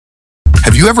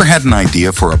Have you ever had an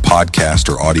idea for a podcast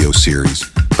or audio series,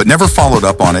 but never followed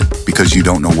up on it because you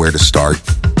don't know where to start?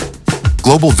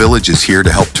 Global Village is here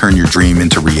to help turn your dream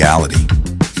into reality.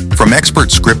 From expert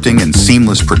scripting and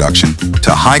seamless production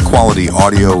to high-quality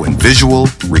audio and visual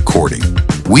recording,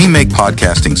 we make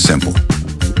podcasting simple,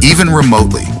 even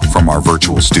remotely from our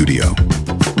virtual studio.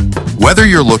 Whether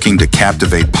you're looking to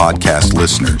captivate podcast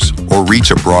listeners or reach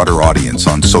a broader audience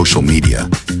on social media,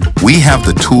 we have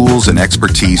the tools and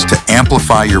expertise to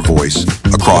amplify your voice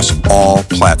across all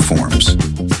platforms.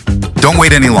 Don't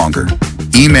wait any longer.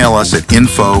 Email us at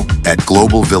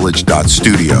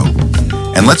info@globalvillage.studio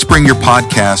and let's bring your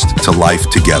podcast to life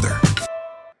together.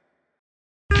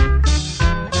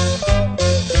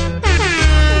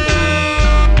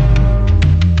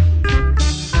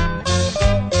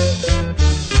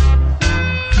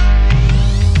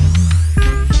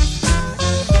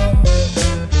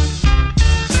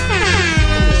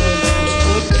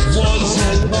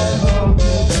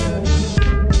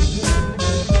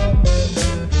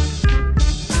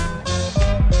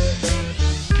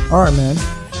 All right, man.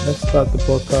 Let's start the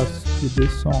podcast with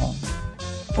this song.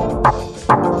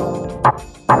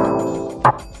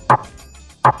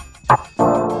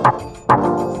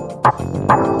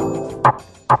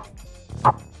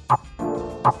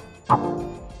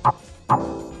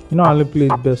 You know, I only play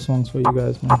the best songs for you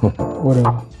guys, man.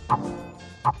 Whatever.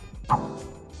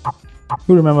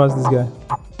 Who remembers this guy?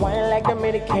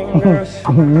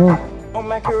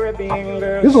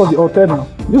 This was the hotel now.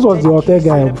 This was the hotel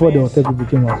guy before the hotel people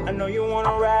came out. I know you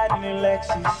wanna ride in a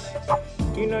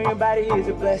Lexus. You know your body is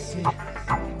a blessing.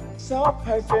 So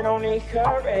perfect, only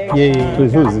correct. Yeah. Who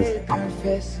is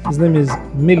this? His name is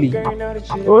Millie.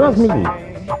 Oh, that's Millie. I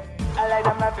like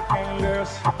them African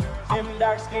girls. Them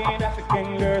dark skinned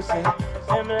African girls.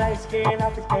 Them light skinned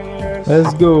African girls.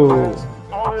 Let's go.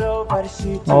 All over the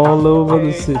city. All over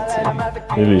the city.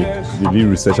 Really, the lead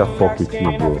researcher fuck with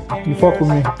you, bro. You fuck with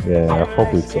me. Yeah, I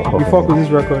fuck with you. You fuck with this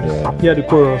record. Yeah. Hear the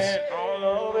chorus.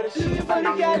 All over the city.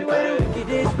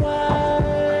 This one.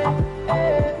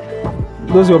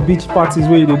 Those are your beach parties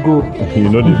where you dey go. You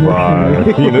know the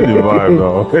vibe. You know the vibe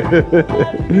now.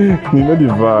 You know the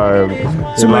vibe.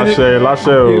 Too many-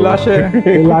 Lashe. He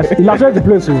lashed the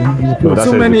place. No, that's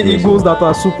Too it, many the place. egos that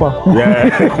are super.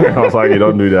 Yeah, I was like, you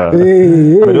don't do that.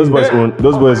 Hey, But those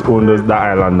boys own that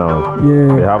island now.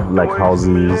 Yeah. They have like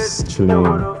houses, chilling.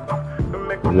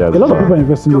 Yeah, A lot of people are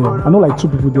investing there. I know like 2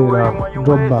 people there that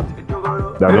dropped back.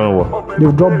 I don't know what.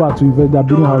 They've dropped back to invest. They're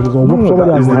building houses or somebody That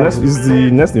has is houses. it's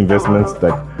the next investment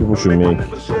that people should make.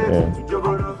 Yeah.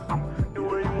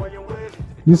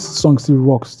 This song still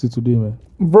rocks till today, man.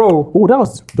 Bro, Oh, that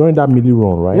was during that Millie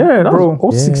run, right? Yeah, that Bro.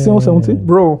 was 16 or 17.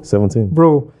 bro, 17.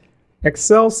 bro.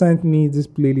 Excel sent me this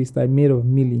playlist I made of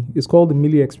Millie. It's called the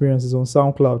Millie Experiences on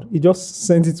SoundCloud. He just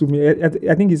sent it to me.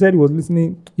 I think he said he was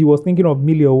listening. He was thinking of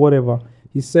Millie or whatever.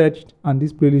 He searched and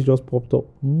this playlist just popped up.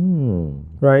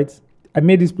 Right? I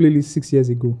made this playlist 6 years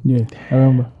ago. Yeah, I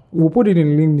remember. We'll put it in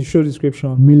the link in the show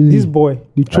description. Millie. This boy.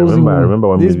 The chosen I one. remember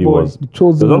when This Millie boy, was. The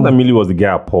chosen The one that one. Millie was the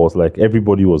guy at Pulse, like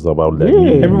everybody was about that.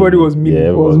 Yeah. Everybody was Millie. Yeah,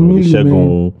 It was Millie,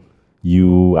 Shegun,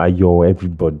 you, Ayo,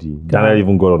 everybody. Daniel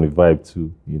even got on the vibe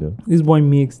too, you know. This boy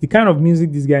makes the kind of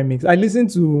music this guy makes. I listen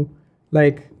to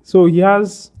so he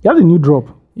has He has a new drop.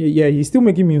 yeah, he's still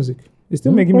making music. He's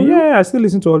still making me. Yeah, I still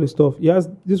listen to all his stuff. He has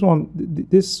this one.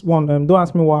 Don't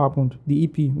ask me what happened. The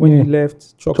EP when Yeah. he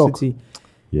left Chalk Chalk. City,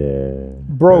 Yeah. I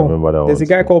bro. remember that There's one a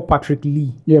guy too. called Patrick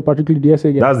Lee, Yeah, particularly the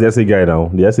essay guy. That's the essay guy now.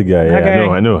 The essay guy. That Yeah,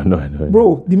 guy. I know.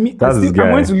 bro. That's his I'm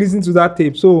guy. going to listen to that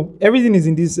tape. So everything is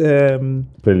in this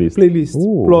playlist.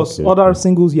 Ooh, Plus okay, other okay.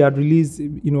 singles he had released,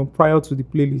 prior to the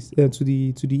playlist to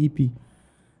the EP.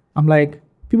 I'm like,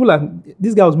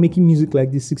 this guy was making music like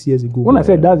this 6 years ago. When I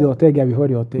said that's the hotel guy before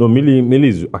the hotel. No, Millie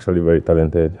is actually very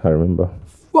talented. I remember.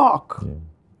 Fuck.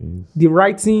 The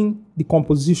writing, the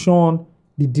composition,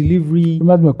 the delivery,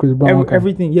 Reminds me of Chris Brown.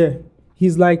 everything. Yeah,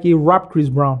 he's like a rap Chris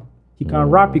Brown. He can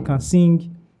rap, he can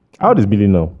sing. How old is Millie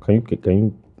now? Can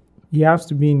you He has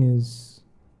to be in his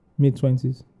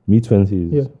mid-20s.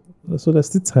 mid-20s? Yeah. So there's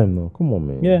still time now. Come on,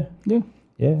 man. Yeah,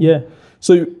 Yeah.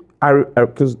 So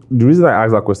because the reason I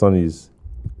asked that question is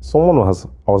I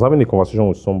was having a conversation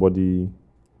with somebody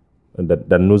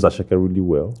that knows Ashake really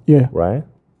well. Yeah. Right?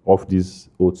 Off this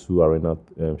O2 Arena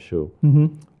show. Mm-hmm.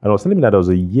 And I was telling me that there was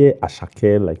a year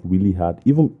Ashake like really had,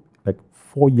 even like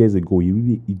 4 years ago,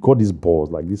 he got this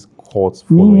balls, like this courts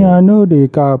following. Me, I know the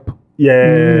cap. Yeah,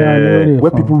 I know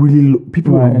where the people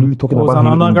were really talking It was about an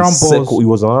him. in the underground circle. boss. It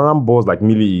was an underground boss like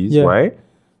Millie is, Yeah. right?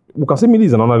 We can say Millie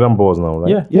is an underground boss now,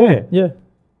 right? yeah.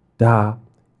 That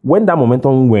when that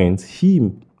momentum went,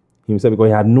 he himself because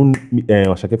he had known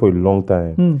Ashake for a long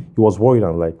time. He was worried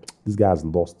and like, this guy has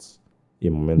lost a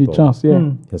momentum. The chance, yeah.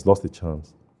 He has lost the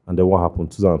chance. And then what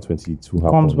happened? 2022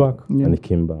 happened. Comes back. And he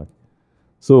came back.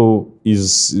 So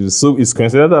it's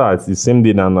considered that it's the same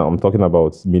day now I'm talking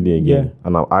about Millie again. Yeah.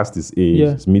 And I asked his age,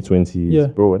 Yeah. it's mid-20s. Yeah.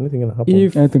 Bro, anything can happen.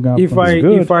 Anything can If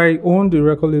happen. if I owned a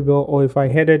record label or if I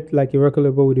headed like a record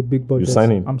label with a big budget, sign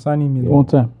him. I'm signing Millie. One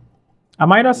time.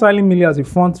 I'm either signing Millie as a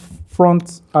front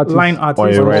Artist. line Or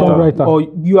artist a writer. Songwriter. or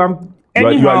you are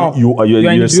anyhow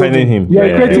you're signing him.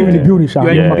 Yeah, creative in the building, Sha. You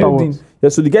are in No the matter what. building. Yeah,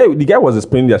 so the guy was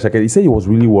explaining the Ashake. He said he was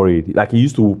really worried. Like he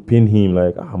used to pin him,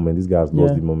 like, man, this guy's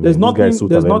lost the moment. There's This guy is so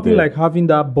nothing talented. like having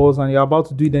that buzz and you're about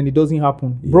to do it, then it doesn't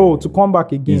happen. Bro, to come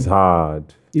back again, It's hard.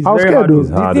 it's I was very scared hard. though. The It's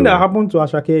hard thing though. that happened to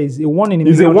Ashake is a 1 in a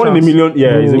It's million. a 1 in a chance. million.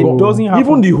 Yeah, it's It doesn't happen.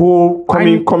 Even the whole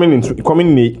coming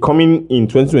in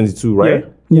 2022, right?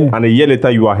 Yeah. And a year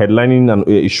later, you are headlining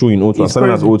a show in O2 and It's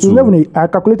selling as crazy. It's O2. not even I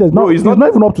calculated. It's Bro, not, it's it's not- not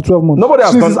even up to 12 months. Nobody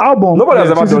has since done- his album. nobody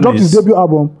has ever since done he dropped his this. debut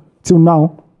album till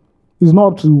now. It's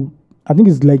not up to. I think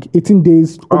it's like 18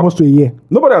 days, almost to a year.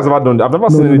 Nobody has ever done that. I've never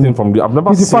seen anything from the. I've never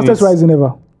He's the seen fastest it. rising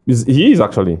ever. He is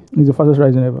actually. He's the fastest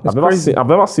rising ever. I've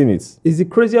never seen it. It's the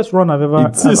craziest run I've ever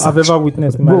It is I've ever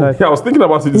witnessed in my life. Yeah, I was thinking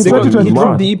about it. It's This Because guy is he 2022.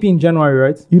 dropped mad. the EP in January,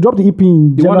 right? You dropped the EP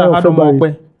in The one January I or had on February.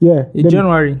 Mokwe. Yeah. In Then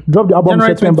January. Dropped the album in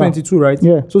January September. 2022, right?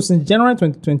 Yeah. So since January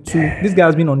 2022, this guy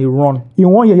has been on a run. In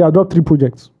 1 year, he had dropped 3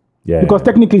 projects. Yeah. Because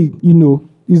technically,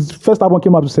 his first album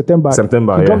came out in September.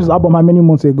 September, He yeah. dropped his album how many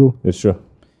months ago? It's true.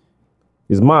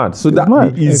 It's mad. So that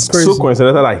mad. is It's so crazy.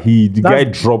 coincidental that the guy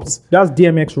That's- dropped. That's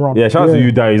DMX run. Yeah, shout out to Yeah.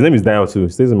 you, Dio. His name is Dio too. He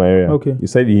stays in my area. Okay. He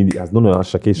said he has known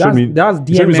Ashake. Show That's me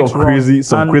DMX show me some run.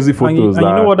 crazy And photos. you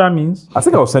know what that means? I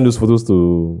think I'll send those photos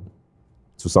to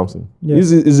Samson. Yeah.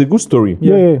 It's a good story.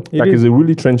 Yeah. It Like is. it's a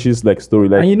really trenches like story.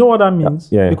 Like And you know what that means?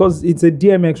 Yeah. Because it's a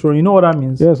DMX run. You know what that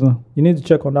means? Yes, no. You need to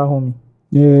check on that homie.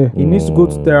 Yeah. He needs to go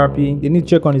to therapy. They need to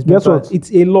check on his Guess mental. what?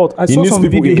 It's a lot. I he saw needs some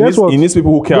people. videos. Guess what? He needs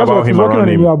people who care Guess about what? He's him working around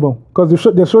on a new him. album.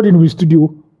 Because they showed him in his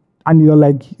studio and they're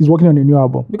like, he's working on a new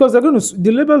album. Because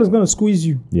the label is going to squeeze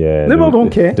you. Yeah, Label don't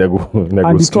care. They go And the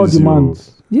tour squeeze you.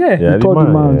 demands. Yeah. Yeah, Yeah, The tour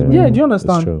demands, man. do you It's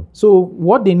understand? true. So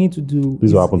what they need to do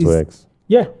This is what happened to X.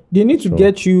 Yeah, they need to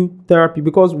get you therapy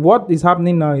because what is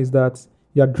happening now is that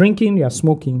you're drinking, you're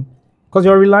smoking, because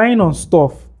you're relying on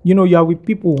stuff. You know, you're with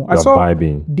people. I You're saw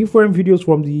vibing. different videos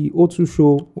from the O2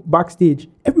 show backstage.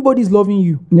 Everybody's loving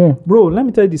you. Yeah. Bro, let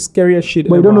me tell you the scariest shit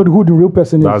But you ever. don't know who the real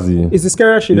person is. That's the. It's the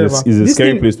scariest shit It's a- ever. it's a This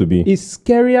scary thing place to be. It's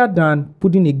scarier than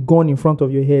putting a gun in front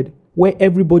of your head where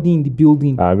everybody in the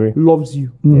building I agree. loves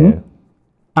you. Yeah.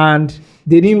 And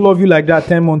they didn't love you like that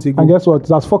 10 months ago. And guess what?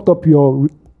 That's fucked up your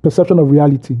perception of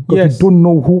reality. Because Yes. you don't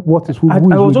know what is who. I who is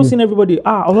was who just again. seeing everybody,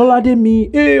 Ololade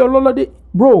me, hey, Ololade.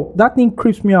 Bro, that thing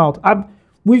creeps me out.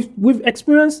 We've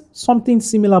experienced something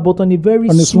similar, but on a very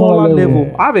On a smaller smaller level.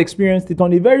 level. I've experienced it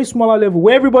on a very smaller level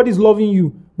where everybody's loving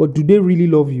you, but do they really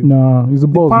love you? Nah, he's a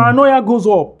boss. man. Paranoia goes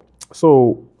up.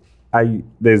 So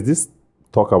there's this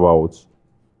talk about.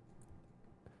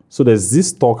 So there's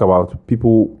this talk about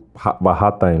people about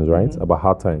hard times, right? Mm-hmm. About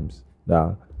hard times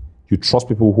that you trust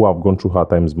people who have gone through hard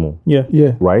times more, Yeah.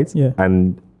 Yeah. right? Yeah.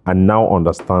 And now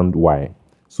understand why.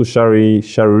 So Shari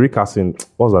Rickerson,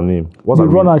 what's her name? What's The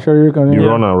her name? runner, Sharika. The Yeah.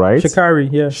 runner, right? Shakari,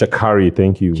 yeah. Shakari,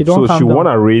 thank you. She don't So calm she down. won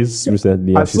a race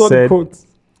recently, I and she saw the said quote.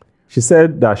 she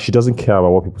said that she doesn't care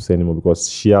about what people say anymore because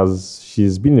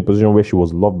she's been in a position where she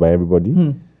was loved by everybody,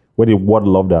 where the world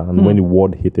loved her and when the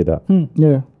world hated her.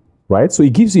 Yeah. Right? So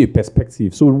it gives you a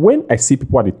perspective. So when I see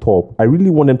people at the top, I really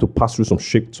want them to pass through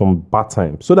some bad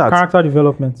times so that Character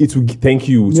development. it will thank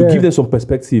you to Yeah. give them some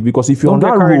perspective. Because if you're Don't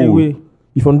on get that carried road, away.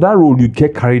 if you're on that road, you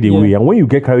get carried away, and when you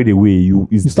get carried away,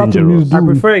 it's start to dangerous. lose I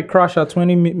prefer a crash at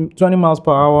 20 miles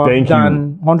per hour Thank you.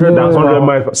 than 100 That's miles per 100 hour.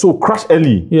 miles. So crash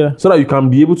early, Yeah. so that you can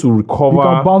be able to recover. You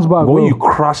can bounce back, But when bro. you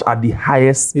crash at the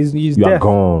highest, He's you are death.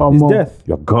 gone. It's More. death.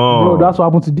 You're gone. Bro, that's what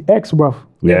happened to the X, bruv.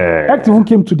 yeah. X even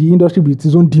came to the industry with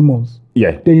his own demons.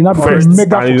 Yeah. Then you now became First,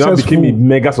 mega and you now successful. became a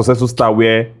mega successful star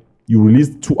where you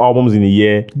released 2 albums in a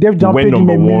year. Def Jam went paid him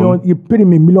number $1 million. one. He paid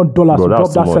him $1 million to Bro, drop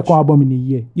that's that too second much. album in a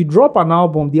year. You drop an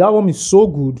album, the album is so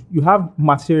good, you have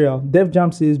material. Def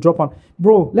Jam says drop an.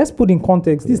 Bro, let's put in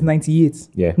context. This is 98.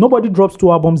 Yeah. Nobody drops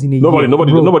 2 albums in a year.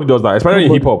 Nobody does that, especially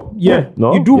in hip hop. Yeah.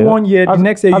 No? You do Yeah. 1 year, the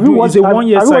next year you Have do. watched- It's a have- 1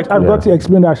 year have you watched- cycle. I've got to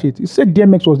explain that shit. He said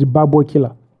DMX was the bad boy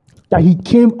killer. That he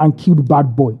came and killed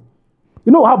Bad Boy.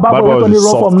 You know how Bad, Bad Boy Boy went on the was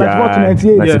a run from soft 94 to guy.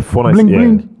 98? 94, Bling yeah.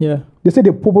 bling. Yeah. They said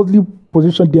they purposely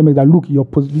positioned DMX that look,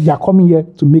 you're coming here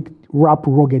to make rap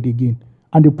rugged again.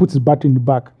 And they put his battery in the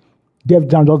back. Def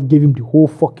Jam just gave him the whole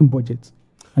fucking budget.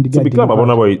 And the To guy be clear about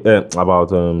delivered. Burna Boy, about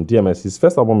DMS, his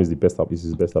first album is the best album. Is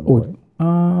his best album. Oh.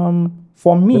 Right?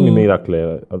 For Let me me, make that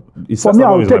clear. His For first me,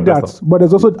 album I'll is my take best that. album. But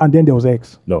there's also, and then there was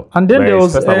X. No. And then But there his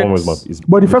was first album is X.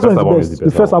 But the first one is the album best.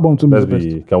 The first album to me is Let's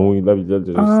the be. Can we? Let's just.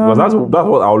 Because that's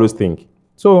what I always think.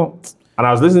 so And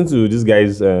I was listening to this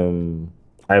guy's.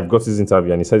 I've got his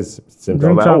interview, and he says the same thing.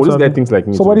 I Dream was like, oh, this Champs guy thinks like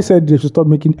me. Somebody too. said they should stop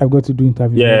making. I've got to do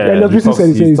interviews. Yeah, Elliot he Richardson talks-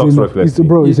 said he it's talks enough. recklessly.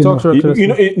 Bro, He it's talks enough.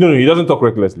 recklessly. No, he doesn't talk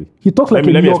recklessly. He talks like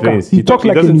Let a me New explain Yorker. this. He talks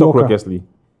like a doesn't New talk Yorker. recklessly.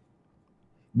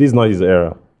 This is not his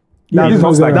era. Yeah, He this talks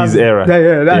was like his era. Bro,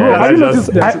 have you noticed?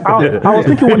 I was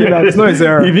thinking one day that it's not his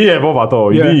era. He didn't evolve at all.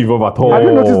 He Yeah. didn't evolve at all. Have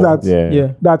you noticed that?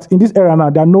 Yeah. that in this era now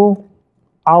there are no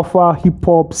alpha hip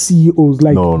hop CEOs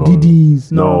like No, no,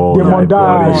 DDs, No, Demon they're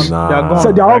Dash. gone. They're gone.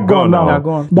 So they're all gone now. They're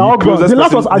gone. They're all gone. The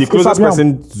last was The closest Asabiam.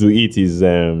 person to it is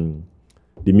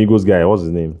the Migos guy. What's his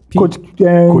name? Coach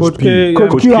Coach K,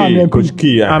 Coach Q and MP. Coach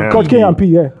K, Coach K and P,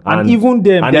 yeah. And even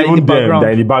them, and they're in even the them, background.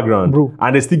 they're in the background, Bro.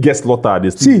 and they still get slaughtered. They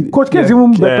still, See, Coach K is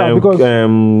even better because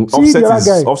see the other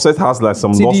guy. Offset has like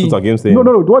some TD. lawsuits against him.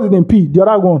 No, what's his name? P. The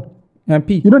other one.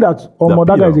 MP. You know that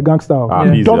that guy P, is a gangster. Ah,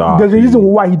 He P is don't- a- There's a reason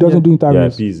why he doesn't do Yeah,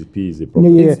 interviews. P is a Yeah,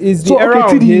 problem. yeah. It's the So, era okay,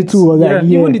 of TDE hits. too was like,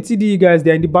 yeah. Even the TDE guys,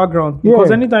 they're in the background. Yeah. Because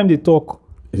anytime they talk,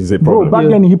 He's a Bro, problem.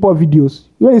 back then in hip hop videos,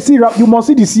 when you see rap, you must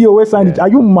see the CEO who signed it. Are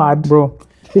you mad, bro.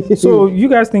 So you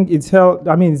guys think it's hell?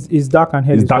 I mean, it's Dark and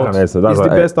Hell. It's is Dark hot. and Hell, so that's it's the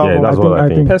what I- best yeah, album. that's what I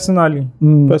think.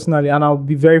 Personally, and I'll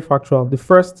be very factual. The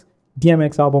first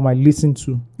DMX album I listened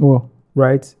to, Well,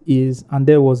 right, is and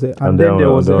there was a And then there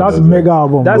was a. that's That's mega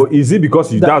album. That's- Oh, is it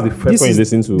because that's the first this one you is-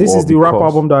 listen to? This or is the rap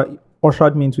because- album that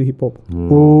ushered me into hip hop.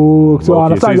 Oh, so I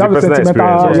Okay, so understand it's you a have a personal experience.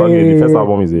 sentimental. Also, okay, the first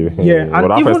album is a Yeah, but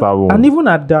that first album. and even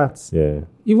at that,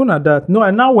 yeah. no,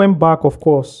 I now went back, of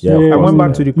course. Yeah, of I course, went back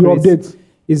yeah. to the You craze. update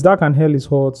It's Dark and Hell is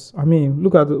hot. I mean,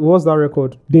 look at what's that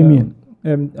record? Damien.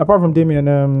 Apart from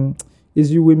Damien,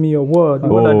 Is You With Me or What? The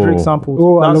one that Drake sampled.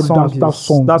 Oh, I that love song that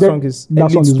song. That That- song is that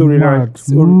elite song is storyline. mad.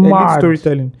 Elite Mad.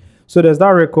 storytelling. So there's that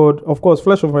record. Of course,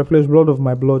 Flesh of My Flesh, Blood of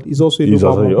My Blood is also a He's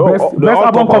dope also- album. oh, Best, the best all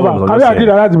album top cover. albums, I'm Can just we agree saying.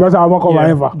 that that's the best album cover Yeah.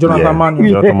 ever? Jonathan Yeah. Mannion.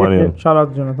 Jonathan Mannion. Shout out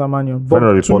to Jonathan Mannion. Friend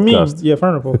of the to me, podcast. yeah,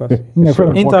 friend of the podcast. Yeah, friend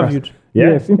of the Interviewed. Yeah.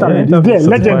 Yes, internet. Yeah, It's there, interview.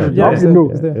 legend. Yeah, How it's you there, know?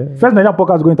 it's there. First Nigerian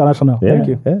podcast go international. Yeah. Thank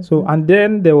you. Yeah. So and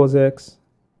then there was X.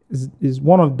 Is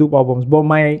one of dope albums, but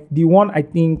the one I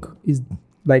think is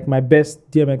like my best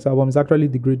DMX album is actually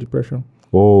The Great Depression.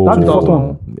 Oh, That's the That first one.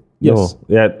 one. Yes.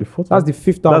 No. Yeah, the fourth That's one. the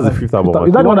fifth That's album. the fifth album.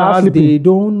 Is that The the one that has has Sleeping? They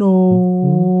Don't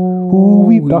Know Who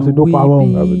We- that's a dope We album.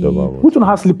 Be. That's a dope album. Which one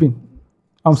has sleeping?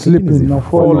 I'm Sleeping is sleeping. the I'm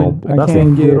fourth falling. album. I That's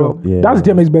can't the- get up. Yeah. That's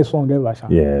DMX's best song ever. Sha.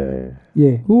 Yeah.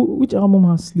 Yeah. Which album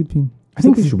has Sleeping? I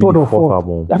think Sleeping it's should the be third the or fourth fourth.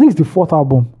 album. I think it's the fourth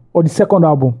album or the second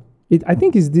album. I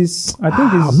think it's this. I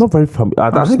think it's. I'm not very familiar.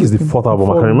 I think it's the fourth album.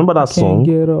 I can remember that Can't song.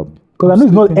 Get up. Because I know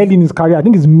it's not early in his career. I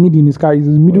think it's mid in his career. It's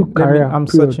his middle career. I'm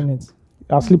period. searching it.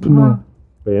 I'm sleeping now.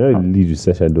 But you know, the lead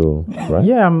researcher though, right?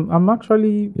 Yeah, I'm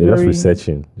actually. You're just very-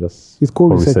 researching. Just It's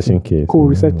co-researching. case.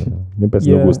 Co-researching. Me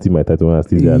person Yeah. go steal my title when I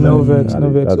steal their No life. vex, no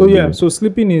vex. That's Oh the yeah, thing. so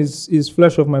Sleeping is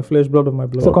Flesh of My Flesh, Blood of My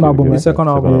Blood. Second album, The right? second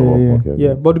album. Yeah. Okay,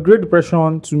 Yeah, but the Great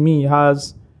Depression to me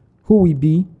has Who We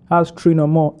Be, has Trina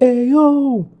Moore. Hey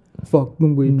yo, fuck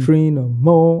them with Trina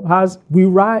Moore. Has We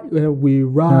Right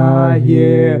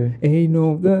Here. Ain't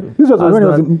no. This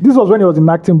was when he was in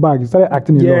acting bag. He started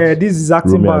acting a Yeah, lot. this is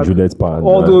acting Romeo and bad. Juliet's part.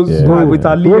 All those Yeah. with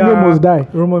Aaliyah. Romeo Must Die.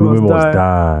 Romeo Romeo Must Must Die.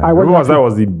 Die. I watched Romeo Must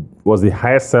that Die was the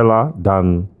highest seller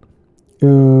than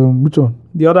Which one?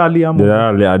 The other Aaliyah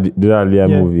movie. the Aaliyah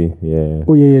Yeah. movie. Yeah.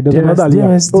 Oh yeah. There's another.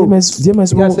 DMS.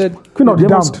 Yeah, I said, Queen of the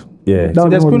Damned. Yeah. That so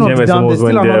there's was Queen of the James Damned. almost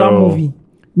There's still went there, another oh. movie.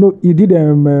 No, he did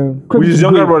With his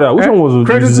younger brother. Which one was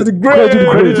Credit to the Grave.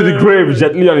 Credit to the Grave.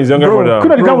 Jet Li and his younger brother.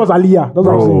 Queen of the Damned was Aliyah. That's what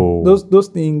I'm saying. Bro. Those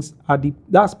things are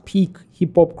that's peak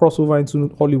hip hop crossover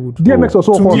into Hollywood. DMX was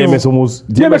so hot.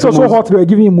 DMX was so hot. They were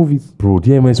giving him movies. Bro,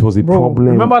 DMS was a Bro, problem.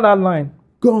 remember that line?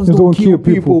 Guns Just don't kill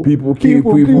people. People kill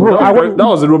people. Bro, That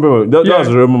was the Romeo. That was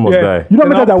the Romeo Must Die. You know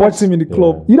And that I I watched watched him in the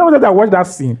club. You know that I watched that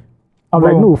scene. I'm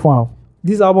like, Bro. no, fam.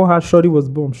 This album has Shorty Was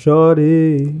Boom.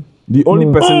 Shorty. The only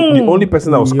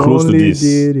person that was We close to only this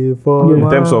did it for in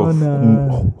terms of one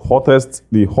night. hottest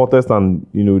and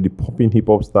the popping hip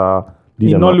hop star did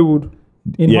in an- Hollywood.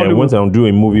 In yeah, Hollywood. went and do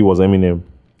a movie was Eminem.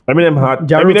 Eminem had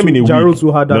Ja Rule Eminem in a Ja week. Rule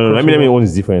too had that No, crossover. Eminem own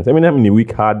is different. Eminem in a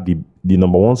week had the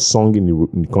number one song in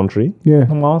the country. Yeah.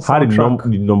 Number one Had soundtrack.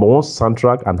 the number one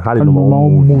soundtrack and had the And number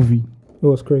one movie. movie. It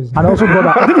was crazy. And also got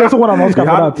that. I think he also won an Oscar He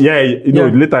for had, that. yeah, you know,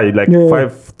 Yeah. later, like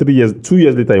Yeah. 2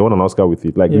 years later, he won an Oscar with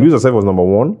it. Like, Lose Yourself was number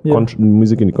one, Yeah. country,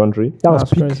 music in the country. That was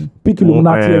That's peak. crazy. Peak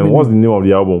Illuminati. And what's the name of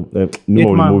the album? Name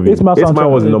of the Man. movie. 8 Man 8 Man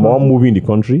soundtrack. was the 8 number Man. one movie in the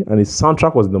country, and his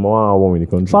soundtrack was the number one album in the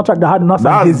country. Soundtrack that had Nas and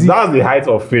That's Jay-Z. the height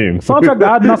of fame. Soundtrack that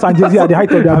had Nas and Jay-Z at the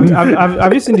height of their beef.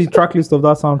 Have you seen the track list of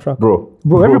that soundtrack? Bro,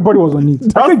 Bro, everybody was on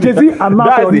it. I think Jay-Z and Nas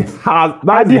that's were on it. that's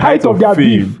At the height of their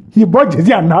fame. beef, he brought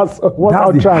Jay-Z and Nas. One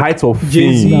That's the soundtrack. height of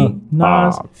Jay-Z, fame.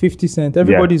 Nas, 50 Cent.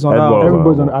 Everybody's on that. everyone- album.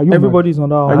 Everybody's on. Are you Everybody's on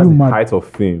that. Are album. you The mad? height of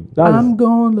fame. That's- I'm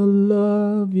gonna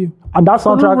love you. And that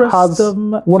For the soundtrack rest has of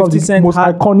my- one of 50 the Cent most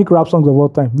had- iconic rap songs of all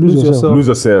time. Lose Yourself. Lose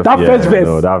Yourself. That first verse.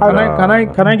 No,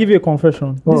 that, Can I give you a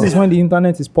confession? This is when the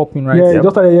internet is popping, right? Yeah, Yep.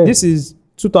 just like, yeah. This is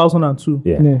 2002.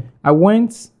 Yeah. Yeah. I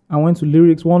went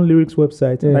to one lyrics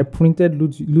website and Yeah. I printed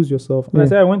Lose Yourself. And I Yeah.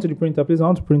 said I went to the printer, please, I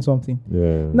want to print something.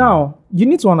 Yeah. Now, you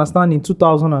need to understand in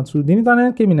 2002, the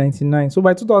internet came in 99. So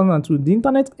by 2002, the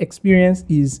internet experience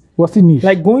is What's the niche?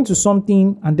 like going to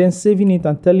something and then saving it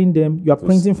and telling them you are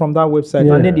printing from that website,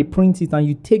 Yeah. and then they print it and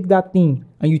you take that thing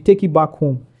and you take it back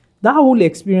home. That whole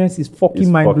experience is fucking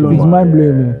It's mind fucking blowing. It's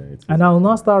mind-blowing, man. It's- And I will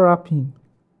not start rapping.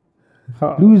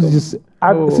 Lose this.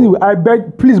 See, I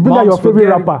beg, please bring out Mom's your favorite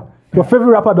spaghetti. rapper. Your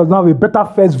favorite rapper does not have a better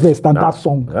first verse than that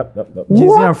song. Yep. Jay-Z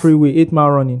What? and Freeway, 8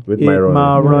 Mile Running. 8 8 Mile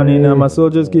Mile Running. Running, Yeah. and my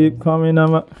soldiers keep coming.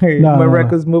 Hey, Nah, my nah.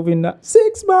 record's moving now.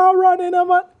 6 Mile Running,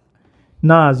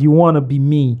 Nas, you wanna be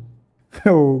me?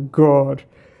 Oh God,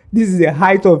 this is the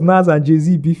height of Nas and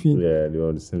Jay-Z beefing. Yeah, they were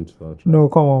on the same soundtrack. No,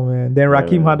 come on, man. Then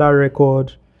Rakim had that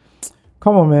record.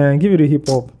 Come on, man. Give it a hip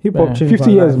hop. Hip hop Man, changed 50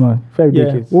 my years, life. man. Very Yeah,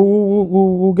 decades.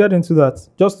 we'll get into that.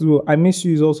 Just to, I Miss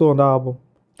You is also on that album.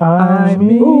 I miss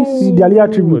miss you. the Aliyah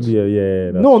Oh, tribute.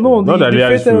 yeah. That's No, true. no, Not the that they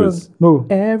are Fatal- truths. No.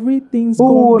 Everything's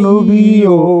Oh, gonna no, be be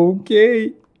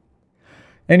okay.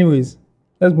 Anyways,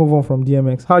 let's move on from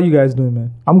DMX. How you guys doing,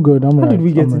 man? I'm good. I'm How right. did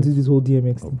we get I'm into right. this whole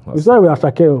DMX thing? We started with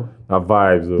Ashake. That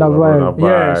vibes, though. That vibe.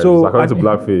 Yeah, so according to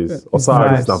I- Blackface. it's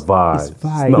Osai, it's vibes. not vibes. It's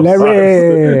vibes. not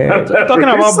Larry. Talking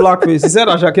about blackface, he said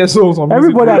Ashake sold some music.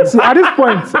 Everybody at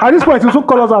this point, he also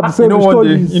call us out to say You know, we one stole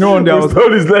day, his, you know, one day I He was,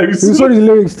 stole his lyrics. we stole his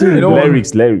lyrics too. know-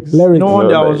 Lyrics. Lyrics. you know, one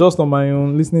day I No, was like- just on my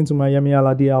own listening to my Yemi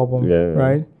Alade album, Yeah.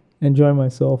 right? Enjoying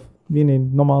myself, being a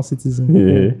normal citizen.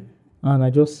 Yeah. And I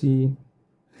just see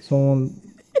someone,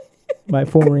 my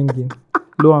phone ringing.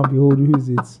 Lo and behold, who is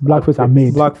it? Blackface are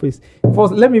made. Blackface.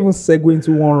 First, let me even segue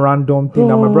into one random thing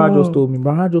that my brother just told me.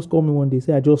 My brother just called me one day,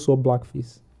 say I just saw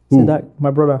Blackface. Who? Said that my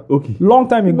brother. Okay. Long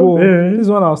time ago. Yeah. This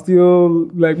one I was still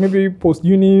like maybe post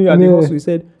uni, and Yeah. then also he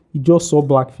said he just saw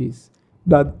Blackface.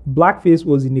 That Blackface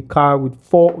was in the car with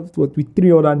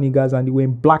three other niggas, and they were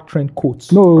in black trench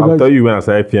coats. No, I'll like, tell you when I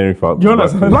started fearing for You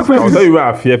understand? Blackface. I'll tell you when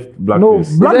I fear no,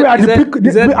 Blackface. Blackface at He the said- peak.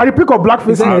 he said- At the peak of He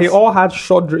Blackface, said they all had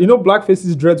short dreads. You know,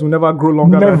 Blackface's dreads will never grow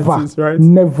longer than it never, is, right?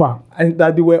 never. And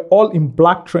that they were all in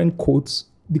black trench coats.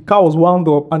 The car was wound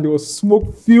up and there was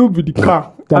smoke filled with the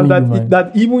car. Telling And you, that, man.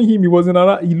 that even him, he was in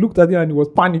another, he looked at it and he was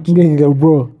panicking. Yeah,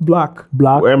 bro, Black.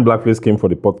 black. When Blackface came for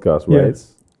the podcast, Yeah. right?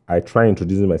 I tried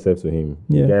introducing myself to him.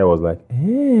 Yeah. The guy was like,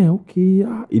 okay.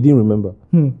 He didn't remember.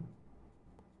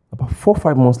 About 4 or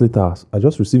 5 months later, I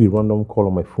just received a random call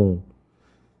on my phone.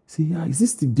 Say, is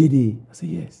this the Dede? I say,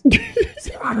 yes. He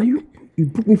say, you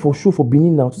booked me for a show for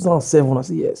Benin now, 2007. I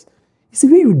say, yes. He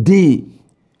said, where you dey?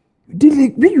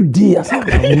 Where you dey? I said,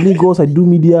 I'm in Lagos, I do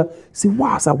media. He said,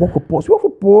 wow, so I work for Pulse. You work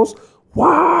for Pulse?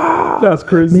 Wow. That's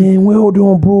crazy. Man, well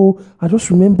done, bro. I just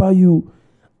remember you.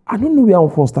 I don't know where I'm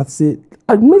from. Start to say,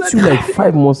 I met you like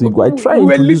 5 months ago. I tried to We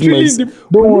were introduce literally myself. in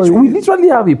Don't worry. We literally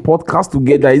have a podcast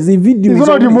together. It's a video. It's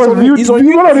one of the most viewed. It's It's on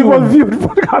one of the YouTube. most viewed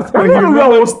podcasts. I don't know where I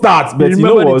will start, but you know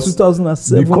remember what? the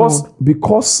 2007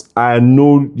 Because I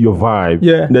know your vibe.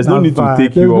 Yeah, There's no that need to vibe.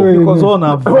 take There's you no up. need. Because all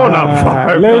now Go on and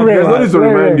vibe. Larry, There's no need to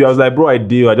Larry. remind you. I was like, bro, I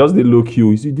just did low key.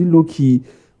 You see, did low key.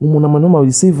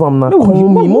 You save him now.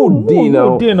 Come me more day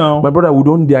now. day now. My brother, we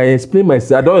don't. I explain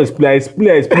myself. I don't explain. I explain.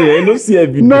 I don't see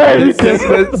every No, day.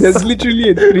 There's literally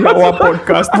a 3-hour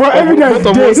podcast. But evidence Both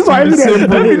of day. us This one in the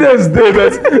evidence same day.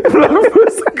 Evidence day,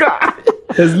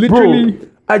 but There's literally. bro,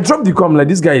 I dropped the comment like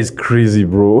this guy is crazy,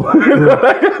 bro.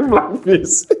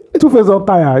 Blackface. Two-Face on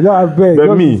tire. Yeah, I beg. But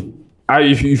Just- me,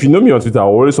 if you know me on Twitter, I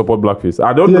always support Blackface.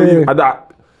 I don't know. Yeah.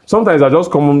 Sometimes I just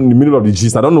come in the middle of the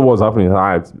gist. I don't know what's happening.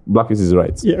 Blackface is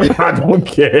right. Yeah. I don't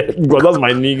care because that's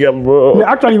my nigga, bro. Yeah,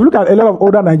 actually, if you look at a lot of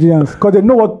older Nigerians, because they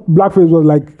know what blackface was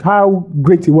like, how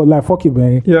great it was. Like, fuck it,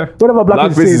 man. Yeah. Whatever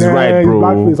Blackface blackface is right, bro.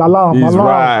 Blackface, alarm, He's alarm,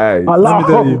 right. alarm. Let me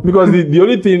tell you. Because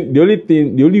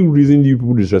the only reason you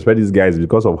people disrespect these guys is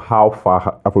because of how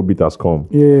far Afrobeat has come.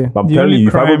 Yeah. But I'm The telling only you,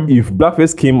 crime- if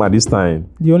Blackface came at this time,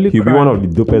 The only he'll be crime- one of the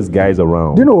dopest guys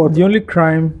around. Do you know what? The only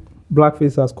crime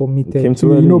Blackface has committed Came too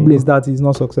to early. is that he's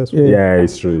not successful. Yeah. Yeah,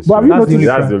 it's true. It's But have true. you noticed-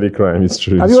 That's the only crime. It's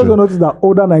true. Have it's you also true. noticed that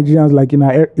older Nigerians, like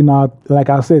in our like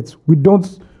our sets, we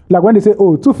don't like when they say,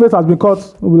 "Oh, Two-Face has been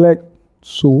caught," we'll be like,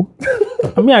 "So,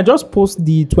 I mean, I just post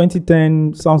the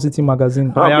 2010 Sound City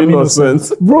magazine. I Have am innocent.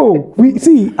 innocent. bro, we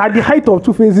see at the height of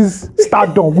Two-Face's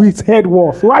stardom, with head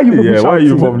wars. Why are you Yeah, why are you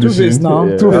shouting? publishing? Two-Face now.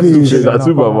 Yeah, Two-Face. that's Two-Face That's now.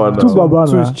 two Baba Two now. Baba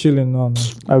Two now. is chilling now.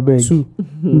 I beg. Two.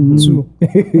 Two.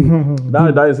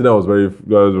 That incident was very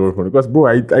funny because, bro,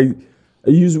 I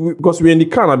used because we're in the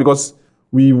car now because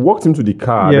we walked him to the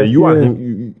car. Yeah, Then you yeah. and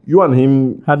him, you and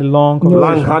him, Had a long Lang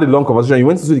conversation. had a long conversation. He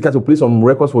went into the car to play some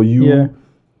records for you. Yeah.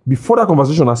 Before that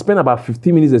conversation, I spent about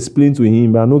 15 minutes explaining to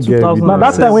him, but I no get 2000. evidence. Now,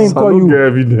 that time when he I call no you, get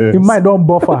evidence. He might don't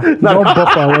buffer. Don't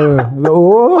buffer.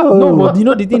 Oh, No, but you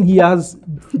know the thing, he has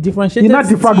he differentiated. not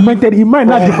defragmented. He might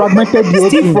not defragmented the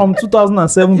Steve thing. from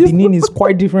 2007 Benin is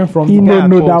quite different from He the guy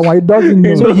know at that us. one. He doesn't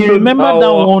know. So he remembered That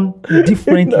that one. one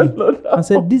differently and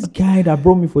said, "This guy that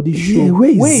brought me for this show, Yeah, where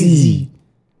is he?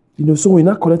 You know, so we're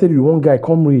not connected with one guy,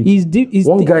 Comrade. He's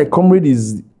One guy, Comrade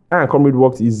is. I and Comrade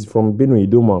worked is from Benue,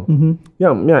 Idoma. Mm-hmm.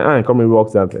 Yeah, me and Comrade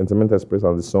worked at Entertainment Express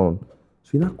and the Sun. So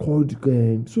you now called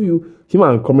so him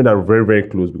and Comrade are very, very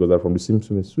close because they're from the same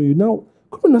semester. So you now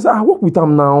Comrade and say, I work with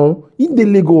him now. In the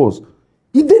Lagos.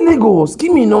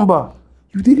 Give me a number.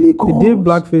 You the Lagos. The day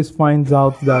Blackface finds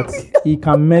out that he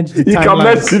can merge the He can timelines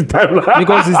match the timeline.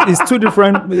 because it's two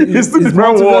different. It's two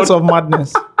different multiverse worlds. of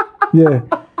madness. Yeah.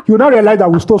 He will not realize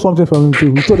that we stole something from him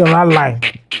too. We stole them that line.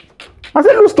 I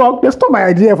said, "Look, stop. They stole my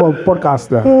idea for podcast."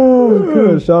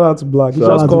 Good. Shout out to Black. He Shout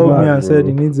just out to called Black, me and said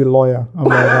he needs a lawyer. I'm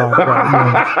like, oh,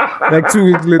 God, man. Like 2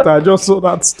 weeks later, I just saw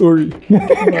that story.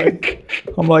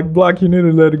 I'm like, Black, you need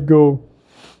to let it go.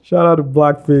 Shout out to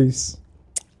Blackface.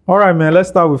 All right, man. Let's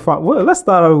start with let's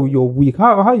start out with your week.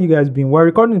 How you guys been? We're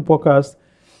recording the podcast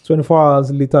 24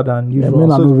 hours later than usual. me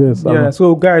and Anuvis, yeah.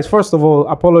 So guys, first of all,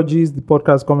 apologies. The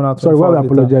podcast coming out. Sorry, 24 why are hours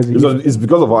we later. apologizing? It's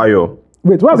because of Ayo.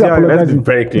 Wait, why are we Yeah, Let's be apologizing?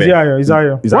 very clear. Is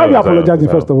Ayo. It's Why are we Ayo, apologizing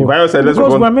Ayo. first of all? If Ayo said, let's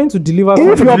Because record- we're meant to deliver If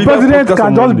something your deliver president podcast can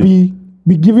on just Monday.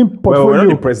 be giving Well, we're portfolio, not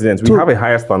the president. We to- have a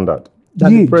higher standard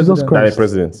than Yeah, the president. Jesus than Christ. the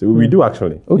president. We do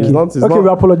actually. Okay. It's Okay, we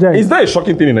apologize. It's not a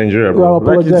shocking thing in Nigeria, we bro.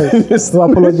 apologize. it's We not-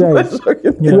 apologize. it's not a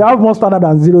shocking Yeah. We have more standard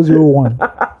than 001.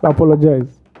 We apologize.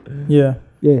 Yeah.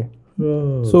 Yeah.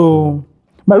 So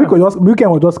My weekend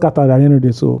was just scattered at the end of the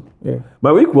day, so yeah.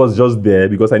 My week was just there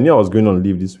because I knew I was going on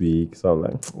leave this week. So I was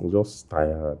like, I was just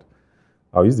tired.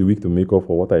 I'll use the week to make up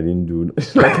for what I didn't do.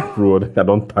 Like a fraud. I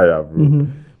don't tire, bro.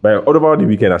 But all over the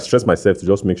weekend, I stressed myself to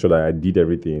just make sure that I did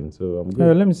everything. So I'm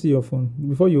good. let me see your phone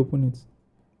before you open it.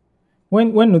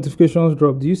 When notifications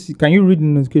drop, do you see? Can you read the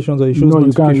notifications or it shows No, you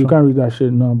notification? can't read that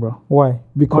shit, no, bro. Why? Why not?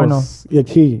 Because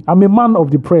okay, I'm a man of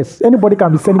the press. Anybody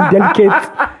can be sending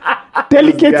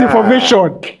delicate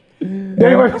information.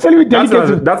 Sending me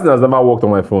delicate. That has never worked on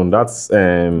my phone. That's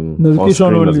Notification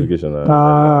on-screen only. notification.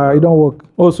 It don't work.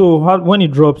 Also, when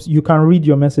it drops, you can read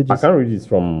your messages. I can't read it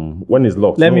from when it's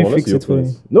locked. Let me unless fix you it for open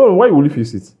you. No, why will you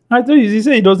fix it? I told you, he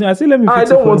said he doesn't. I said let me I fix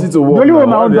don't it for want you. it to work. The only way now.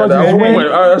 my own does is when-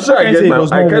 How can you say it does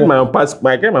not I get work? my own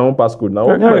passcode now.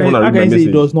 How My phone can and read my you say it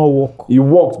message. does not work? It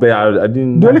worked, but I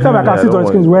didn't. The only time I can see it don't on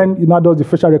screen is want when it now does the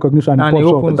facial recognition And it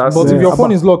pops opens. That's But it. if your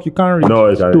phone is locked, you can't read. No,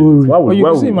 it's Story. Why Oh, would? you why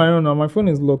can see would- my own now. My phone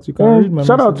is locked. You up. can read my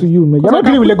Shout out messages. to you, man. You're not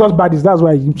dealing with Lagos baddies. That's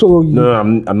why. So No,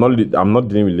 I'm not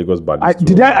dealing with Lagos baddies. too.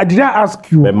 did I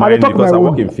ask you? But I mine, talk because my I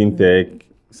work own. in fintech,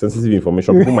 sensitive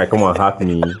information. People might come and hack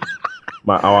me.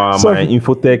 My Sorry.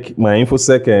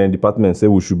 infosec department say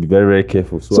we should be very, very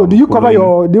careful. So I'm do you cover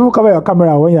following- your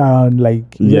camera when you're on like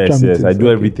Yes, virtual yes. I meetings? do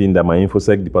Okay. everything that my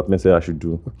infosec department said I should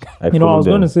do. You know, I was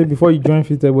going to say before you joined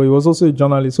Fitech, but he was also a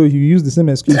journalist, so he used the same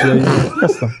excuse. That you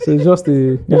used. So it's just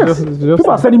a. It's just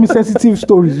People are sending me sensitive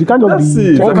stories. You can't just That's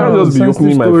be. it. I All can't kinds of just be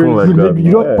opening my sensitive phone like stories. that.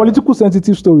 You don't Yeah. political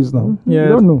sensitive stories now. Yeah. You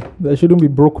don't know. That shouldn't be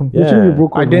broken. They shouldn't be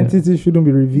broken. Identity shouldn't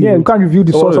be revealed. Yeah, you can't review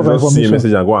the source of Someone just see a information.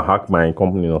 message and go and hack my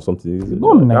company or something.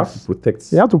 No, You nice. have to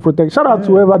protect. You have to protect. Shout out to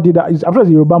whoever did that. I'm sure it's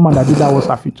a Yoruba man that did that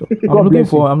WhatsApp feature. God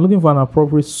bless you. I'm looking for an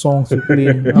appropriate song to play.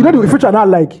 You know the feature now,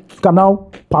 like you can now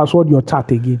password your chat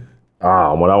again.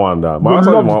 Ah, that one. My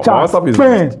love the chat. WhatsApp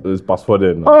Friend. is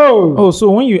passworded now. Oh,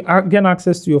 So when you gain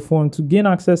access to your phone, to gain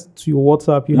access to your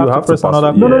WhatsApp, you have to press pass-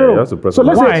 another. yeah, no. you have to press So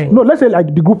let's another. say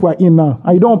like the group we're in now,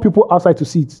 and you don't want people outside to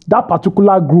see it. That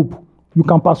particular group, you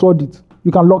can password it.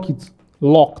 You can lock it.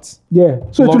 Locked. Yeah.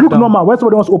 So it will Lock look down. normal. When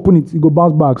somebody wants to open it, it go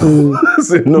bounce back. So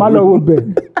Say no. Malo will be.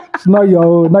 It's not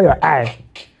your eye.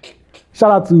 Shout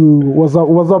out to what's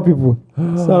up, people.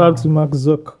 Shout out to Mark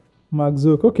Zuck.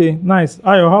 Okay, nice.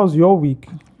 Ayo, how's your week?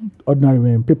 Ordinary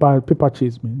man, paper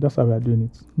chase, man. That's how we are doing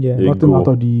it. Yeah. Yeah. Nothing go. out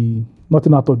of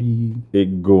the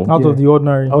It go. Out of the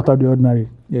ordinary. out of the ordinary.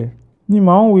 Yeah.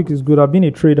 My own week is good. I've been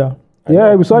a trader.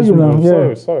 Yeah, we saw you now.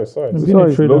 Yeah. Sorry. I've been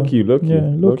a trader. Low key. Yeah,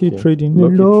 low-key trading.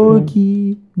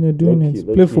 Low-key. Yeah, doing Low-key, it.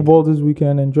 low-key. Played football this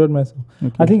weekend. Enjoyed myself.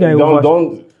 I think I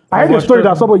Don't. I heard a story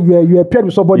that somebody you appeared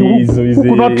with somebody who could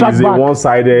not track He's a back.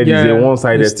 one-sided. Yeah, He's a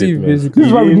one-sided it's Steve, statement. basically. This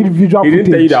is why we need visual He didn't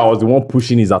tell you footage. that I was the one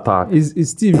pushing his attack. Is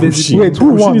Steve basically? Wait,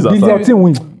 who Pushing won? his Did attack. their team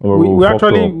win? We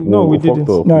actually- no, we didn't.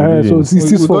 Yeah, so it's we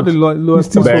his got fault. the lowest.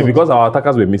 It's his But fault. because our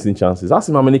attackers were missing chances. Ask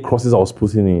him how many crosses I was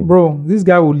putting in. Bro, this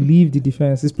guy will leave the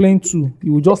defense. He's playing 2. He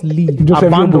will just leave. Just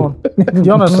Abandon. Do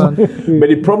you understand? But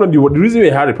the reason we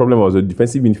had a problem was the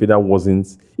defensive midfielder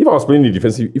wasn't. If I was playing the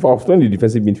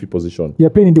defensive midfield position,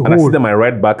 You're playing in the and I see hole. that my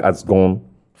right back has gone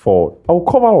forward, I will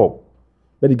cover up.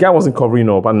 But the guy wasn't covering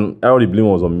up, and all the blame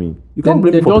was on me. You can't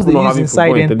blame They me for just people not use having inside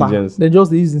football enter. intelligence. They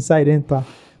just use inside enter.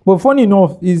 But funny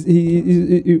enough, he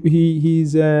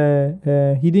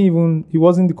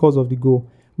wasn't the cause of the goal.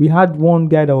 We had one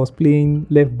guy that was playing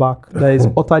left back that is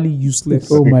utterly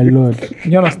useless. Oh my lord.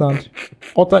 You understand?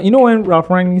 You know when Ralph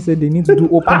Rangnick said they need to do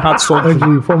open heart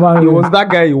surgery? From It was that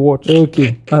guy he watched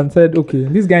okay. and said, okay,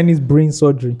 this guy needs brain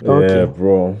surgery. Yeah,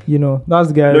 bro. You know, that's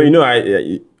the guy. No, you know,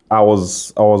 I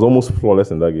was almost flawless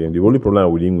in that game. The only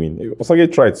problem we didn't win.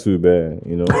 Osage tried to, but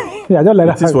you know, Yeah, I don't like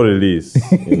it is that. what it is.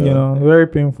 You you know, know, very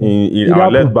painful. It I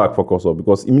happened. let back focus up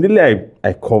because immediately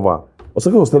I cover.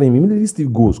 Osage was telling me immediately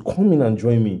Steve goes, come in and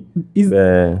join me. Is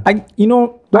Yeah,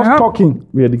 Just talking.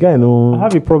 the guy know. I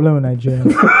have a problem with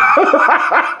Nigerians.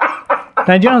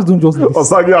 Nigerians don't just listen.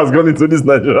 Osage has gone into this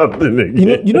Nigerian thing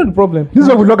again. You know the problem. This is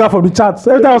why we log out from the chats.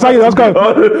 Every time I say just come.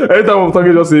 Anytime I'm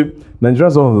talking, just say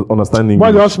Nigerians don't understand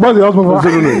English. What's the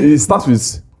husband? No. It starts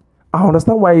with, I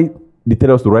understand why they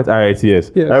tell us to write IITS. Yes.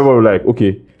 Everybody will like,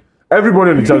 okay.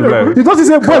 Everybody in the chat is like, You just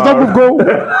say boys don't move go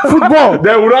football.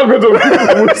 then we're not going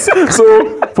to.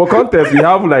 So for context,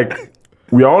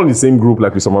 we are all in the same group,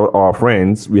 like with some of our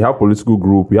friends. We have political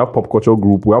group, we have pop culture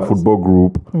group, we have football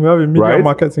group. We have a media Right?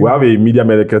 marketing. We have a media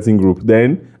marketing group.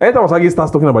 Then anytime Osage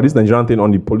starts talking about this Nigerian thing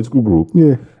on the political group,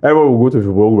 Yeah. everyone will go to the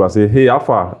football group and say, "Hey,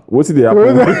 Alpha, what's it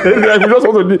happen?" Like, we just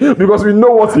want to do because we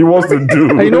know what he wants to do.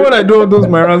 And you know what I do on those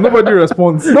Marans? Nobody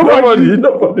responds. Nobody.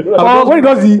 When he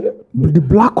does the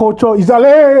black culture, he's like,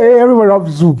 hey, everybody have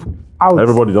Zoom. Out.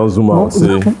 Everybody don't zoom out.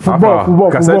 Say,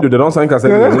 Football. Cassette, they don't sign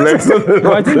cassette.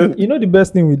 But I think you know the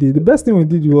best thing we did. The best thing we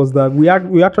did was that we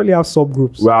actually have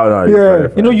subgroups. Well, no, Yeah.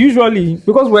 it's You know, usually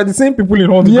because we're the same people in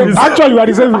all the Yeah, groups. actually, we are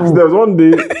the same people.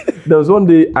 There was one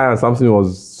day I and Samson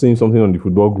was saying something on the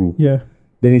football group. Yeah.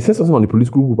 Then he said something on the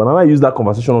political group, and I used that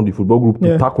conversation on the football group to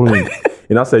Yeah. tackle him.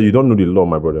 And I said, "You don't know the law,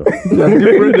 my brother." They're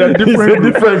different It's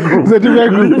a different group. It's a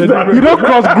different group. You don't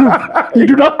cross group. You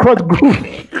do not cross group.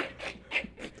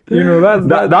 You know,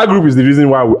 That group is the reason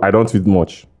why I don't tweet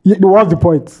much. Yeah, what's the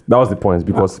point? That was the point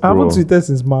because I haven't bro, tweeted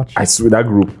since March. I swear that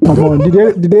group. Come on,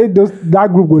 that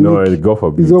group go No, leak? God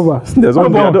forbid. It's over. There's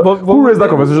one No, day, but- who raised that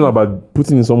conversation about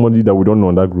putting in somebody that we don't know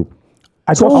in that group?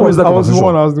 I Someone thought raised that I was the conversation.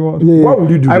 one. I was the one. Yeah. Why would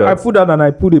you do that? I put that and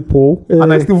I put a poll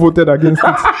and I still voted against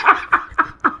it.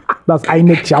 that's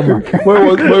INEC chairman.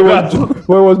 It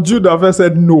was Jude that first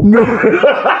said no.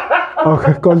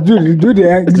 Okay, because Jude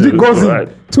goes right.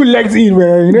 in 2 legs in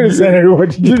where you know the same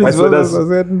everybody. Jude I is swear the that's- first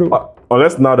that said no.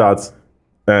 Unless now that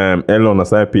Elon has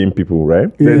started paying people, right?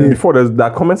 Yeah. Then before there's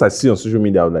that comments I see on social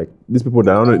media, I was like, these people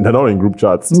they're not in group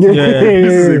chats. Yeah.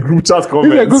 This is a group chat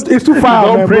comment. It's too far,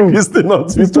 Don't man, bring bro. this thing on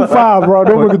Twitter. It's too far, bro.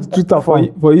 Don't go to Twitter for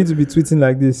For you to be tweeting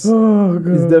like this,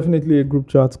 it's definitely a group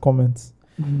chat comment.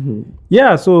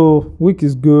 Yeah, so week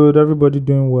is good. Everybody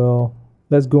doing well.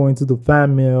 Let's go into the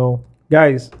fan mail,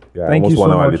 guys. Yeah, thank almost you so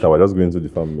 1 hour much. later, we're just going to the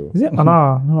family. Is it an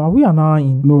hour? No, are we an hour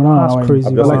in? No, That's no, crazy.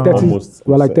 I've We're just like done 30 almost-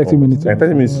 we're like 30 minutes. Like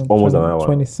 30 minutes, almost an hour.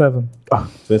 27.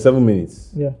 27 minutes,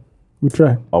 Yeah. We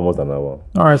try. almost an hour.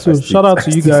 All right. So I stick- shout out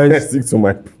to you I guys. stick to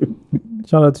my.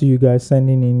 Shout out to you guys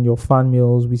sending in your fan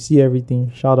mails. We see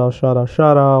everything. Shout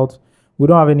out. We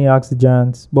don't have any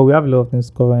accidents, but we have a lot of things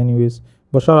to cover anyways.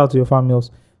 But shout out to your fan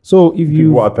mails. So if you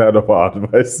People are tired of our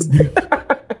advice.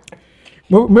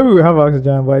 maybe we have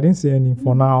oxygen, but I didn't see any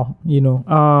for now. You know,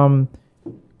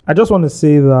 I just want to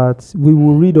say that we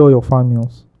will read all your fan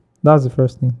mails. That's the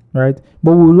first thing, right?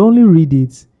 But we will only read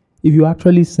it if you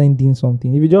actually send in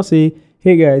something. If you just say,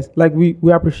 "Hey guys, like we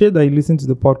appreciate that you listen to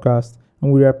the podcast,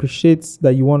 and we appreciate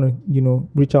that you want to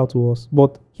reach out to us."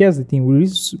 But here's the thing: we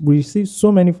receive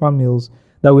so many fan mails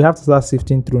that we have to start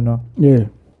sifting through now, Yeah.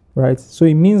 right? So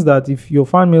it means that if your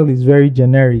fan mail is very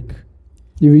generic,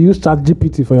 If you use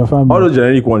ChatGPT for your family, All those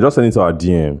generic ones, just send it to our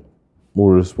DM. We'll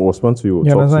respond to you. We'll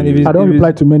You talk understand? to If you. it's- I don't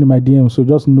reply to many in my DMs, so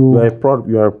just know.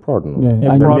 You are proud. No? Yeah,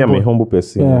 Yeah, I know. proud. Me, I'm a boy. humble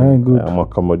person. Yeah, good. I'm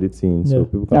accommodating, so Yeah.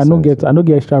 people can I don't send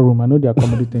get extra room. I know they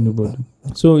accommodate anybody.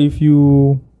 so if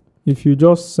you If you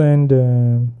just send,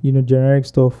 generic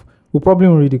stuff, we probably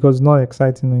won't read it because it's not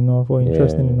exciting enough or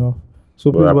interesting Yeah. enough.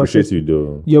 So But please, I but appreciate you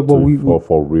though. Yeah, but we-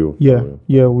 for real. Yeah, For real.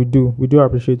 yeah, we do. We do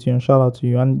appreciate you and shout out to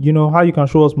you. And you know how you can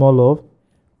show us more love?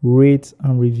 Rate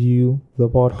and review the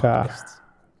podcast.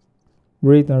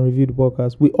 Rate and review the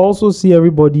podcast. We also see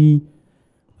everybody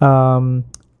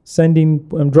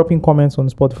dropping comments on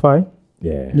Spotify.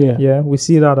 Yeah. Yeah. Yeah, we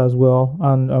see that as well,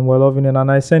 and we're loving it.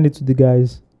 And I send it to the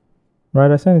guys. Right,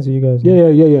 I send it to you guys. Yeah.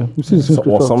 You see the So,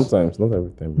 or screenshots. sometimes, not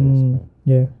every time. But it's fine.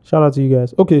 Yeah, shout out to you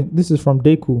guys. Okay, this is from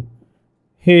Deku.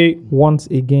 Hey, once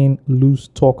again, loose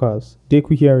talkers.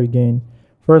 Deku here again.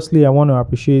 Firstly, I want to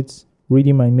appreciate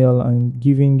reading my mail and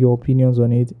giving your opinions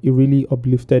on it. It really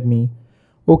uplifted me.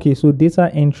 Okay, so data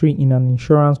entry in an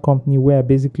insurance company where I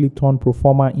basically turn pro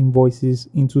forma invoices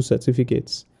into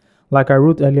certificates. Like I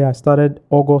wrote earlier, I started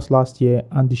August last year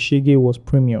and the shege was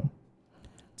premium.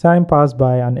 Time passed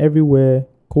by and everywhere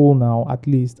cool now at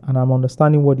least, and I'm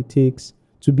understanding what it takes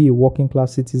to be a working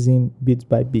class citizen bit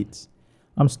by bit.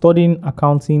 I'm studying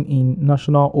accounting in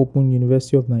National Open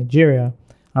University of Nigeria,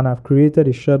 and I've created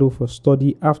a schedule for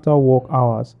study after work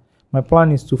hours. My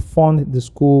plan is to fund the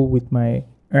school with my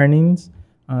earnings,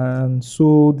 and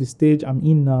so the stage I'm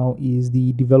in now is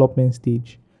the development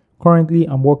stage. Currently,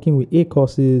 I'm working with 8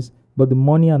 courses, but the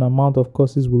money and amount of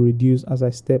courses will reduce as I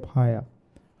step higher.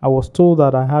 I was told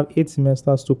that I have 8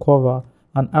 semesters to cover,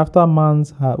 and after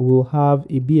months will have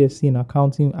a BSc in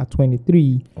accounting at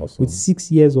 23 Awesome. with 6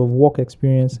 years of work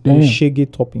experience Damn. with shege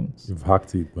toppings. You've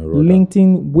hacked it, my brother.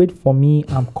 LinkedIn, wait for me,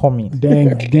 I'm coming.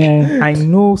 Dang. I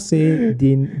know, say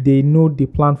they know the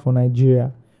plan for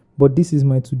Nigeria, but this is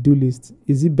my to-do list.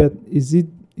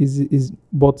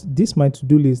 But this my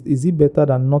to-do list, is it better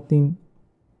than nothing?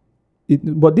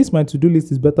 But this my to-do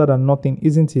list is better than nothing,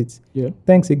 isn't it? Yeah.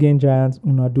 Thanks again, Giants.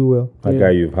 Una do well. That Yeah. guy,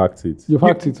 you've hacked it. You've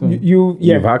hacked it. man.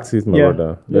 You've hacked it, my Yeah.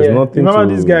 brother. There's Yeah. nothing Remember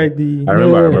to... this guy? I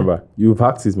remember. You've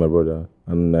hacked it, my brother.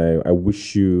 And I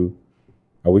wish you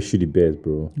the best,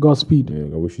 bro. Godspeed. Yeah,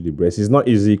 I wish you the best. It's not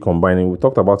easy combining. We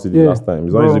talked about it the Yeah. last time.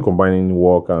 It's not Bro. easy combining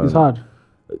work and... It's hard.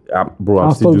 Bro, I'm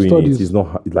And still doing studies. it. It's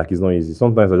not easy.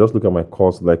 Sometimes I just look at my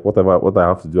course, like what I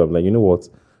have to do. I'm like, you know what?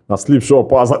 Now sleep short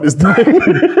pass at this time.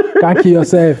 Can't kill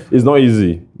yourself. It's not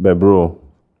easy, but bro,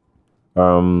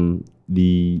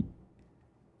 the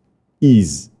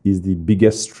ease is the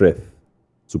biggest strength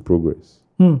to progress.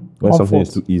 When something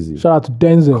is too easy. Shout out to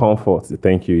Denzel. Comfort.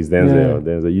 Thank you. It's Denzel.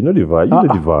 Yeah. Denzel. You know the vibe. You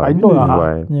know the vibe. I You know the that.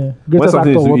 vibe. Yeah. When Greatest something actor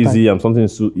is of too all easy time. and something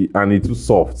is too and it's too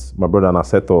soft, my brother, and I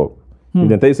set up. If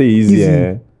they tell you say easy,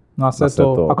 Easy. Now set set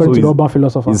up. up. According So to the urban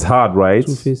philosopher. it's hard, right?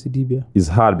 Two-Face Idibia. It's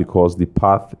hard because the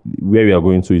path where we are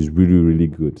going to is really, really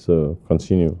good. So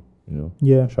continue.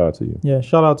 Yeah. Shout out to you. Yeah.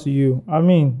 Shout out to you. I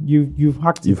mean, you've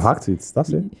hacked it. You've hacked it. That's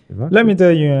it. You've hacked Let it. me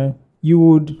tell you, you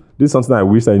would This is something I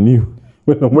wish I knew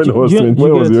when I was You- 20, you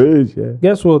when I was get- your age. Yeah.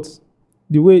 guess what?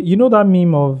 The way you know that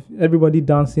meme of everybody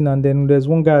dancing and then there's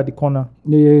one guy at the corner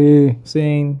Yeah.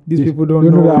 saying these people You don't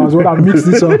know that I know. was what I mixed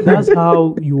this up. That's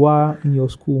how you are in your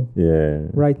school Yeah.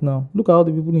 right now. Look at all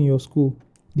the people in your school.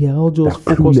 They are all They're just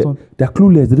focused on. They're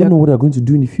clueless. They don't know what they're going to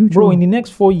do in the future. Bro, in the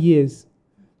next 4 years,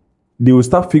 They will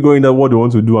start figuring out what they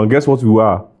want to do. And guess what you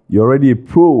are? You're already a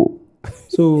pro.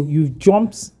 so you've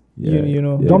jumped. Yeah, You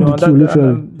know, yeah. you Jump know, the queue,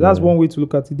 literally. that's one way to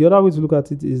look at it. The other way to look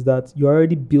at it is that you're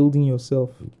already building yourself.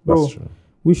 Bro, That's true.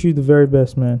 wish you the very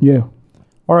best, man. Yeah.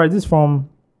 All right, this from.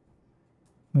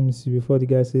 Let me see before the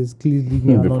guy says, please leave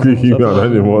me The anonymous. click you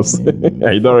anonymous.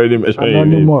 You don't already mention your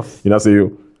name. Anonymous. You know, say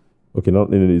you. Okay, no,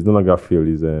 it's no longer Phil.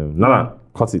 It's Nana.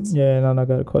 Cut it. Yeah, no, I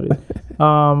gotta cut it.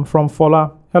 From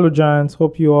Fola. Hello, Giants.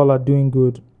 Hope you all are doing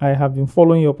good. I have been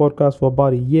following your podcast for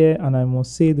about a year, and I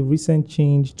must say the recent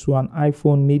change to an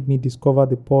iPhone made me discover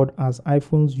the pod, as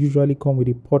iPhones usually come with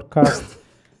a podcast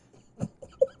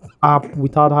app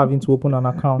without having to open an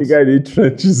account. The guy did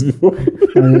trenches before.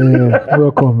 Yeah.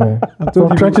 Welcome, man.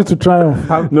 From trenches to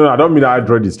triumph. No, I don't mean that I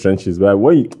dread these trenches, but the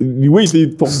way they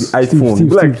talk the iPhone, Steve,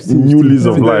 it's like Steve, new Steve, lease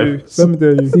of Let me tell you, life. let me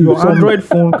tell you, your Android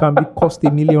phone can be cost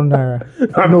 *1 million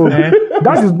naira. No, Eh?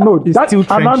 that is no. It's That still an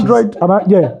trenches. Android.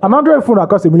 An Android phone that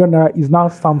costs *1 million naira is now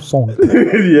Samsung.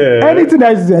 Yeah. Anything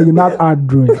else is not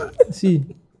Android. See,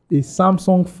 a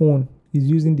Samsung phone is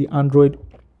using the Android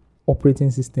operating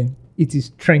system. It is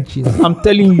trenches. I'm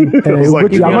telling you.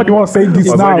 like, I'm not the one saying this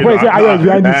now. Where is it? Ayos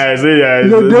behind this?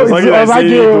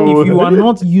 If you are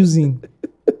not using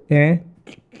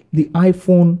the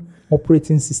iPhone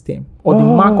operating system or the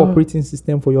Mac operating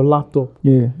system for your laptop.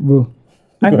 Yeah, bro.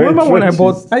 I remember when I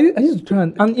trenches. bought, I used to try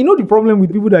and you know the problem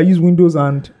with people that use Windows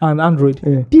and Android,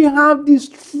 Yeah. they have this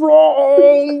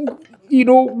strong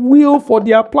will for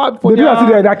their platform. They do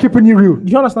that. They're keeping it real.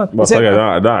 Do you understand? But Say,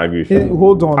 I don't agree.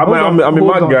 hold on. I'm a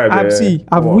mad guy, man.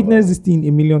 I've witnessed this thing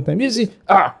a million times. You see,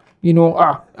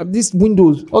 this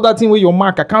Windows, all that thing where your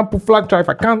Mac, I can't put flag drive,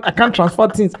 I can't transfer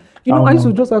things. I used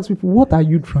to just ask people, what are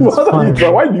you transferring?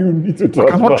 Why do you need to transfer?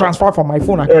 I cannot transfer from my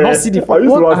phone. I cannot see the phone.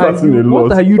 What What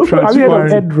are you Have you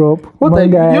heard of transferring? airdrop?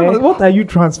 What are you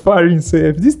transferring,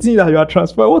 Seth? This thing that you are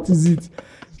transferring, what is it?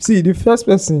 See, the first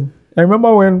person, I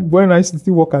remember when I used to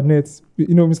still work at Nets,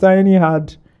 Mr. Annie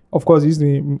had, of course, he used to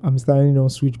Mr. Annie on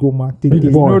Switch Go Mark.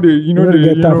 Big boy.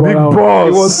 Big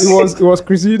boss. It was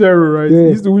Chris Hidero, right? Yeah. He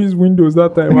used to use Windows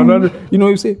that time. And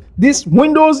you say, this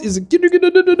Windows is and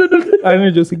then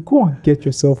you just say, go and get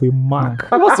yourself a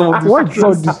Mac. What's all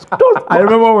this? I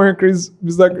remember when Chris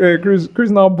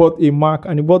now bought a Mac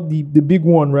and he bought the big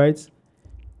one, right?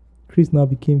 Chris now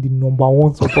became the number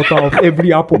one supporter of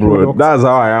every Apple Bro, product. that's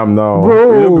how I am now.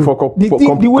 Bro, before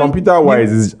computer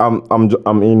wise,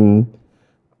 I'm in.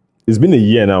 It's been a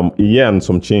year now, a year and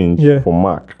some change for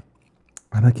Mac,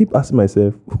 and I keep asking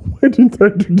myself, why didn't I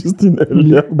do this thing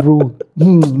earlier, bro?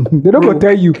 They don't go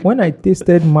tell you. When I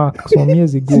tasted Mac some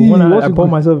years ago, See, when I what's bought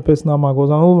good? myself a personal Mac,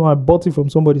 I bought it from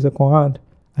somebody second hand.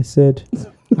 I said, I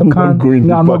I'm not can't. going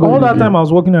No, I'm not back. going All that again. time I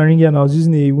was working on Ringgit and I was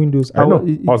using a Windows. I know.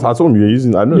 I was at home. You're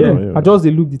using. I know. Yeah, I just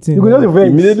look the thing. You go just vex.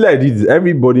 Immediately I did.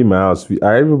 Everybody in my house,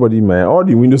 all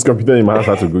the Windows computer in my house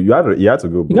had to go. You had to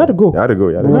go. Bro. You gotta go. You had to go.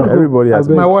 You had to You go. gotta go. Everybody has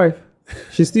to My go. wife,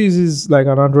 she still uses like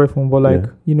an Android phone, but like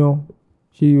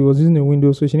she was using a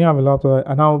Windows, so she didn't have a laptop.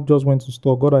 And now just went to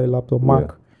store, got her a laptop, Mac.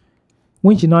 Yeah.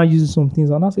 When she now uses some things,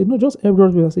 and I said, no, just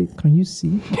everybody. I say, can you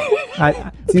see?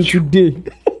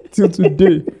 Till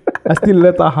today, I still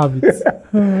let her have it.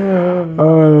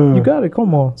 You got it.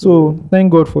 Come on. So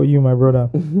thank God for you, my brother.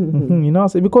 I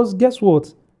say because guess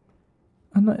what?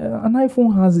 An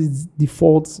iPhone has its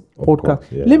default podcast. course,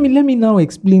 yeah. Let me now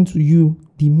explain to you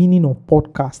the meaning of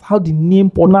podcast. How the name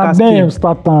Now podcast them came.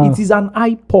 start It is an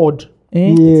iPod. Yeah.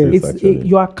 It is actually.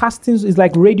 You are casting. It's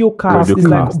like radio cast. Radio It's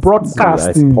cast. like broadcast.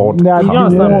 It's podcast. Nah, You the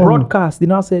understand? one. Broadcast. They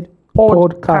now said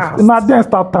podcast. Now them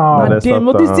start Now That's damn,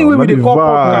 not this thing the we dey call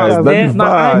vibe. podcast. That's eh? the Now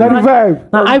vibe. Now the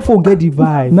vibe. now iPhone get the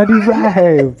vibe. Now the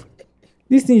vibe.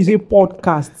 This thing is a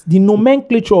podcast. The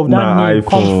nomenclature of that name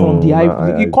comes from the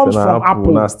iPhone. It comes from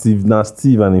Apple. Now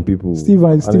Steve and the people. Steve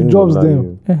and Steve Jobs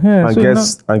them. And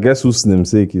So guess whose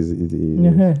namesake is it?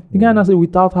 The guy now said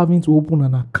without having to open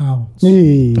an account.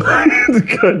 Hey.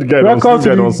 The guy Welcome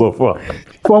to don't the- suffer.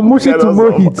 From Mushi to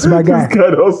Mohit, my guy. This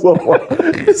guy don't suffer.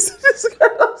 This guy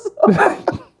don't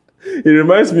suffer. It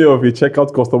reminds me of a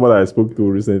checkout customer that I spoke to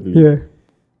recently. Yeah.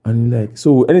 And he's like,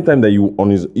 so anytime that you on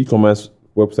his e-commerce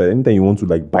website, anytime you want to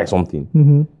like buy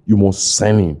something, you must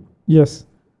sign in. Yes.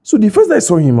 So the first day I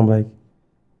saw him, I'm like,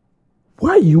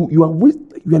 why you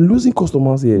are losing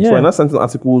customers here? So Yeah. I now sent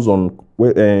articles on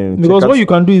Because checkout. what you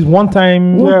can do is one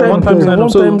time sign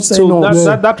up. So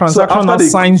that transaction now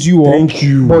signs you up. Thank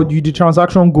you. But the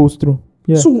transaction goes through.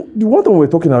 Yeah. So the one time we're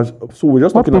talking about, so we're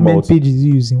just what talking payment about. page is he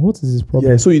using? What is his problem?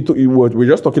 Yeah, so we're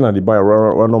just talking at the buy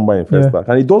random buy in first stack,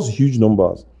 and it does huge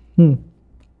numbers. I'm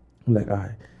like,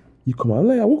 you come out. I'm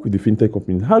like, I work with the fintech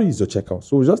company. How is your checkout?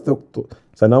 So we just so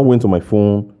I now went to my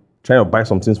phone, trying to buy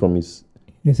some things from his.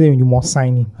 They say you must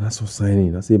sign in. And I saw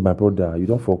signing. I say, my brother, you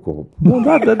don't fuck up. No,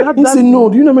 that He said, no.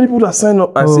 Do you know how many people that sign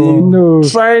up? I say, no.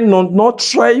 Try not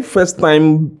try first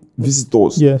time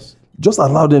visitors. Yes. Just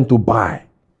allow them to buy.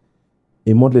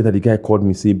 A month later, the guy called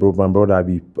me, say, bro, my brother, I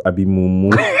be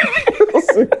mumu.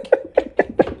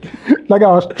 Like I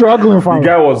was struggling The for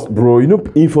guy was, bro,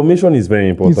 information is very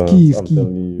important. key, it's I'm key.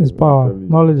 telling you, It's I'm power. telling you.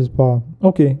 Knowledge is power.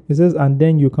 Okay. It says, and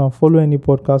then you can follow any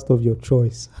podcast of your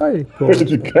choice. Hi, God. The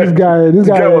this guy. the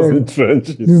guy was in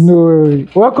trenches. There's no way.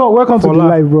 Welcome to the Fola.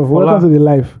 life, bro. Fola. Welcome to the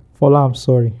life. Fola, I'm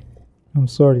sorry. I'm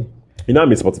sorry. You know,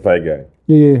 I'm a Spotify guy.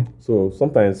 Yeah. So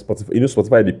sometimes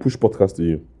Spotify, they push podcasts to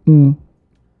you. Mm.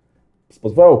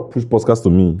 Spotify will push podcasts to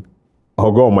me.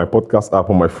 I'll go on my podcast app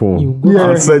on my phone You go, Yeah.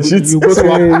 and search it. you go to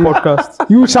Apple Podcast.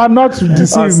 You shall not and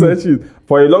deceive me. search it.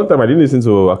 For a long time, I didn't listen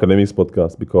to Academics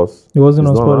podcast because It wasn't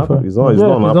on it's not Spotify. Apple. It's not It's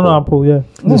on not on Apple, yeah.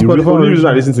 The only reason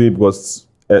I listened to it because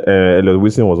Elliot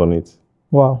Wilson was on it.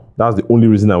 Wow. That's the only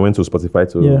reason I went to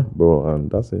Spotify to, Yeah. bro, and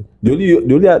that's it. The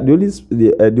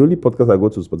only podcast I go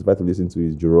to Spotify to listen to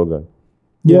is Joe Rogan.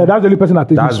 Yeah, that's the only person that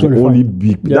takes That's me the to only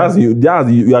big. Yeah.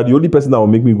 You are the only person that will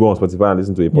make me go on Spotify and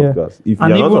listen to a Yeah. podcast. If And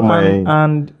you're not even, on my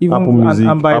and even Apple Music,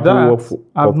 and by Apple that, Work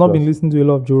I've not podcast. been listening to a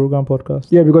lot of Joe Rogan podcasts.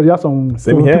 Yeah, because you have some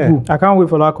here. people. I can't wait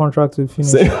for that contract to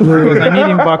finish. Same. Because I need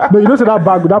him back. No, you don't say that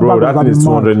bag. That bro, bag that was thing is mad.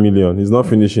 200 million. He's not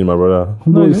finishing, my brother.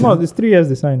 No, it's not. It's 3 years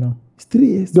they sign now. It's 3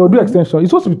 years. They'll do extension. It's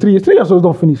supposed to be 3 years. 3 years also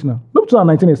don't finish now. No,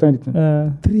 2019 they signed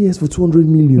it. 3 years for 200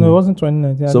 million. No, it wasn't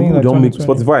 2019. Some I think people like don't make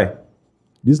 2020. Spotify.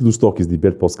 This Loose Talk is the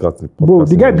best podcast. Bro,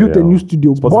 the guy in built a Nigeria. new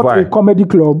studio, bought Spotify. a comedy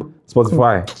club.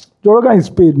 Spotify. Joe Rogan is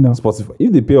paid now. Spotify.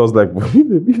 If they pay us like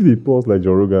if they pay us like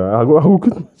Joe Rogan, I go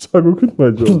quit my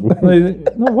job.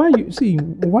 No, why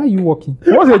are you working?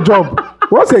 What's a job?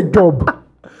 What's a job?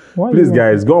 Why are Please, you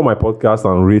guys, go on my podcast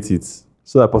and rate it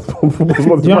so that working? Do you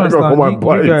Spotify can come and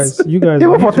buy understand? You guys,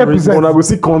 Even you for need to rate 10%. When I go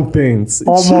see content,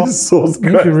 Omo. Jesus You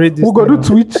need to Christ. rate this. We go do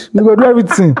thing. Twitch. We go do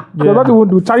everything. We Yeah. not even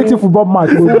do charity football match.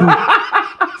 We do.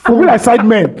 We be like side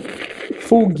men.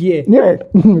 Full gear. Yeah.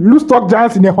 Loose talk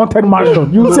giants in a haunted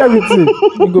mansion. You see everything.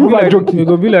 You go be like joking. you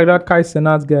go be like that Kai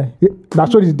Senat guy. That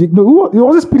showed his dick. No, it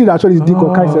wasn't Speedy that showed his dick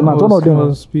or Kai Senat. One of them.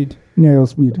 was speed. Yeah, it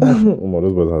was Speed. Oh,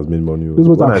 those boys has made money. Those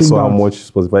boys When are I saw how cleaned out.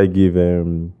 much Spotify gave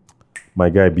my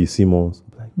guy B Simmons,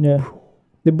 Yeah.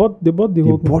 They bought the they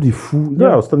whole thing. bought the full.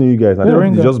 Yeah, I was telling you guys. I Yeah, don't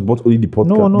think Ringer. they just bought only the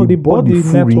podcast. No, they bought the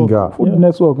full network. ringer. Food Yeah.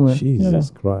 network, man. Jesus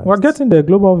Christ. We're getting there,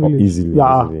 global village. easily.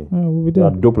 Yeah. Easily. Yeah, we'll be They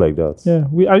are there. dope like that.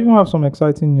 Yeah, I even have some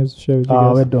exciting news to share with you Ah,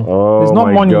 well guys. done. Oh, There's not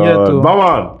my money yet, God. though.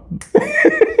 Baman,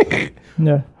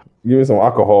 Yeah, give me some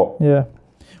alcohol. yeah.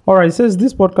 All right. It says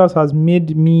this podcast has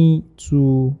made me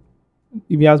to.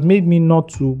 It has made me not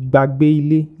to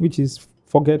Bagbeile, which is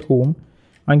forget home,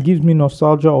 and gives me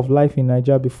nostalgia of life in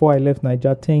Nigeria before I left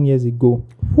Nigeria 10 years ago.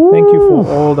 Thank you for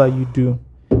all that you do.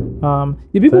 The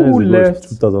people who left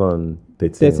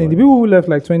 2013. the people who left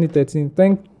like 2013,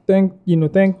 thanks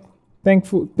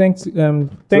to the internet.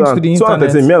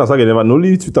 2013, me and Asake never. No,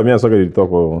 only Twitter, me and Asake did talk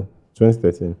about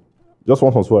 2013. Just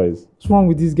once or twice. What's wrong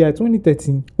with this guy?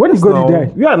 2013. When did Now, God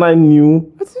die? you and I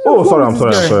knew. Oh, wrong sorry, with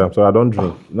this guy? I'm sorry. I don't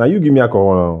drink. Now you give me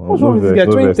alcohol now. What's wrong with this guy?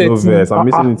 No 2013. verse. I'm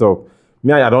missing it up.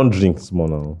 Me, I don't drink small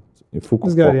now. In full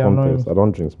This guy, they annoy context. me. I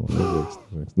don't drink small. No verse.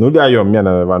 No, they are me and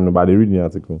I never know, but they read the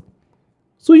article.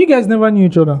 So you guys never knew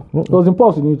each other? It was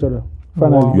impossible with each other.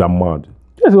 Finally. Wow. You are mad.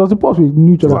 Yes, it was impossible with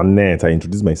new each As other. a net, I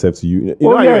introduced myself to you. You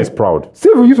Oh, know, yeah. Ayo is proud. See,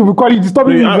 we used to be calling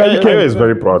disturbing you. Ayo is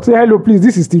very proud. Say hello, please.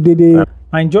 This is Steve Dede.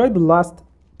 I enjoyed the last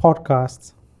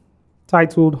podcast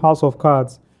titled House of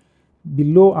Cards.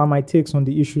 Below are my takes on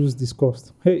the issues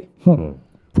discussed. Hey,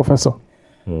 Professor.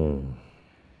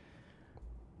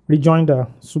 rejoinder,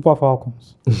 Super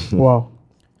Falcons. Wow.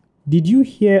 Did you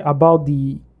hear about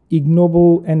the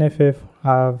ignoble NFF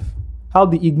how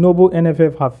the ignoble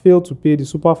NFF have failed to pay the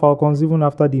Super Falcons even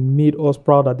after they made us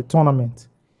proud at the tournament?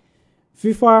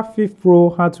 FIFA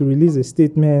FIFPro had to release a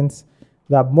statement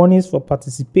that monies for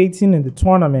participating in the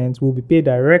tournament will be paid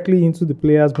directly into the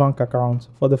players' bank account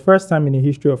for the first time in the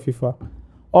history of FIFA.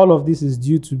 All of this is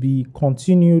due to the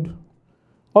continued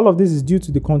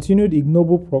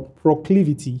ignoble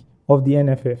proclivity of the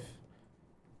NFF.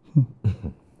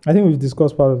 I think we've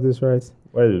discussed part of this, right?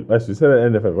 Why you said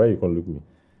NFF? Why you can't look me?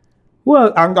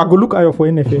 Well, I go look at you for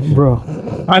NFF. Bro.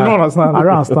 I don't understand. I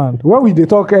don't understand. When we they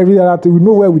talk every other thing, we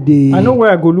know where we they. I know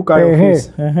where I go look at your Eh-heh.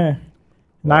 face.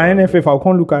 Now NFF, I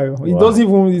can't look at you. It doesn't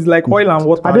even. It's like oil and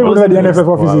water. I don't even know where the NFF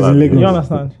office is in Lagos. You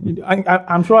understand?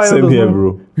 I'm sure I Same does here,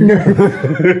 know.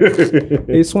 bro.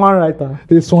 A Swan writer.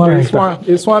 This one.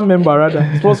 A Swan member rather.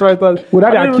 Sports writer. Would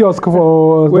that I be a don't- kiosk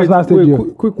for National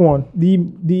Stadium? quick one.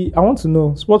 The I want to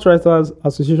know. Sports Writers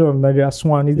Association of Nigeria,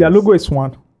 Swan. Is their logo a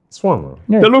swan? Swan, man.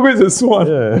 Yeah. The logo is a swan.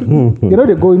 Yeah. You know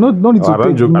they go. No need to I don't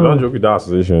take. joke. no. I don't joke with that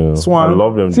association. Swan. I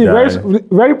love them. See, guy.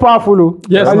 very powerful. Oh.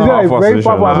 Yes, As you no, say, Powerful very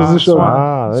powerful association. association.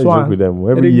 Swan. I Swan. joke with them.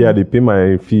 Every They- year they pay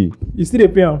my fee. You still they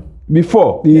pay him.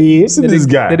 Before. Yeah. See this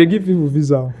guy. They give people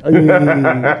visa.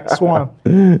 Yeah. Swan.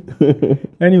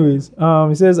 Anyways,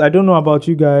 it says I don't know about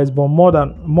you guys, but more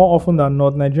often than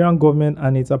not, Nigerian government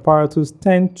and its apparatus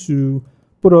tend to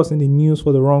put us in the news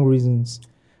for the wrong reasons.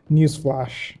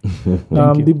 Newsflash.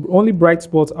 The only bright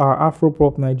spots are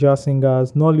Afro-pop Nigeria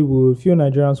singers, Nollywood, few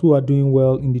Nigerians who are doing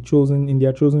well in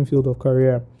their chosen field of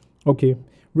career. Okay.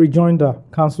 Rejoinder,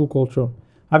 cancel culture.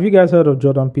 Have you guys heard of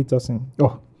Jordan Peterson?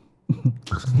 Oh.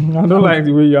 I don't like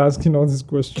the way you're asking all these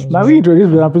questions. Now we introduce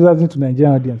the presenting to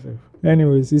Nigerian audience.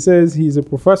 Anyways, he says he's a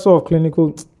professor of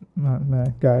clinical.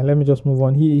 Guy, let me just move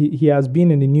on. He has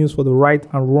been in the news for the right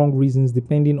and wrong reasons,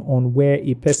 depending on where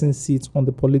a person sits on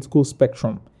the political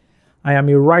spectrum. I am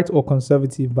a right or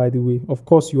conservative, by the way. Of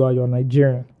course, you are. You're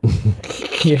Nigerian.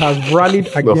 He has rallied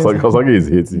against. Kosaki is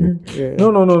hating. No.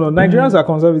 Nigerians are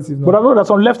conservative. But Now. I know that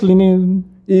some left leaning.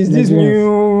 Is this Nigerians.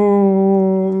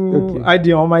 new Okay.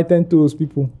 idea on my 10 toes,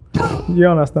 people? You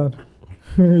understand?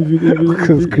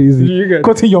 That's crazy. You get-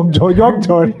 Go to Young John. Young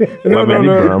John. No.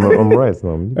 I'm right now.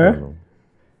 I'm Libra Eh? now.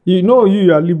 You know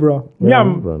you are Libra. Me, Yeah, I'm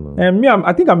I'm Libra now.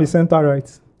 I think I'm a center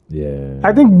right. Yeah.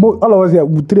 I think all of us here,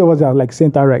 three of us are like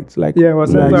center right. Like Yeah, we're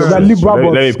center like, right. like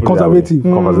liberal Let me but put it that way. conservative.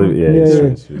 Conservative, yeah.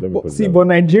 Yeah. it's true. Let me put it See, that but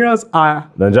way. Nigerians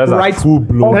are Nigerians right. are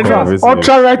full-blown Nigerians- conservative.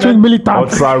 Ultra right wing militant.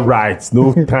 Ultra right,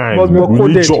 no time, But more coded.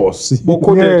 religious. but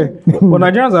coded. But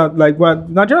Nigerians are like what?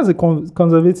 Nigerians are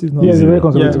conservative now. Yeah, it's a very Yeah.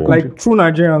 conservative Yeah, country. like true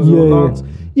Nigerians. Yeah, Will not.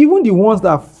 Even the ones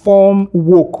that form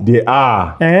woke. They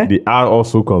are. Eh? They are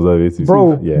also conservative.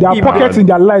 Bro, yeah. There are If- pockets in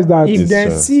their lives that If they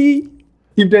true. see,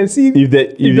 if they can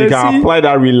see- apply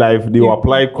that real life, they will if-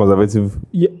 apply conservative.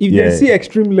 if Yeah. they see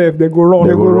extreme left, they go wrong.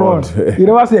 They go wrong. you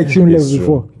never see extreme It's levels true.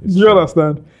 before. It's Do you true.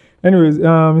 understand? Anyways,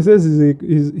 he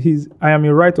says he's I am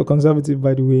a right or conservative,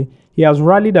 by the way. He has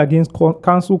rallied against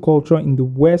cancel culture in the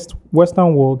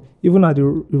Western world, even at the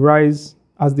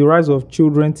rise of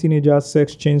children, teenagers,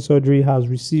 sex change surgery has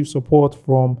received support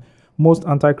from most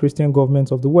anti-Christian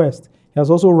governments of the West. He has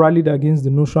also rallied against the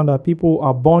notion that people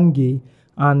are born gay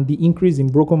and the increase in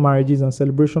broken marriages and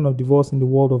celebration of divorce in the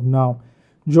world of now.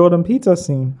 Jordan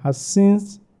Peterson has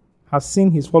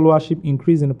seen his followership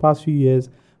increase in the past few years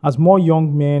as more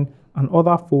young men and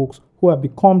other folks who have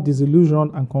become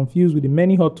disillusioned and confused with the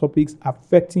many hot topics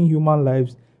affecting human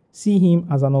lives see him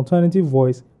as an alternative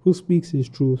voice who speaks his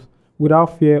truth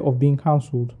without fear of being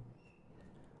cancelled.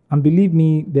 And believe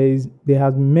me, there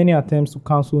has been many attempts to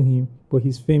cancel him, but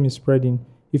his fame is spreading.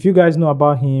 If you guys know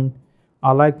about him,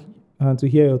 I'd like to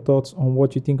hear your thoughts on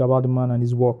what you think about the man and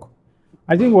his work.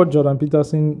 I think what Jordan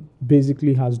Peterson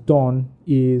basically has done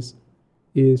is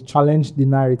challenge the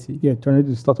narrative. Yeah, turn it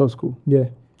to status quo. Yeah.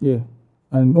 Yeah,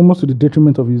 and almost to the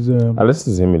detriment of his I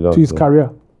listen to him a lot. to his though. career.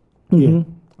 Yeah,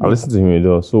 I listen to him a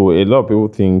lot. So a lot of people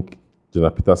think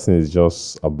Jordan Peterson is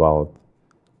just about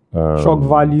Shock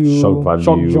value,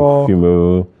 shock jaw.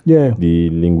 female, yeah. the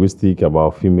linguistic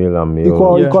about female and male,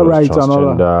 Equal rights and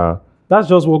all that. transgender. That's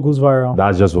just what goes viral.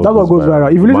 That's just what That's what goes viral.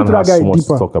 If you listen Man to that has guy so much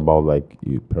deeper. to talk about like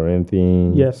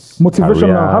parenting, Yes. Motivational,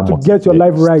 career, how to get your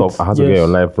life right. how to get Yes. your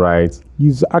life right.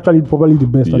 He's actually probably the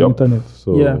best on the Yup. internet.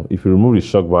 So Yeah. if you remove the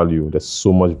shock value, there's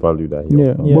so much value that he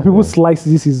Yeah, offers. Yeah. but people slice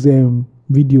his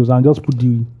videos and just put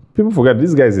the People forget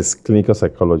this guy is a clinical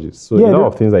psychologist. So Yeah, a lot they-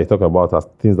 of things that he talk about are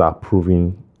things that are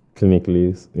proven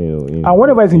clinically, and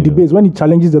whenever he's in debates, when he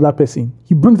challenges the other person,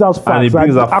 he brings out and facts. he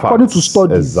brings like, out according to facts.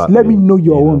 studies, Exactly. let me know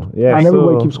your You own. Yeah, and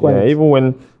everybody so, keeps quiet. Yeah, even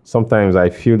when sometimes I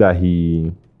feel that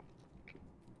he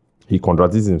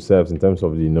contradicts himself in terms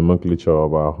of the nomenclature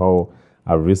about how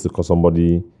I raised to call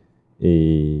somebody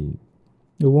a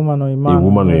A woman or a man.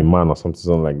 woman or yeah. a man or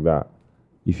something like that.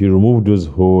 If you remove those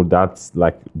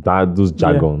those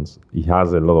jargons, it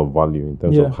has a lot of value in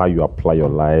terms Yeah. of how you apply your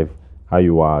life, how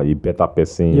you are a better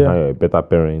person, Yeah. how you're a better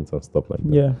parent and stuff like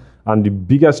that. Yeah. And the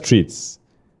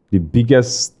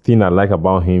biggest thing I like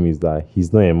about him is that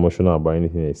he's not emotional about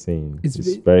anything he's saying. It's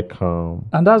He's ve- very calm.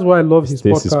 And that's why I love his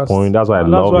Stays his podcast. point. That's why I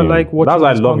And love him. I like watching that's why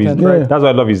I his love his. content, right? That's why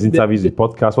I love his interviews, his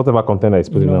podcast, whatever content that he's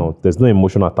putting know. out. There's no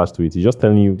emotion attached to it. He's just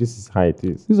telling you this is how it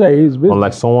is. This guy is basically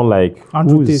Unlike someone like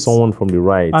Andrew who is Tate. someone from the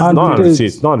right. Andrew Not Andrew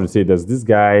Tate. Tate. Not Andrew Tate. There's this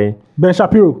guy Ben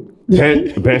Shapiro.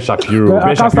 Ben Shapiro.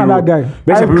 I can't stand that guy.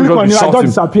 Ben I Shapiro click just on be you, I just shouting.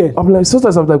 disappear. I'm like,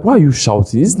 sometimes I'm like, why are you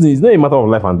shouting? It's not a matter of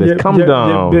life and death. Calm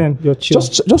down. Ben, you're chill.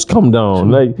 Just calm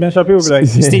down. Like Ben Shapiro will be like,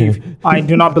 Steve, I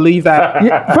do not believe that.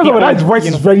 Yeah, first of all, that voice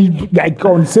is very like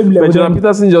on the same level. But Jordan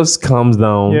Peterson just calms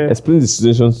down, Yeah. explains the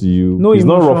situation to you. No He's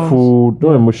not emotions. ruffled,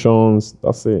 no emotions.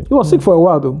 That's it. He was sick for a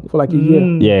while though, for like a year.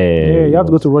 Yeah, you have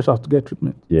to go to Russia to get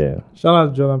treatment. Yeah. Shout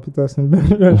out to Jordan Peterson,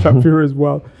 Ben Shapiro as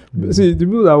well. See, the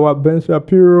people that were Ben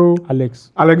Shapiro,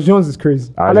 Alex. Alex Jones is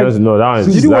crazy. I Alex- just know that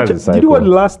is Did you watch? that's Did you watch the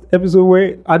last episode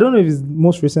where I don't know if it's the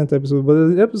most recent episode, but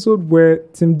there's an episode where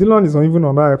Tim Dillon is not even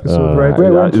on that episode, right? Where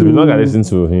he Yeah, went it's been to- long I listened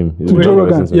to him. It's to been Joe long I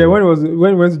Rogan. listened to Yeah, him. when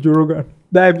he went to Joe Rogan.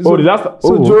 That episode. the last- so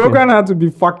oh, Joe okay. Rogan had to be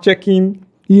fact checking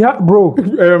Yeah, bro.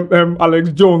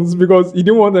 Alex Jones because he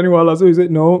didn't want anyone else. So he said,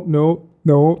 no,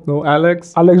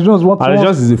 Alex Alex Jones wants. Alex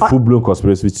Jones is a full-blown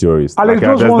conspiracy theorist. Alex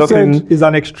Jones there's once nothing- said- is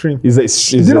an extreme. Is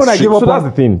a, you know what I give up so on? that's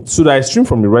the thing. So the extreme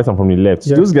from the right and from the left.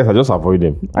 Yeah. Those guys, I just avoid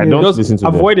them. I don't Just listen to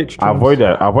avoid them. extremes.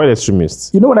 Avoid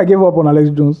extremists. You know when I gave up on Alex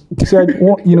Jones? He said,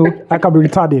 you know, I can be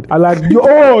retarded. I like, you're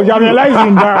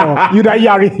realizing now. You that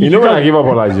yari. You know when I give up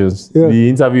on Alex Jones? Yeah. The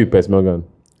interview with Piers Morgan.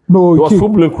 No, He was he-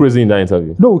 full-blown crazy in that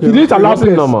interview. no, he didn't allow Wasn't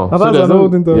Pierce. normal. That's there's an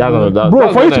old interview. Yeah, no, Bro,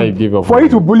 that's for you when I give to up for on you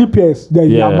to him. bully Pierce, then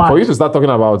you're Yeah, mad. for you to start talking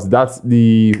about that,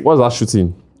 what's that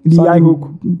shooting? Sandy Hook.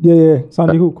 Yeah.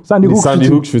 Sandy Hook. Sandy The Hook. Sandy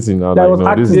shooting. Hook shooting now. That Like, was no,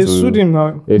 acting. this They is sued him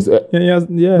now. It's,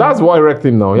 Yeah. That's why I wrecked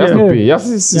him now. He has Yeah. to pay.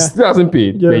 He still hasn't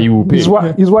paid. Yeah. Then he will pay.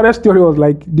 His wife's story was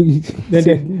like They sort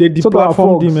of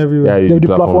deplatformed him frogs. everywhere. Yeah, They did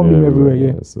deplatformed him everywhere,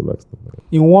 yeah. So like stuff like that.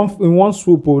 In one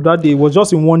swoop, that day it was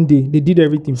just in one day. They did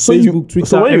everything. Facebook, Twitter,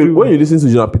 so everywhere. when you listen to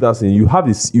Jordan Peterson,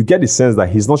 you get the sense that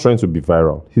he's not trying to be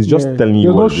viral. He's just Yeah. telling you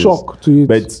There's no what it is. shock to it.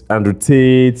 But Andrew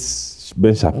Tate,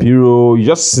 Ben Shapiro, you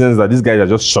just sense that these guys are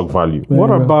just shock value. Yeah.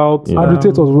 What about Yeah. Andrew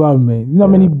Tate was well, man. You know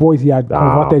how many boys he had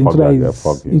converted fuck into that guy, that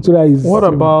fuck him. into that his. what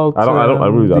about I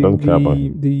don't care about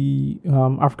him. the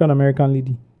African American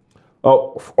lady?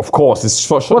 Oh, of course, it's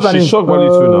What's her she's name? shock value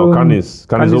too now. Candice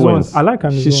Candice Owens. I like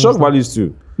Candice She's Owens. shock values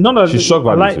too. No, She's shock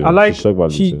value too. I like She's shock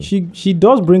value too. she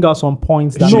does bring out some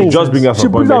points. That She make just sense. brings out She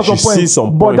some brings points. out She some points, sees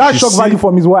some but points. that She shock value see-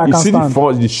 from is what I you can't see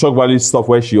stand. the shock value stuff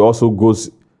where she also goes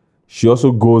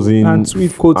in And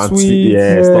tweet, quote and tweets,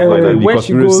 yeah, stuff like that. The where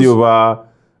she conspiracy goes- over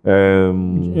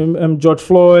George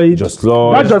Floyd. just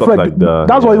law, That stuff just like that.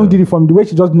 that's why yeah. he did it from the way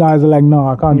she just now is like, no,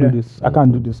 I can't Yeah. do this. I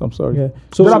can't do this. I'm sorry. Yeah.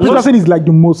 So Jordan just- Peterson is like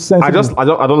the most sensitive. I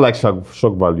don't like shock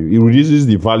value. It reduces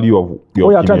the value of your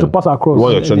What you're trying to opinion. pass across.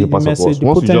 What you're trying to The pass message, across. the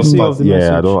Once you just potency start, of the yeah,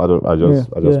 message.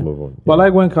 I just Yeah. move on. But I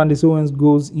like when Candice Owens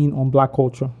goes in on black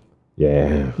culture.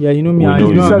 Yeah. Yeah, you know me. We I know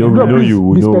you you, know, we know Please you,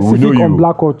 we be know specific you. on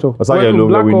black culture. That's how Well, you know,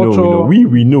 black we know, culture-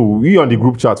 we know. We on the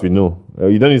group chat, we know.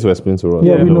 You don't need to explain to us.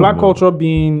 Yeah, yeah, we know. black culture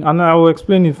being, and I will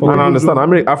explain it for And I people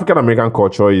understand. who- African American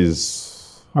culture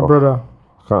is. My brother,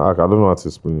 I don't know how to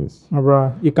explain this. my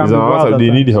brother, you can It's be an wild outside- at they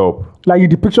times. need help. Like the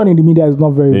depiction in the media is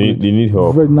not very good. They need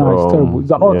help. Very nice, terrible.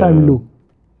 It's an all-time low.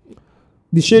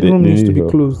 The shade They- room they needs to need be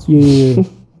help. closed Yeah.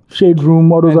 Shade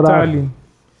room, all those entirely. other.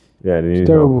 Yeah, they need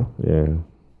terrible. help. Yeah.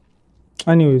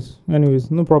 Anyways,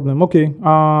 no problem. Okay,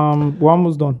 we're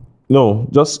almost done. No,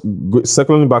 just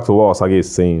circling back to what Osage is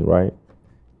saying, right?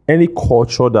 Any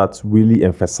culture that really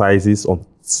emphasizes on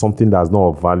something that's not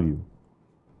of value,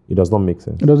 it does not make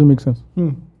sense, It doesn't make sense.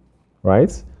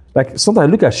 right? Like sometimes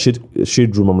I look at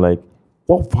shade room, I'm like,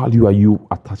 what value are you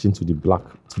attaching to the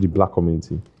black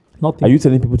community? Nothing. Are you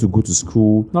telling people to go to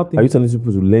school? Nothing. Are you telling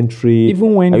people to learn trade?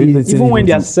 even when Are you telling they are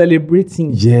people to-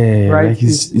 celebrating, yeah, right? like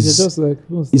It's just like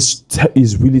what's this?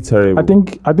 it's really terrible. I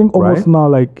think almost Right? now,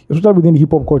 like especially within the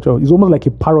hip hop culture, it's almost like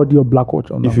a parody of black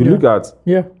culture. Now. if you look at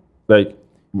Yeah. like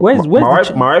Where's my the wife,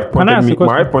 ch- my wife Can I ask you a my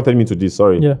question? wife pointed me to this.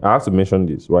 Sorry, Yeah. I have to mention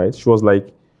this. Right? She was like,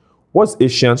 "What's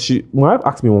Asian?" My wife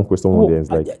asked me one question one day.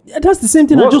 It's like, That's the same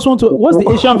thing. I What's- just want to. What's the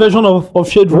Asian version of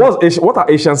shade room? what are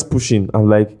Asians pushing? I'm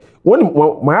like, when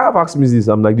my wife asked me this,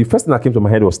 I'm like, the first thing that came to my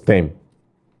head was STEM.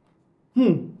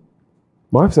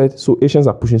 My wife said, "So Asians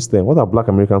are pushing STEM. What are Black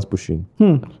Americans pushing?"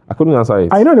 I couldn't answer it.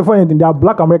 I know the funny thing, there are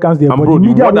black Americans there, And but bro, the the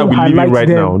media world that won't we live in highlight right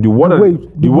them. now, the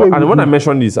world, and when I we-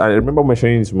 mentioned this, I remember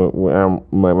mentioning this to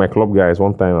my club guys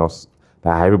one time. I was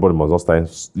that everybody must not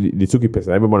science. They took it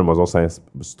personal. Everybody must not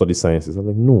study sciences. I'm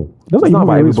like, no, That's it's not not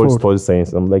about even race everybody fault. studies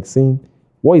science. I'm like saying,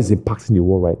 what is impacting the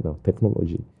world right now?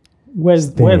 Technology. Where's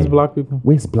STEM. black people?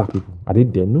 Where's black people? Are they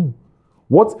there? No.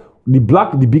 What the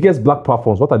biggest black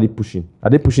platforms? What are they pushing? Are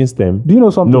they pushing STEM? Do you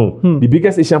know something? No. The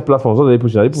biggest Asian platforms. What are they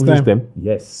pushing? Are they pushing STEM. STEM?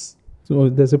 Yes. So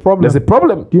there's a problem. There's a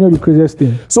problem. Do you know the craziest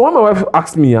thing? So when my wife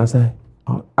asked me, I said,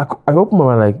 I opened my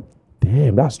mind like,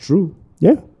 damn, that's true.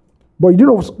 Yeah. But you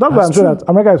know, that's why I'm saying true. that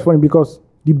America is funny because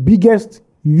the biggest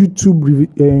YouTube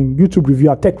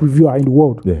reviewer, tech reviewer in the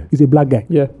world Yeah. is a black guy.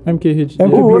 yeah, MKH.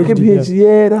 MKH. Oh, PhD, okay, PhD.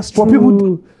 Yeah, that's For true.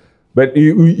 people- But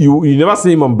you never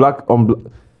see him on black.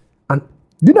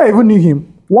 Did I even knew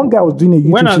him? One guy was doing a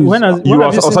YouTube series. have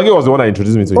you seen- Osage was the one that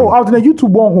introduced me to Oh, him. I was in a YouTube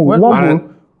one hole,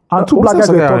 and two black guys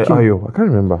were talking. Ayo, I can't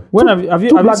remember. When have you two have you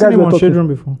black seen guys him were on talking. shade room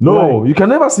before? No, you can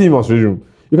never see him on stage room.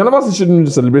 You can never see shade room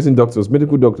celebrating doctors,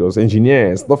 medical doctors,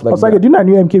 engineers, stuff I like was like, that. do you know I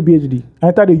knew MKBHD? I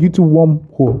entered a YouTube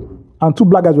wormhole, and two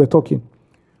black guys were talking.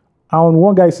 And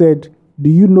one guy said, do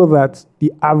you know that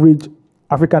the average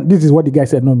African, this is what the guy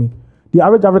said, not me. The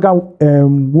average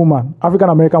African woman, African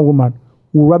American woman,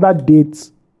 would rather date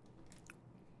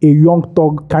a young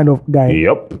thug kind of guy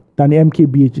Yep. than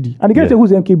MKBHD. And the guy Yeah. said,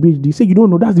 who's MKBHD? He said, you don't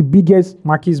know, that's the biggest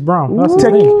Marquise Brown. That's his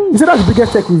tech. name. He said, that's the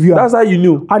biggest tech reviewer. That's how you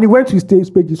knew. And he went to his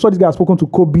stage page. He saw this guy had spoken to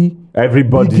Kobe,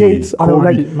 Everybody. Bill Gates, and I was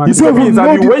like, Kobe. you don't even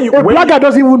know interview, a black guy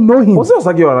doesn't even know him. was it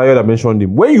Osage or Anayo that mentioned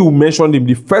him? When you mentioned him,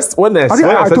 the first when I think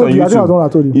when I said told on you, I think I YouTube, was the one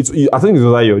that told you. I think it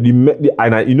was Anayo.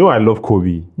 And I love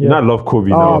Kobe. You know I love Kobe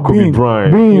now. Kobe Bean,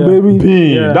 Bryant. Bean, Yeah. baby.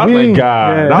 Bean, Yeah. that's my Bean.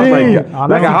 guy. Yeah. That's my Bean. guy. I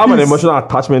Like I love have an peace. emotional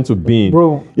attachment to Bean.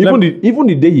 Bro, even let-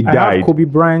 the day he I died. have Kobe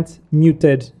Bryant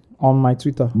muted on my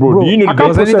Twitter. Bro, do you know I the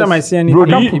can't day? Because anytime I see anything, Bro,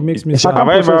 do you- it makes me I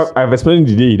can't sad. I've explained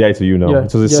the day he died to you now. Yeah.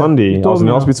 It was a Yeah. Sunday. You I told was in me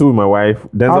the now. hospital with my wife.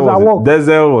 How's that work?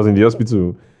 Denzel was in the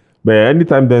hospital. But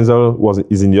anytime Denzel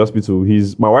is in the hospital,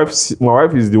 my wife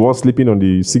is the one sleeping on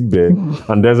the sick bed,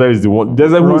 and Denzel is the one.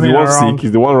 Denzel who is the one sick.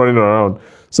 He's the one running around.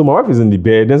 So my wife is in the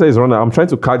bed. Denzel is running. I'm trying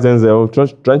to catch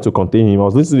Denzel, trying to contain him. I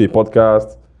was listening to a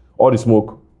podcast, All the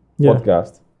Smoke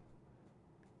podcast,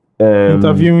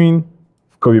 Interviewing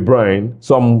Kobe Bryant.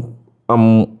 So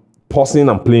I'm pausing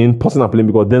and playing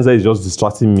because Denzel is just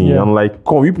distracting me. Yeah. I'm like,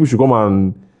 come, you people should come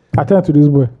and. Attend to this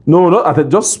boy. No, not at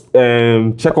just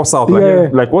check us out.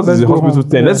 Like what's Let's the go hospital home.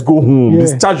 thing? Yeah. Let's go home. Yeah.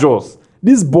 Discharge us.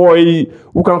 This boy,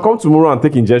 we can come tomorrow and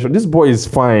take injection. This boy is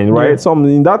fine, right? Yeah. So I'm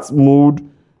in that mood,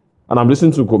 and I'm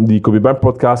listening to the Kobe Bryant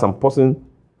podcast. I'm pausing.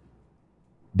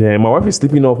 Then my wife is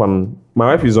sleeping off, and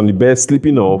my wife is on the bed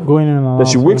sleeping off. going in and out. Then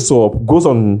she wakes up, goes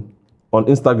on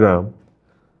Instagram,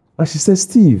 and she says,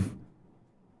 "Steve,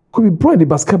 Kobe Bryant, the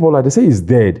basketballer, they say he's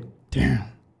dead." Damn.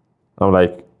 I'm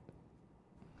like.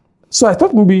 So I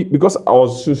thought maybe because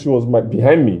she was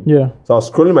behind me. Yeah. So I was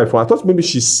scrolling my phone. I thought maybe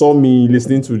she saw me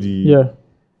listening to the. Yeah.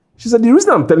 She said the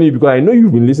reason I'm telling you because I know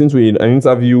you've been listening to an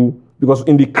interview because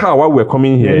in the car while we were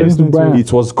coming here, listening to Bryant.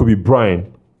 it was Kobe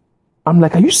Bryant. I'm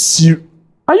like, are you serious?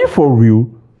 Are you for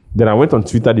real? Then I went on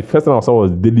Twitter. The first thing I saw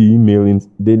was Daily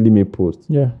Mail post.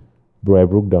 Yeah. Bro, I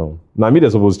broke down. Now me they're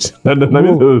supposed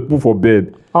to put for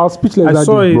bed. I was speechless I that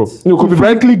saw day. it. Bro, you know, Kobe It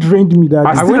Bryant. frankly drained me that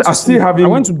I day. I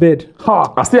went to bed.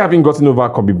 I still haven't gotten over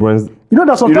Kobe Bryant's. You know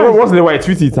that You know sometimes, what's the way I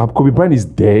tweet it? Kobe Bryant is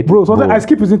dead. bro, sometimes I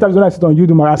skip his interviews when I sit on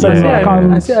YouTube. I said, Yeah. I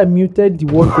can't. I said I muted the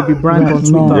word Kobe Bryant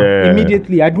on No. Twitter Yeah.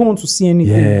 immediately. I don't want to see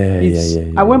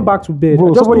anything. Yeah. I went back to bed. Bro, I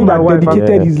just somebody told my that wife,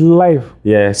 dedicated his life.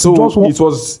 Yeah, so Just one- it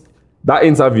was that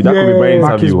interview, that Yeah, Kobe Bryant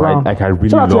Marcus interview. Brown. I really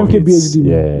Shout out to love it. MKBHD.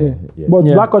 man. Yeah. But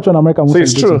Yeah. black culture in America. So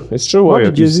it's true. It's true. What What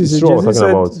did Jay-Z it's say? true what we're talking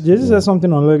about. Jay-Z said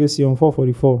something on Legacy on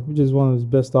 444, which is one of his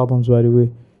best albums, by the way.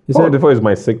 He said, Before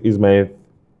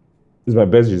is my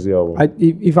best Jay-Z album.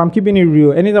 if I'm keeping it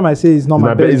real, anytime I say it's not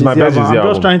my best, it's my best Jay-Z Jay-Z album, I'm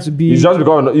album. just trying to be. It's just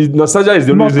because nostalgia is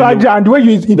the only reason. Nostalgia and the way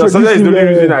you introduce Nostalgia is the him, only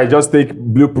reason I just take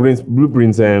blueprints the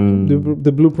blueprints. the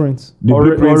blueprints.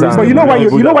 But you know why you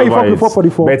fuck with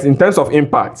 444? But in terms of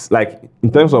impact, like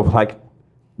in terms of like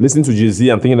listening to Jay-Z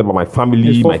and thinking about my family,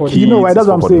 It's my 444. kids. You know why? That's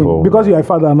what I'm it's saying. 444. Because you're a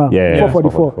father now. Yeah,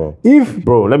 444. 444. If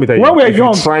Bro, let me tell you. When we're if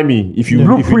young- you try me, if you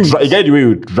Blueprint. get the way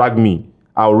you drag me,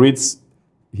 I'll rate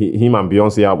him and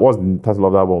Beyonce. What's the title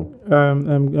of that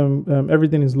album?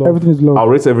 Everything is love. everything is love. I'll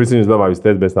rate Everything Is Love as his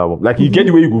third best album. Like you get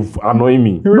the way you go annoy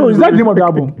me, No, is that the name of the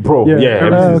album? bro. Yeah. Yeah,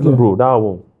 Everything Is Okay. Love, bro. That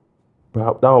album,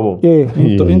 bro. That album.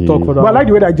 Yeah. In talk for that. But I like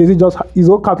the way that Jay-Z just his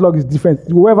whole catalog is different.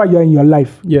 Wherever you're in your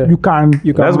life, Yeah. you can.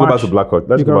 you can Let's go back match. to Black Hawk.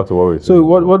 Let's You go can- back to what we So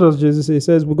what does Jesus say? He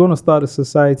says we're going to start a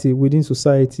society within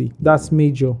society. That's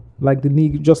major, like the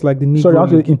just like the Negro. Sorry, I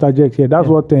want League. to interject here. That's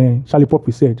what Charlie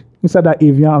Poppy said. Inside that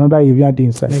avian, another avian day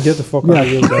inside. Man, get the fuck out of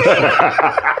here with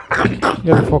that shit.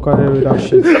 Get the fuck out of here with that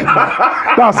shit.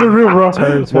 That's so real, bro.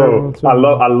 Bro, I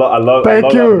love. Thank I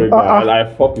love you. That breakdown. I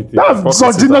fuck with it. That's I fuck with some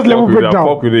it. genius I fuck level with it. breakdown. I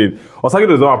fuck with it. Osaki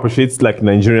does not appreciate like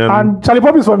Nigerian. And Charlie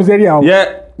Poppy is from his area.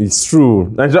 Yeah, it's true.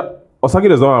 Osaki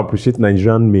does not appreciate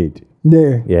Nigerian made.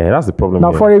 Yeah. Yeah, that's the problem. Now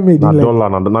here. foreign made, Now like- dollar,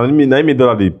 now me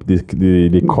dollar they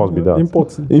cost me that.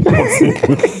 Importing.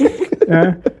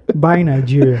 Importing. Buy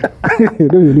Nigeria.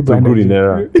 Don't really buy So good in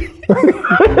Nigeria. era.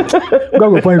 God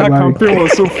go point That Buhari. campaign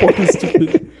was so fucking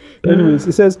stupid. Anyways,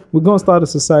 it says we're gonna start a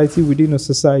society within a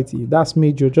society. That's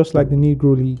major, just like the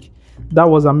Negro League. That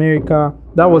was America.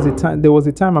 That was a time. There was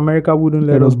a time America wouldn't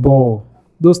let us ball.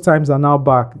 Those times are now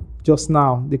back. Just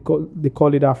now, they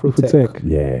call it Afrotech. Tech.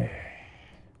 Yeah.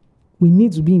 We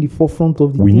need to be in the forefront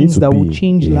of the We need things to that be. will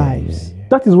change Yeah, lives.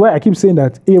 That is why I keep saying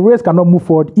that a race cannot move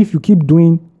forward if you keep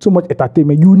doing too much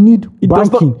entertainment. You need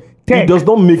banking, tech, It does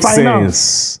not make finance.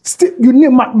 sense. Still, you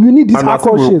need this And I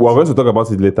think hardcore shit. we're going to talk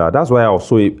about it later. That's why I was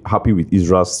so happy with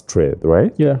Israel's trade,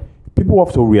 right? Yeah. People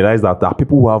have to realize that there are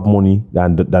people who have money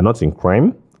and they're not in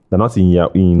crime. They're not in Yeah.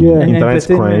 internet crime.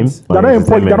 Entertainment. They're not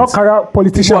employed. They're not career People have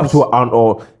politicians. to,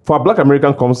 or for Black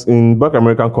American in Black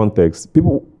American context,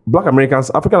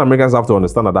 African Americans have to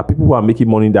understand that people who are making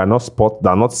money, they're not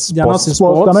They're not in Sports,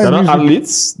 sports. they're they're not music.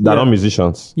 athletes, they're Yeah. not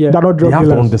musicians. Yeah. They're not They drug have to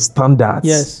dealers. understand that.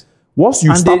 Yes. Once you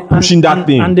And start they- pushing that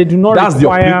thing, and they do not that's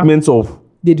require- the upliftment of.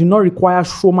 They do not require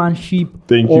showmanship.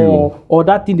 Thank or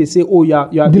that thing they say, oh, you're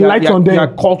The lights on them. you're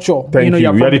culture. Thank you.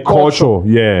 You're We from are the culture.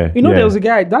 Yeah. You know, yeah. there was a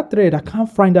guy, that thread, I can't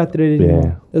find that thread anymore.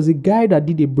 Yeah. There's a guy that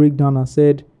did a breakdown and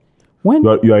said, when,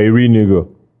 You are a real nigga.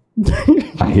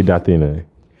 I hate that thing.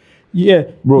 yeah,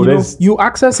 Bro, you know, there's- you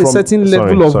access a certain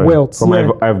level of wealth. From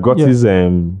Yeah. I've got Yeah. his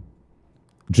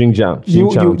drink jam.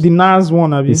 The Nas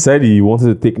one, have He you? said he wanted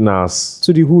to take Nas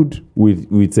To the hood. with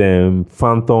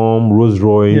Phantom, Rolls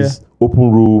Royce,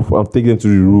 open roof. I'm taking them to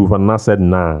the roof, and Nas said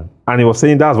nah. And he was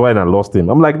saying that's why I lost him.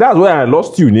 I'm like, that's why I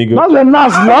lost you, nigga. That's when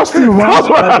Nas lost you, man. That's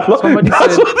why I lost Somebody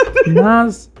said,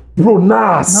 Nas, bro,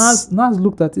 Nas. Nas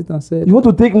looked at it and said, You want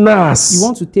to take Nas? you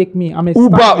want to take me? I'm a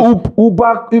established-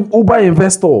 Uber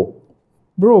investor.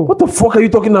 bro. What the fuck are you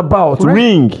talking about?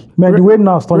 Ring. Man, the way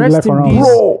Nas turned Rest left in around. peace.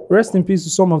 Bro. Rest in peace to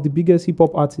some of the biggest hip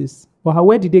hop artists. But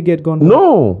where did they get gone?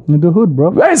 No. In the hood,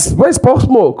 bro. Where's Pop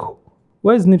Smoke?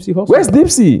 Where's Nipsey Hussle? Where's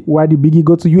Dipsy? Why did Biggie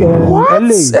go to What? LA?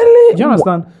 LA? Do you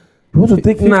understand? You want to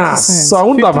take 50 Nas? cents, So I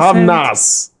wouldn't have 50 had cents.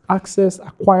 Nas. Access,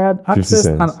 acquired 50 access,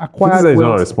 cents. and 50 acquired cents is one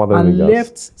of the wealth, smartest and niggas.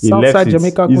 left He Southside left it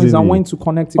Jamaica Queens easily. and went to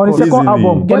Connecticut. On the second Easily. album,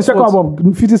 on the Guess second what?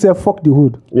 album, 50 said, fuck the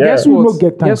hood. Yeah. Guess You what? no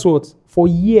get time. Guess what? For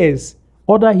years,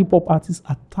 other hip hop artists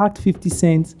attacked 50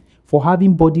 Cent for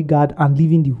having bodyguard and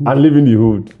leaving the hood. And living the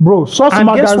hood. Bro, Source And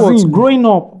guess Magazine. what? Growing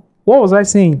up, what was I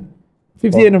saying?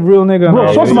 50 ain't a real nigga. Bro,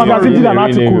 now. Source really, Magazine did an really,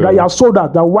 article really, that he has sold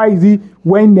that why is he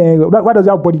when why does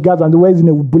he have bodyguards and why is he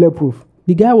with bulletproof?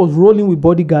 The guy was rolling with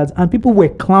bodyguards and people were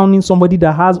clowning somebody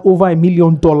that has over $1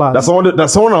 million. That's someone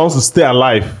that wants to stay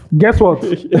alive. Guess what?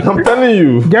 I'm telling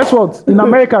you. Guess what? In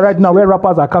America right now, where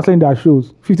rappers are canceling their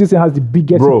shows, 50 Cent has the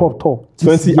biggest hip hop tour.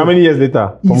 20, how many years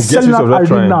later? From He's Get selling Rid of out That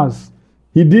Tribe. arenas.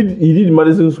 He did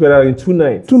Madison Square Garden in 2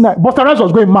 nights. Tonight, Busta Rhymes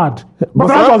was going mad. Busta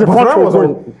Rhymes was the front Busta Rhymes row.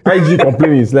 was on IG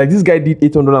complaining. It's like this guy did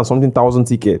 800 and something thousand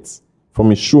tickets from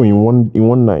his show in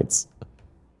one night.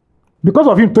 Because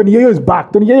of him, Tony Yayo is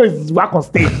back. Tony Yayo is back on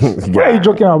stage. What are you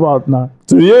joking about now?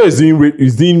 So yeah,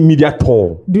 he's doing media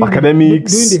tour,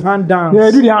 academics, Doing the hand dance.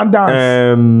 Yeah, do the hand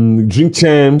dance. Drink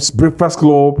Champs, Breakfast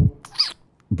Club,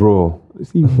 bro.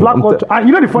 See, Black I'm Culture. And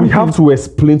you know the funny We have to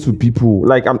explain to people.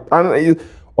 Like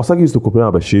Osagi used to complain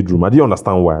about Shade Room. I didn't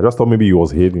understand why. I just thought maybe he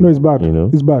was hating. No, it's bad. You know,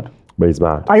 It's bad. but it's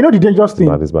bad. And you know the dangerous thing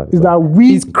It's bad. is that we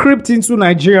He's crept into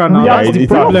Nigeria now. Yeah, That's the it-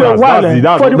 problem. for a while,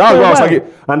 That's for what a while.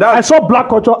 Osagi. And I that saw Black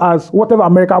culture as whatever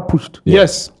America pushed.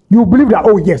 Yes. You believe that,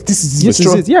 oh yes, this is This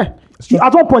is it. Yeah.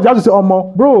 At one point, you have to say, oh,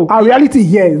 more, bro, our reality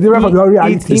here is different from your It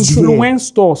reality.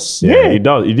 influenced us. yeah, he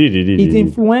does. He did. It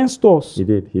influenced us He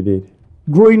did.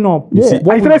 growing up. Yeah. see,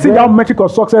 I started seeing our metric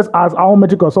of success as our own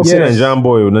metric of See success. Nigerian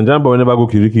boy will never go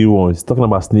Kirikiri once. He's talking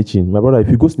about snitching. My brother, if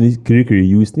you go snitch Kirikiri,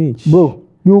 you will snitch. Bro,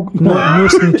 you No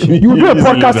snitching. you do a Easily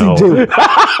podcast now. in jail.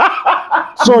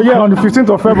 So yeah, on the 15th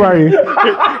of February,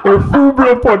 A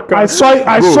full-blown podcast. I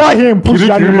saw him push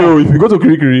that Kirikiri, animal. if you go to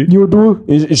Kirikiri, You do.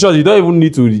 in short, you don't even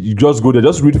need to. You just go there.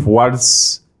 Just read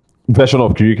Fuad's version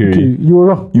of Kirikiri.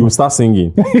 You will start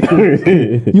singing.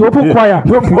 You open choir.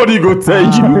 Nobody go tell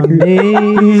you.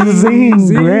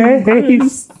 Amazing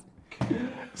grace.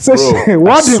 So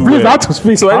what I is please swear. how to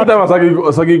speak? So anytime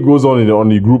Asagi goes on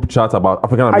the group chat about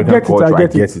African I American get it. culture, I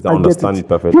get it. I understand it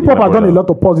perfectly. Hip hop my has done a brother. lot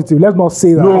of positive. Let's not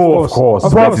say that. No, of course.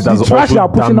 But But it has the trash also they are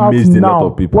pushing out damaged a lot now,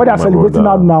 of people, what they are my celebrating brother.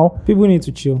 out now, People need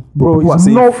to chill. bro, People are it's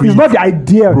saying not, free. it's not the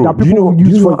idea Bro, that do you people know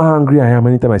use how for. angry I am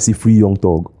anytime I see Free Young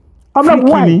Thug? I'm like,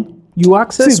 why? You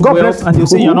access See, God wealth bless and you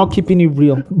say you. you're not keeping it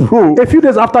real. Bro, A few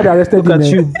days after they arrested Look him, at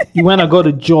you. You went and got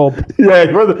a job. yeah,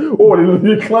 they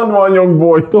clan one young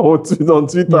boy on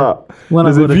Twitter. When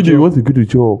I There's a got a video, job. you want to go to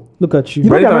job. Look at you. You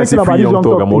know Every the time I amazing see about Free this Young Young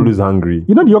Thug, Thug I'm thing. always angry.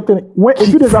 You know the York thing. A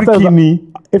few days after, Freaking me.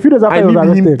 a few days after I he was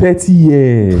need him arrested. 30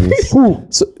 years. Who?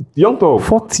 So, Young Thug.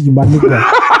 40, my nigga.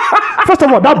 First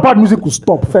of all, that bad music will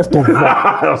stop. First of all,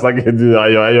 I was like, dude,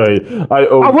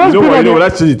 I've always you know been what? like-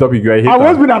 Let's change the topic. You're a hater. I've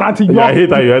always been an anti-young. Yeah, I hate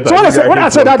that. You hate So when I said, that. when I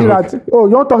said that, Young Thug. that oh,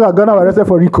 Young Thug are gonna arrested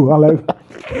for Rico, I'm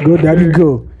like, go daddy,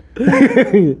 go.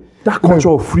 That culture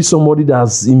of free somebody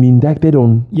that's been indicted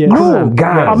on. Yeah. No,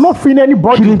 guys. I'm not feeling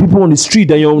anybody. killing people on the street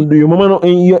and your mama not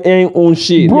in your own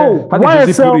shit. Bro, How did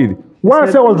you say put it?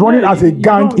 YSL was running as a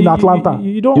gang in Atlanta.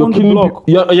 You don't You're own the killing block.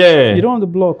 people. Yeah. You don't own the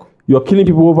block. You're killing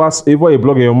people over a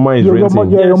blog and your mind is Your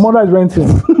renting. your mother is renting.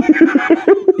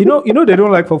 You know they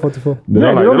don't like 444. They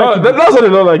Yeah, don't they like, don't like that's what they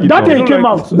don't like. It That now. day he came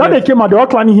like- out. That day came out. They all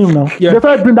clanning him now. Yeah. They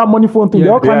started bring that money phone thing. They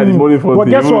all Yeah, clanning the money him. phone But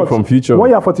thing, guess even what? from Future.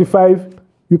 When you're 45,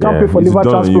 you can't Yeah, pay for it's liver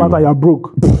done on transplant you. and you're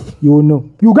broke. You will know.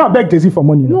 You gotta beg Jay-Z for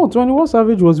money. No, 21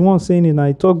 Savage was the one saying it, and I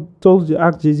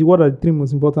asked Jay-Z what are the 3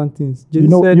 most important things. Jay-Z You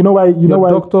know why? You know your why?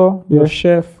 doctor, Yeah. your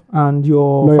chef, and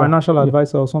your Lawyer. financial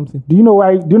advisor or something. Do you know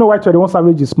why? 21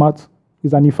 Savage is smart?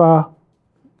 He's an Ifa.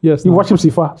 Yes. He no. worships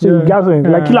Ifa. So Yeah. you guys like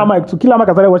Yeah. Killer Mike. So Killer Mike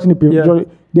started watching the picture. Yeah.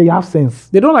 They have sense.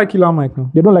 They don't like Killer Mike now.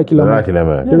 They don't like Killer They're Mike. liking them,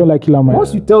 man. They don't like Killer Mike.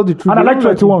 Once you tell the truth, And I they like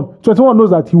don't 21. 21 knows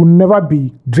that he will never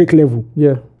be Drake level.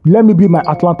 Yeah. Let me be my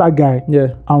Atlanta guy. Yeah.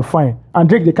 I'm fine. And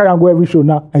Drake, they carry and go every show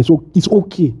now. And so it's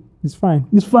okay. It's fine.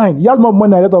 It's fine. He has more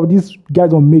money than a lot of these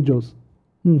guys on majors.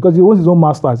 Because he owns his own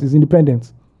masters. He's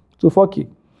independent. So fuck it.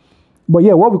 But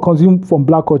yeah, what we consume from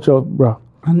black culture, bruh.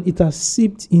 And it has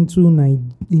seeped into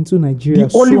Nigeria. The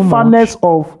so olifanness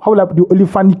of the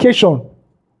olifanication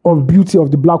of beauty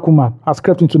of the black woman has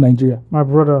crept into Nigeria my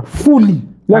brother. fully.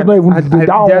 Let's not even do that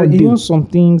there are one even day. some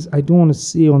things I don't want to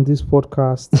say on this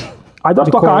podcast. I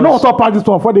just talk. I because- know what talk about this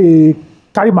one before they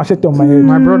carry machete on my head.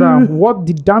 My brother, what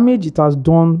the damage it has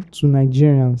done to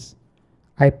Nigerians,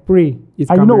 I pray it And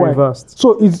can you know be why? reversed.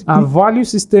 So it's Our value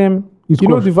system, It's you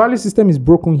know, crushed. the value system is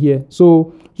broken here.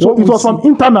 So so what it we was see- from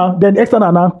internal, then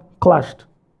external now clashed.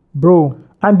 bro.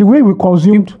 And the way we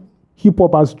consumed hip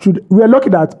hop as children, we are lucky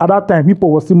that at that time hip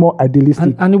hop was still more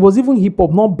idealistic. And it was even hip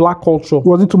hop, not black culture. It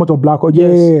wasn't too much of black. Or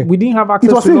Yes, we didn't have access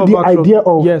It was to still love the culture. idea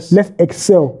of Yes. let's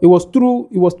excel. It was through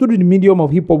the medium of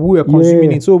hip hop we were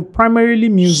consuming Yeah. it. So primarily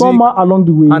music Somewhere along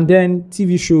the way, and then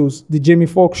TV shows, the Jamie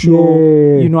Foxx show,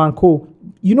 Yeah. you know, and co.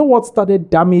 You know what started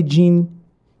damaging?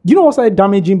 You know what started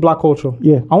damaging black culture?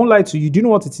 Yeah. I won't lie to you. Do you know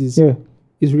what it is? yeah,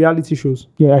 It's reality shows.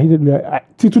 yeah. I hated it.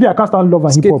 Till today, I can't stand love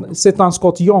and hip hop. Satan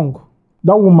Scott Young,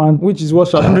 That woman, which is what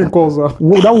Charlemagne calls her.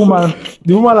 that woman,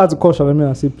 The woman had to call Charlemagne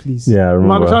and say, please. Yeah, I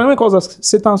remember. Charlemagne calls her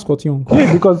Satan Scott Young.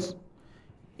 yeah, because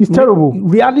it's terrible.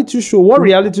 Reality show. What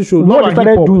reality show? What Love they and started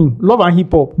hip hop. doing. Love and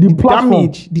hip hop. The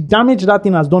platform. The damage that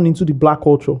thing has done into the black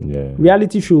culture. Yeah.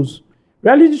 Reality shows.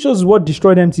 Reality shows is what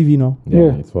destroyed MTV now.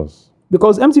 Yeah. It was.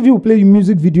 Because MTV will play you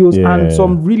music videos Yeah. and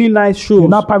some really nice shows. They're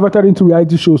now pivoted into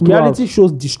reality shows. Reality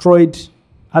shows destroyed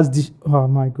oh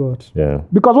my god. Yeah.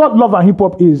 Because what love and hip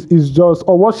hop is just,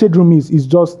 or what Shade Room is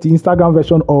just the Instagram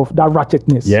version of that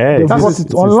ratchetness. Yeah. They it brought is, it it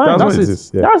is. online. That's what That's it it.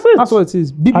 is. Yeah. That's it. That's what it is.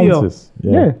 It BBL. is.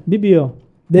 Yeah. BBL.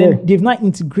 Then Yeah. they've not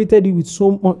integrated it with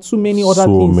so many other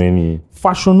So things. many.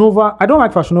 Fashion Nova. I don't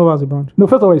like Fashion Nova as a brand. No,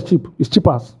 first of all, it's cheap. It's cheap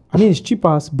as. I mean, it's cheap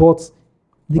as, but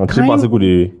the And cheap kind, article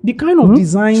they the kind of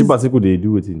designs. cheap article they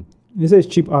do it in. They say it's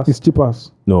cheap as. It's cheap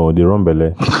as. No, they run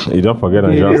belly. You don't forget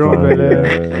They Nigerian run slang. belly.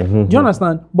 Yeah. Do you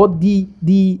understand? But the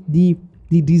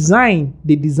design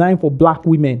they design for black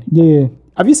women. Yeah.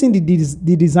 Have you seen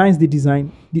the designs they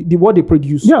design? The what they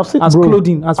produce? Yeah, I've seen, as bro.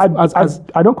 clothing. As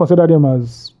I don't consider them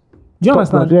as. do you top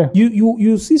understand? notch, yeah.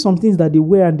 You see some things that they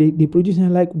wear and they produce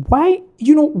and like, why?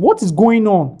 You know what is going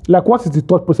on? Like, what is the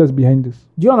thought process behind this?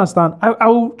 Do you understand? I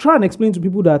will try and explain to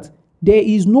people that there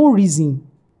is no reason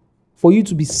for you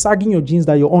to be sagging your jeans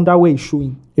that your underwear is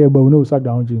showing. Yeah, but we know we sag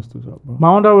down jeans too, so, bro.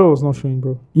 My underwear was not showing,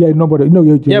 bro. Yeah, nobody. No,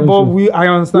 you're Yeah, but I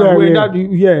understand.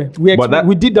 Yeah, We But that-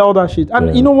 we did all that shit. And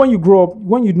Yeah. you know, when you grow up,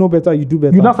 when you know better, you do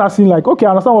better. you now start seeing like, okay, I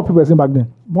understand what people were saying back then.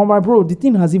 But my bro, the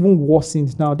thing has even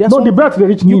worsened now. There's No, some- the belt they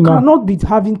reach you me now. cannot be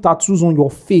having tattoos on your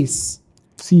face.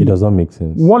 See, It does not make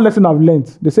sense. one lesson I've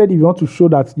learned, they said if you want to show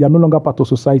that you're no longer part of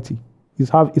society, is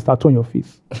have a tattoo on your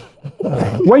face.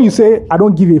 When you say, I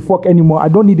don't give a fuck anymore, I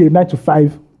don't need a 9 to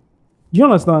 5, Do you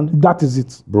understand? that is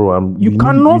it. Bro, You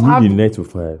cannot have- a 9 to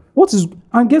 5. What is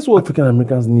and guess what? African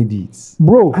Americans need it.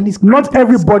 Bro, And it's not creepy,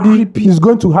 everybody it's creepy. is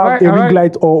going to have Alright, a alright. ring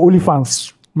light or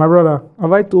OnlyFans. My brother,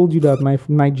 have I told you that my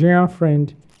Nigerian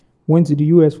friend went to the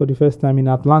US for the first time in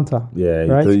Atlanta? Yeah,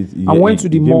 right. he I went to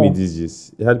the gave me mall. this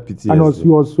just. He had PTSD. And he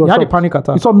was He had a shocked. panic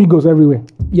attack. He saw Migos everywhere.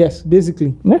 Yes,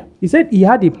 basically. Yeah. He said he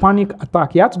had a panic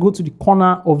attack. He had to go to the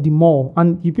corner of the mall,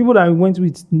 and the people that he went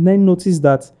with then noticed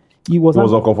that he was, He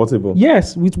was uncomfortable.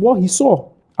 yes, with what he saw.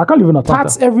 I can't live in Atlanta.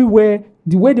 Tats everywhere.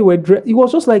 The way they were dressed, it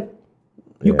was just like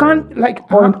you Yeah. can't like.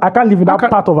 I can't live in I that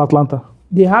can't- part of Atlanta.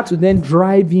 They had to then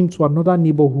drive him to another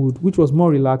neighborhood, which was more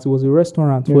relaxed. It was a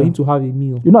restaurant for Yeah. him to have a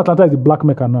meal. You know, Atlanta is the black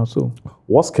mecca now, so.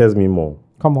 What scares me more,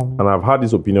 Come on, man. and I've had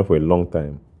this opinion for a long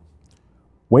time,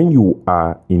 when you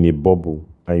are in a bubble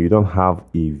and you don't have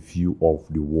a view of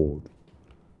the world,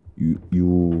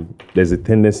 you there's a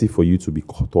tendency for you to be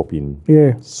caught up in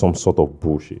Yeah, some sort of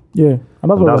bullshit. yeah. And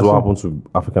that's And what, that's I what said. happened to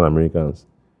African Americans,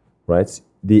 right?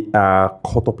 They are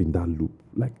caught up in that loop.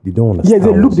 Like they don't Yeah, understand.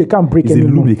 it's a loop they can't break It's a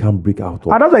anymore. loop they can't break out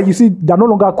of. And that's why you see, they're no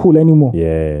longer cool anymore.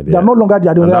 Yeah, They're no longer the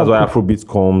And that's why cool. Afrobeat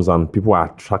comes and people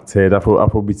are attracted.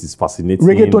 Afrobeat is fascinating.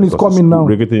 Reggaeton is because coming now.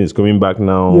 Reggaeton is coming back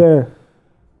now. Yeah.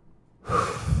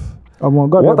 Oh my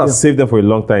God. What yeah. has saved them for a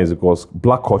long time is because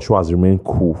black culture has remained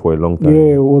cool for a long time.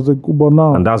 Yeah, it was a good, but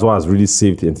now. And that's what has really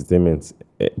saved entertainment,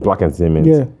 black entertainment.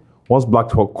 Yeah. Once black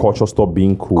culture stopped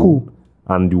being cool,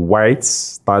 and the whites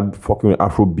started fucking with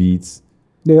Afrobeats,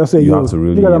 they just say, you yo, have to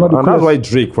really. you guys are not the And that's coolest. why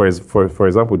Drake, for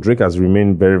example, Drake has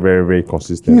remained very, very, very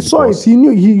consistent. He saw it. because He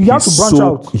knew he had to he's branch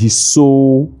out. He's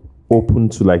so open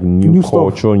to like new New stuff.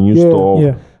 culture, new Yeah, stuff,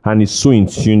 yeah. and he's so in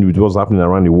tune with what's happening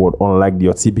around the world, unlike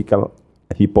your typical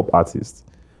hip hop artist.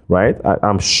 Right?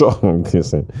 I'm sure.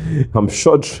 Listen, I'm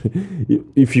sure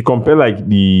if you compare like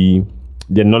the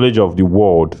knowledge of the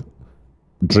world,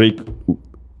 Drake,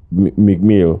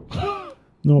 McMill,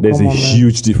 No, There's come a on, man.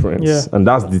 huge difference, Yeah. and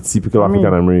that's the typical I mean,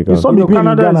 African American. it's not- You know, Being in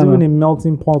Canada is Ghana even now. a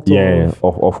melting pot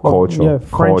Of culture, yeah,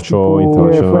 French culture, people.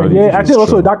 international. Yeah, I think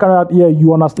also that kind of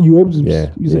you understand. You able to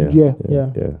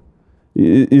Yeah.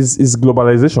 It's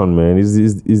globalization, man.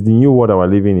 It's the new world that we're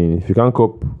living in. If you can't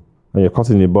cope and you're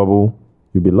caught in a bubble,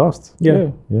 you'll be lost.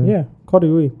 Yeah. Cut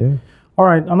away. Yeah. All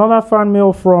right, another fan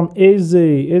mail from Eze.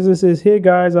 Eze says, "Hey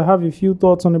guys, I have a few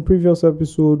thoughts on the previous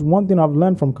episode. One thing I've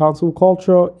learned from cancel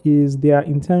culture is their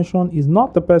intention is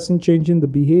not the person changing the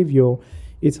behavior,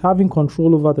 it's having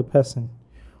control over the person.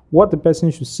 What the person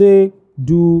should say,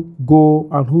 do, go,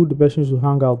 and who the person should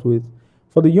hang out with.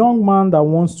 For the young man that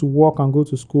wants to work and go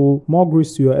to school, more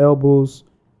grease to your elbows.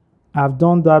 I've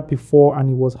done that before and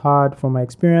it was hard. From my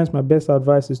experience, my best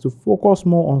advice is to focus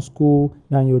more on school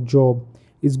than your job.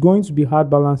 It's going to be hard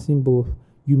balancing both.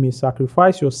 You may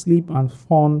sacrifice your sleep and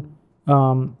fun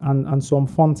and some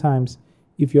fun times.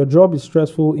 If your job is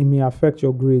stressful, it may affect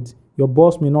your grades. Your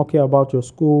boss may not care about your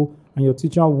school and your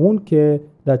teacher won't care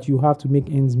that you have to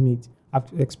make ends meet.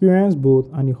 I've experienced both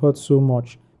and it hurts so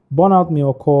much. Burnout may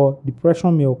occur,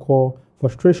 depression may occur,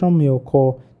 frustration may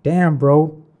occur. Damn,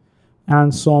 bro.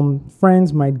 And some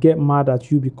friends might get mad at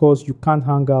you because you can't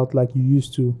hang out like you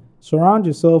used to. Surround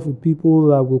yourself with people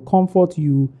that will comfort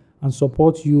you and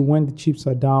support you when the chips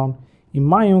are down. In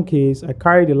my own case, I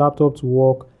carried a laptop to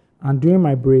work, and during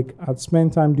my break, I'd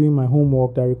spend time doing my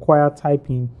homework that required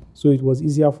typing, so it was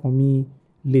easier for me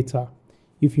later.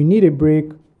 If you need a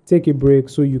break, take a break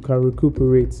so you can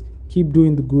recuperate. Keep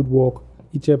doing the good work.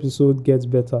 Each episode gets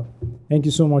better. Thank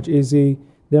you so much, Eze.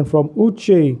 Then from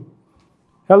Uche,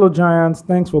 hello Giants,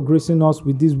 thanks for gracing us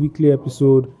with this weekly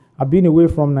episode. I've been away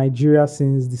from Nigeria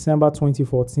since December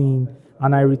 2014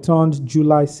 and I returned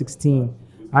July 16.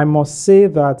 I must say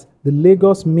that the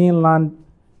Lagos mainland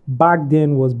back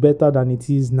then was better than it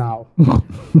is now.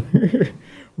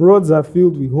 Roads are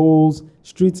filled with holes,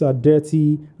 streets are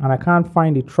dirty, and I can't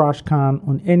find a trash can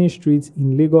on any streets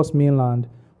in Lagos mainland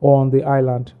or on the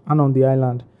island.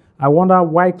 I wonder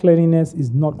why cleanliness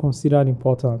is not considered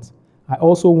important. I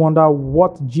also wonder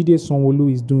what Jide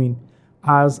Sanwo-Olu is doing,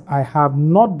 as I have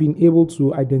not been able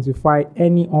to identify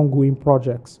any ongoing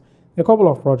projects. A couple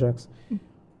of projects.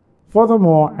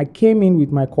 Furthermore, I came in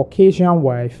with my Caucasian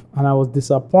wife and I was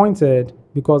disappointed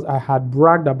because I had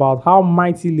bragged about how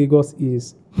mighty Lagos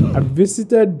is. I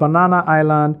visited Banana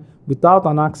Island without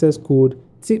an access code,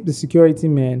 tipped the security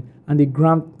men, and they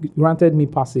granted me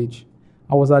passage.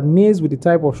 I was amazed with the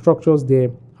type of structures there.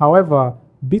 However,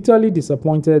 bitterly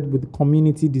disappointed with the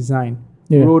community design,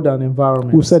 road and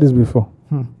environment. We've said this before.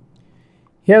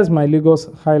 Here's my Lagos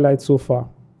highlight so far.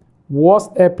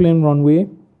 Worst airplane runway,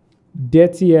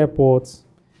 dirty airports,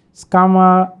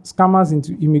 scammers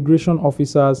into immigration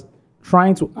officers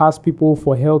trying to ask people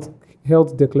for health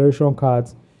declaration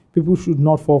cards. People should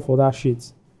not fall for that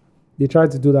shit. They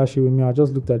tried to do that shit with me. I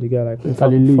just looked at the guy like, fuck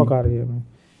out of here, man.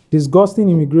 Disgusting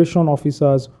immigration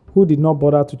officers who did not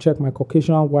bother to check my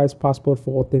Caucasian wife's passport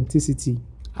for authenticity,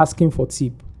 asking for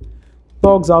tip.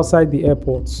 Thugs outside the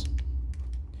airports.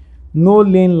 No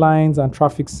lane lines and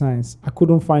traffic signs. I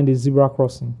couldn't find a zebra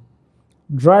crossing.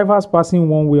 Drivers passing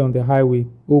one way on the highway.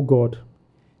 Oh God.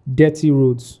 Dirty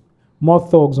roads. More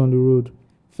thugs on the road.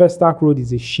 Festac Road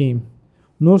is a shame.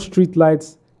 No street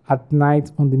lights at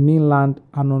night on the mainland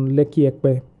and on Lekki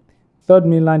Ekpe. Third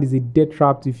mainland is a dead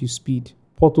trap if you speed.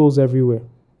 Potholes everywhere.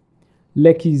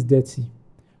 Lekki is dirty.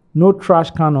 No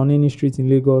trash can on any street in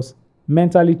Lagos.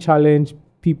 Mentally challenged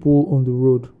people on the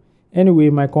road. Anyway,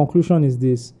 my conclusion is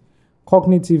this.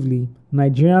 Cognitively,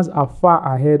 Nigerians are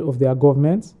far ahead of their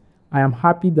governments. I am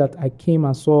happy that I came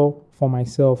and saw for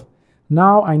myself.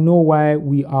 Now I know why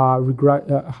we are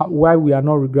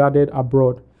not regarded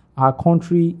abroad. Our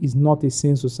country is not a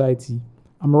sane society.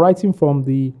 I'm writing from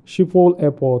the Schiphol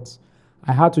airport.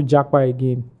 I had to jackpot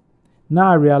again.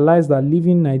 Now I realize that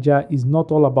living Nigeria is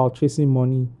not all about chasing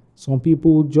money. Some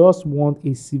people just want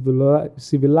a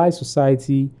civilized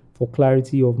society for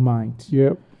clarity of mind.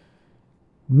 Yep.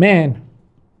 Man,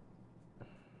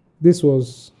 this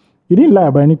was... He didn't lie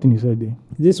about anything he said there.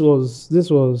 This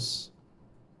was...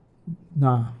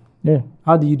 Nah. Yeah.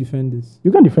 How do you defend this?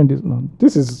 You can't defend this now.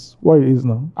 This is what it is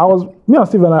now. Me and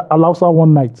Steve at Alausa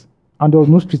one night, and there was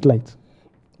no street light.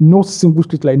 No single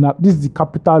street light. Now, this is the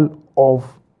capital of...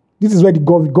 This is where the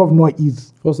governor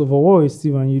is. First of all, what was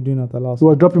Steve and you doing at Alausa? We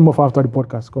were dropping him off after the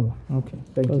podcast. Come on. Okay.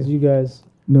 Thank Because you. you guys...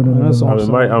 No. I'm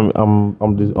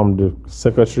the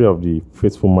secretary of the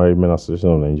Faithful Married Men Association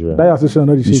of Nigeria. That association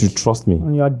not the You shit. should trust me.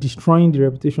 And you are destroying the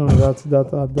reputation of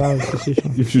that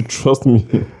association. You should trust me.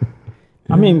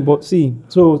 I mean, but see,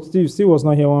 so Steve was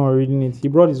not here when we were reading it. He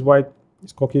brought his white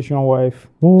his Caucasian wife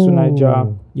Oh. to Nigeria,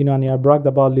 and he had bragged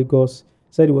about Lagos.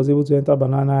 Said he was able to enter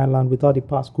Banana Island without the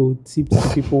passcode, tipped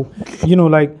people,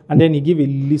 and then he gave a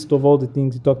list of all the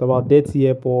things he talked about: dirty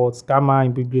airports, scammer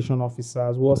immigration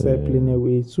officers, what's airplane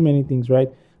away, so many things, right?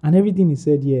 And everything he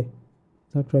said, it's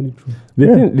actually true.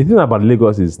 The thing about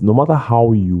Lagos is no matter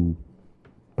how you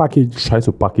Package. try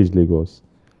to package Lagos,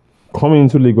 coming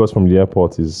into Lagos from the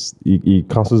airport it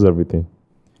cancels everything.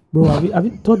 Bro, have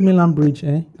you Third Mainland Bridge?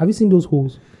 Have you seen those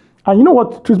holes? And you know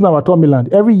what treats me about Third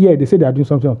Mainland? Every year they say they are doing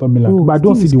something on Third Mainland, Bro, but I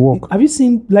don't see the work. Have you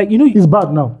seen It's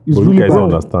bad now. It's But really you guys bad. don't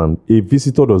understand. A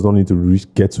visitor does not need to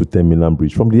get to 10 Mainland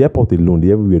Bridge. From the airport alone,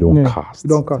 they everywhere don't Yeah. cast. You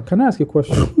don't cut. Can I ask you a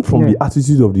question? From the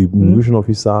attitude of the immigration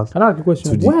officers. Can I ask you a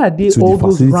question? To the- Why are they to the all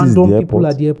those facilities in random the people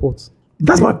airport. at the airport?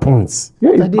 That's my point. Yeah,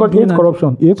 What are it's they because he doing hates at-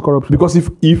 corruption. He hates corruption. Because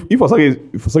if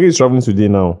Osage is traveling today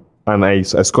now and I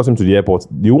escort him to the airport,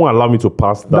 they won't allow me to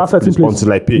pass that certain place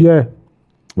until I pay. Yeah.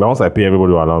 But once I pay,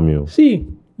 everybody will allow me. See,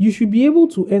 you should be able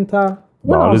to enter.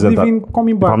 When But I was I'll just leaving,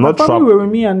 coming back, I'm my not family tra- were with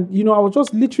me, and I was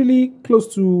just literally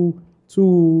close to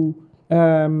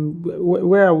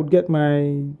where I would get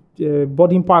my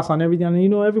boarding pass and everything,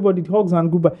 and everybody hugs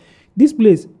and goodbye. This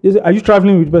place, they say, are you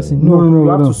traveling with the person? No, No, you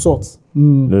have no. to sort.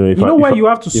 No, if You know why you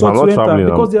have to if sort I'm not to enter? traveling,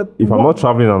 Because if I'm not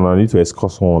traveling and I need to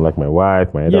escort someone like my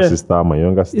wife, my elder Yeah. sister, my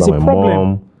younger It's sister, a my problem.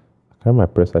 mom, I carry my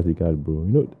press ID card, bro.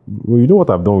 You know what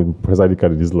I've done with press ID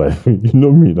card in this life. You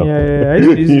know me now. Yeah. I used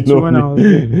to use it too when I was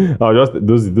there. I just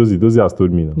those has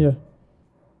told me now. Yeah.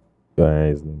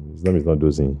 His name is not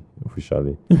dozing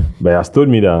officially, but he has told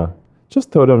me that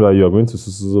just tell them that you are going to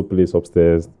so place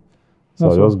upstairs. So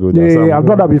That's I'll just go there. Yeah, So I've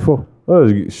done that before.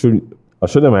 I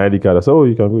show them my ID card. I said, "Oh,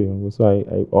 you can go." So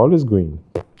I always go in.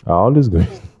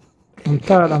 I'm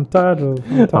tired. I'm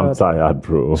I'm tired,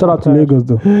 bro. Shout out to Lagos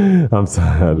though. I'm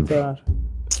tired. tired.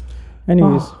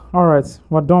 Anyways, all right.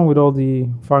 We're done with all the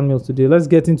fan mails today. Let's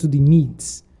get into the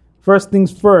meat. First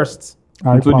things first.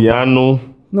 To the annual.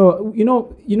 No,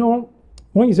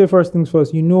 when you say first things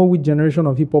first, you know which generation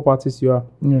of hip hop artist you are.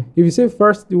 Yeah. If you say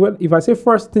if I say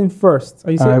first thing first,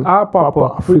 and you say Papa,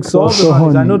 Papa, Freaks all the so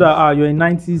honest, I honey. know that you're a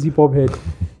 90s hip hop head.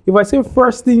 If I say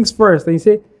first things first, and you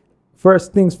say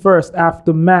first things first,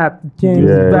 Aftermath, James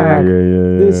back.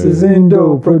 This is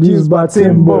Indo, produced by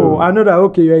Timbo. I know that,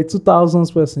 okay, you're a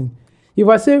 2000s person. If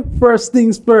I say first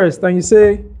things first, and you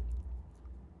say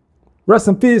rest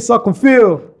in peace, Suck and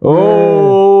Feel.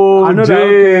 Oh, I know that,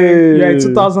 okay, you're a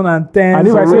 2010. And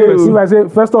if so I say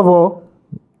first of all,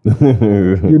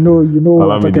 you know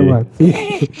what I'm talking about.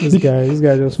 this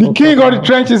guy just The king of the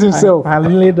trenches himself. I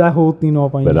laid that whole thing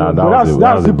up. And But you that's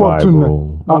that's the hip hop vibe, too,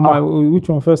 bro. which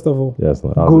one first of all? Yes,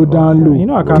 no, Go down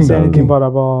low. I can't say King. anything bad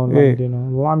about Yeah.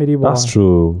 Lamidi Boy. That's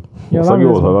true. Yeah, Osage Lamidi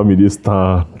was is- Olamide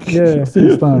star. Yeah.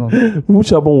 Still stand on.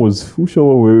 Which album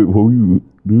were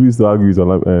we used to argue with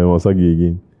Osage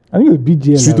again? I think it's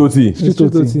BGM. Street like. OT. Street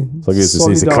OT. Osage used to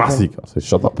say it's a Solid classic. I said,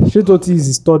 shut up. album. Street OT is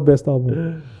his third best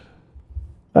album.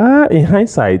 In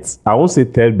hindsight, I won't say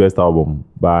third best album,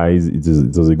 but it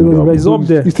was a good was album. It's up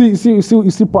there. You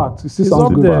see part. You see It's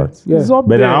something. up there. part. Yeah. It's up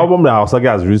But the there. album that Osage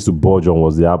has released to budge on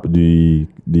was the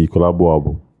collabo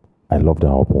album. I love that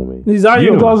album, man. Is that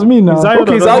It was me now.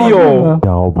 Okay, is that your The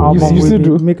album. album? You see Wait,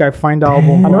 do- make I find the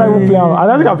album. I never even play. I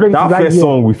don't think I played it That that first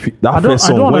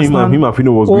year. song when him and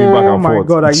Fino was going back Oh and my forth.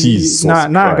 God, Jesus nah, I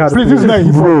got Christ. Please, this is not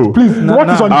hip Bro. hop. Please, what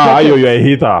is on the docket? You're a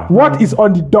hater. What is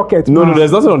on the docket? No,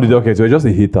 there's nothing on the docket. You're just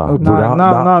a hater. Bro,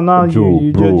 No. Joe,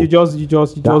 You bro,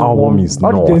 just that album won. is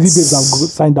All the Gen Z babes nuts. have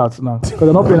signed out now because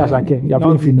they're not playing Ashake. You're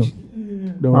playing Fino.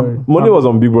 Don't worry. Monday was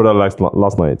on Big Brother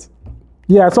last night.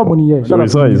 Yeah, I saw Money. Yeah, shout You out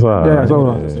saw to it, Money. you saw it. Yeah, I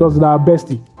saw her. Yeah. She was our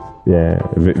bestie. Yeah,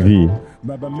 V.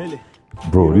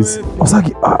 Bro, this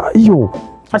Osage, yo.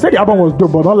 I said the album was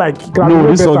dope, but not like. No,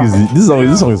 this song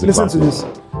is Listen to this.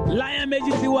 Lion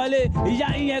méjì ti wọlé, ìyá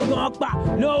ìyẹn gan pa.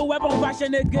 No weapon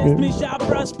fashion against me shall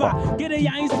prosper. Gídé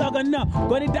ìyá yín sọ̀gàn náà,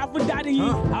 kò ní dá fún dáàdì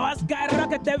yín. Àwa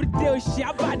skyrocket every day, ò ṣe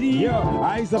àbàdì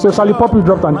yín. So Sally Poppy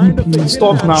dropped an EP.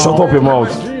 Stop now. Shut up your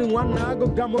mouth.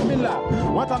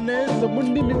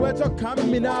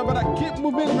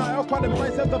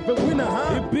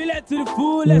 Ìbílẹ̀ to the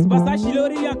fullest, Versace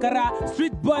lórí Ankara.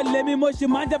 Street boy lèmi mo ṣe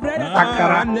máa ń jẹ bread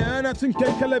àkàrà.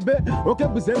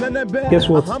 Guess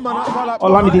what?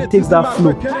 Olamide takes that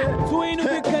flow. Tún inú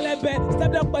bí kẹlẹ́bẹ̀, pẹlẹbẹ.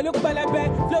 Step up pẹ̀lú pẹlẹbẹ.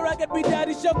 Flow rocket be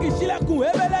daddy shoki ṣílẹ̀kùn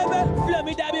ebelebe. Flow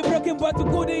me that be broken but to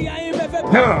good in yayin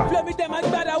fẹ́fẹ́. Flow me dem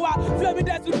agbada wa. Flow me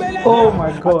that to bele. Oh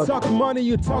my I God. talk money,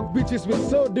 you talk bitches, we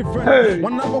so different. Hey.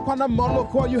 One number one molo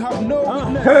call, you have no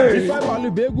weakness. Hey. If I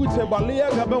value begu te balia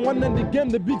gaben one in the game,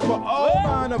 the big for all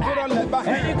man, I put on let back.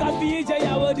 Any coffee each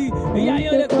yawodi. Yeah,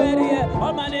 you look ready.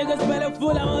 All my niggas spell full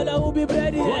and all that will be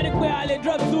ready. Any queer I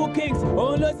drop 2 kings.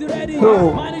 All those ready.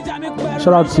 Oh. Manager me queer.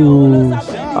 Shout out to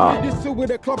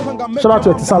shout out to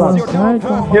Etisala.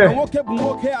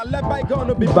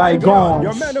 Bygones.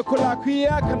 Your man could I create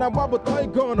can I wobble toy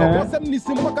gun or what's up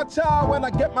Nissim Wakacha when I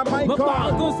get my mic on.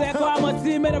 I'm a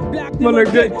team made of black No,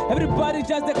 look good. Everybody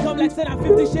just they come like said I'm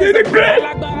 50 shades of black.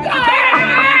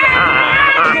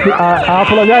 I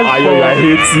apologize. Ayo, you are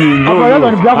hating. No, apologize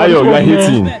on the behalf of Ayo, you are this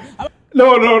one, hating.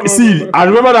 No. See, I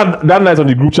remember that night on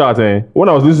the group chat. When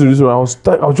I was listening to this one, I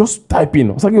was just typing.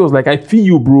 I was like, I feel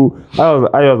you, bro. I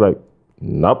was like,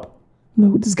 nope.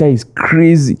 No, this guy is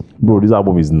crazy, bro. This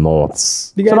album is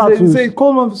nuts. The Shout guy out to- say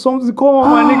call my my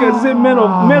niggas say men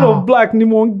of black ni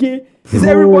mo gay. Is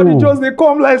everybody just they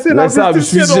come like say Let's have a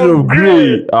shade of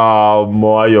grey.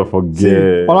 More you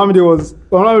forget. Olamide was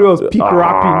peak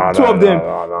rapping. Two of them.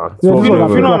 Two of them.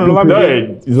 Fino and Olamide.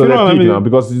 Yeah, it's on Fino their and peak Olamide. now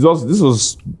because this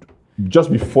was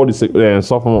just before the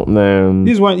sophomore.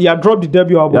 This one, dropped the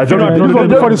debut album. Yeah, Fino and this was Olamide.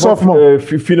 before the sophomore.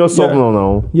 Fino sophomore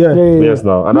now. Yeah. Yes,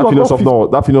 now. And This was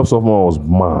that Fino sophomore was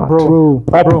mad. Bro.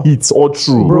 Pop hits all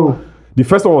true. Bro. The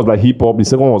first one was like hip hop. The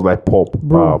second one was like pop.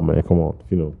 Bro, man, come on,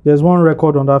 Fino. There's one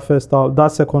record on that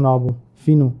second album.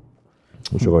 Fino.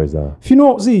 Which one is that?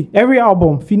 Fino, see, every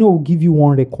album, Fino will give you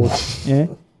one record. Yeah?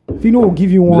 Fino will give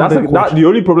you one record. The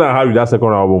only problem I had with that second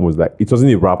album was like it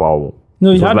wasn't a rap album.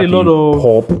 No, It he was had like a lot of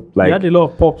pop, like he had a lot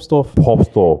of pop stuff. pop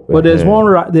stuff. But there's one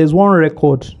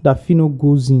record that Fino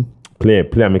goes in. Play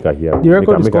and make her hear. The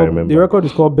record make her remember. the record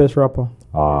is called Best Rapper.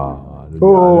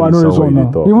 Oh, I know this one now.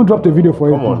 He even dropped a video for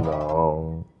it. Come on now.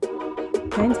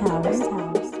 Penthouse.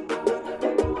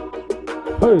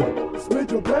 Hey.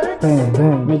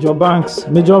 Damn. Major Banks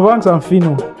and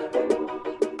Fino.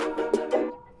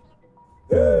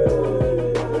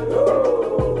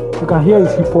 You can hear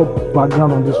his hip hop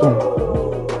background on this one.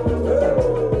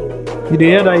 Did they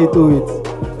hear that he do it?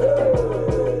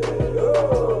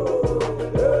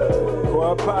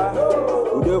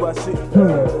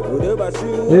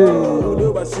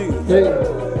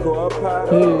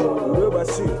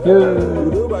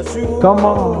 Come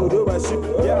on.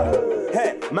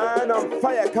 Hey, man, I'm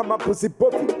fire, come up pussy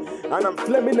puppy. And I'm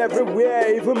flaming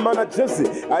everywhere, even man, I just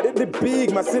I did the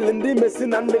big, my cylinder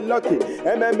missing and me lucky.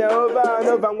 MMA over and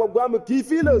over, and what I'm key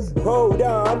feelers. Hold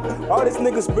on, all these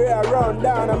niggas spray around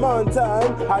down, I'm on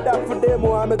time. Had that for them,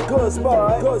 I'm a ghost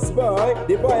boy.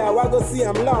 The boy I want to see,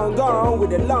 I'm long gone.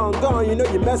 With a long gone, you know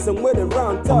you're messing with the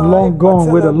wrong time. I'm long gone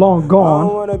with a long I don't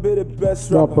gone. wanna be the best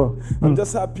rapper. I'm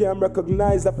just happy I'm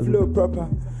recognized, I flow proper.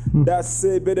 That's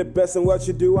it, be the best in what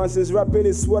you do. And since rapping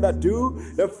is what I do,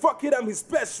 then fuck it, I'm his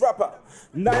best rapper.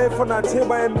 Now for not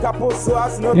I'm capo, so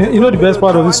as no. You know the best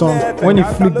part of this song? When he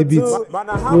flicked the beat.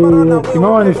 Yeah. You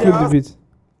remember when he flipped the beat?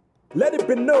 Let it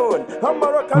be known. I'm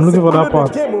looking for that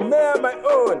part.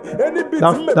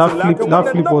 That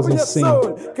flip was insane.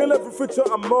 Kill every feature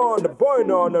I'm on, the boy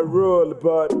know on the roll,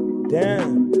 but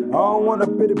damn, I don't wanna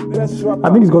be the best rapper. I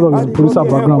think he's got all his producer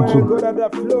background too. Good at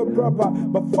that flow proper,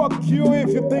 but fuck you if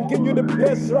you're thinking you're the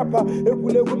best rapper.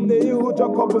 Who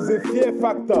just covers a fear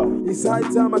factor. It's high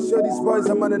time I show these boys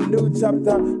I'm on a new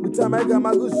chapter. With time I got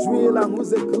my who's real and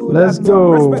who's a cool Let's actor.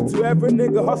 go. Respect to every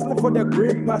nigga hustling for their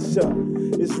green pasture.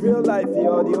 It's real life,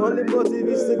 yo. The only motive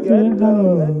is to get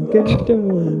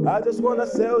down. I just wanna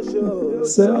sell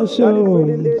shows. Sell Got the shows.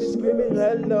 pretty ladies screaming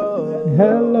hello.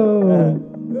 Hello.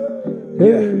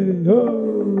 Hey,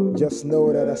 oh. Just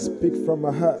know that I speak from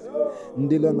my heart.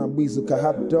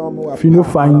 Fino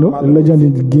Fino, a legend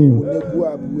in the game.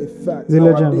 He's a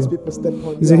legend.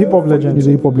 He's a hip hop legend. He's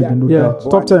a hip hop legend. No Yeah, doubt.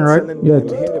 top 10, right? Yeah,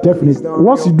 definitely.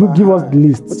 Once you do give us the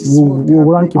list, we'll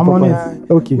rank him I'm on properly.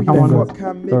 it. Okay, I'm on thank it.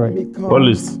 God. All right. What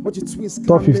list?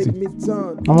 Top 50.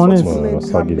 I'm on it.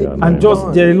 And And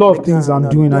just there are a lot of things I'm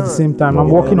doing at the same time. I'm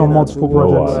working on multiple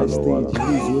projects. So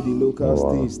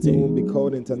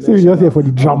you're just here for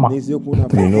the drama. You know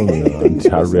me, man.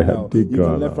 Jared, big You can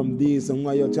gun. learn from this and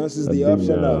why your chances I the think,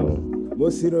 optional.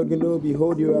 Most hero can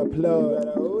behold you applaud.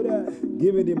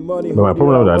 Give me the money. No, my hold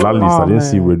problem you with that list, I didn't man.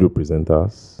 see radio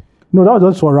presenters. No, that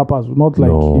was just for rappers, not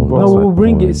like hip No, hop. that's we'll my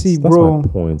bring it. point. See, that's bro. my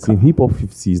point. In hip hop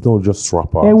 50, it's not just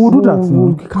rappers. And we'll do that. Ooh,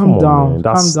 no? calm on, down. man.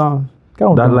 That's- Calm down.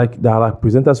 Calm That down. there are like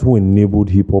presenters who enabled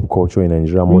hip hop culture in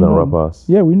Nigeria more We than know. rappers.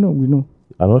 Yeah, we know.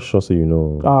 I'm not sure, so you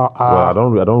know. Ah, Well, I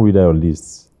don't read out your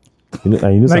lists. You know,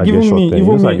 and you know, Like I get even short me,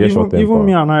 temper. even I get short me, even temper.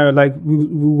 me and I, like we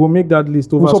will make that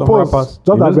list over We some suppose rappers.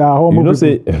 just that we are You humble know, people.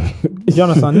 say Do you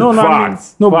understand? No, no, I mean,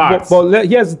 Facts. no. Facts. But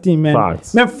here's the thing, man.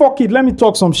 Facts. Man, fuck it. Let me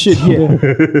talk some shit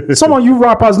here. Some of you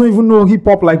rappers don't even know hip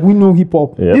hop like we know hip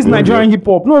hop. Yeah, This yeah, Nigerian yeah. hip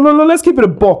hop. No. Let's keep it a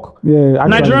buck. Yeah, actually.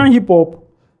 Nigerian hip hop.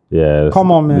 yeah.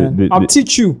 Come on, man. I'll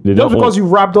teach you. they Just don't because own- you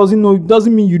rap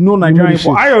doesn't mean you know Nigerian the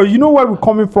hip hop. Ayo, you know where we're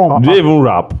coming from. Do they even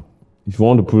rap? If you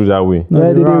want to put it that way. No, Yeah,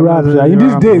 they they rap, rap. they In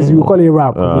these rap. days, you call it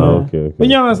rap. Okay. But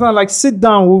you understand, like, sit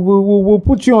down. We'll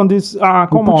put you on this. Come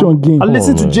put you on game. I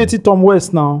listen Come to on, JT Tom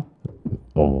West now.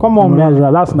 Come on, That's man.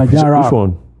 right. That's Nigerian Which rap.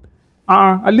 one?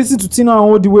 I listen to Tina and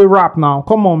all the way rap now.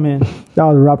 Come on, man. That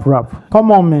was rap.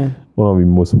 Come on, man. One of the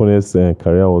most funniest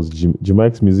career was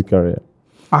Jamaica's music career.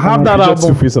 I have that Featured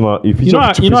album. Two-Face on he featured know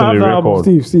I- Two-Face you know I on have the that album.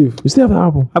 record. Steve, You still have the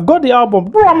album? I've got the album,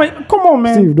 bro. I mean, come on,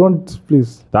 man. Steve, don't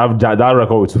please. That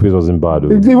record with Two-Face wasn't bad, though.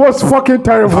 It was fucking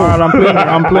terrible. All right,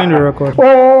 I'm playing the record.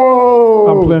 Oh,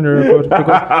 I'm playing the record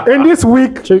because in this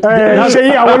week, Sheyi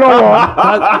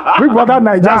Awolowo, Big Brother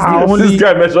Naija That's the house. only- This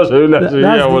guy mentioned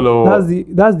Shey.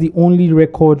 that's the only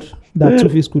record that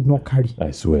Two-Face could not carry.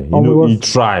 I swear. Oh, You know, he he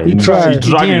was- tried. he tried. He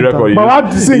dragged He the didn't record. But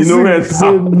what sing, You know where sing,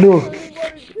 say no.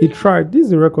 He tried. This is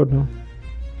the record now.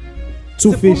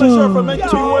 Two-Face. Make sure from to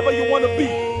whoever you want to be.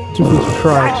 Two-Face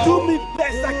tried. Do me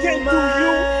best, I can't do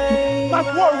you. Like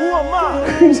what? Who am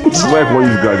I? This is why I want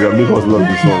you guys make us love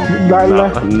this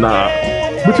song. Nah.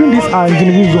 Between this and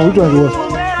Genevieve Zone, which one is worse?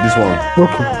 This one.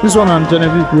 Okay, This one and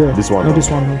Genevieve. yeah. This one. No, this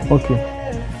one. No. Okay.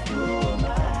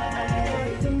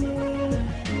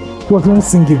 He was even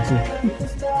singing too.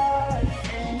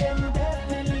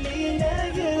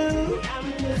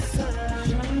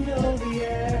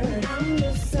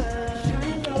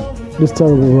 This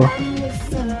terrible, bro.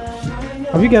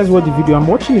 Have you guys watched the video? I'm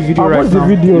watching the video I right watched the now.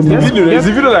 video, It's man. just- It's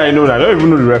the video that I know. I don't even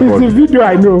know the It's the record. video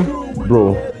I know.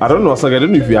 Bro, I don't know. Sag, I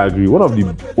don't know if you agree. One of the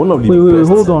Wait, best.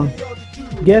 hold on.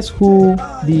 Guess who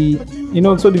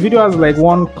so the video has like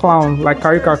one clown, like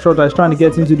caricature that's trying to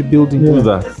get into the building. Who's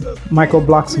that? Michael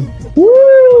Blackson.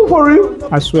 Woo, for real?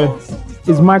 I swear.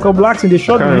 It's Michael Blackson. They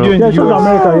shot the Can't video in Yeah, the show US.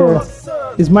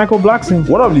 America, It's Michael Blackson.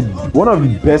 One of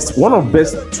the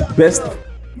best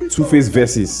Two-Face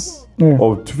verses Yeah.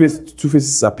 of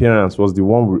Two-Face's appearance was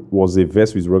was a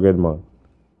verse with Rugged Man.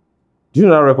 Do you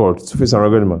know that record? Two-Face and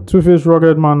Rugged Man. Two-Face,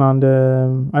 Rugged Man,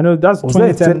 and I know that's Was that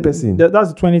a 2010. third person? That's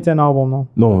the 2010 album now.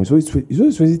 No, it's always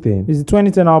 2010. It's the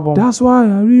 2010 album. That's why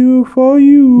I real for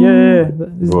you. yeah. It's the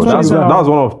Bro, 2010 that was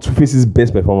album. one of Two-Face's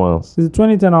best performance. It's the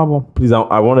 2010 album. Please,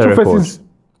 I want a Two-Face record. is-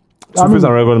 Two-Face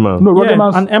and Rugged Man. No, Rocket Yeah,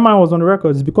 Man's. and Emma was on the record.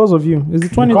 It's because of you. It's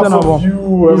the 2010 Because of album.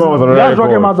 you, everyone was on a That's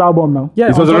Rocket record. Man's album now. Yeah,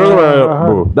 It was on a top- record,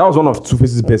 bro. That was one of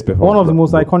Two-Face's best performances. one of the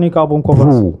most iconic album covers.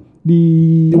 Bro,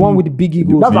 The one with the big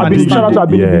eagles. That's and Ability. the Shout out to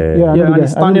standing- Ability. Yeah. I Yeah, know and the guy.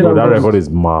 it's standing I know bro, the that guy. record is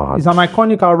mad. It's an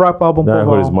iconic rap album That cover.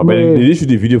 record is mad. But Yeah. they didn't shoot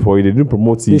the video for it. They didn't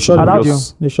promote it. They shot the That's- video.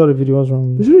 They shot the video. What's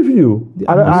wrong They with you? shot the video. I think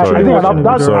I'm at sorry. that, I'm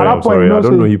that's sorry. at that I'm point, sorry. you know, I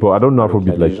don't know say- hip hop. I don't know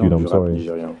Afrobeat like you. I'm sorry.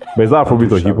 But it's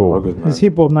Afrobeat or hip hop. It's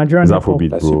hip hop, Nigerian It's hip hop. Afrobeat,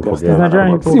 bro. It's Forget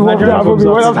Nigerian hip it. hop. See what Nigerian hip hop.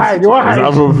 Afrobeat. What else hide? What It's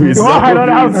hide? Afrobeat. You want hide on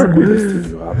the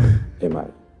house?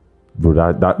 Bro,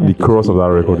 the chorus of that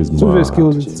record is mad. Two-Face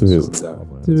kills it. Two-Face.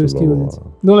 Two-Face kills it.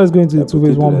 No, let's go into the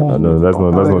Two-Face one more. No, let's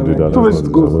not do that. Two-Face is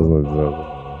good. Let's not do that.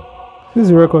 This is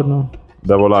the record now.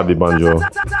 Debola Adebanjo.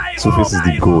 Two-Face is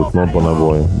the GOAT, not Burna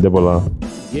Boy. Debola,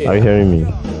 are you hearing me?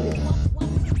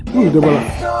 Who is Debola?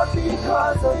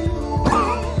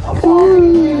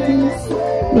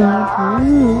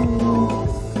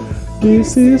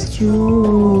 This is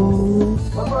true.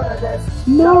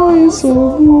 No, it's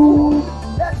so good.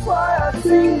 That's why I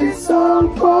sing this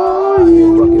song for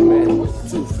you.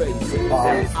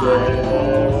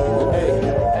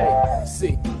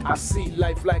 See, I see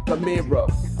life like a mirror.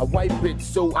 I wipe it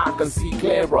so I can see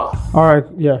clearer. All right,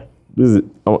 yeah.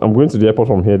 I'm going to the airport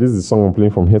from here. This is the song I'm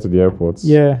playing from here to the airport.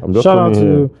 Yeah. I'm just Shout out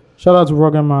coming here. to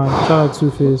Rugged Man. Shout out to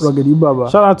Two-Face. Rugged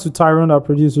Ibaba. Shout out to Tyrone that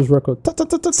produced this record.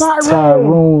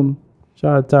 Tyrone.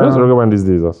 Shout out Where's Tyrone. Rugged Man these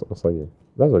days? That's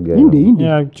a guy. Indie.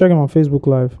 Yeah, check him on Facebook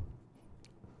Live.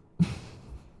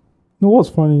 No, what's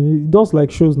funny? He does like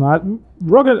shows now.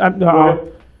 Rugged,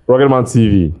 Rugged Man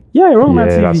TV. yeah, Rugged Man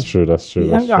Yeah, TV. that's true. That's true.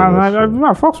 Yeah, That's true.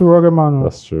 I fucks with Rugged Man.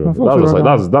 That's true. I fucks with Rugged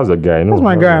Man. That's a guy. That's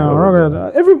my guy.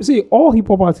 Rugged. All hip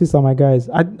hop artists are my guys.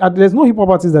 There's no hip hop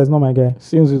artist that is not my guy.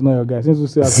 Since is not your guy. Since you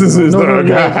say This is not a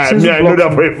yeah, guy. since Yeah, I you know blocked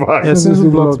that for a fact. Yeah, since you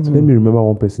you blocked blocked me. Let me remember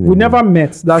one person. We never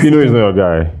met. That's Fino the is thing. not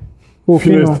your guy. Oh,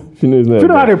 Fino. Fino is not.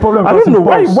 Fino your had guy. a problem I don't causing know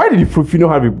why. pause. Why did Fino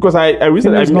have it? Because I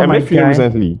recently Fino is not I my met Fino guy.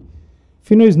 recently.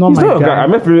 Fino is not He's my not your guy. I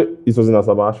guy. met Fino. It was in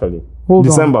Asaba actually. Hold on.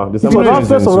 December. It was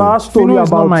after 2022. our story Fino is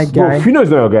not about my guy. Fino is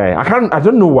not your guy. I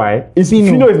don't know why.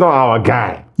 Fino. Fino is not our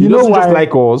guy. He doesn't just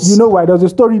like us. You know why? There's a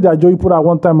story that Joey put out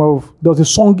one time of there was a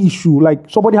song issue. Like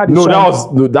somebody had a No,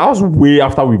 song. that was way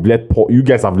after we've let Paul. You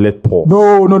guys have let Paul.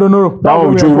 No. That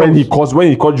was Joey when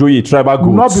he called Joey a tribal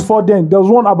goat. Not before then. There was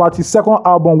one about his second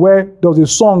album where there was a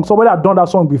song. Somebody had done that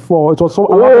song before. It was so.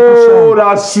 Oh,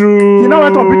 that's true. He now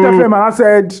went on Big FM and I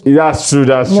said, That's true.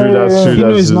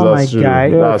 Fino is not my guy.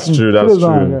 That's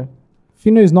true.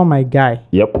 Fino is not my guy.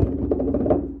 Yep.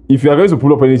 If you are going to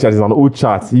pull up any chart, it's an old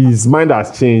chart. His mind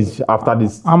has changed after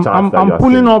this I'm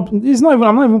pulling up. I'm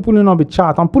not even pulling up a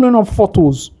chart. I'm pulling up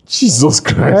photos. Jesus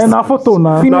Christ. na photo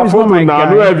now. Fino is not my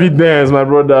guy. No evidence, my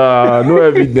brother. No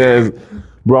evidence.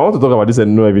 Bro, I want to talk about this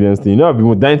and no evidence thing. You know, I've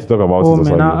been dying to talk about Oh it.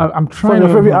 man, I'm For trying. your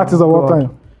to favorite artist of all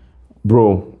time.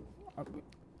 Bro,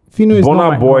 Fino is Burna not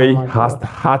my Boy my has God.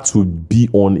 had to be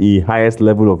on a highest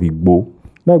level of Igbo.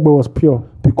 That boy was pure.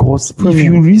 Because if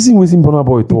you reason within Burna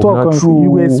Boy talk, Talk not on true.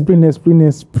 you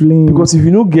explain. Because if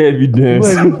you don't get evidence,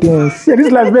 evidence. Yeah,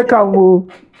 this life maker will.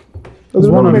 It's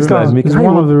one of It's the like it's how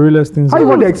one you- of the realest things. How you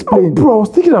want to explain? bro, I was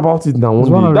thinking about it now. It's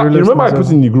One one day. of the You remember I realest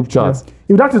put it in the group chat.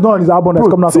 If that is not on his album that's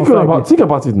coming out on Friday, Think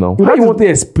about it now. If How that you is- want to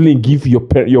explain, give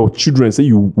your children, say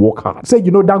you work hard. say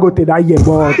you know Dangote that year,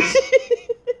 but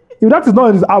if that is not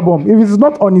on his album, if it's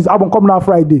not on his album coming out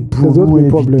Friday, there's going to be a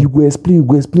problem. You go explain.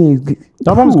 The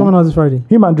album is coming out this Friday.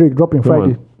 Him and Drake dropping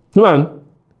Friday. Man,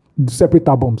 Separate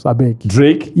albums, I beg.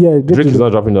 Drake. Yeah, Drake is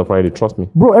not dropping on Friday. Trust me.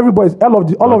 Bro, everybody's all of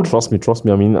the Trust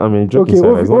me. I mean, Drake Okay, is it's not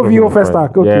OVO dropping on first Friday.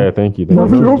 act, okay. Yeah, thank you.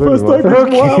 OVO Drake is first not-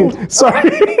 act. Okay, sorry.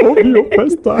 OVO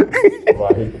first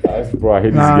act. Bro, I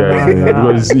hate Nah, this guy. nah.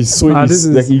 Because he's so Nah, he's, this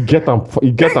is- like he get them well.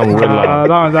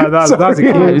 That's a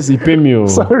Yeah, kid. he pay me.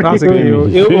 Sorry. That's a kid.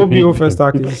 OVO first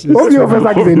act is OVO first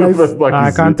act is a nice. First act I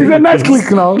is- can't It's a nice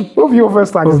click now. OVO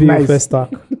first act is OVO nice. first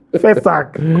act. First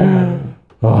act.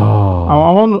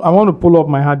 I want to pull up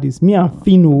my hard disk. Me and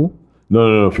Fino.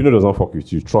 No. Fino does not fuck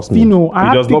with you. Trust me. Fino, I He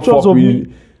have does not pictures fuck of with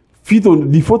me.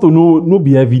 The photo no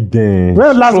be evidence.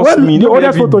 When last Trust when me, the no be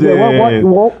oldest photo there?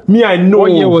 What? Me, I know.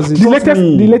 What year was it?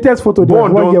 The latest photo there.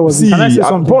 Born, What year was see, it? Can I say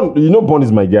something? Born, you know, Born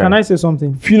is my guy. Can I say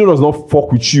something? Fino does not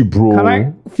fuck with you, bro. Can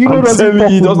I- Fino I'm doesn't telling fuck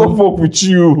you, he with does me. not fuck with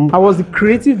you. I was the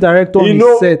creative director on You the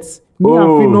know- set. Me Oh.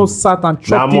 and Fino sat and That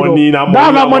chopped it money, up.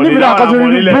 That money be that because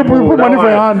you put money for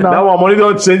your hand now. That one money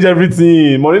don't change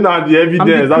everything. Money not the I'm evidence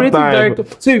the that creative time. director.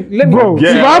 So let me. Bro, Yeah,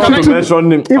 if I have want to 50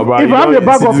 mention him. If I have a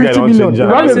bag of 50 million, if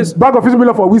I have a bag of 50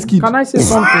 million for whiskey, Can I say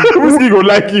something? Whiskey go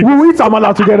like it. we will eat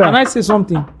amala together. Can I say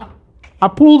something? I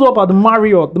pulled up at the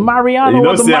Marriott, the Mariano, You know,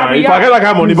 or the say, if I get Marriott. that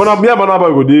kind of money, but me and Banana Boy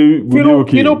go do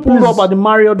okay. Fino pulled up at the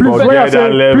Marriott. Please, Okay, when you that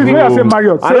say, level. please, when you say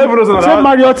Marriott, I never know say that.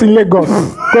 Marriott in Lagos.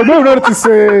 Because no know to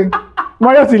say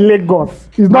Marriott in Lagos.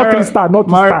 It's not Marriott- 3-star, not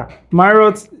 2-star.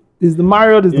 Marriott is the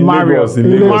Marriott is the In Marriott. Lagos,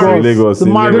 in Lagos. The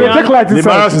in Mariano- Lagos. Take like The this.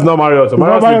 Marriott is not Marriott.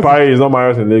 Marriott in Marriott. Paris is not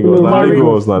Marriott in Lagos. The Na Marriott.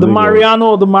 Lagos, na The Lagos.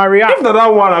 Mariano, the Marriott. If na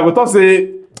that one, I go talk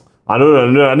say, I don't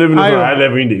even know I- how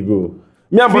level they go.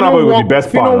 Me and Banana Boy go the best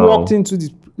part Fino now. walked into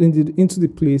the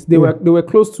place. They were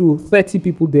close to 30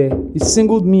 people there. He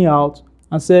singled me out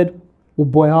and said, "Oh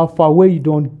boy, how far? Where you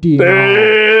don't dig?"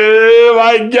 Hey,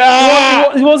 my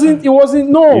God! It wasn't.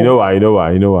 No. You know why?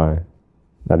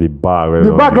 That the bag.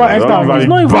 The bag don't enter. It's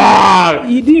not even. Bag.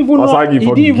 He didn't even know. Osagi, He didn't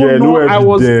forget, even know no I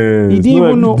was. He evidence, didn't no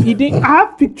even know. evidence. He didn't. I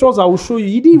have pictures. I will show you.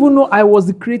 He didn't even know I was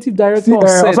the creative director See, on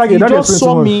set. Osagi, He that just explains saw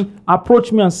so much. me,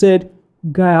 approached me, and said,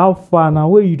 "Guy, how far now?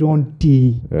 Where you don't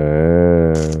dig?"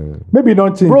 Maybe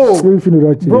don't change. Bro. Maybe Fino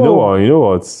don't change. Bro. You know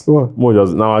what? What? Mo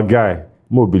just now a guy.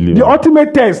 Mo believe. The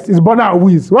ultimate test is Burna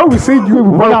Wiz. When we say you with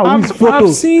Burna Wiz I've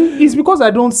photos. seen. It's because I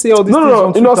don't say all these things No.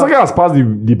 on You know, Twitter. Osagi has passed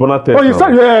the bonnet test. Oh, you now.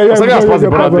 said, yeah. Osagi has passed the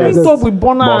yeah, bonnet yeah, test. Linked up with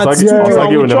Bonner But at Osagi studio, Osagi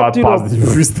and will we never chopped it pass up. the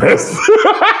whiz test.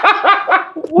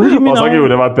 What do you mean? Osagi will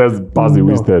never pass the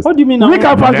whiz test. What do you mean? We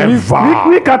can't pass the Wiz. Never.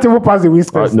 We can't even pass the Wiz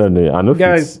test. No, I know.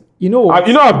 Guys, you know what?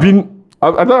 I've been.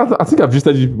 I think I've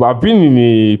visited you people. I've been in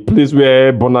a place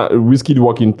where Whiskey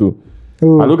walk into.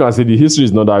 Oh. I look and say the history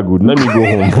is not that good. Let me go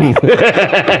home.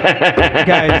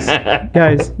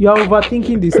 guys, you are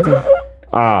overthinking this thing.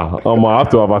 I have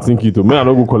to overthink it. Man, I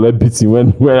don't go collect beating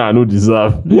when I know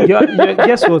deserve.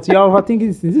 Guess what? You are overthinking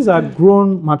this thing. These are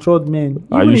grown, matured men.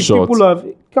 Are Even you if short? people have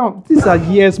come, these are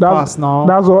years past now.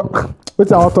 That's what.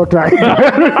 What's our auto try?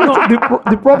 No,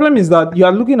 the problem is that you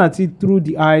are looking at it through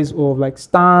the eyes of like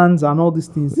stands and all these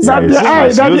things. These are That's the eye,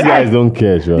 Those that's the guys eye. don't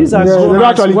care. Sure. these are Yeah, grown they don't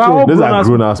ass. actually We're all care. These grown are ass.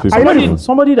 grown ass people.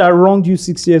 Somebody that wronged you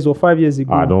 6 years or 5 years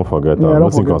ago. I don't forget that. Yeah, I don't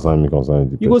Nothing forget.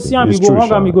 concern me. You go see him, you go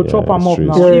hug him, you go chop him up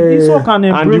now. Yeah, If this yeah, one can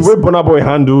And the embrace, way Burna Boy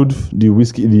handled the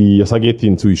whiskey, the Osage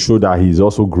thing too, it showed that he's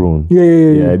also grown.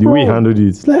 Yeah. The way he handled it.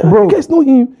 It's like, Bro. you guys know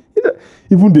him.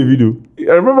 Even Davido.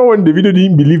 I remember when Davido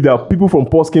didn't believe that people from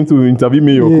Pulse came to interview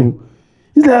me. Yeah.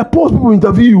 He's like, I paused people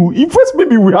interview you. In first,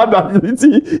 maybe we had that.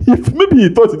 Maybe he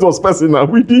thought it was personal.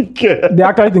 We didn't care. The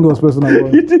actually think it was personal.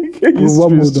 He didn't care.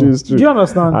 It's true. Do you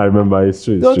understand? I remember. It's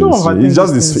true. Don't overthink It's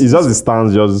just these the things.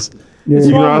 stance, just Yeah.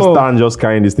 ignorant stand, just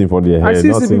carrying this thing for their head. I see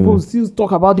nothing. people still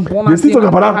talk about the bonus. They still talk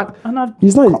about that.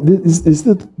 He's not. He's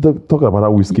still talking about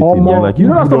that whiskey thing. more. Like You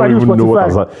know that stuff I don't do with even know what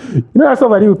Spotify? that's. You know that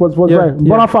stuff I did with Spotify? Yeah.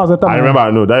 Bonner fans. I remember.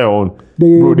 I know that your own.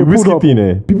 They Bro, the pulled whiskey up.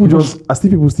 thing. People just. I see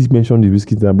people still mention the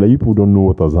whiskey thing. I'm like, people don't know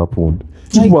what has happened.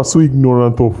 People are so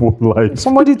ignorant of what life.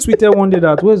 Somebody tweeted one day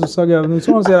that where's Usagi?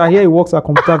 Someone said, I hear he works at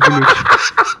Computer Village.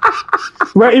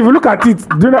 Well, if you look at it,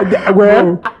 do you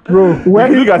know, bro,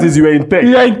 When you look at it, you were in tech.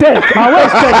 you're in tech. And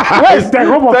where's tech? Where's tech?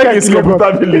 Home of Tech tech is in Lagos.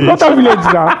 Computer Village. Computer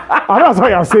Village now. And that's what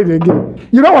you're saying again.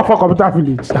 You know what for Computer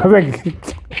Village? I beg.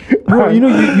 Bro, you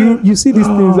know, you see these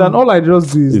things, and all I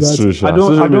just do is It's that true, Sha. I don't.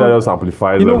 Social media just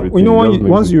amplifies everything. You know It just makes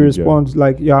once it you bigger. respond,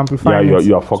 like you're amplifying. Yeah, it.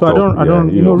 you are fucked So I don't. up. Yeah,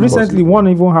 You know, of course recently you- one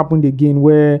even happened again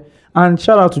where, and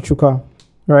shout out to Chuka,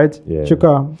 right? Yeah.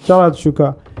 Chuka, shout out to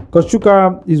Chuka. Because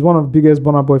Chuka is one of the biggest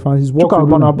Burna Boy fans. He's worked Chuka with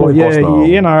Burna Burna, Boy. of Yeah, course now.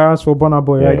 he NRS for Burna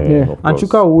Boy, right? Yeah, of And course.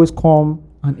 Chuka always come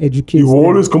and educate. He will them.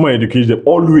 always come and educate them.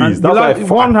 Always. And That's why I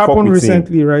one fuck happened with him.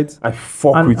 recently, right? I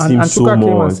fuck And with him Chuka so came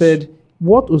and much. said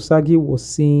what Usagi was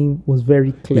saying was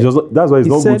very clear. That's why it's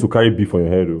He not said- good to carry beef on your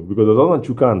head, though. Because there's also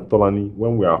Chuka and Tolani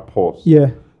when we are paused.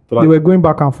 Yeah, Tolani, they were going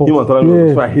back and forth. him and Tolani,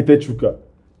 Yeah. so I hated Chuka.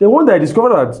 Then one day I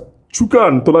discovered that Chuka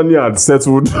and Tolani had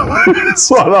settled.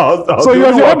 So I was So the you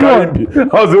only was the one only carrying one?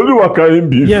 beef. I was the only one carrying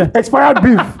beef. Yeah, Expired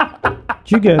beef.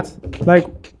 do you get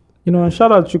like, you know, and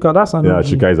shout out Chuka. That's an Yeah, OG.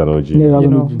 Chuka is an OG. Yeah, You that's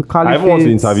know, what the I even want to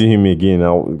Caliphate. interview him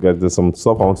again. There's some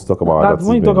stuff I want to talk about. That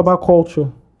when you talk about culture,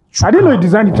 I didn't know he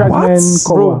designed the Tribesmen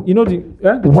cover. bro, you know the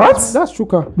What? That's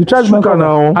Chuka. The Tribesmen Chuka cover.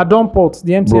 now. Adon Port,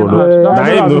 the MTN. Bro, ad. no. That's-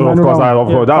 Nah, I know, of course, I know. of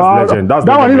course, that's legend. That's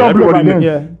that one legend. is not Everybody blown knows.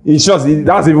 yeah. It's just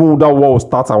that's even that what will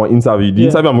start our interview. The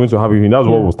interview I'm going to have with him, that's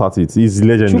what will start it. He's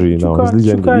legendary now. Chuka- He's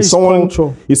legendary. Chuka He's is someone.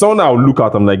 culture. He's someone that I will look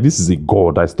at. I'm like, this is a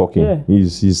god that's talking. Yeah.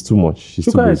 He's too much. He's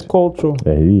too Chuka good. is culture.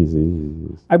 Yeah, he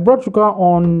is. I brought Chuka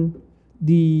on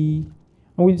the.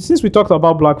 And since we talked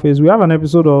about Blackface, we have an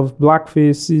episode of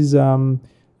Blackface's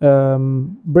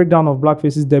breakdown of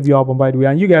Blackface's debut album, by the way,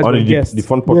 and you guys On were the guests.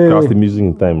 fun podcast, Yeah. the music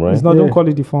in time, right? It's not. Yeah. Don't call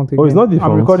it defunct. Oh, it's again. not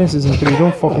defunct. I'm recording season 3.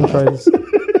 Don't fucking try this.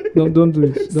 Don't do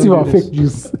it. Don't Still do a this. fake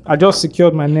juice. I just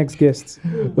secured my next guest,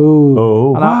 Oh.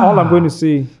 Oh, and all I'm going to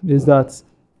say is that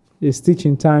a stitch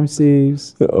in time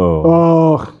saves. oh,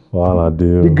 Oh. wow, The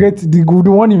dude. great, the good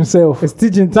one himself. A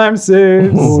stitch in time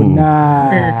saves. Oh,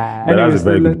 nah. Yeah, that's Anyways, a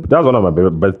very let- good. That's one of my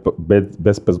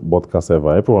best podcasts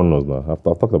ever. Everyone knows that. I've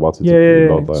talked about it. Yeah, a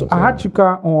yeah, lot yeah. of So times, I had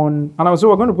Chuka on, and I was so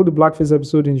we're going to put the Blackface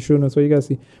episode in the show notes so you guys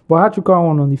see. But I had Chuka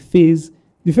on the Phase.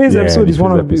 The Phase Yeah, episode the is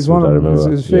one Phase of his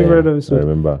episode, his favorite I episode.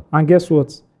 remember. And guess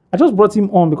what? I just brought him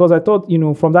on because I thought, you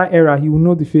know, from that era he would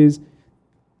know the Phase.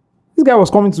 This guy was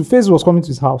coming to Phase was coming to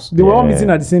his house. They were all Yeah. meeting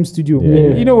at the same studio.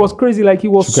 Yeah. You know, it was crazy. Like he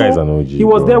was Chuka is an OG, he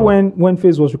was bro. there when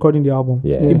Phase was recording the album.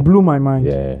 Yeah. It blew my mind.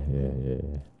 Yeah.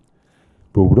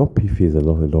 Bro, we don't pay Phase a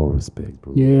lot of respect,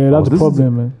 bro. Yeah, that's the This is-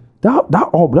 problem, man.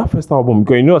 That first album,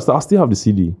 because you know, I still have the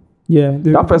CD. Yeah.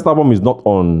 That first album is not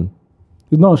on.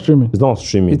 It's not on streaming. It's not on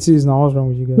streaming. It is now. What's wrong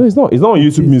with you guys? No, it's not. It's not on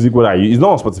YouTube Music. What I use. It's not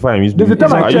on Spotify. I'm using. There's a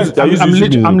time I use checked. YouTube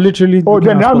Music. I'm literally. Oh, looking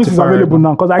then at that means it's Spotify right available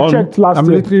now because I On- checked last I'm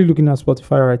year. literally looking at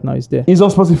Spotify right now. It's there. It's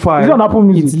on Spotify. It's on Apple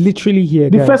It's Music. literally here.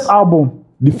 The guys. first album.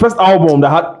 The first album that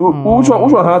had which one had What's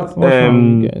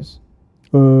wrong with you guys?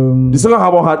 the second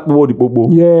album had Wo the Bobo.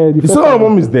 Yeah, The first second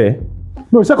album is there.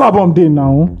 No, second album day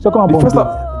now. Second album. first day.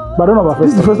 al- But I don't know about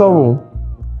This first. is the first album.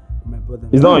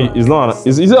 It's not. It's not.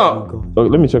 It's not. Oh,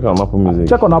 let me check on Apple Music.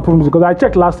 Check on Apple Music because I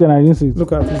checked last year and I didn't see it.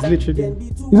 Look at it. It's literally.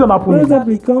 It's on Apple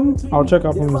Music. I'll check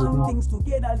Apple Music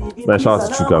now. Man, shout out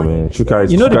to Chuka, man. Chuka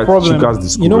is. You know the Chuka- problem.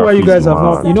 Chuka's You know why you discography guys is have mad.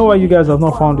 not. You know why you guys have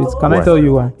not found it. Can I Why? tell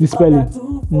you why? The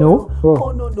spelling. No.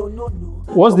 Oh,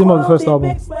 What's the name of the first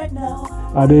album?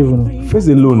 I don't even know. Face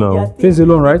Alone now. Face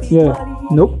Alone, right? Yeah.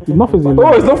 Nope. It's not Face Oh,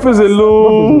 Alone. it's not Face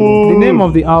Alone. The name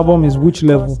of the album is Which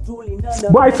Level.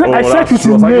 But I searched with that's his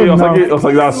true. name I now. was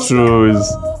like, that's true.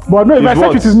 It's, But no, if I It search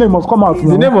was. with his name, it must come out now.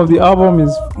 The name of the album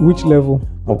is Which Level.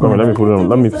 oh, come on, let me put it on.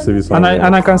 Let me save it. And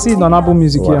I can see it on Apple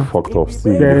Music Oh, I here. fucked up.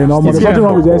 Steve, Yeah, no, but there's nothing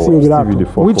wrong with the SEO with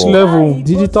that. Which level?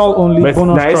 Digital only But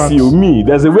bonus now tracks. SEO, me,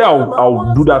 there's a way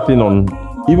I'll do that thing on.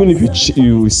 Even if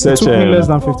you It search, took me less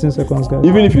than 15 seconds, guys.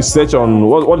 even if you search on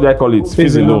what did I call it?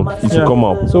 Face Alone, it will come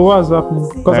up. So what's happening?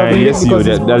 Because Yes, you.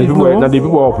 There are the people. Now the people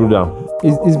will upload them. But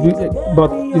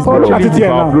it's Oh, look at actually it here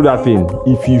If I now. upload that thing,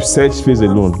 if you search Face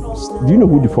alone, do you know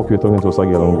who the fuck you're talking to, Osage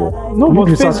Alongo? no, but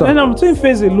Leave face, the and I'm saying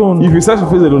face alone. If you search for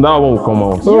Face alone, that one will come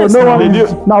out. Oh, Yes, no now. one. They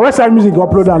Now Westside Music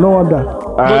upload that. No wonder.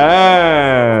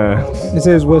 Ah. It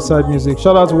says Westside Music.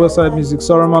 Shout out to Westside Music.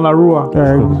 Soroman Arua.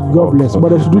 God bless. But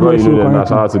they should do Bro, that you show know them. Shout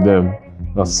correctly. out to them.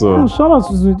 That's so. Oh, shout out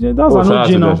to that's Oh, an shout out OG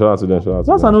to them. now. Shout out to them. Shout out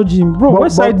to That's them. an OG, bro. But-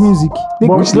 Westside but- Music. They,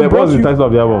 but- Which they level? brought What's the you- title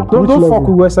of the album? Don't Which fuck level?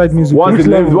 with Westside Music. What's Which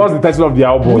the level? What's the title of the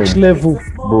album? Which level?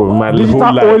 Bro, in my whole Digital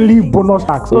life. only bonus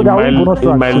tracks. Oh, In they're only bonus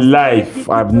in my tracks. life,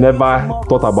 I've never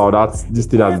thought about that. This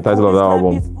thing as the title of that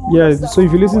album. Yeah. So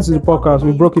if you listen to the podcast,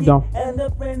 we broke it down.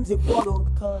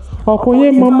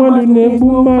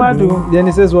 Then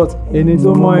it says what? That's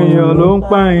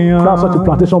such a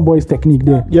plantation boys technique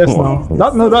there. Yes, now.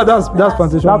 That's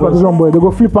plantation. That Boys. plantation boy, they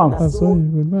go flip am.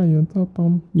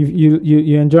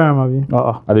 You enjoy them, have you?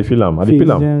 I dey feel am. I dey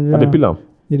feel am. Yeah, I dey yeah. feel am.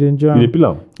 You enjoy You dey them. feel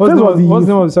am. What's This the was the- what's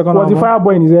the name of the second Was the album?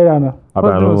 Fireboy in his area now? I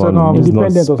What's the name of the second album?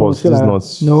 Independent or some sports. shit It's like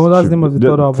not. No, that's the name of the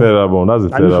third album. Third album. That's the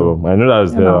Are third you album. I know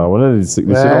that's the third album. When the second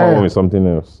Yeah. album is something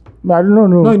else. I don't know.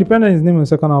 No, Independent is the name of the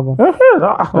second album.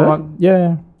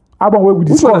 Yeah. Album where we Which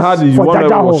discuss one had the for one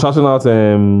that Jaja was Hall. shouting out?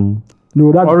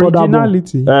 No, that's the third album.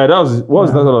 Originality. That was what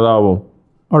was the title of the album?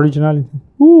 Originality.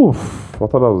 Oof. I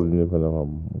thought that was the independent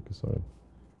album. Okay, sorry.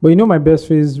 But you know my best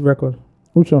phase record.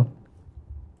 Which one?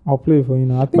 I'll play it for you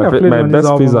now. I think My I fa- played my it on best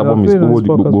this phase album. album I've is played it on this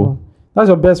Bobo Di podcast Bobo. one. That's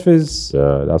your best phase.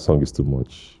 Yeah, that song is too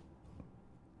much.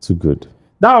 Too good.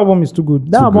 That album is too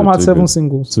good. That Too album good, had too 7 good.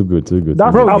 singles. Too good. Too good. That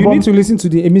too Bro, good. you album- need to listen to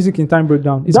the Music in Time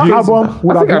breakdown. It's That crazy. album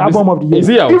would have been I've album of the year. Is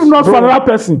he out? If not for Bro. another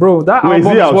person. Bro, that Wait, is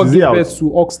album he is out? what Is he gives out? birth to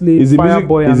Oxlade, Is the music?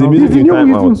 Fireboy, Is and the all music that. in new time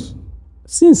music- out?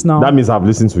 Since now. That means I've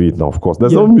listened to it now. Of course,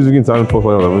 there's Yeah. no music in time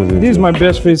podcast. This is my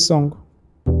best phase song.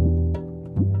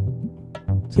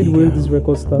 See the way this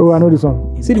record starts. Oh, I know this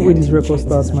one. See the way this record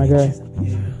starts, my guy.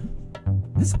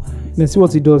 Then see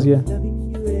what he does here.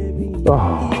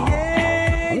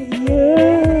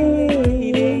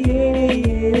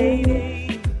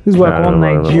 This is what Yeah, I I call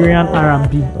remember, Nigerian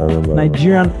R&B. I remember.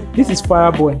 Nigerian. This is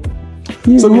Fireboy.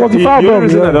 He's So the the only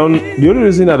reason yeah. the only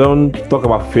reason I don't talk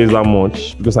about Faze that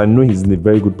much because I know he's in a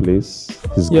very good place.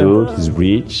 He's Yeah. good. He's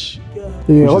rich, Yeah,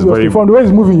 which is obviously, very- from the way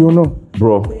he's moving, you know.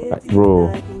 bro,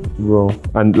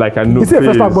 and like I know Is he a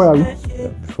first time Faze- boy? Abi?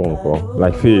 phone call.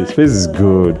 Like Faze is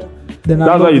good. Then I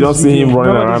That's love why you this don't see video. him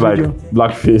running Remember around this like video?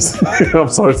 blackface. I'm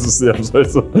sorry to say.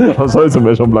 I'm sorry to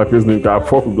mention blackface name. I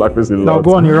fuck with blackface a Now lot.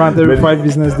 go on your rant every But- 5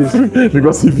 business days.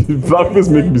 because if blackface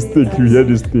make mistake, you hear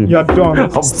this thing. You're done.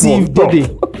 I'm Steve fucked up. Dede.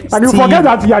 And you forget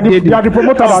that you are the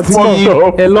promoter of the Fucked song.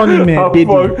 up. Elonime I'm Dede.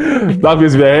 fucked. That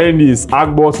means we're hearing this.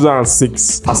 Agbo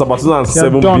 2006, Asaba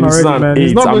 2007, You're done Benin already, man. 2008.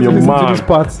 He's not I'm going to your listen man. to this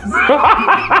part.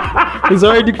 He's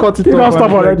already cut it He don't off.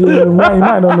 stop already. He might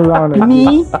not know that one.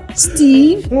 Me,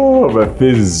 Steve. Oh, but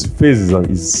Faze is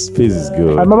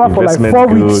good. I remember for like Investment 4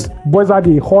 good. weeks, boys had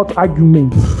a hot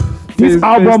argument. This Face-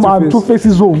 album face to and face. Two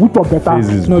Faces Zone, which was better? Faze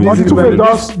is No, good. this the Two Face independent.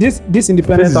 does. This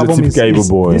independent This is a album is typical Igbo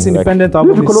boy. this Like- independent This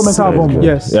album is the Colombo is album.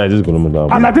 Yes. Yeah, this is Colombo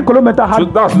album. And I think Colometa had So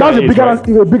that's that was my a age,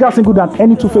 bigger, a bigger single than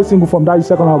any Two Face single from that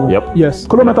second album. Yep. Yes.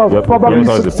 Colometa was Yep. probably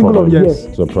Colometa is a single of the problem. year. Yes.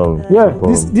 It's a problem. Yeah. It's a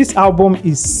problem. This album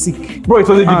is sick. Bro, it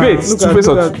was a Ah, debate. look Two at- Face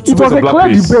look or at- Two It Face was or a clear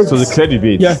blackface. debate. So it was a clear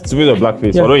debate. Yeah. Two Face or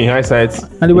blackface. Yeah. Although in hindsight,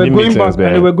 And they were it didn't going make back sense and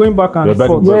then. they were going back and They're back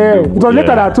forth. and forth. Yeah, it was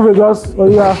later that Two Face just, oh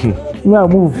yeah, yeah,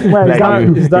 move. Where is Like, that?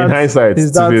 in Is that hindsight,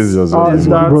 is that Two-Face was Oh, is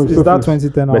bro, that bro, is so that Face.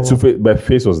 2010 But album? but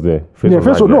Face was there. Yeah, was Face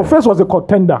that was, no, guy. Face was a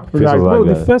contender. Face Right, was bro,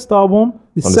 that the guy. first album,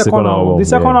 the On second album, the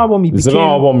second album, he the became. second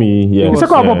album, yeah. The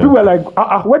second album, people were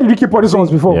like, where did he keep all these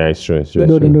songs before? Yeah, it's true. It's true.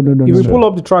 No, it's no, true. no, no, If we no. pull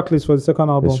up the track list for the second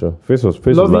album, It's true. Face was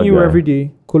Loving that You guy. Every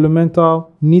Day, Colomental,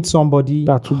 Need Somebody,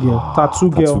 Tattoo girl. Tattoo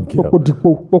Girl, Girl. Popo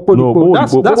Dipo. Popo No, Dipo. Popo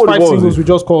That's Dipo. Popo five Dipo singles was we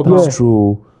just called. Yeah. now. That's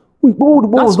true. Wait,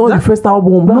 That's- was not that- the first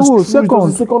album. No, That's true. It was second. the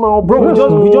second album. Bro,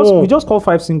 Oh. we just called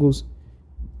 5 singles.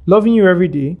 Loving You Every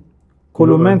Day,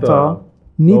 Colomental, Colomental,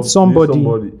 Need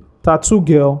Somebody, Tattoo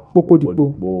Girl, Popo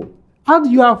Dipo. Whoa. How do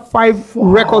you have 5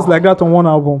 records like that on one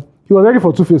album? He was ready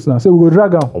for Two Face now. So we go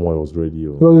drag him. Oh, I was ready. He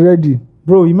was ready.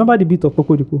 Bro, you remember the beat of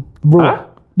Popo Dipo? Bro. Huh?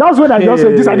 That's when I just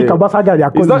said this Hey. are the Kabasa guy they are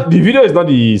It's calling. not the video. Is not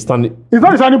the standing. It's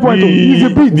not the starting point. It's the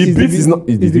beat. The It's beat the is not.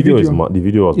 The it's the video is video. mad. The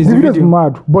video was. It's The mad. video is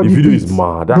mad. But The the video beat, is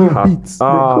mad. The That beat.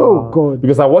 Oh God.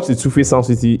 Because I watched the Two Face Sound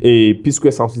City, a P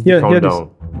Square Sound City Yeah, hear this. countdown.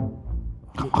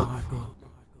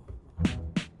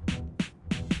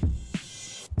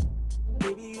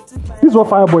 This is what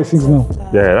Fireboy sings now.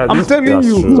 Yeah, I'm telling you,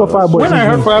 this is what Fireboy When I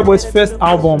sings heard now. Fireboy's first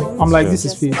album, I'm like, this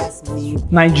is Face.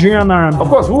 Nigerian R&B. Of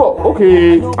course,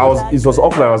 okay. It was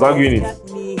offline. I was arguing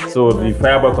it. So the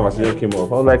Fireboy conversation came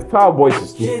up. I was like, Fireboy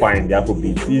is too fine, the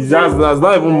Afrobeat. Has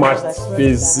not even matched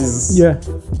faces. Yeah.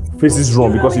 Faces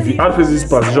wrong because if you add faces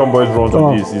Precision Boys wrong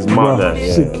to this, it's mad.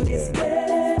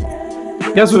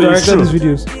 Guess who So it's directed true.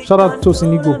 these videos? Shout out to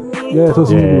Tosinigo. Yeah, so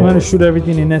Yeah. We want to shoot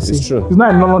everything in It's Nessie. true. it's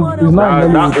not in London. It's not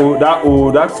in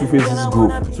Nollywood. That Two Faces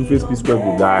group, Two Face P Square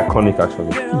group, they're iconic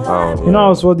actually. You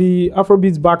know, as for the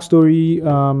Afrobeats backstory,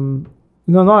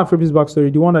 no, not Afrobeats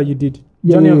backstory, the one that you did,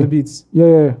 Yeah, Journey yeah, of yeah. the Beats, Yeah.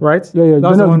 right? Yeah. That's Journey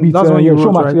the of one. the Beats, That's the one you wrote,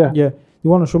 Showmax, right? yeah. The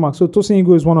one on Showmax. So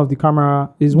Tosinigo is one of the camera,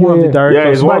 is one of Yeah, the yeah. directors.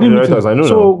 Yeah, it's one of the directors, I know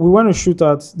So now. we went to shoot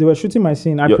at. They were shooting my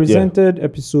scene. I Yeah, yeah. presented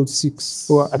episode 6.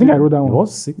 Oh, I think I wrote that It one.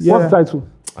 was 6. Yeah. What's the title?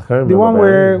 I can't remember. The one but I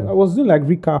where remember. I was doing like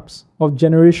recaps of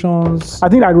generations. I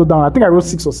think I wrote down. I think I wrote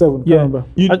 6 or 7. Yeah. I remember.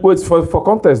 Wait, for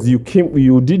context, you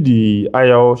did the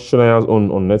IL Shonaya's on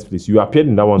Netflix. You appeared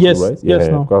in that one Yes, too, right? yes,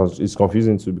 no. Because it's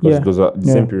confusing too because Yeah. it was the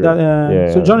same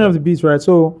period. So Journey of the Beats, right?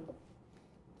 So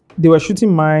they were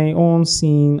shooting my own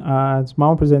scene at my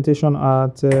own presentation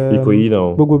at Ikoyi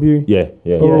now. Bogobiri. Yeah.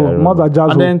 I Oh, remember. Mother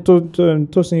Jazzo. And then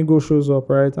Tosinigo shows up,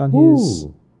 right? And he's,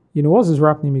 Ooh. you know, what's his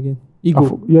rap name again?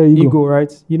 Ego. Ego. Ego,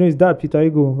 right? You know, his dad, Peter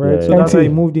Ego, right? Yeah, So that's yeah. how he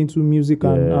moved into music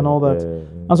and all that.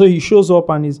 Yeah. And so he shows up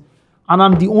and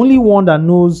I'm the only one that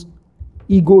knows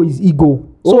Ego is Ego.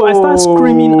 So I start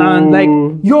screaming and like,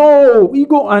 yo,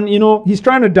 Ego, and you know, he's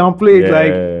trying to downplay it, Yeah.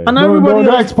 like, and No, everybody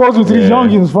don't else, expose me to these Yeah.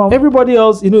 youngins from. everybody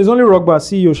else, you know, it's only Rockbar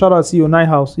CEO, shout out CEO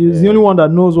Nighthouse. He's the only one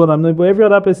that knows what I'm doing, but every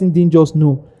other person didn't just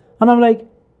know. And I'm like,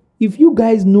 if you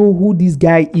guys know who this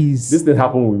guy is, This didn't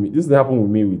happen with me. This didn't happen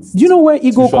with me with. do you know where Two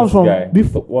Ego Shots comes from? Guy.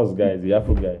 Before, What's guy? The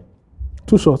Afro guy.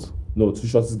 2 shots. No, Two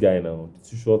Shots guy now.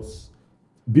 Two Shots.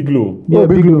 Big Low. Yeah,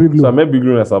 Big Lou, Big So I Lou. met Big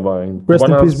Lou in Asaba. Rest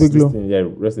in peace, Big Lou. Yeah,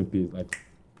 rest in peace. Like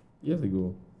years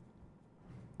ago.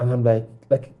 And I'm like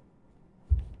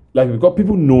because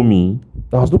people know me.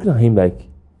 I was looking at him like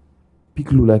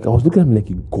Big Lou. Like I was looking at him like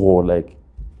a god. Like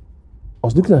I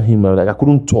was looking at him like I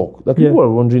couldn't talk. Like people Yeah.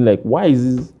 were wondering like why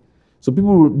is this? So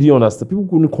people didn't understand. People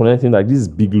couldn't connect him like this is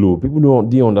Big Lou. People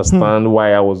didn't understand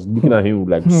why I was looking at him with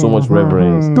like so much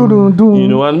reverence. You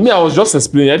know, and me, I was just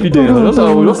explaining every day. I was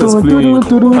just explaining. And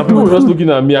people were just looking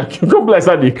at me. I can't believe I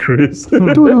started crazy.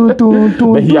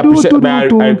 But he appreciated.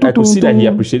 I could see that he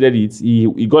appreciated it.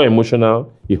 He got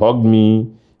emotional. He hugged me.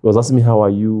 He was asking me, "How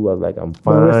are you?" I was like, "I'm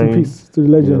fine." Rest in peace to the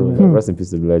You legend. know, man. Rest in peace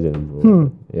to the legend,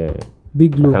 bro. Yeah,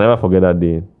 Big I can Lou, never forget that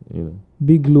day. You know,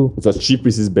 Big Lou. it was Chief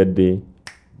Priest's birthday,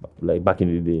 like back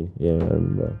in the day. Yeah, I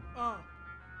remember.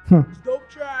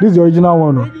 This is the original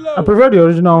one. Oh. I prefer the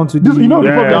original one to This, you know the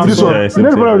Yeah, problem with this yeah, one. yeah, You know the same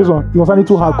problem with thing. this one. It was only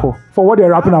too hardcore for what they're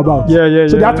rapping about. Yeah.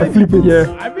 So they had to flip it.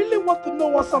 Yeah. I really want to know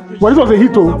what's up with But this was a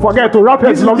hit. Oh, forget to rap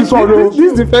heads love this one. Oh.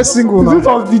 This is the first single This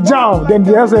now. was the jam. Then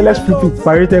they said let's flip it.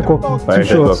 Pirated copy. Fire Two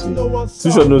shots.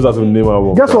 Two Shot knows how to name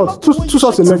our. Guess what? Two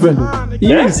shots a legend. Oh.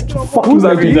 He is. Who's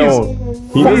that He that is. one?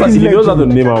 He knows how to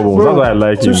name albums. That's why I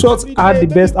like Two him. Shots had the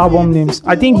best album names.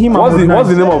 I think him What's and the Mode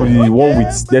name of the one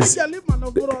with there's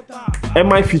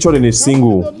MI featured in a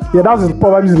single? Yeah, that was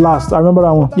probably his last. I remember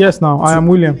that one. Yes, now I am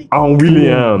William. And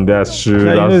William, that's true.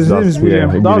 Yeah, you know, his name is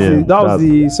William. That was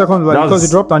the second, like, that because was-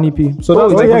 he dropped an EP. So that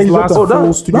was like yeah, his he last dropped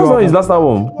full studio that's not album. his last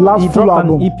album. Last He full dropped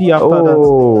album. an EP after that.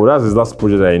 Oh, that's his last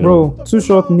project I know. Bro, Two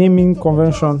Shot naming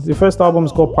convention. The first album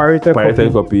is called Pirated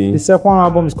Pirated Copy. Copy. The second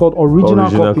album is called Original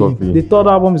Original Copy. Copy. The third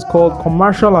album is called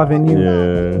Commercial Avenue.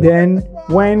 Yeah. Then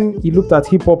when he looked at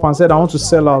hip hop and said, I want to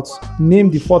sell out,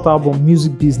 named the fourth album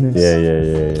Music Business. Yeah.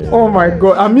 Oh my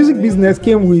god. And Music Business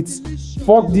came with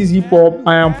fuck this hip hop,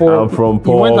 I am for. I'm from He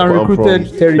went and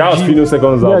recruited Terry That was G. Fino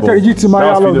Second's Yeah, album. Terry G,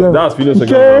 Timaya, all of them. That was Fino In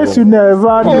Second's case you album.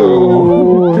 never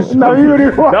know. Now you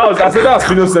really want. I said that was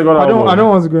Fino's second I album. don't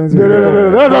want to go into No,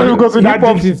 it. you go to that Hip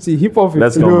hop deep. 50. Hip hop 50.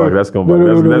 Let's come No, back. Let's get no, back.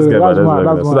 Let's that's get mad,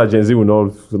 back. that's So mad. that Gen Z will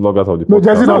not log out of the podcast. No,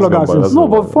 Gen Z don't Let's log out come back, since- let's No,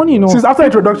 come but back. funny enough. Since after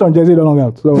introduction, Jay-Z don't long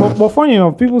out. So. But funny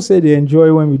enough, people say they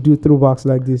enjoy when we do throwbacks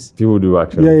like this. People do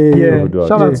actually. Yeah. Yeah. People do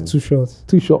Shout out actually. to Two Shots.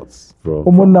 2 shots. Bro.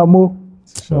 Omonamo.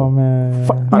 Oh man.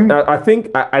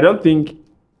 I don't think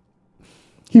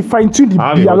He fine-tuned the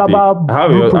I have a hot Alaba take. I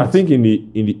blueprint. think in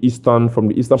the eastern from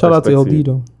the eastern Shout out to perspective. LD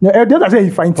though. Yeah, that's why I say he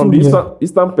From fine-tuned the it.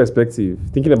 eastern perspective,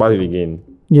 thinking about it again,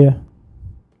 Yeah.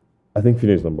 I think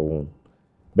Fino is number one.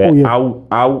 But Oh,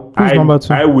 yeah. Who's number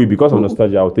two? I will, because of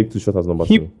nostalgia, I will take Two Shots as number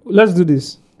two. Let's do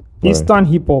this. Eastern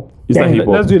hip hop. Eastern hip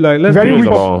hop. Let's do it like let's Very do rich.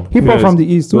 hip hop. Hip hop from the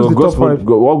east. Who's the top five?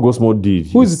 What Gosmo did?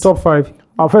 Who's the top five?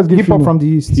 I'll first give Hip hop Fino. from the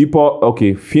east. Hip hop?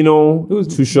 Okay, Fino, Who's-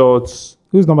 Two Shots.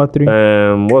 Who's number three?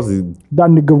 What's the That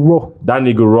nigga raw. that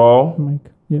nigga Raw? Mike.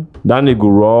 Yeah. That nigga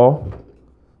Raw.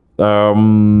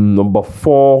 Number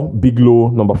 4, Big Low.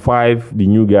 Number 5, the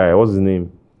new guy. What's his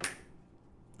name?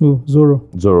 Who? Zoro.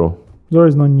 Zoro. Zoro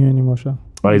is not new anymore, Sha.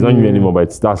 Well, it's not new anymore,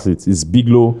 but that's it. It's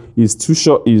Biglo. It's Too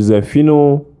Short. Is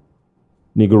Fino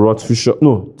Nigoro Too Short.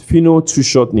 No, Fino Too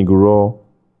Short Nigoro.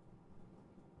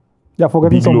 You're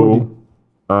forgetting somebody. Biglo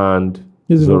and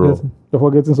He's Zoro. forgetting. You're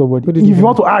forgetting somebody. Who did If you you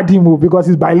want to add him, because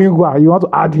he's bilingual, you want to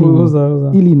add him. Who's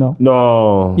that? Illy now.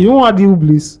 No. You don't want to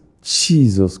please.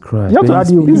 Jesus Christ. You have to add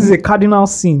him. This is a cardinal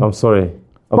sin. I'm sorry.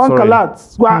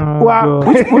 Pankalat. God.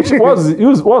 Which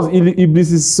was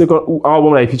Iblis's second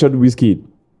album that he featured Wizkid?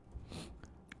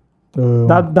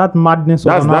 That madness.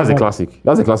 That's of a an album. classic.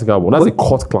 That's a classic album. That's a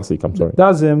cult classic. I'm sorry.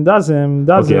 That's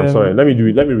Okay, I'm sorry. Let me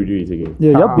redo it again.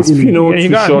 Yeah, you have It's to Illy. Fino Yeah, you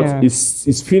Too got it, Short. yeah.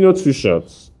 It's Fino Too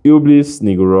Short. Iblis,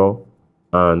 Nigoro,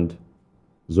 and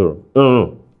Zoro.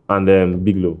 No. And then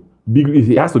Biglo. Biglo.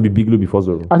 It has to be Biglo before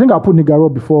Zoro. I think I put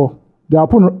Nigaro before. Then I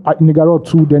put Nigaro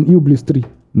 2, then Iblis 3.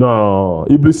 No,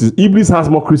 Iblis has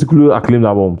more critically acclaimed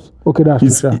albums. Okay, that's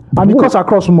It's- true. And it cuts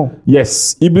across more.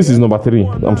 Yes, Iblis is number 3.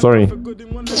 I'm sorry.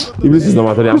 Iblis is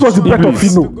number 3. This was the breath of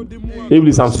Iblis. Fino.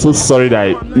 Iblis, I'm so sorry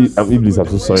that Iblis, I'm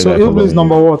so sorry. So that I Iblis forgot.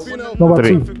 number what? Number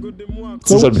 3. 2.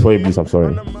 Too Short before Iblis, I'm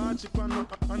sorry.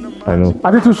 I know.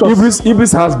 I think 2 shots.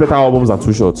 Iblis has better albums than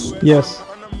Too Short. Yes.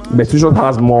 But Too Short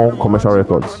has more commercial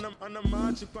records.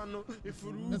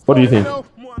 What do you think?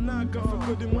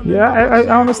 Yeah,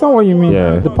 I understand what you mean.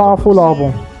 Yeah. The powerful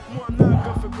album.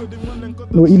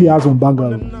 No, Illy has one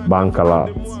banger. Bankala.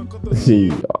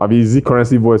 I mean, Z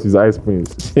Currency voice is Ice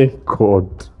Prince. God.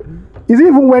 Is it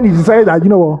even when he decided that, you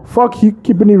know what, fuck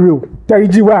keeping it real. Terry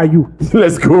G, where are you?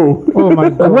 Let's go. Oh my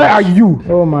god. Where are you?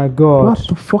 Oh my god. What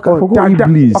the fuck? I forgot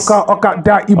Iblis.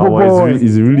 That Igbo boy.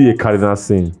 It's really a cardinal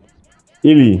sin.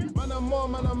 Illy. Hey,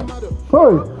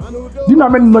 do you know how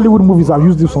many Nollywood movies have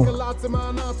used this song?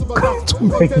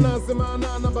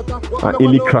 And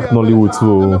Illy cracked Nollywood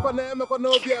too.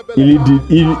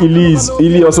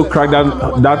 Illy also cracked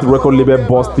that record label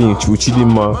boss thing with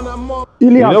Chidinma.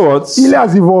 Illy You know what? Illy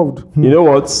has evolved. You know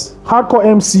what? Hardcore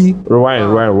MC.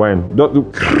 Rewind.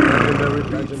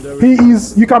 He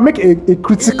is. You can make a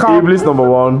critical. Iblis number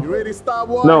 1.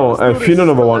 No, Fino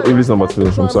number 1. Iblis number 2.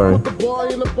 I'm sorry.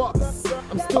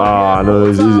 No,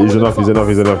 it's enough. Fino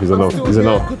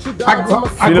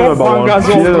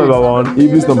number 1.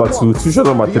 Iblis number 2. Too Short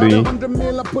number 3.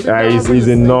 Is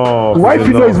enough. Why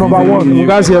Fino is number 1? You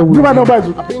guys here? You might know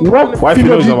what Why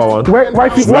Fino is number 1? Why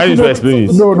Fino? Why did you explain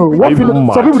it? No. What People Fino?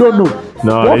 mad. Some people don't know.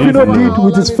 No, What they need Fino to know. did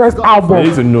with his first I need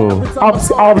album. to know. I'm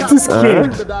still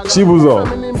scared. Chibuzo.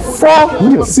 4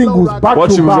 hit singles back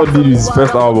What to Chibuzo back. did with his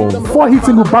first album. 4 hit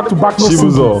singles back to back. No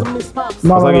Chibuzo. singles.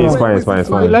 No. It's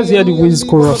fine. Let's hear the Wiz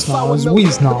chorus now. It's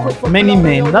Wiz now. Many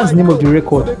Men. That's the name of the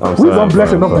record. We don't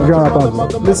bless enough Nigerian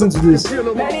rappers. Listen to this.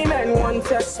 Many men want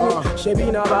test me. She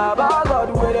be no baba, God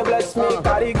will they bless me.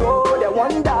 Carry go, they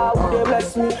wonder will they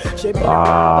bless me. She be no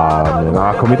baba, Man,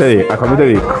 I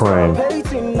committed a crime.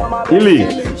 hating on my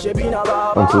Illy. She be no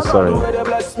baba, I'm so sorry. God will they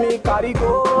bless me. Carry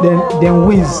go. Then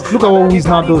Wiz. Look at what Wiz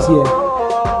now does here.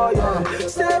 Oh, yeah.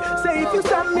 Say if you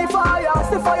send me fire,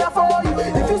 say fire for you.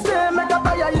 If you say make a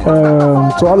fire,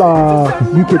 you To all our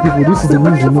UK people, this is the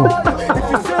news you know.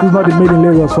 This is not the Made in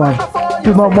Lagos one. This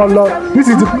is not more love. This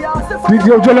is the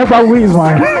Jolepa Wiz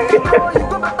man.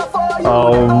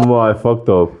 I fucked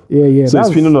up. Yeah. So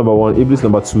it's Fino number 1, Iblis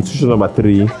number 2, Too Short number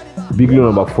 3, Biglo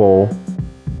number 4.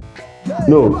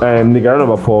 No, Nigaro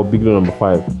number 4, Biglo number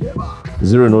 5.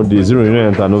 0 no day, 0 you know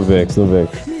enter, no vex.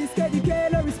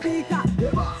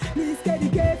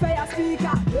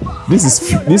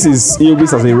 This is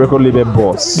Iblis as a record label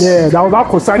boss. Yeah, that was our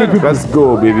concerning people. Let's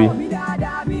go, baby.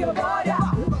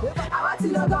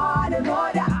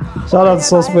 Shout out to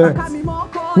Suspect.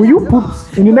 Will you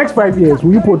put in the next 5 years?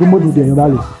 Will you put Odumodu there in that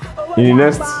list? In the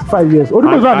next 5 years.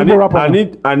 Odumodu is not a rapper.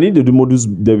 I need the Dumodu's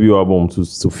debut album to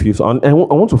feel. So I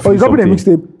want to feel Oh, he's up in a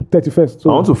something. mixtape 31st. So.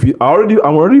 I want to feel.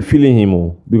 I'm already feeling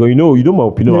him, because you know my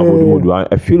opinion about Odumodu.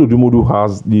 I feel Odumodu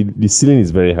has the ceiling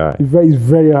is very high. It's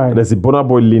very high. There's a Burna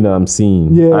Boy lane that I'm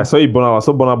seeing. Yeah. I saw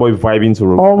Burna Boy vibing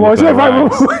to.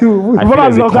 I feel Burna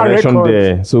there's a lost that connection record.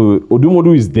 there. So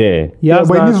Odumodu is there. Yeah,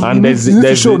 but he needs- And he needs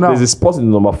to show now. there's a spot in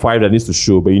number 5 that needs to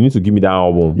show, but you need to give me that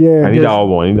album. Yeah, I need that yes.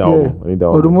 album. I need that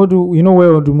album. Odumodu, you know where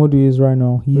Odumodu is right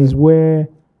now? He is where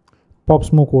Pop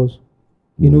Smoke was.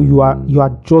 You know, you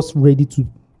are just ready to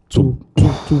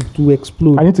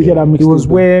explode. I need to hear that mixtape. It was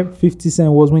where 50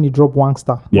 Cent was when he dropped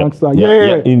Wankster. Yeah.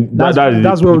 Gangsta. That's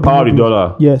That's where the power of the Odumodu-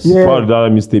 dollar. Yes. Yeah. Power of the dollar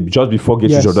mistake just before Get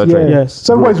Yes. You Shot that Yeah. train. Yes.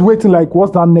 So everybody's waiting like,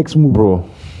 what's that next move? Bro,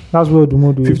 That's where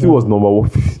Odumodu is. 50 right was number 1.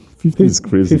 50 is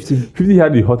crazy. 50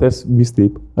 had the hottest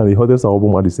mixtape and the hottest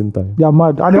album at the same time. Yeah,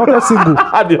 mad. And the hottest single.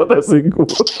 Had the hottest single.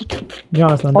 You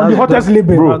understand? On the That's- hottest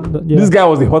label. Bro, yeah. this guy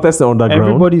was the hottest underground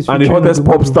Everybody's and the featuring hottest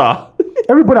pop Odumodu. star.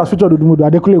 Everybody has featured Odumodu.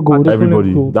 Adekunle Gold.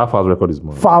 Everybody, Gold. that fast record is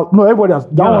mad. No, everybody has.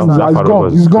 That one is Fast gone.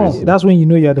 record It's is gone. crazy. That's when you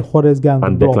know you're the hottest guy on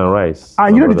And the block. Declan Rice.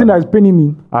 And you know the thing that is paining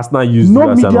me. Arsenal used No you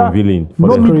as an media- unveiling. For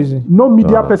No, them. Crazy. no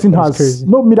media person That's has. crazy.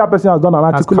 No media person has done an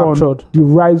article on captured. the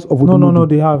rise of No, Odumodu.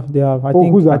 they have.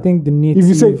 Who's that? I think the native. If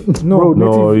you say no, bro,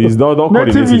 No, native- he's don't call it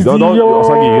native native. is Don't Osagi,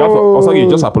 you have to, Osagi,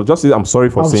 just yo. apologize. Just say I'm sorry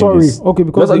for I'm saying sorry. this. okay,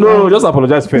 because Just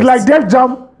apologize first. It's like Def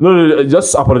Jam. No,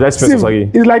 just apologize first, Steve,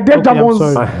 Osagi. it's like Def Jam I'm owns.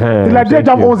 sorry. It's like Def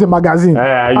Jam owns a magazine.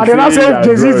 And then I say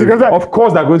Jay-Z. Of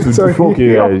course, they're going to Sorry. do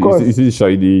okay. Of course. You see the show,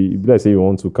 let's say you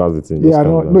want to cast the thing. just Yeah, cast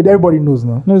no, that. no, everybody knows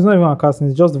now. No, it's not even a casting.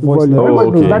 It's just the voice. Everybody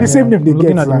level. knows. okay. That's the same name they I'm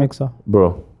looking get. at the like. mixer.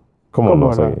 Bro, come on, Come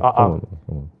on, Osagi. like, Come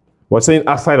on. We're saying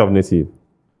outside of native.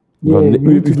 Yeah, Because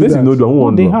we need to if do native that. know, don't No,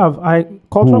 want they to. have.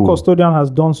 Cultural Who? Custodian has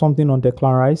done something on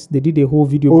Declan Rice. They did a whole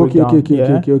video Okay,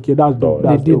 breakdown. okay. That's dope. They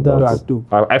That's did dope. that. That's dope.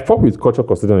 I fuck with culture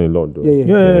custodian a lot, though.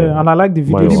 Yeah, and I like the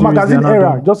video. Mine The was- series magazine they're now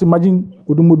era. doing. Just imagine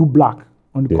Odumodu Black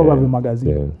on the cover of a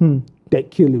magazine. Yeah. They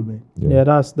kill it, man. Yeah,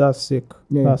 that's sick.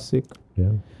 Yeah. That's sick. Yeah.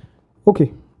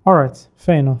 Okay, all right,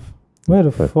 fair enough. Where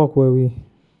the fuck were we?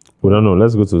 We don't know.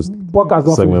 Let's go to Podcast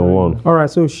not segment finished. one. All right,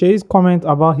 so Shay's comment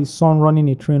about his son running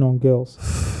a train on girls.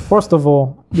 First of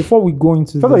all, before we go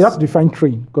into First of all, you have this, to define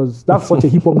train because that's such a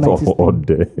hip hop 90s All thing.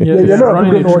 day. Yeah, a lot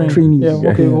of people don't know what train is. Yeah,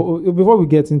 okay. Yeah. well, before we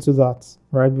get into that,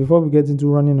 right? Before we get into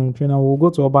running on a train, we'll go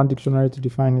to Urban Dictionary to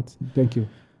define it. Thank you.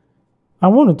 I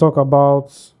want to talk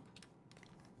about.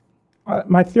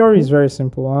 My theory is very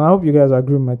simple, and I hope you guys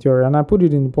agree with my theory. And I put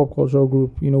it in the pop culture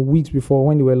group, weeks before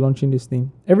when they were launching this thing.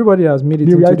 Everybody has made it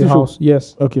The into reality the show? house.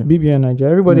 Yes. Okay. BBN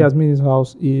Nigeria. Everybody has made his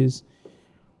house is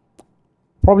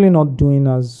probably not doing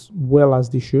as well as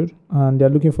they should, and they're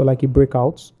looking for like a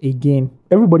breakout again.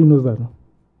 Everybody knows that.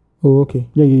 Oh, okay.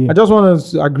 Yeah. I just want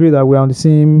to agree that we're on the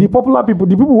same. The popular people,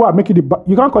 the people who are making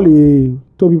you can't call it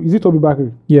Toby. Is it Toby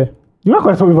Bakary? Yeah, You can't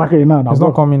call it Toby Bakary now. it's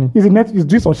not coming in. He's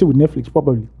doing some shit with Netflix,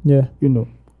 probably. Yeah.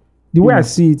 The way Yeah. I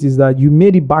see it is that you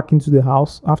made it back into the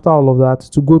house after all of that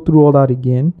to go through all that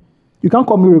again. You can't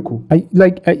call Miracle. Are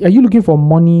you looking for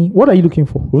money? What are you looking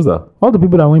for? Who's that? All the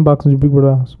people that went back to the Big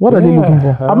Brother house. What are they looking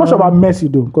for? I'm not sure about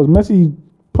Messi though, because Messi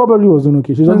probably was doing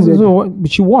okay. She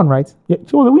But she won, right? yeah,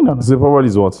 she was a winner. So probably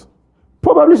is what?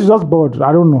 Probably she's just bored.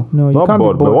 I don't know. No, you Not can't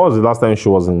bored, be but bored. what was the last time she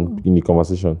was in the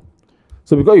conversation?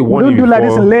 So because you We won don't it do like this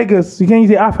before- in Lagos. You can't use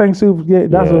the Afang soup. Yeah,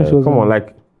 that's when she was. Come on,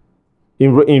 like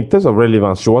in terms of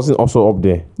relevance, she wasn't also up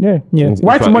there. Yeah. Yeah.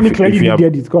 White money clearly if you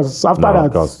did it because after No, that,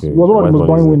 of course, it was one of the most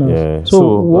boring winners. Yeah.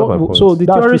 So, that's my point. so the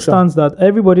That's theory true, sir. stands that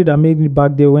everybody that made it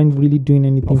back there weren't really doing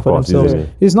anything Of for course, themselves. yeah.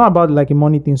 It's not about like a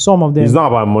money thing. Some of them. It's not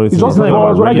about money. It's just not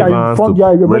about about like relevance front- to yeah,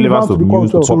 relevance relevance to to the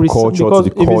news, to culture. pop culture, because to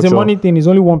the if it's a culture. money thing, it's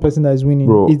only one person that is winning.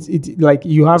 Bro. It's like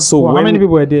you have. So how when- many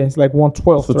people were there? It's like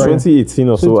 1/12. So right? 2018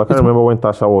 or So so, I it's- can't remember when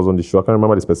Tasha was on the show. I can't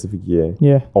remember the specific year.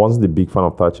 Yeah. I wasn't a big fan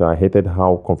of Tasha. I hated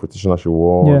how confrontational she was.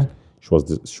 Yeah.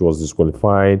 She was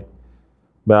disqualified.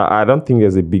 But I don't think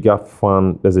there's a bigger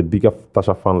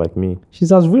Tasha fan like me.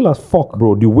 She's as real as fuck.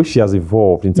 Bro, the way she has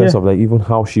evolved in terms Yeah. of like even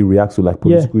how she reacts to like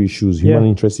political issues, human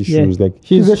interest issues, like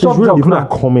She's a shop real. job. even her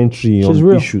commentary on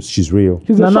real. issues, she's real.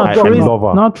 She's a Now, shop I job. love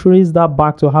her. now trace that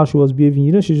back to how she was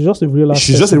behaving. She's just a real ass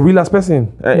She's just a person. real ass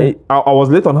person. I was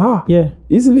late on her. Yeah.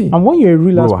 Easily. And when you're a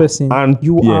real ass Bro, person, and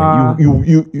you yeah, are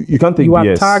you can't take you are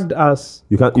BS. tagged as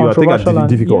You are tagged as controversial and-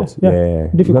 difficult. yeah, Yeah. You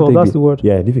difficult, can't take that's it. the word.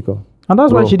 Yeah, difficult. and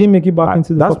that's why Bro, she didn't make it back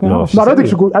into the that's- fucking no, house. she No, I don't said think it.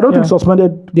 she could. I don't think Yeah.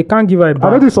 suspended. They can't give her it I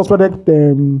back. don't think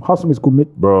suspended housemates could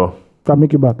make Bro, can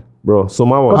make it back. so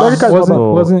man was But Erica is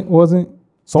not wasn't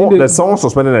someone, did they- there's someone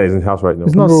suspended that is in the house right now.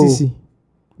 it's not No. Sissy.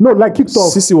 No, like kicked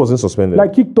off. Sissy wasn't suspended.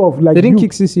 Like kicked off. Like They didn't you-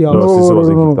 kick Sissy out. No, Sissy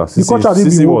wasn't kicked out. The contract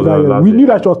didn't Sissy be was moved that year. last We year. knew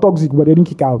that she was toxic, but they didn't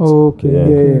kick out. Okay, Yeah.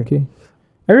 okay, Yeah. okay.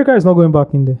 Erica is not going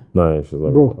back in there. No, she's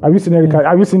not. Bro, have you seen Erica?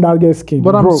 Have you seen that girl's skin?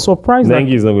 But I'm Bro. surprised that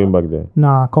Nengi is not going back there.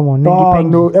 nah, come on, Nengi No, Pengi.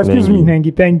 no, excuse me.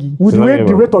 Nengi Pengi. With She's the not way going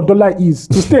the back. rate of dollar is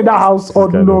to stay in that house, oh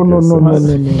kind no, of no, no, no,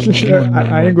 person. no, no, no.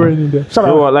 I ain't going in there. Shut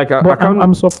No, up. like I But can't.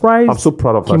 I'm surprised. I'm so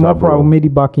proud of Tasha, Kimopra bro. made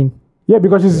it back in. Yeah,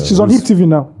 because she's on Hip TV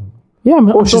now. Yeah,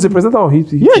 man. Oh, she's a presenter on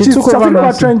Hit. Yeah, She she's took over taking over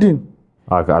Nancy. trending.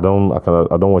 I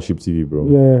don't watch Hip TV, bro.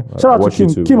 Yeah. I Shout out to watch Kim.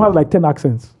 YouTube, Kim bro. has like 10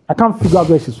 accents. I can't figure out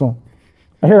where she's from.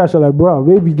 I hear that she's like, bro,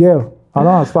 baby girl. I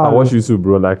don't understand. I watch YouTube,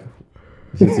 bro. Like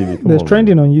Hit TV. Come There's on,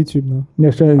 trending on YouTube now.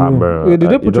 Next trending. bro. Wait, did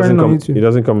they It put doesn't trending on come- YouTube? It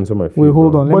doesn't come into my feed. Wait,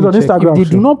 hold bro. on. But Let on me check. Instagram, If they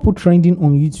sure. do not put trending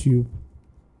on YouTube,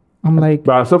 I'm like,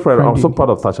 But I'm so proud Trending.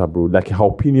 of Tasha, bro. Like her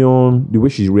opinion, the way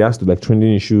she reacts to like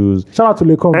trending issues. Shout out to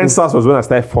Lekon. NSAS was when I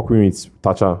started fucking with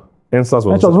Tasha. NSAS And she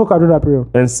was was vocal during that period.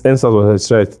 NSAS was her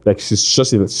straight. Like she's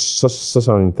such an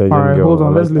intelligent all right, girl. hold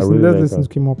on. I Let's like- I listen. really Let's like listen her.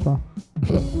 to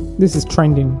Kimopra. This is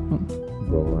trending.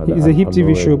 Bro, It's a Hip I'm TV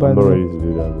not show, ready- by I'm the not way. ready to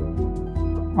do that,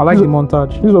 bro. I like the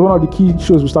montage. This was one of the key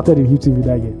shows we started in Hit TV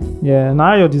that year. Yeah,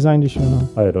 now you design the show now.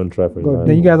 I don't try for God, it.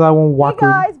 Then you guys have one Hey whack.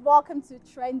 guys, welcome to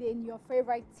Trending, your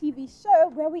favorite TV show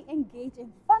where we engage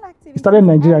in fun activities. It started in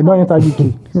Nigeria, and not enter UK.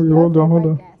 conversations. Hold on, hold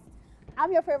Your on. favorite guest.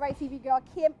 I'm your favorite TV girl,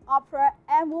 Kim Opera,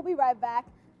 and we'll be right back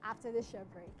after the show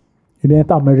break. You didn't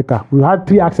enter America. We had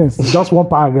 3 accents, just one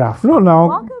paragraph. No, now.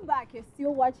 Welcome back. You're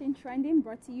still watching Trending,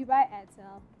 brought to you by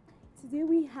Airtel. Today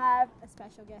we have a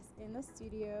special guest in the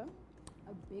studio,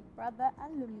 a Big Brother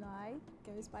alumni,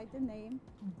 goes by the name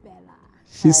Bella.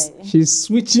 She's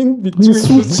switching between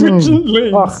switching.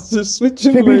 lanes. Ah. She's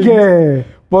switching Baby lanes. girl.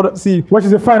 But see, What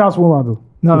is a finance woman though?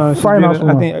 no, finance I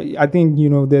woman. think you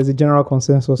know there's a general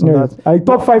consensus on Yeah. that. I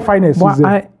top 5 finance. But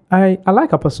I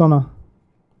like her persona.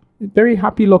 Very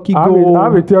happy, lucky I go.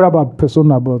 have a theory about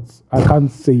persona, but I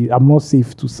can't say it. I'm not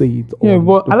safe to say it. Yeah, on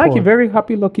but the I like pod. a very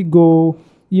happy, lucky go.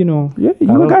 You know. Yeah, I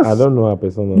you guys. don't know her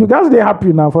personal. You guys, they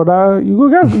happy now for that. You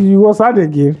guys, you go sad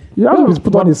again. You have to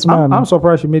put on a smile. I'm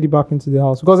surprised she made it back into the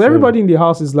house because everybody in the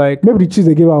house is like, Maybe the cheese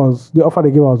they gave her was the offer they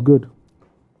gave her was good.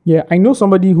 yeah, I know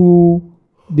somebody who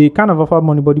they kind of offered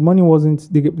money, but the money wasn't.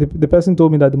 The person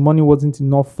told me that the money wasn't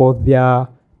enough for their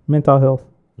mental health.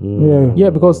 Yeah,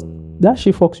 because that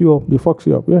shit fucks you up. They fucks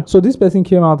you up. Yeah. So this person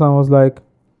came out and was like,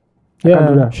 can't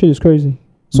do "Yeah, that." shit is crazy."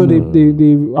 So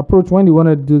they approached when they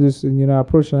wanted to do this, you know,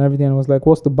 approach and everything. And was like,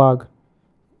 "What's the bag?"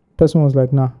 Person was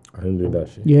like, "Nah." I didn't do that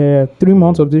shit. Yeah, 3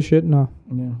 months of this shit. Nah,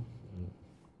 Yeah.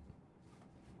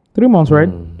 3 months, right?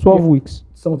 12 weeks.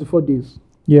 74 days.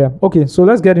 Yeah. Okay. So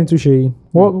let's get into Shay.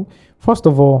 Well, first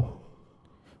of all,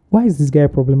 why is this guy a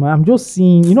problem? I'm just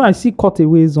seeing, you know, I see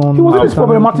cutaways on. He wasn't this Outer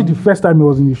problematic American. the first time he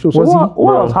was in the show. So Was he? what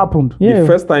No. else happened? Yeah. The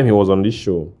first time he was on this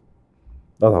show,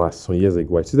 that was like some years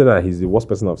ago. I said that he's the worst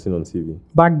person I've seen on TV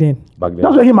Back then. back then.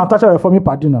 That's why him and Tasha were forming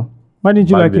party now. Why didn't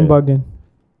you Back like him then. back then?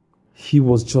 He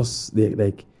was just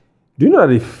like, do you know that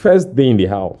the first day in the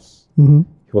house, Mm-hmm.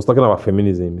 he was talking about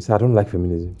feminism. He said, I don't like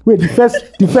feminism. Wait, the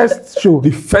first show.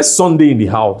 The first Sunday in the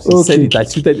house, he said Okay. it. I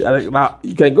tweeted it. Now,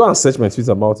 you can go and search my tweets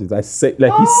about it. I said,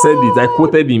 like, he said it. I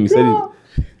quoted him. He said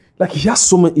it. Like, he has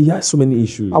so many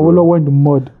issues. I will bro. not in the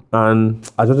mud. And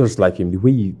I don't just like him. The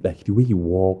way he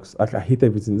walks. Like, I hate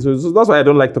everything. So that's why I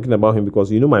don't like talking about him,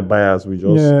 because you know my bias. We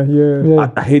just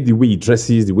Yeah. I hate the way he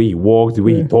dresses, the way he walks, the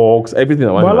way he talks, everything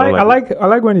about But him. I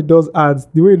like when he does ads.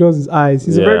 The way he does his eyes.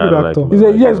 He's a Yeah, very I good like actor.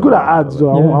 him. He's good at ads, so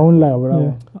I won't lie about that Yeah.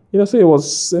 one. You know, so he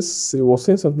was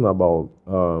saying something about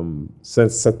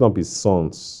setting up his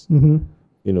sons. Mm-hmm.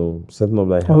 You know, setting up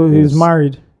like Oh, he's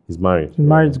married. He's married. He's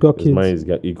married, he's got He's kids.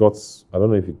 married, he got I don't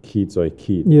know if he kids or a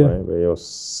kid. Yeah. Right? But he was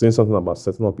saying something about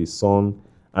setting up his son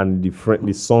and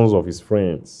the sons of his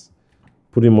friends,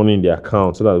 putting money in their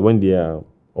account so that when they are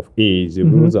of age, they'll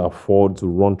be able to afford to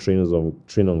run train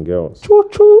on girls.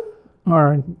 Choo. All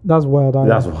right, that's wild.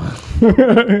 That's what.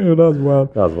 That's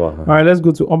wild. That's what. All right, let's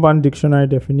go to Urban Dictionary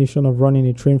definition of running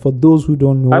a train for those who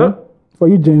don't know. I don't. For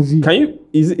you, Gen Z. Can you?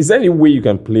 Is there any way you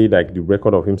can play like the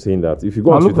record of him saying that? If you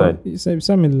go on Look, Twitter.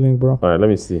 send me the link, bro. All right, let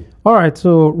me see. All right,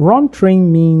 so run train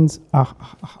means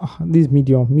this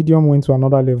medium. Medium went to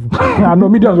another level. I know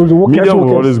mediums will work. Medium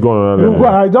will always go on.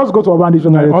 I just go to Urban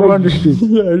Dictionary. Urban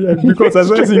yeah, because I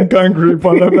said in gang rape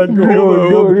and I'm like, hold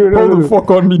no. the fuck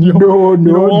on medium. No.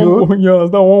 You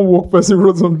understand? One woke person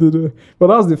wrote something there. But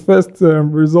that's the first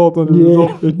result on the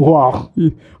result page. Wow. Yeah.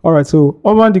 All right, so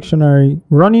Urban Dictionary,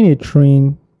 running a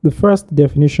train, the first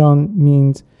definition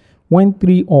means when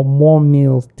 3 or more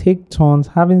males take turns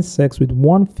having sex with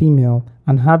one female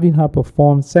and having her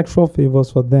perform sexual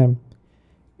favors for them.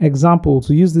 Example,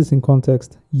 to use this in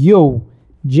context, yo,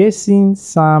 Jason,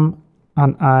 Sam,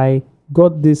 and I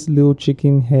got this little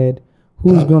chicken head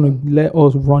who's going to let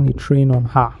us run a train on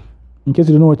her. In case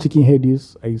you don't know what chicken head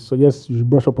is, I suggest you should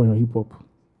brush up on your hip hop.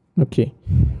 Okay.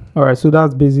 All right, so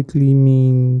that basically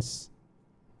means,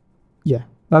 yeah.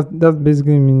 That's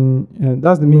basically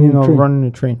that's the meaning of train. running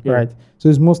a train, Yeah. right? So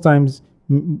it's most times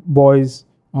boys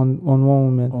on one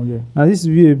woman. Oh yeah, Now this used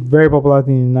to be a very popular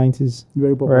thing in the 90s,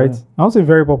 very popular. right? I won't say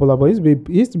very popular, but it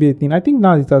used to be a thing. I think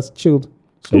now it has chilled.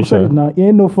 So you said it now. It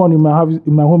ain't no fun in my house.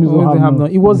 In my home is It no wasn't have have no.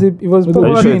 none. It was Are you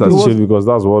popular sure in- it has changed? Because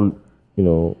that's what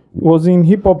it was in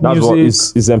hip hop That's what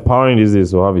music. it's empowering these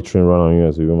days to have a train run on you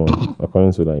as a woman.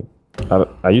 According to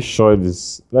are you sure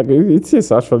this? Like it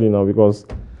is actually now, because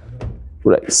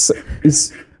like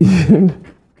it's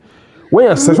when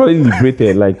you're sexually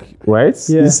liberated, like right?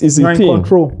 Yeah. It's You're a in thing.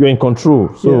 control. You're in control,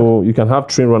 so you can have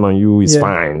train run on you. It's Yeah.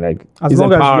 fine. Like As it's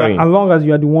long empowering. as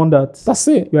you are the one that That's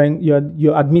it.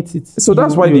 you admit it. So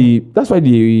that's why the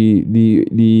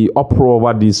uproar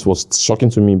over this was shocking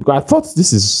to me, because I thought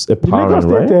this is The empowering, Lagos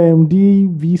right? State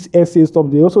DVSA stuff.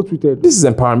 They also tweeted. This is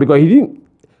empowering because he didn't.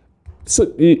 So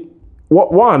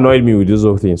what annoyed me with this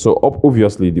whole thing? So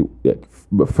obviously,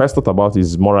 the first thought about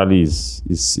is morally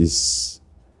is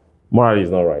morally is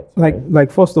not right.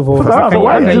 Like first of all,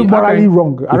 Why is it morally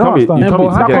wrong? I don't understand.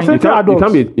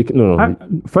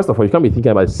 First of all, you can't be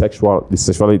thinking about the sexual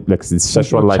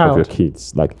life of your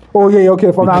kids. Like,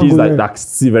 okay, from the that kids angle, like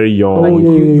still very young. Like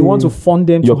you want to fund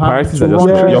them Your to have priorities are to just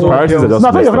run your trains. priorities are just. It's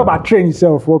not messed you're up. about training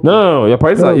yourself. Okay. No, your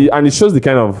priorities are, and it shows the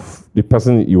kind of the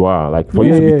person you are. Like for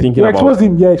you to be thinking about expose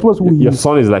him. Yeah, expose who he your is.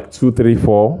 son is like 2, 3,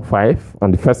 4, 5,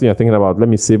 and the first thing you're thinking about, let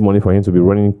me save money for him to be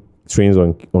running trains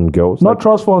on girls. Not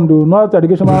trust fund though, not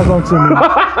educational something.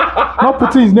 Not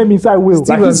putting his name inside will.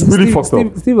 Like, it's really fucked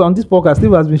up. Steve on this podcast,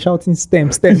 Steve has been shouting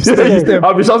STEM.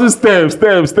 I'll be shouting STEM. So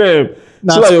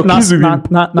that your kids will be.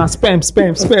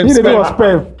 Spam. He didn't was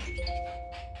spam.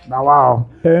 Now wow.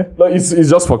 No, it's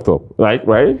just fucked up. Like,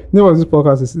 right? Name of this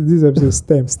podcast is this episode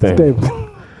STEM. Step.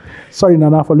 Sorry,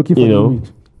 Nana, for looking for the image.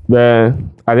 But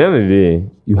at the end of the day,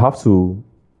 you have to,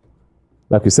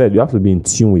 like you said, you have to be in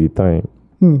tune with the time.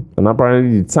 And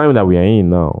apparently, the time that we are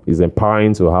in now is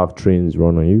empowering to have trains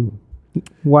run on you.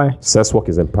 Why? Sex work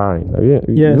is empowering. Yes.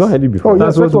 You've not heard it before.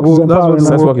 Sex work is empowering.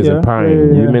 Sex work is Yeah.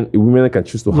 empowering. Yeah. Women can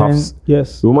choose to have.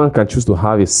 Yes. The woman can choose to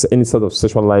have any sort of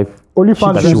sexual life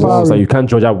OnlyFans that is she wants, and empowering. you can't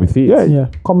judge her with it. Yeah.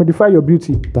 Commodify your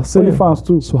beauty. That's it. OnlyFans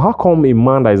too. So how come a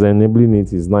man that is enabling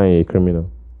it is not a criminal?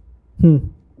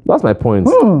 That's my point.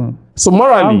 So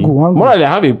morally, Angle. I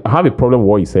have a problem with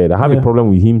what he said. I have a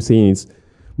problem with him saying it.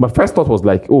 My first thought was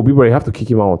like, oh, people, you have to kick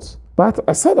him out. But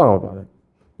I said,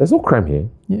 there's no crime here.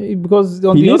 Yeah, because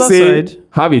on He the didn't other say side,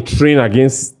 have a train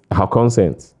against her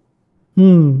consent.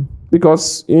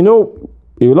 Because a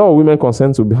lot of women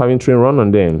consent to be having train run on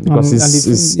them because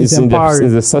it's in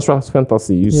the sexual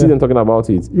fantasy. You see them talking about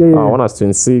it. One was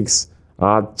 26.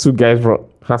 2 guys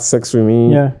had sex with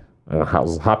me. I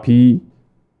was happy.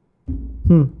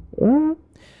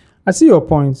 I see your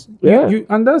point.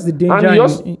 And that's the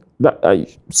danger.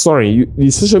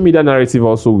 The social media narrative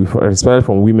also, especially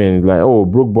from women, is like, oh,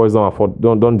 broke boys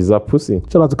don't deserve pussy.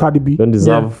 Shout out to Cardi B. Don't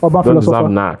deserve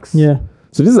knacks. Yeah.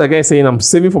 So this is a guy saying, I'm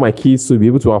saving for my kids to be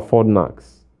able to afford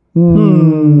knacks.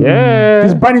 Yeah.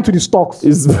 He's buying into the stocks.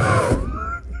 It's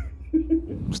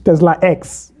Tesla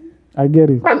X. I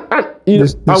get it. The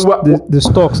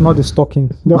stocks, not the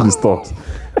stockings. The stocks.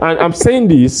 And I'm saying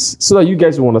this so that you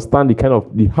guys will understand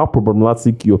how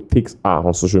problematic your takes are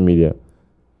on social media.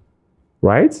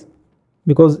 Right?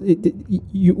 Because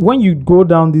when you go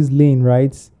down this lane,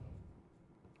 right?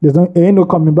 Ain't no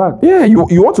coming back. Yeah,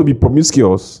 you want to be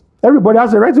promiscuous. Everybody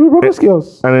has the right to be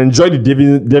promiscuous. And enjoy the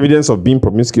dividends of being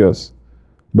promiscuous.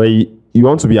 But you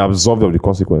want to be absolved of the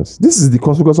consequence. This is the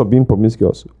consequence of being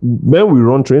promiscuous. Men will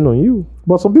run train on you.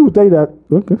 But some people tell you that,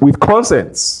 okay. With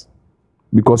consent.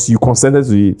 Because you consented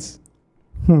to it.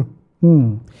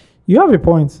 You have a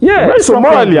point. Yeah. So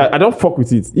morally, I don't fuck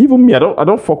with it. Even me, I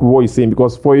don't fuck with what you're saying,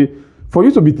 because for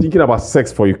you to be thinking about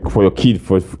sex for your kid,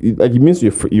 it means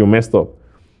you're messed up,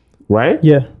 right?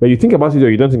 Yeah. But you think about it or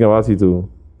you don't think about it,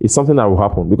 it's something that will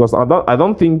happen. Because I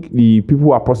don't think the people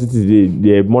who are prostitutes,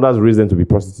 their mothers raise them to be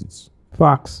prostitutes.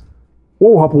 Facts.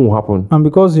 What will happen? And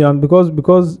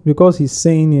because he's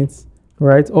saying it,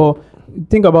 right? Or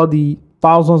think about the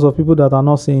thousands of people that are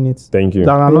not saying it. Thank you.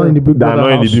 That are not in the Big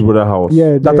Brother house.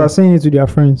 Yeah. That are saying it to their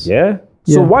friends. Yeah.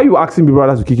 So why are you asking Big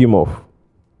Brother to kick him off?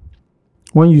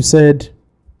 When you said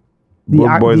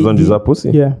Broke boys don't deserve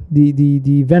pussy. Yeah.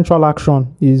 The eventual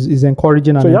action is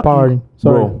encouraging and empowering.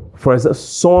 Sorry. Bro, for example,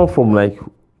 someone from like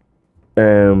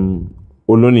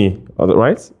Oloni,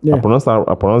 right? Yeah. I pronounced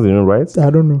the name right? I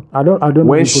don't know. I don't know.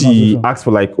 When she asked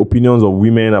for like opinions of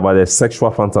women about their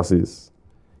sexual fantasies,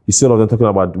 you see all of them talking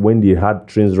about when they had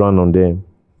trains run on them,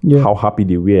 how happy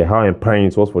they were, how empowering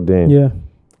it was for them. Yeah.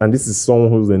 And this is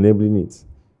someone who's enabling it.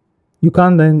 You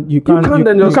can't just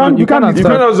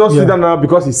sit down now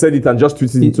because he said it and just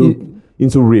twist it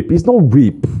into rape. It's not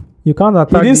rape. You can't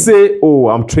attack. He didn't say, "Oh,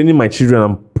 I'm training my children.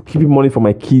 I'm keeping money for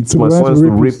my kids, my sons to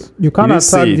rape." You can't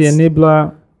attack the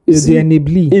enabler. The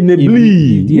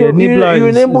enablee. You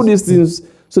enable these things.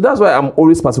 So that's why I'm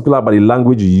always particular about the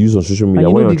language you use on social media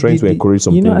when you're trying to encourage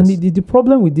something. And the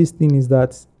problem with this thing is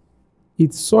that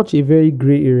it's such a very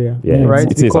gray area, right?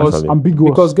 Because ambiguous.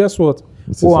 Because guess what?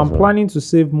 I'm planning to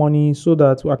save money so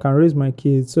that I can raise my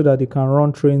kids so that they can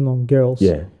run train on girls.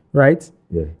 Yeah. Right?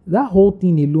 Yeah. That whole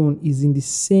thing alone is in the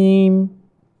same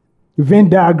Venn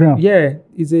diagram. Yeah.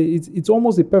 It's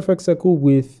almost a perfect circle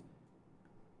with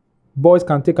boys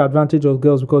can take advantage of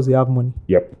girls because they have money.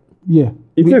 Yep. Yeah.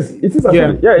 It is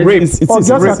actually. Yeah. It's girls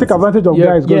can take advantage of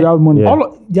guys because they have money. Yeah.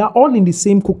 They are all in the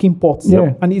same cooking pot.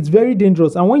 Yeah. And it's very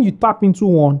dangerous. And when you tap into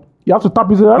one, you have to tap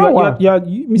into the other one.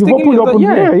 You mistakenly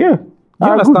Do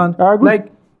you I agree. understand? I agree.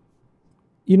 Like,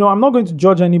 I'm not going to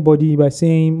judge anybody by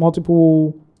saying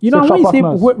multiple. When Sexual you say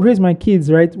partners. raise my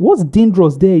kids, right? What's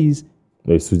dangerous there is,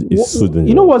 It's so dangerous.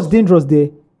 you know what's dangerous there?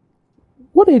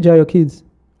 What age are your kids?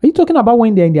 Are you talking about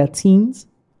when they're in their teens?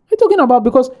 Are you talking about,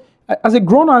 because as a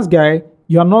grown-ass guy,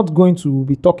 you are not going to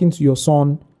be talking to your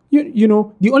son. You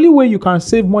know, the only way you can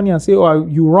save money and say, oh,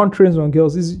 you run trains on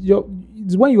girls is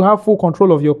when you have full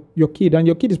control of your kid, and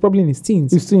your kid is probably in his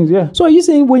teens. His teens, yeah. So are you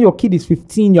saying when your kid is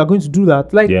 15, you're going to do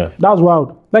that? Like, Yeah. That's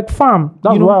wild. like fam,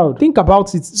 That's wild. Think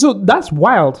about it. So that's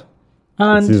wild.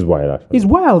 And This is wild, actually. it's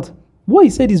wild. What he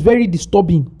said is very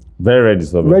disturbing. Very, very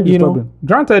disturbing. Very You know, disturbing.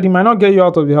 granted, he might not get you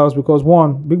out of the house because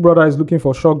one, Big Brother is looking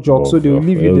for shock jock, so they will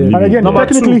leave you there. And again, Number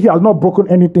technically, two, he has not broken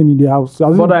anything in the house. He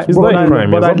hasn't but I, It's broken not a but I,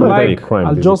 crime. but It's I'd not entirely like, crime,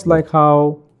 I just basically. like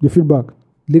how the feedback.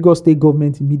 Lagos State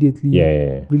government immediately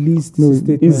Yeah. released No, the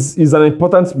statement. It's an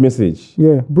important message.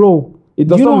 Yeah. Bro, It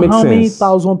does do you not know make how many sense.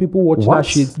 thousand people watch What? that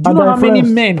shit? Do you And know they're how many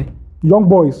influenced. men Young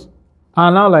boys.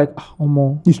 are now like,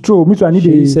 Omo, It's true. Me too. I need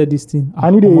she a. said this thing. I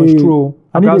need Omo, a. it's true.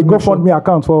 I need a Guys, make sure. GoFundMe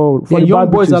account for Then the young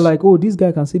bad boys are bitches. like, oh, this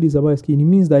guy can say this about his kid. It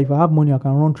means that if I have money, I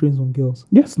can run trains on girls.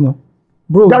 Yes, no.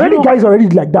 Bro, There are do you already know- guys already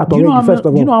like that do you already. know how First much,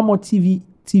 of do you know all, how much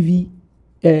TV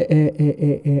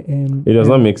It does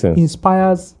not make sense.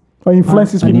 inspires or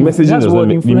influences The and people. messaging that's does what not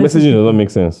make, the influences messaging does not make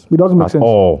sense. It doesn't make at sense.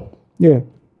 all. Yeah.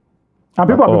 And people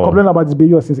have been all. complaining about this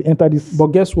behavior since it entered this. But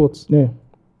guess what? Yeah.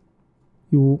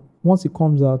 Once it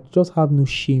comes out, just have no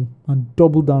shame and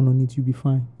double down on it. You'll be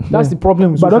fine. That's the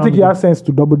problem. With But I don't social think he media. has sense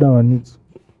to double down on it.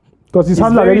 Because his It's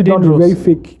handler very already done a dangerous.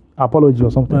 very fake apology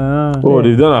or something. Oh,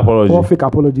 they've done apology. One fake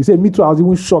apology. He said, me too, I was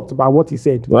even shocked by what he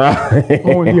said.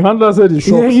 Oh, the handler said it's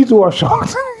He said, shocked. he too was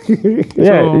shocked.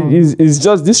 Yeah, it's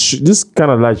just this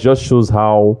kind of like just shows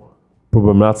how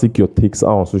problematic your takes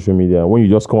are on social media when you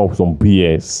just come up with some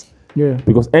BS. Yeah.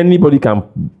 Because anybody can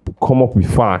come up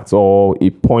with facts or a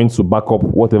point to back up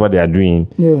whatever they are doing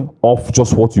Yeah. of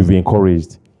just what you've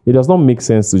encouraged. It does not make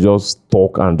sense to just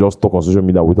talk on social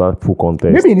media without full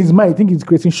context. Maybe in his mind, I think he's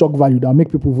creating shock value that will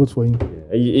make people vote for him.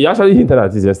 He actually hinted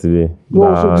at it yesterday.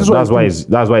 Oh, so this is what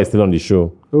That's why he's still on the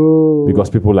show. Oh, Because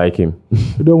people like him.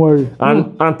 don't worry.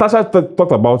 And Tasha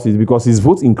talked about it because his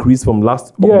vote increased from the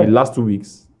last 2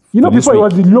 weeks. You know, to this before it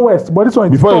week. was the lowest, but this one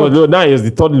is Before third. it was low, now it's the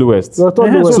third lowest. It was third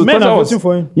Eh, lowest. so men Tasha are was- voting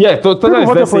for him. Yeah, Tasha voted is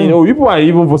for just saying, him. oh, people are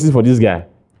even voting for this guy.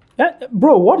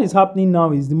 Bro, what is happening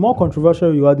now is the more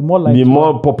controversial you are, the more like The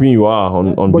more popping you are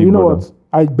on But Big you know Brother.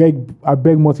 what? I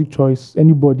beg multi-choice.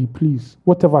 Anybody, please,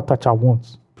 whatever Thatcher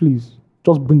wants, please,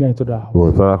 just bring her into the house. Bro,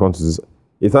 if Tasha comes to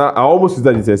this, I almost used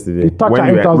that yesterday If Tasha when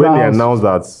enters they the house, announced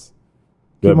that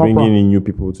they're Kim Oprah. bringing in new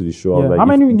people to the show. I was Yeah. like, How if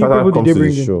many new Tasha people did comes they to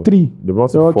bring the in? show, 3. They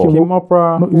brought There were in 4. Kim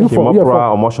Oprah. No, is it Kim 4? Yeah, 4.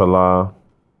 Oprah, Omoshola,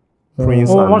 Prince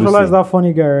Oh, and Marshall Lucy. is that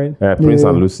funny guy, right? Prince Yeah.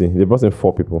 and Lucy. They brought in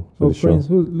 4 people to Oh, the show. Prince.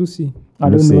 Who? Lucy. I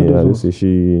don't Lucy, know yeah, those.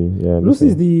 Lucy. Lucy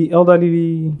is the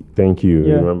elderly. Thank you. Yeah.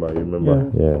 You remember.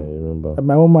 Yeah, you remember.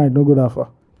 My own mind don't go that far.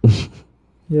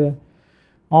 Yeah.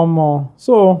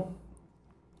 So,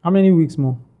 how many weeks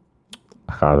more?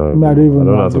 I don't I mean, I don't even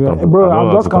know know. how to count. Bro, I don't know I'm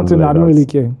how just to count counting. like I don't that. really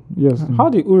care. Yes. How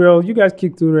did Uriel? You guys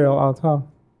kicked Uriel out? How?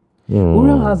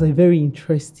 Uriel has a very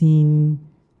interesting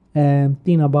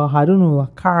thing about her. I don't know, her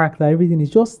character, everything.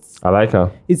 It's just, I like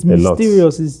her. it's a lot.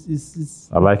 mysterious. It's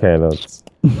I like her a lot.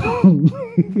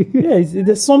 yeah.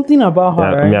 There's something about her, Yeah,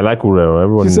 right? I mean, I like Urel.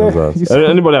 Everybody She knows said- she that. said-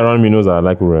 Anybody around me knows that I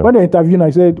like Urel. When they interviewed her, I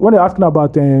said, when they're asking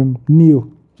about Neo,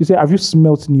 she said, have you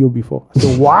smelt Neo before? I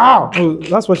said, wow. Oh,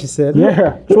 that's what she said.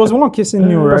 Yeah. She was the one kissing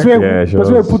you, right? That's where, Yeah, she that's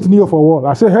where I was. put Neo for what?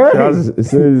 I said,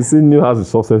 hey. See, Neil has the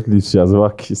softest lips she has ever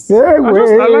kissed. Hey, I like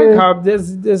wait. her.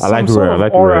 There's I some like sort Uriel, of I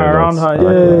like aura Uriel a around lot. her. I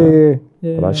like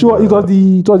Yeah. Yeah. Yeah.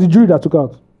 It was the jury that took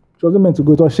out. She wasn't meant to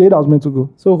go. It was Shade that was meant to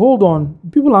go. So hold on,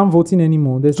 people aren't voting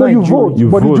anymore. There's So not a you jury. vote. You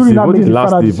But the vote. jury You now vote makes the the last.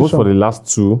 final They vote for decision. the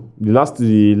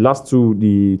last two.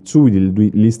 The two with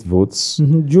the least votes.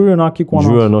 Mhm. Jury will not kick one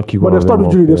Jury out. will not kick But one they of stopped them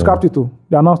the jury. off, They yeah. scrapped it too.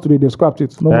 They announced today they scrapped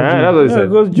it. No more Yeah, jury. that's what I Yeah, said.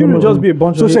 because jury will just be a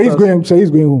bunch So of Shay's haters.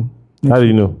 going home. How do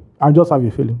you know? I just have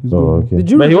a feeling. He's going Oh, home. okay. The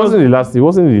jury But he just- wasn't the last. He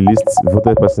wasn't the least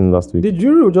voted person last week. The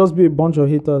jury will just be a bunch of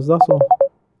haters. That's all,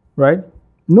 right?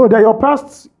 No, they're your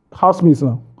past housemates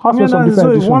now. Housemates from so different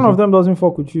if editions. one of them doesn't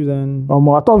fuck with you, then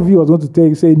I thought V was going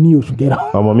to say Neo should get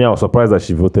out. Mommy, I was surprised that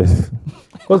she voted.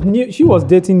 because she was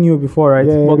dating Neo before, right?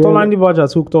 Yeah, but yeah. Tolani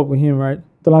Baja's hooked up with him, right?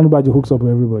 Talani Baji hooks up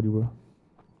with everybody, bro.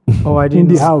 Oh, I In didn't.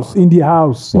 the know. house. In the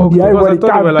house. Oh, In the because I everybody thought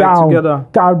they calm were, like, down. together.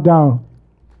 Calm down.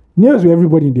 Neo's with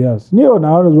everybody in the house. Neo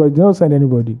now they don't send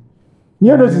anybody.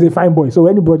 Neo knows he's a fine boy, so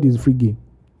anybody is free game.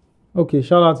 Okay,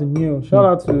 shout out to Neo. Shout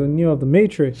out to Neo of the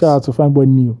Matrix. Shout out to fine boy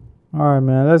Neo. All right,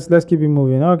 man. Let's keep it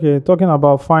moving. Okay, talking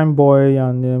about fine boy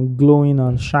and glowing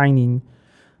and shining.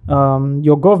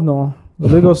 Your governor The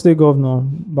Lagos State Governor,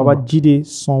 Babajide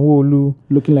Sanwo-Olu,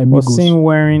 Looking like was Migos. seen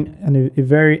wearing a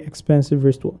very expensive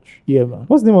wristwatch. Yeah, man.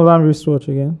 What's the name of that wristwatch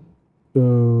again?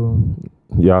 You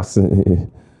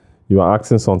are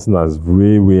asking something that's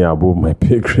way above my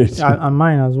pay grade. And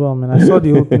mine as well, man. I saw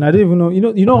the whole thing. I didn't even know.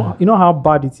 You know how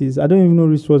bad it is. I don't even know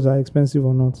wristwatches are expensive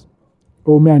or not.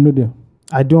 Oh, man, I know them.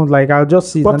 I don't like. I'll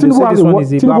just see. it But and they say this one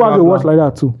is a blah, Tinubu blah, has a watch blah.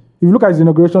 like that too. If you look at his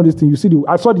inauguration of this thing, you see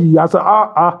I said,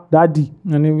 daddy.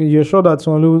 And if you're sure that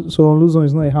Sonolu's one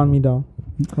is not a hand me down.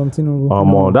 Continue.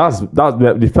 That's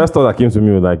the first thought that came to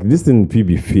me was like, this thing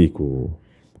be fake. Oh.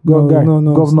 No.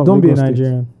 Governor of Don't be a Lagos State.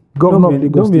 Nigerian. Governor of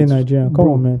Lagos Don't be a State. Nigerian. Come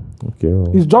Bro. on, man. Okay.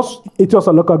 Oh. It's just 8 years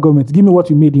of local government. Give me what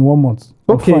you made in 1 month.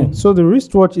 I'm Okay, fine. so the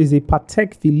wristwatch is a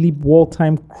Patek Philippe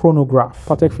wall-time chronograph.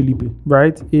 Patek Philippe.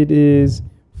 Right? It is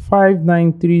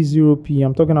 5930p.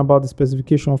 I'm talking about the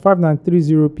specification.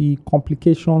 5930p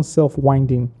complication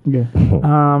self-winding. Yeah.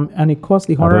 And it costs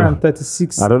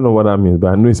 136. I don't know what that means, but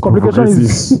I know it's Complication progressive.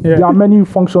 is Yeah. there are many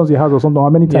functions it has or something. How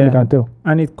many times you can tell?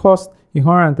 And it costs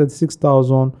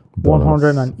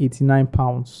 136,189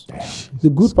 pounds. The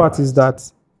good part is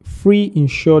that free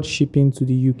insured shipping to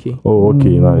the UK. Oh,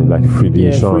 okay. Like free the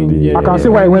insurance. I can see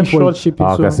why he went for insured it. shipping.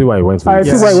 I so can see why he went for I it.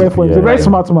 see why he went for it. He's a very Yeah.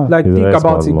 smart man. Like He's a think very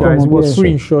about it, smart guys. man. It was Yeah.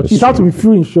 free insured. It had to be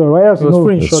free insured. Why else? It was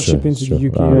free It's insured true, shipping it's to true. the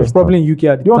UK. I It was understand. probably in UK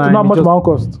at the Do you want to time. know how much It just- my own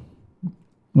cost?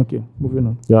 Okay, moving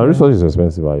on. Yeah, research is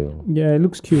expensive, are you? Yeah, it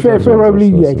looks cute. Favorably,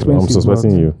 I'm yeah, expensive.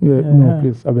 suspecting but- you. Yeah, Yeah. no,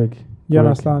 please, I beg. You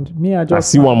understand? Me, I just I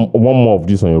see one more of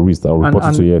this on your wrist. I'll report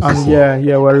it to you. and yeah,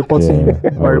 we're reporting. Yeah,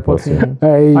 I'll We're report reporting. you.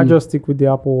 Hey. I just stick with the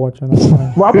Apple Watch and that's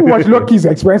fine. Well, Apple Watch Lucky is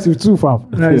expensive too, fam.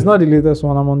 No, it's not the latest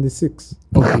one. I'm on the 6.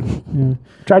 Okay. Yeah.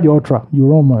 Try the Ultra. You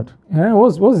run mad.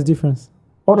 What's the difference?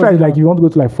 Ultra What's is the like you want to go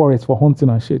to like forest for hunting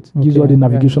and shit. Gives you all Okay, the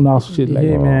navigational shit. Like,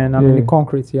 Hey man, I'm in Yeah. the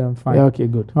concrete. Yeah, I'm fine. Yeah, okay,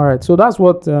 good. All right, so that's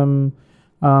what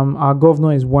our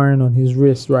governor is wearing on his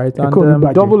wrist, right? And Kobe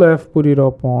badge. Double F put it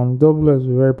up on. Double F is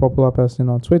a very popular person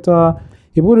on Twitter.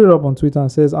 He put it up on Twitter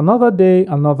and says, "Another day,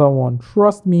 another one.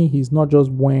 Trust me, he's not just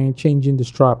changing the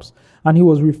straps." And he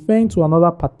was referring to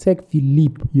another Patek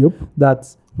Philippe Yep.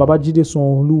 that Babajide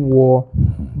Sanwo-Olu wore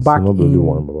back Not the only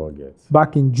one, but I'll get.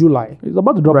 back in July. He's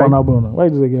about to drop Right. an album now. Why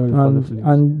does he get all this Patek Philippe?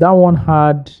 And that one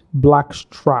had black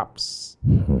straps,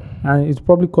 and it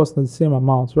probably cost the same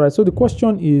amount, right? So the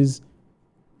question is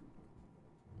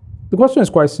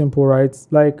quite simple, right?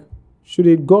 Like, should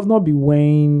a governor be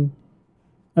wearing?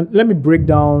 And let me break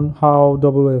down how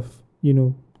Double F, he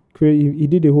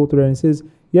did a whole thread and says,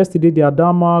 yesterday the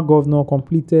Adama governor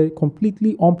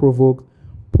completely unprovoked,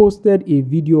 posted a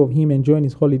video of him enjoying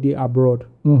his holiday abroad,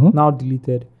 now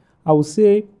deleted. I would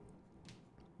say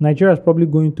Nigeria is probably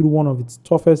going through one of its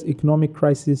toughest economic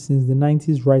crises since the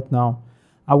 90s right now.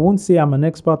 I won't say I'm an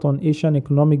expert on Asian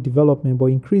economic development, but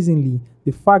increasingly,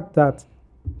 the fact that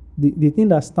the thing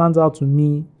that stands out to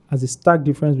me as a stark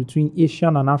difference between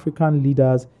Asian and African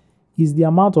leaders is the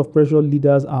amount of pressure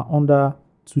leaders are under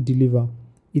to deliver.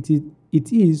 It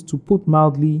is, to put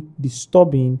mildly,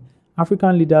 disturbing.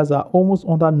 African leaders are almost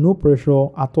under no pressure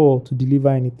at all to deliver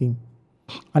anything.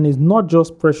 And it's not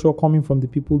just pressure coming from the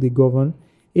people they govern.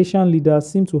 Asian leaders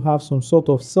seem to have some sort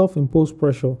of self-imposed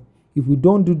pressure. If we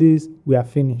don't do this, we are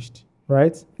finished,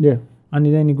 right? Yeah. And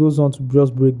then it goes on to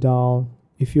just break down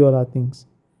a few other things.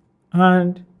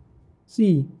 And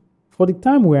see, for the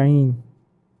time we are in,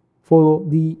 for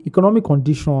the economic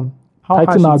condition, how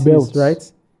Tighten our harsh it belts. is,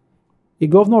 right? A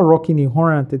governor rocking a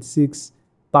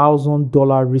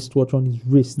 $136,000 wristwatch on his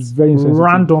wrist It's very insensitive.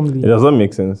 randomly. It doesn't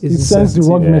make sense. It's It sends the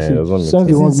wrong Yeah, message. it doesn't make Sends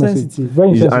the sense. wrong It's message. insensitive. Very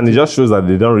And insensitive. it just shows that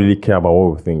they don't really care about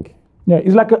what we think. Yeah,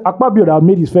 it's like Akpabio that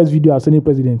made his first video as Senate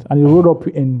president, and he rode up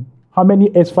in how many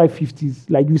S550s?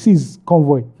 Like you see his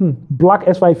convoy, black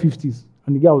S550s,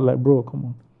 and the guy was like, "Bro, come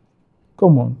on."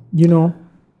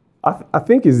 I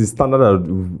think it's the standard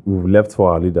that we've left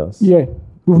for our leaders. Yeah,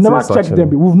 we've never Since checked actually.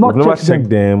 them. We've not never checked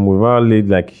them. We've never laid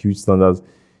like huge standards.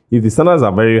 If the standards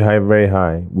are very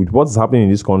high, with what's happening in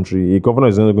this country, a governor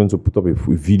is not going to put up a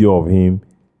video of him,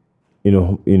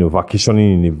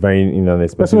 vacationing in an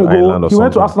expensive Person will island go, or he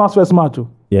went to something. Arsenal's first match. Oh.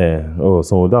 Yeah. Oh,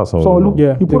 so that's So something. look,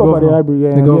 Yeah, he the put up at the governor. library. Yeah,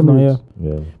 The and governor, Emirates.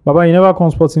 Yeah. Baba, you never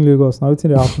come sporting Lagos. Now, what's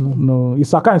in the afternoon? No, it's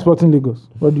Saka in Sporting Lagos.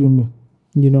 What do you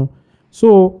mean?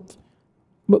 So,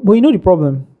 but the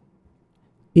problem,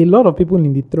 a lot of people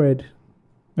in the thread,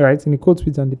 right, in the code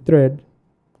tweets and the thread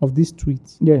of these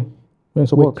tweets, Yeah, when were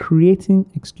support. creating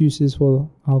excuses for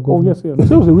our Oh government. yes, yeah. They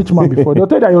say he was a rich man before. They'll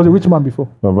tell you that he was a rich man before.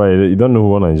 But you don't know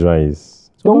who Nigeria is.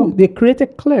 So they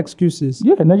created clear excuses.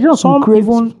 Yeah, Nigerians Some create.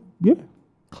 even Yeah,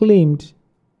 claimed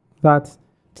that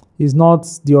is not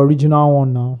the original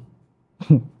one now.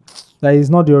 That is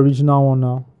not the original one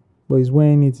now. but he's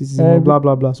wearing it. It's blah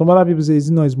blah blah. Some other people say it's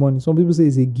not his money. Some people say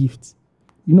it's a gift.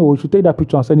 You know, we should take that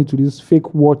picture and send it to this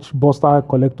fake watch buster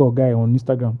collector guy on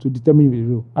Instagram to determine if it's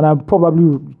real. And I'm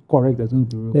probably correct that it's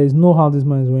not real. There is no how this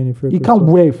man is wearing a fake. He can't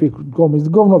wear a fake garment. He's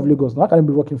the governor of Lagos. How can he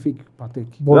be rocking fake Patek?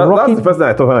 That's the first thing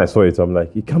I thought when I saw it. I'm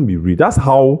like, it can't be real. That's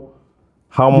how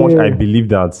much I believe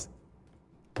that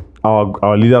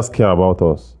our leaders care about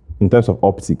us in terms of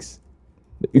optics.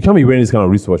 You can't be wearing this kind of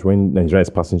wristwatch when Nigeria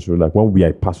is passing through, like when we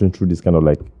are passing through this kind of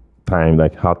like time,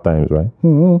 like hard times, right?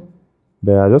 Mm-hmm.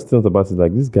 But I just thought about it,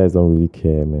 like these guys don't really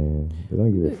care, man. They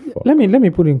don't give a fuck. Let me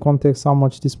put in context how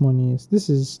much this money is. This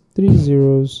is 3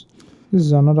 zeros. This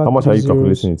is another. How much 3 are you zeros.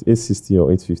 calculating it? 860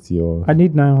 or 850 or? I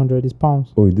need 900. It's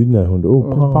pounds. Oh, you did 900.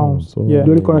 Oh, pounds. Oh, yeah. The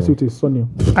only currency with is Sonny.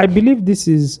 I believe this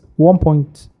is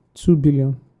 1.2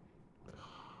 billion.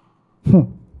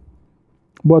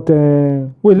 But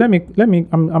wait, let me.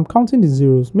 I'm counting the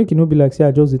zeros. Make it not be like say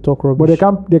I just the talk rubbish.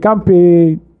 But they can't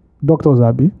pay doctors,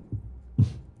 Abi.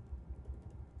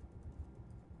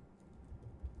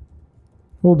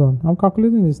 Hold on, I'm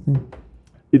calculating this thing.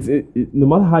 No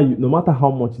matter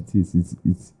how much it is,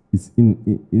 it's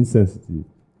insensitive.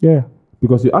 Yeah.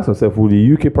 Because you ask yourself, will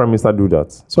the UK Prime Minister do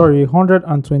that? Sorry,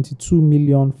 122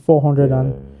 million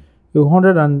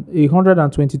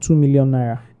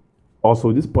naira.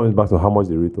 Also, this points back to how much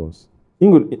they rate us.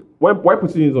 Why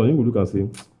putting it on? You look and say,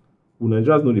 will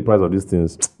Nigerians know the price of these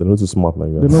things? They're not too smart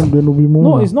like that. They know be more.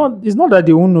 No, it's not that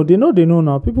they won't know. They know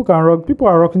now. People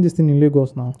are rocking this thing in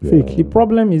Lagos now. Yeah. Fake. The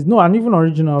problem is and even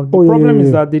original. The problem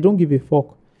is that they don't give a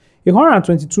fuck.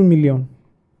 122 million.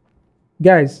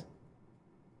 Guys,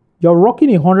 you're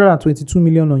rocking 122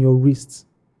 million on your wrists.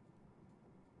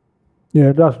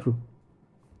 Yeah, that's true.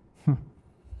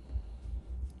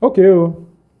 Okay.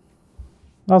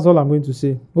 That's all I'm going to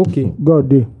say. Okay. God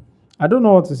day. I don't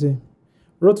know what to say.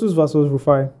 Rotus versus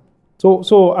Rufai. So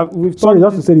we've sorry,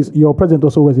 just to say this. Your president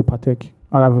also wears a Patek.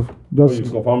 I have just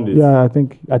you confirmed it. Yeah, I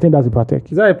think that's a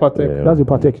Patek. Is that a Patek? Yeah. That's a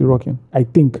Patek he's rocking. I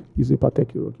think it's a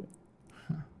Patek he's rocking.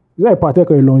 Is that a Patek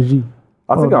or a Longi?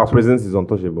 I think our president is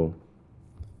untouchable.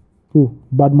 Who?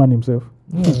 Batman himself.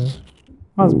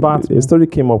 That's bad. A story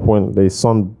came up when the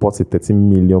son bought a £13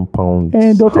 million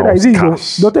and daughter, is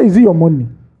it your money?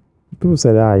 People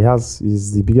said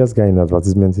he's the biggest guy in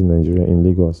advertisement in Nigeria, in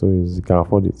Lagos, so he can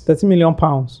afford it. £30 million.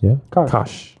 Yeah,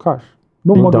 cash.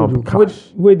 No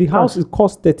mortgage. Wait, the house is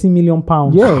cost £30 million.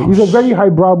 Yeah, it's a very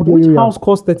highbrow area. Which house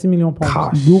costs £30 million?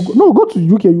 Cash. Go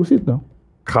to UK, you see it now.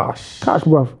 Cash,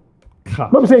 bruv.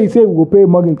 Not say he say we will pay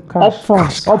mortgage cash.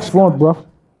 Upfront, bruv.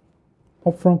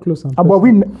 Upfront close and but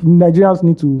we Nigerians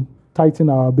need to tighten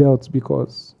our belts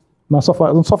because now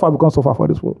suffer becomes suffer for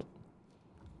this world.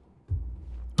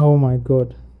 Oh my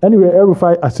God. Anyway,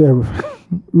 Rufai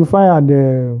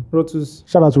and Rotus.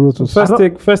 Shout out to Rotus.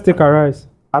 First take arise.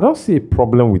 I don't see a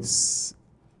problem with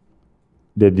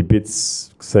the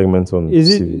debates segment on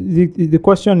TV. The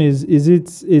question is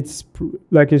it's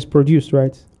produced,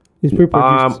 right? It's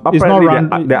pre-produced. It's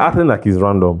not they're acting like it's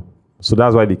random. So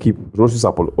that's why they keep Rotus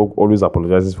always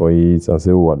apologizes for it and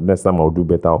say, "Oh, next time I'll do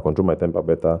better. I'll control my temper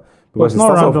better." Because it's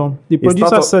not random. The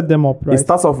producer set them up, right? It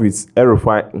starts off with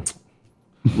Rufai.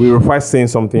 Rufai saying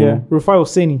something. Yeah, Rufai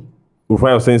was saying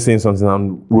something,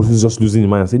 and Rotus just losing his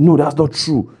mind and saying, "No, that's not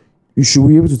true. You should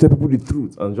be able to tell people the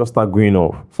truth," and just start going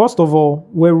off. First of all,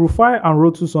 were Rufai and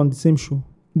Rotus on the same show?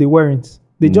 They weren't.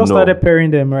 They just started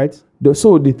pairing them, right?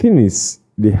 So the thing is,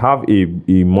 they have a morning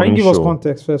show. Can you give us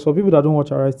context first for people that don't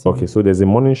watch Arise TV? Okay, so there's a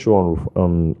morning show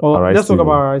on Arise TV. Let's talk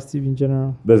about Arise TV in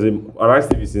general. There's a Arise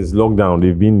TV since lockdown.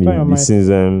 They've been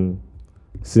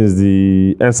since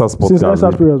the NSAS podcast. Since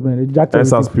NSAS period, man.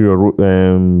 NSAS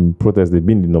period protest, they've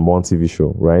been the number one TV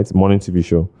show, right? Morning TV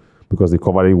show. Because they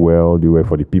covered it well, they were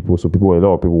for the people. So a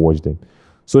lot of people watch them.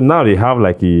 So now they have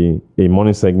like a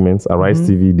morning segment, Arise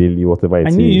TV, Daily, whatever it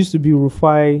is. I knew it used to be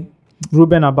Rufai,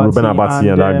 Ruben Abati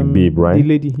and that babe, right? The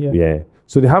lady, yeah.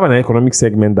 So they have an economic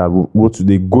segment that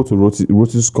they go to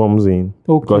Rotus comes in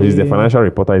because he's the financial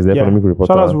reporter, he's the economic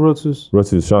reporter. Shout out to Rotus.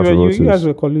 Shout out to Rotus. You guys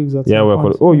were colleagues at we're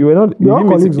colleagues. Oh, you were not? You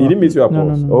didn't meet you at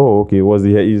Pulse? No. Oh, okay. Was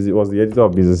the editor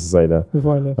of Business Insider.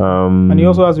 Before I left. And he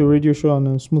also has a radio show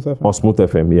on Smooth FM. On Smooth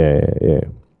FM, yeah.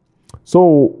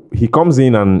 So he comes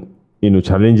in and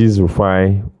challenges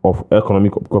Rufai of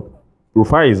economic.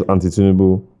 Rufai is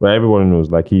anti-Tinubu, right? Everybody knows.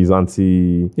 Like he's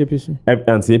anti-APC,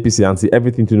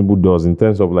 anti-everything Tinubu does in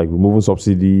terms of like removing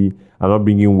subsidy and not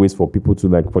bringing waste for people to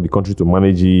for the country to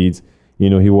manage it.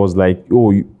 He was like,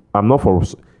 I'm not for.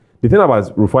 the thing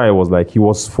about Rufai was like he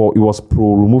was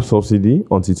pro remove subsidy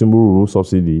until Tinubu remove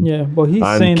subsidy. Yeah, but he's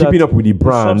and saying keeping that up with the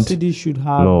brand. subsidy should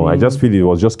have. No, I been just feel it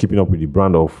was just keeping up with the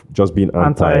brand of just being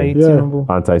anti-Tinubu.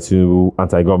 anti-Tinubu,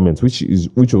 anti-government, which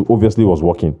obviously was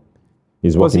working.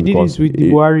 It's Because working he did it with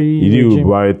the Buhari he did it with regime.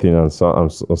 Buhari thing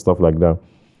and stuff like that.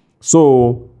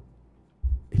 So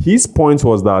his point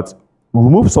was that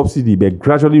remove subsidy, but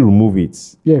gradually remove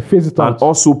it. Yeah, phase it And out.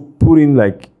 also put in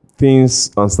like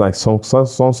things and like some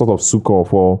sort of succor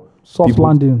for Soft people,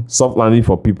 landing. soft landing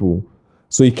for people.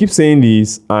 So he keeps saying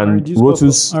this, and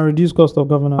Rotus reduce cost of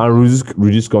governance. and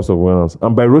reduce cost of governance.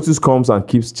 And by Rotus comes and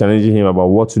keeps challenging him about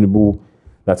what Tinubu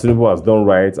has done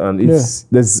right, and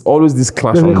there's always this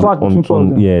clash There's a clash between two of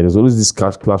them. there's always this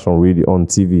clash on radio on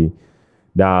TV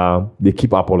that they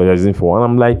keep apologizing for, and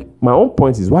I'm like, my own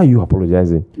point is, why are you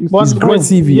apologizing? It's great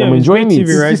TV. Yeah, I'm it's great enjoying it.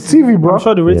 TV, right? It's TV, bro. I'm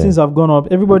sure the ratings have gone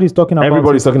up. Everybody's talking about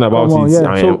Everybody's it. talking about Come on, it.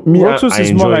 yeah. So Rotus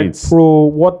is more like pro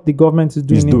what the government is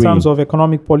doing in terms of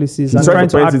economic policies and trying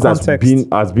to add context.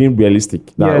 As being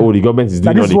realistic. That Yeah. the government is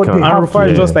doing That all is they what can. they And have Rufai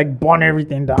to. is just like burn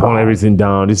everything down. Burn everything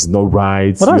down. This is not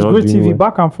right. But that's You're not great doing TV, well.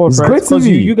 back and forth, It's right? great Because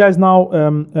TV. you guys now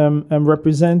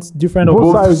represent different Both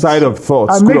Both sides. side of thought,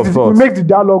 And school make of thought. the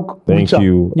dialogue Thank richer.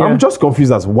 you. Yeah. I'm just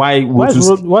confused as why what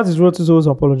is Rotus always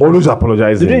apologizing? always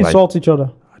apologizing. Do they like, insult each other?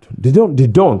 They don't. They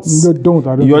don't. I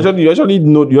don't You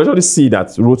know. you actually see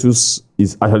that Rotus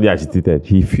is actually agitated.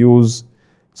 He feels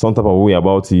some type of way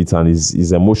about it, and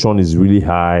his emotion is really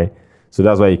high. So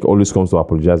that's why he always comes to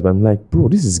apologize. But I'm like, bro,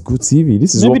 this is good TV.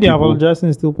 This is Maybe what the people... apologizing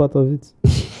is still part of it.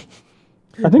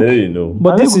 I think They didn't know.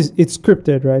 But it's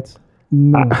scripted, right?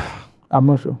 no. I'm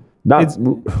not sure. That's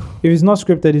If it's not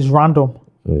scripted, it's random.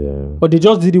 yeah. But they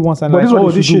just did it once and But like, this is what oh,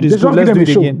 they this should shit do. is They should good. just Let's give do them it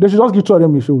a show. again. They should just give two of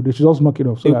them a show. They should just knock it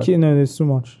off. So that- Okay, no, it's too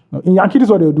much. in Yankee, this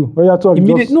is what they'll do. When you talk,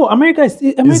 Immediate. No, America is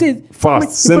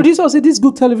fast. The producer will say this is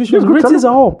good television. This is good Ratings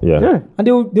are up. Yeah. Yeah. And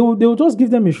they will just give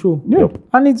them a show. Yeah.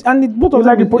 And it both of It's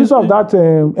like them the producer of that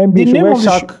NBA the show name where of the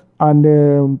Shaq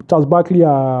and Charles Barkley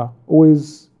are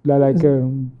always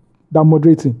that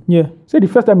moderating. Yeah. Say the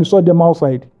first time you saw them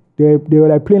outside, they were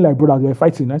like playing like brothers. They were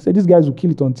fighting. I said these guys will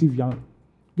kill it on TV and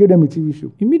give them a TV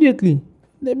show. Immediately.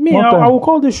 Me, One time. I will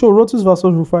call this show Rotus versus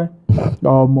Rufai.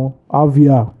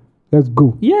 RVR. Let's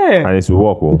go. Yeah. And it will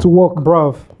work. Oh, It will work.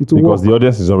 Bruv. It will because work. the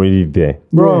audience is already there.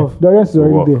 Bro. Yeah, the audience is Will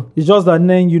already work. there. It's just that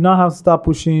then you now have to start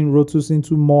pushing Rotus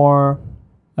into more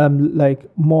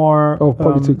more Of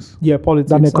politics. Yeah,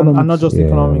 politics Than and not just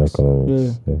economics.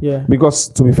 Yeah. Because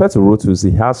to be fair to Rotus,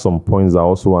 he has some points that are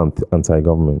also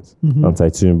anti-government, Mm-hmm.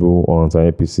 anti-Tinubu or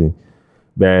anti-APC.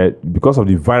 But because of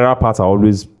the viral parts are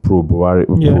always pro-Buhari,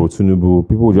 Yeah. pro-Tinubu,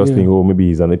 people will just think, oh, maybe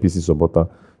he's an APC supporter.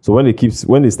 So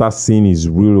when they start seeing his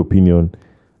real opinion,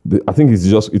 I think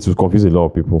it will confuse a lot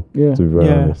of people. Yeah. To be very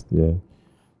Yeah. honest, yeah.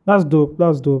 That's dope.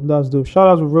 Shout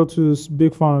out to Rotus,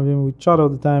 big fan of him. We chat all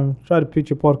the time. Try to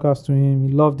pitch a podcast to him.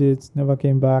 He loved it. Never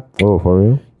came back. Oh, for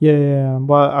real? Yeah.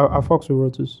 But I fucks with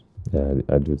Rotus. Yeah,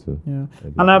 I do too. Yeah.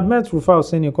 And I've met Rufai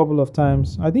Hussaini a couple of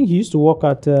times. I think he used to work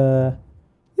at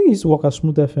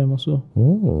Smooth FM also.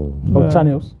 Oh. Of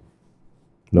channels.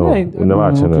 No, Yeah, we never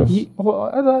had okay.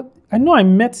 channels. I know I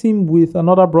met him with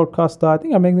another broadcaster. I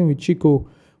think I met him with Chico.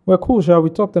 We're cool, we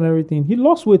talked and everything. He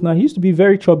lost weight now. He used to be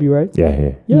very chubby, right? Yeah.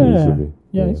 Yeah. He used to be.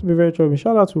 He used to be very chubby.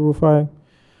 Shout out to Rufai.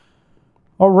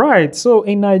 All right. So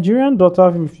a Nigerian daughter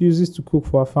refuses to cook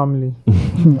for her family.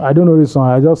 I don't know this one.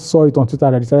 I just saw it on Twitter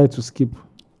and I decided to skip.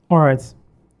 All right.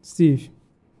 Steve,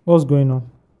 what's going on?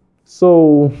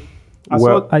 So,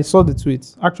 I saw the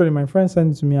tweets. Actually, my friend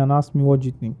sent it to me and asked me, what do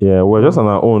you think? yeah, we're just on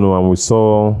our own, and we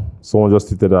saw someone just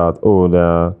tweeted out,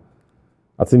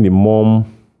 I think the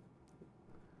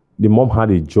mom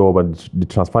had a job and they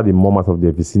transferred the mom out of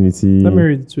their vicinity. Let me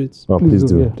read the tweets. Oh, Please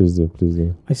do, yeah. please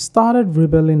do. I started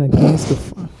rebelling against the...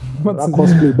 What's That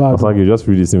cosplay bad. It's like you just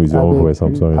read this in with your I own beg, voice.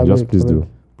 I'm sorry. I Just beg, please I do. beg.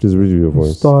 Please read with your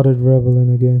voice. started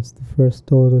rebelling against the first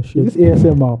daughter shit. This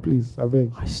ASMR, please. I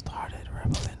beg. I started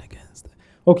rebelling against it.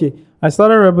 Okay, I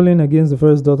started rebelling against the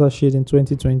first daughter shit in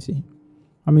 2020.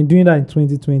 I mean, doing that in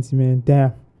 2020, man.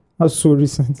 Damn. That's so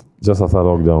recent. Just after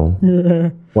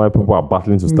lockdown. Why people are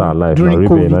battling to start life. During Now,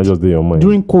 COVID. and I just do your mind.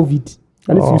 During COVID.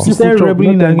 At least Oh. you You see started food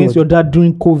rebelling truck, not against thank your God. dad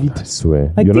during COVID. I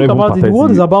swear. Like, You're think not even about it. The world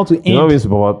pathetic. is about to You're not end.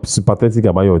 even sympathetic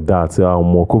about your dad. Say,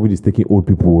 more COVID is taking old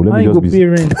people. Let I me ain't just go be.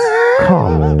 parent.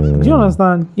 Come on. Do you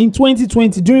understand? In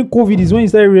 2020, during COVID is when you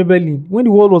started rebelling. When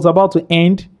the world was about to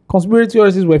end, conspiracy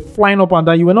theories were flying up and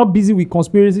down. You were not busy with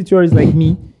conspiracy theories like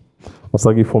me.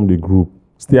 Osagi formed the group.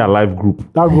 Stay alive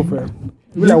group. That group,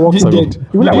 you like walking Did- dead.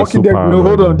 You like did- walking dead. super- No,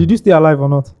 hold on. Did you stay alive or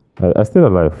not? I stayed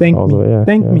alive. Thank I was me. like,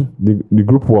 Thank me. The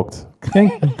group worked.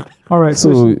 Thank you. All right.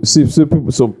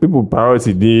 So people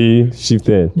priority they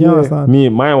shifted. You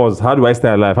understand? Mine was how do I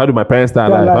stay alive? How do my parents stay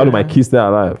alive? How do my kids stay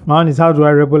alive? Mine is how do I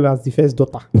rebel as the first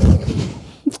daughter?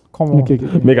 Come on. Okay.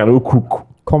 Make an old cook.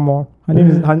 Come on.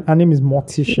 Her name is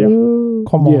Morticia.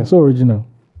 Come on. Yeah, so original.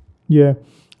 Yeah.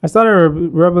 I started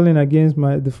rebelling against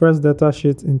the first data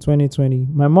shit in 2020.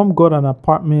 My mom got an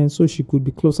apartment so she could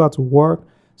be closer to work.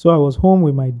 So I was home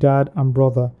with my dad and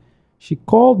brother. She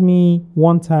called me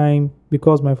one time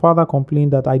because my father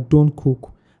complained that I don't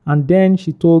cook. And then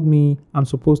she told me I'm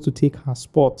supposed to take her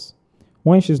spot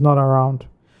when she's not around.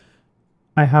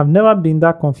 I have never been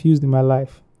that confused in my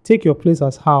life. Take your place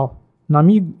as how?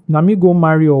 Nami go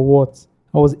marry or what?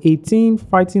 I was 18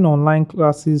 fighting online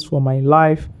classes for my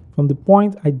life. From the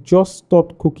point I just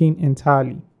stopped cooking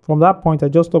entirely.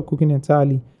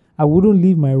 I wouldn't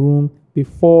leave my room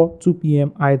before 2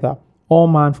 p.m. either. All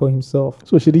man for himself.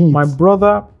 So she didn't eat. My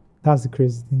brother, that's the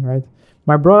crazy thing, right?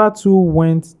 My brother too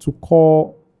went to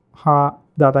call her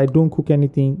that I don't cook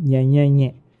anything.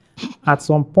 At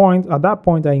that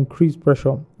point, I increased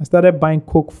pressure. I started buying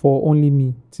Coke for only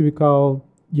me. Typical,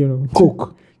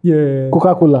 Coke. Yeah.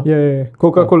 Coca-Cola. Yeah.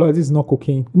 Coca-Cola. This is not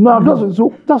cocaine. No,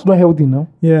 that's not healthy now.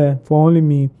 Yeah, for only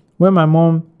me. When my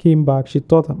mom came back, she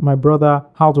taught my brother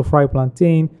how to fry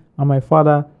plantain, and my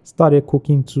father started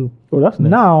cooking too. Oh, that's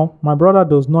nice. Now, my brother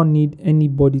does not need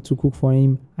anybody to cook for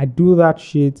him. I don't do that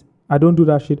shit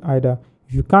either.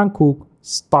 If you can't cook,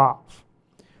 starve.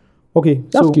 Okay,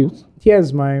 that's so cute.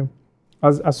 Here's my,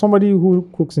 as somebody who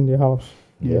cooks in the house.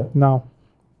 Yeah. Now,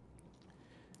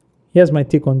 here's my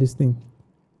take on this thing.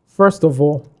 First of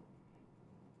all,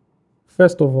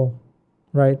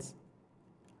 right?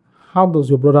 How does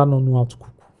your brother not know how to cook?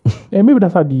 And maybe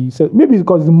that's how maybe it's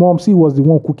because the mom was the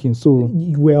one cooking. So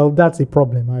well, that's a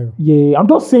problem, Ayo. Yeah, I'm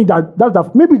just saying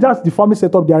that maybe that's the family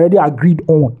setup they already agreed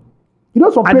on.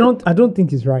 I don't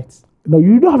think it's right. No,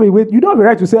 you don't have a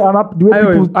right to say the way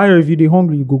people. Ayo, if you're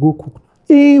hungry, you go cook.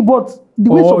 But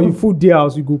the way you food there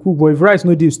house, you go cook. But if rice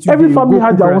no dey stew, every family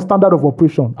had their own standard of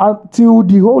operation until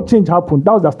the whole change happened.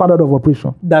 That was the standard of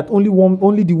operation. That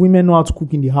only the women know how to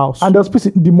cook in the house, and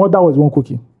the mother was one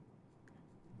cooking.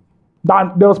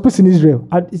 There was peace in Israel.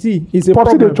 It's a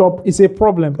problem. It's a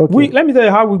problem. Okay. Let me tell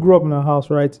you how we grew up in our house,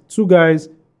 right? 2 guys,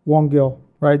 1 girl,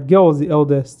 right? Girl was the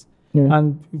eldest,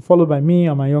 and followed by me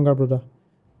and my younger brother.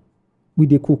 We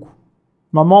dey cook.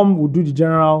 My mom would do the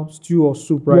general stew or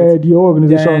soup, right? Yeah, the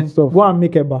organization stuff. Go and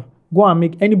make eba. Go and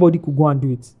make. Anybody could go and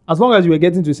do it. As long as you were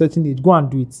getting to a certain age, go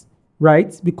and do it,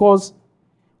 right? Because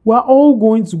we're all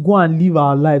going to go and live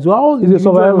our lives. We're all it's a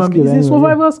survival skill. It's a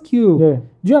survival skill. Yeah.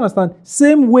 Do you understand?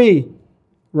 Same way,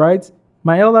 right?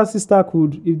 My elder sister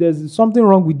could, if there's something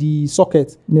wrong with the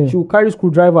socket, she will carry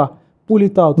screwdriver, pull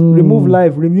it out, remove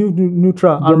live, remove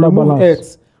neutral, and remove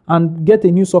earth, and get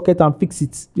a new socket and fix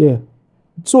it. Yeah.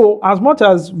 So as much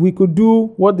as we could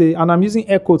do and I'm using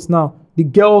air quotes now, the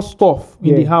girl stuff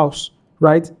in the house,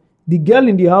 right? The girl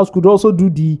in the house could also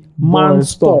do the man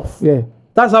stuff. Yeah.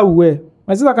 That's how we were.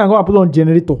 My sister can go and put on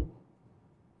generator.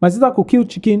 My sister could kill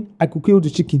chicken, I could kill the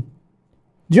chicken.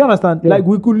 Do you understand? Yeah. Like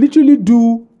we could literally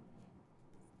do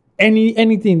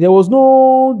anything. There was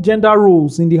no gender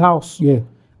roles in the house. Yeah.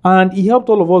 And it helped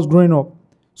all of us growing up.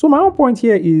 So my own point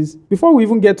here is, before we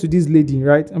even get to this lady,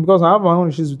 right? And because I have my own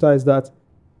issues with her, is that,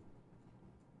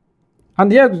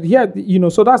 and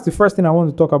so that's the first thing I want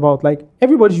to talk about. Like,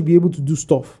 everybody should be able to do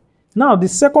stuff. Now, the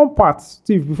second part,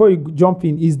 Steve, before you jump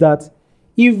in, is that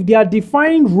if there are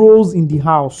defined roles in the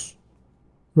house,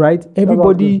 right?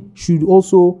 Everybody should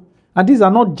also, and these are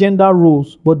not gender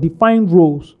roles, but defined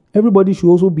roles. Everybody should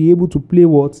also be able to play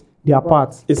their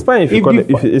part. It's fine if you call it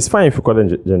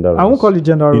gender roles. I won't call it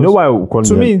gender roles. You know why we call it?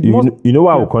 You know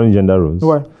why we call it gender roles?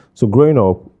 Why? So growing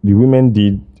up, the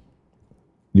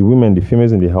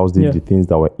females in the house did the things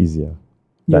that were easier,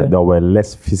 that were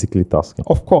less physically tasking.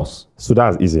 Of course. So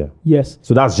that's easier. Yes.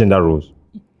 So that's gender roles.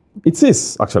 It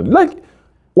is actually. Like,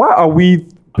 why are we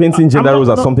painting gender roles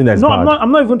as something that's bad?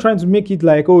 I'm not even trying to make it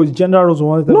like, it's gender roles or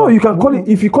whatever. No, you can call it,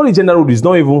 if you call it gender roles, it's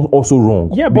not even also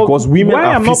wrong. Yeah, but because women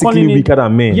are physically weaker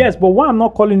than men. Yes, but why I'm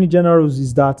not calling it gender roles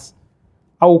is that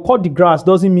I will cut the grass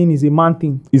doesn't mean it's a man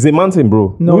thing. It's a man thing,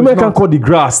 bro. No, women can cut the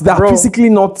grass. They're physically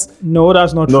not. No,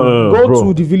 that's not true. No, Go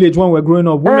to the village when we're growing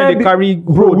up. Women they carry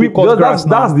grass.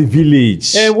 That's the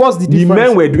village. And what's the difference? The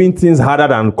men were doing things harder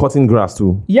than cutting grass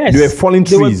too. Yes, they were falling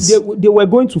trees. They were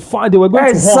going to farm. They were going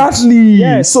exactly. To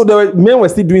hunt. Yes. So men were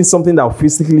still doing something that was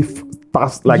physically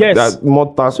task, like Yes. that,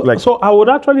 more task, like So I would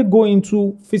actually go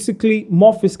into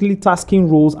more physically tasking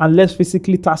roles and less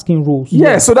physically tasking roles.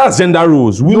 yeah. So that's gender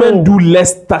roles. Women No. do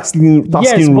less tasking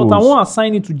Yes, roles. but I won't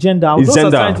assign it to gender. I'll It's just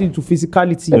gender. assign it to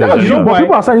physicality. And that's You know true. But why?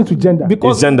 people are assigning to gender.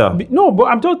 Because It's gender. No, but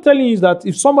I'm just telling you that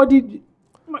if somebody,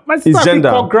 my sister It's gender.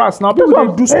 cut grass now, people That's they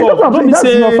what- do that's stuff. what I'm Don't saying. be That's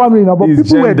in your say family now, but It's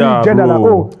people were doing gender like,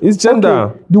 bro. oh, It's gender.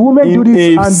 okay, the women do In this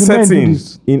a and the men do setting,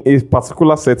 this. in a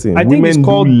particular setting, I think women it's do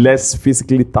called- less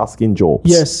physically tasking jobs.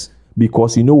 Yes.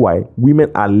 Because you know why? Women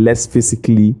are less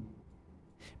physically.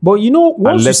 But you know,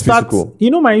 once you less start, physical. you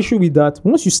know my issue with that.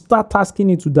 Once you start tasking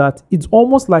into that, it's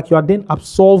almost like you are then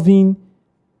absolving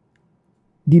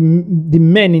the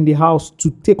men in the house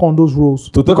to take on those roles.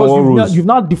 To take on Because what you've roles? Now, you've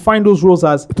now defined those roles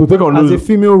as To take on as those- a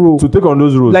female role, To take on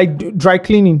those roles. like dry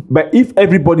cleaning. But if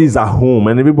everybody is at home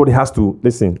and everybody has to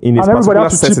listen in a And everybody particular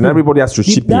has to chip setting, in. everybody has to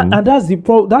chip in. And that's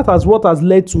that has what has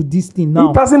led to this thing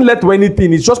now. It doesn't let to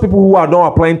anything. It's just people who are not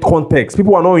applying context.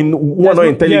 People who are not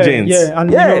intelligent. Yeah,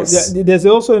 and yes. there's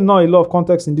also not a lot of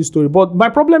context in this story. But my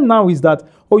problem now is that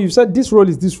you've said this role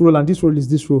is this role and this role is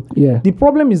this role. Yeah. The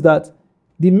problem is that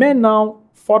the men now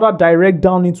further direct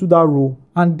down into that role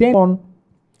and then on.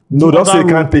 No, the don't say other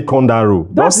can't take on that role.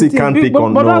 Don't That's say the thing. can't But- take but,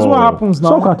 on. But that's no. what happens now.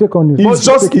 Some can take on it. It's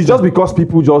just because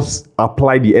people just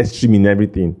apply the extreme in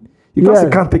everything. You can't Yeah. say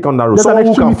can't take on that role. There's an Someone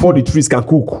who can extremity. afford the trees can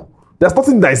cook. There's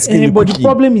nothing that is skinny But the cooking.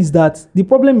 problem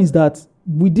is that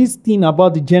with this thing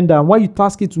about the gender and why you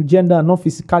task it to gender and not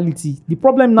physicality, the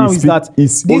problem now is that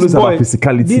it's this always boy- about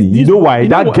physicality. this- you know why? you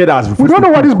know That what- girl has. We don't know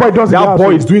what this boy does in the That house, boy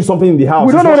oh. is doing something in the house.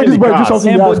 We don't He's know what washing this the boy do cars.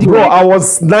 something in the Yeah, house. but bro. Bro, I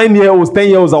was 9 years old, 10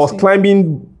 years old. I was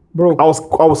climbing. Bro, I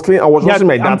was clean. I was Yeah, washing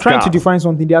my I'm dad's trying car. to define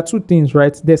something. There are two things,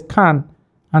 right? There's can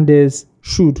and there's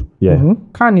should. Yeah.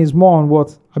 Can is more on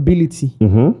what? Ability.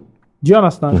 Mm-hmm. Do you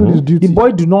understand? Should is duty. The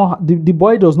boy the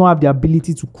boy does not have the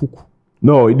ability to cook.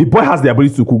 No, the boy has the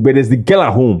ability to cook, but there's the girl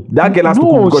at home. That girl has to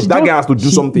cook because she that just- girl has to do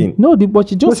something. No, but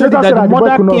she just No, she said just that said the that the boy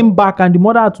mother could not- came back and the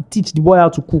mother had to teach the boy how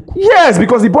to cook. Yes,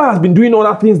 because the boy has been doing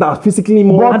other things that are physically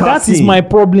more And that is tasking. my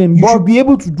problem. You should be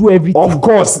able to do everything. Of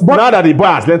course, now that the boy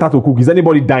has learned how to cook, is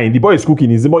anybody dying? The boy is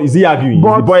cooking. Is he arguing? Is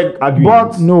the boy arguing?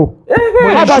 But No.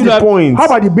 how that's about the point. How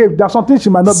about the babe? There's something she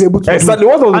might not be able to Exactly. do.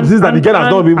 What of the things that the girl has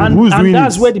not been able? Who's doing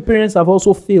that's it? where the parents have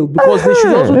also failed because they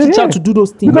should also teach her to do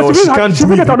those things. Because No, she she can't she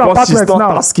do it get out of because she's apartments not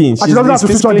now, tasking. and she doesn't have to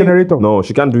switch on generator. No,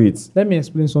 she can't do it. Let me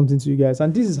explain something to you guys,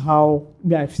 and this is how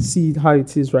I see it, how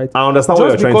it is, right? I understand what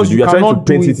you're Just trying to because do. You're trying to cannot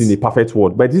do paint it in a perfect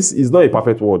world, but this is not a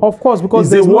perfect world. Of course, because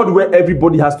it's a there's no- world where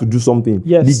everybody has to do something.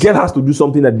 Yes. The girl has to do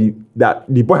something that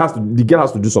the boy has to. The girl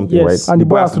has to do something, Yes. right? And the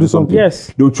boy has to do something.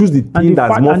 Yes. They'll choose the And thing the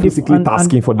that's fact- more and the- physically and-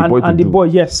 tasking for the boy to and do. the boy,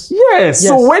 yes. Yes.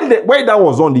 So when that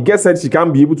was on, the girl said she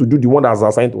can't be able to do the one that's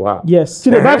assigned to her. Yes. See,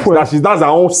 the Eh, vibe for that's her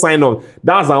own sign of.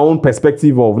 That's her own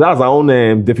perspective of. That's her own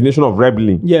definition of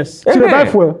rebelling. Yes. She dey Eh. buy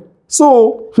fuel.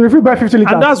 So She dey fit buy 50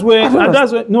 liters. And that's where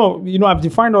no, I've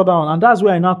defined all down, and that's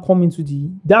where I now come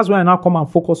and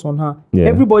focus on her. Yeah.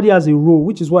 Everybody has a role,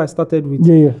 which is what I started with.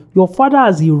 Yeah. Your father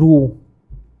has a role.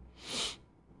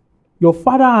 Your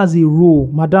father has a role,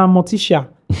 Madam Motisha.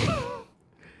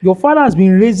 Your father has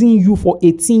been raising you for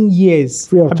 18 years.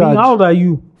 Free of charge. How old are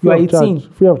you? You are Free of 18.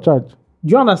 charge. Free of charge.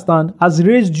 Do you understand? Has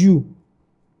raised you,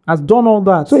 has done all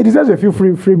that. So he deserves a few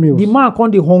free meals. The man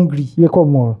can't be hungry. Yeah,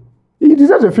 come on. He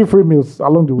deserves a few free meals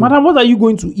along the way. Madam, what are you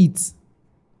going to eat?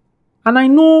 And I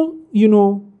know,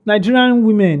 Nigerian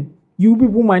women, you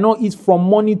people might not eat from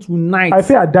morning to night. I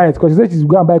say a diet because he said she's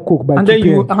going to buy Coke by and 2 then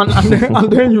you p.m.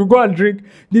 and then you go and drink.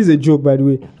 This is a joke, by the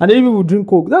way. And then people drink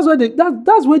Coke. That's where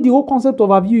that's where the whole concept of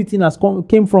have you eating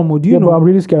came from. Or do you Yeah, but know, I'm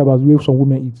really scared about the way some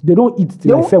women eat. They don't eat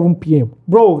till like 7 p.m.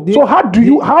 bro? So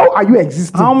how are you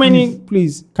existing? How many?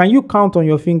 Please, can you count on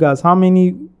your fingers how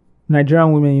many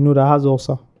Nigerian women you know that has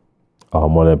ulcer? oh,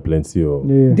 more than plenty. Oh.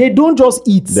 Yeah. They don't just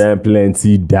eat. Then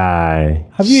plenty die.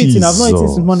 Have you eaten? I've not eaten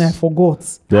since morning. I forgot.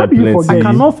 Then do you plenty. forget? I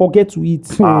cannot forget to eat.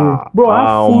 Bro, I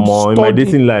have food in my stored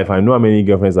dating life, I know how many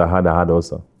girlfriends I had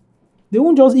also. They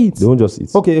won't just eat. They won't just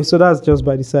eat. Okay, so that's just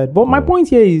by the side. But my point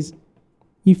here is,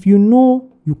 if you know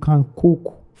you can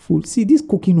cook food, see this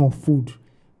cooking of food,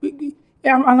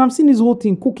 and I'm seeing this whole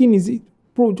thing. Cooking is,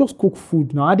 bro, just cook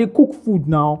food now. I they cook food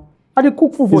now. I they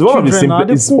cook food for children now.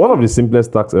 It's one of the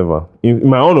simplest tasks ever. In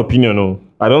my own opinion, no,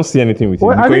 I don't see anything with it.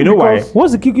 Well, I Because think you know why? because-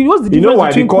 What's the cooking? What's the difference You know why?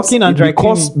 between cooking and dry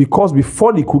cleaning? Because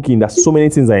before the cooking, there's so many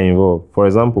things that are involved. For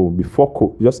example,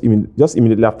 before just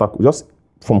immediately after, just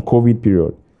from COVID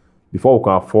period, before we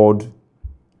can afford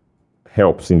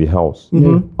helps in the house, I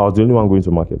was the only one going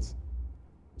to markets.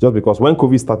 Just because when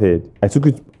COVID started, I took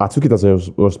it as a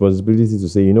responsibility to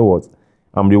say, you know what,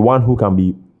 I'm the one who can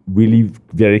be really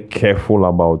very careful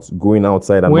about going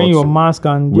outside and Wearing not your mask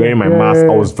and wearing my mask. I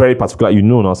Yeah. was very particular.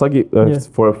 Now Osage,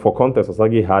 for context,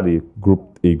 Osage had a group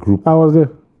I was there.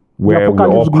 where we were all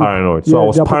Apocalypse group. paranoid. So Yeah, I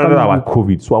was the paranoid Apocalypse about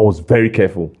COVID. So I was very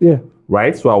careful. Yeah.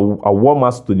 Right? So I wore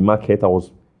mask to the market. I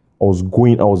was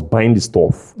buying the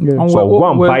stuff. Yeah. And So I'll go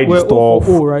and buy the we're O for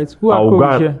stuff. O, right? Who are I'll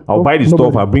COVID here? buy the Nobody.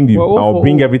 stuff. I'll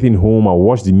bring O. everything home. I'll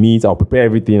wash the meat. I'll prepare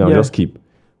everything. I'll Yeah. just keep.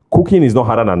 Cooking is not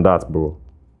harder than that, bro.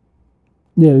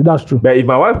 Yeah, that's true. But if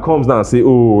my wife comes down and say,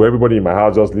 "Oh, everybody in my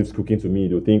house just leaves cooking to me,"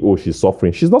 they'll think, "Oh, she's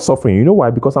suffering." She's not suffering. You know why?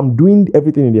 Because I'm doing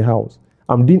everything in the house.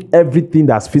 I'm doing everything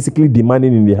that's physically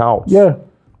demanding in the house. Yeah.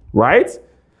 Right?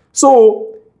 So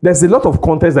there's a lot of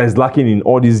context that is lacking in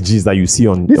all these G's that you see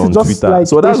on This is just Twitter. like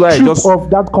So that's a why I strip just of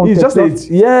that context. It's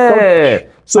just yeah.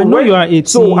 So I know when- you are 18.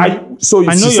 So I she know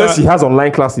says you are- she has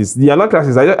online classes. The online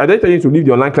classes, I didn't tell you to leave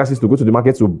the online classes to go to the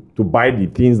market to buy the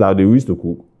things that they used to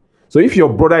cook. So if your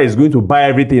brother is going to buy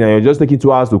everything and you're just taking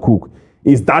 2 hours to cook,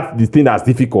 is that the thing that's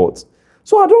difficult?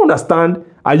 So I don't understand.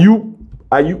 Are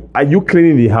you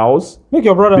cleaning the house? Make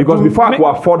your brother Because do- before I make- could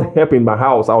afford help in my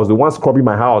house, I was the one scrubbing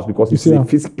my house because it's see a how-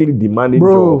 physically demanding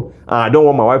Bro. job. And I don't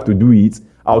want my wife to do it.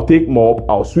 I'll take mop,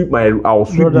 I'll sweep the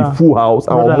Brother. full house,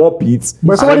 I'll Brother. mop it.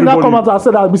 But and somebody now come everybody- out and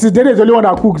say that Mrs. Dede is the only one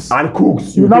that cooks. and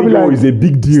cooks. You You now think, be like, it's a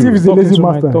big deal. Steve is a talking lazy to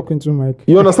master. Mike, talking to Mike.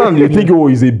 You understand? You think, oh,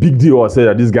 it's a big deal. I said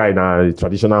that this guy now, a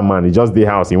traditional man, he just the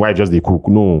house, and why just they cook?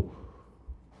 No.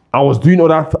 I was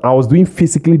doing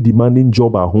physically demanding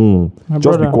job at home My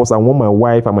just brother. because I want my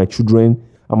wife and my children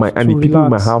and the people in my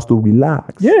relax. house to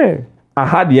relax. Yeah. I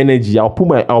had the energy. I'll put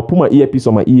my earpiece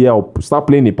on my ear. I'll start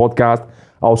playing the podcast.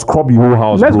 I'll scrub the whole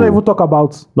house. Let's bro. not even talk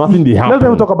about Nothing they happen. Let's not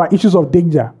even talk about issues of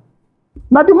danger.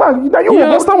 Now the man, now you You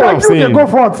understand what I'm saying? Go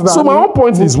front now. So my own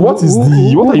point is, what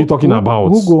are you talking about?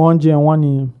 Who go 101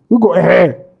 in? We go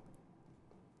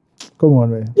Come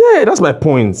on, man. Yeah, that's my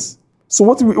point. So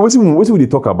what will they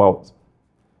talk about?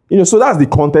 So that's the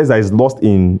context that is lost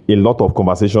in a lot of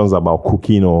conversations about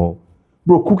cooking or...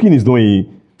 Bro, cooking is not a...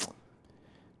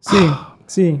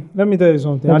 See, let me tell you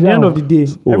something. At the end of the day,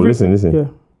 listen. Yeah,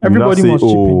 You everybody now must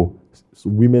chip in. so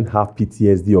women have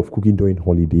PTSD of cooking during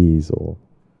holidays or...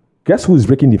 Guess who is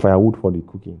breaking the firewood for the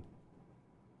cooking?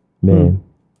 Man.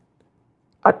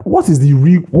 What is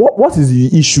the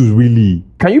issue really?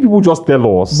 Can you people just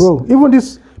tell us? Bro, even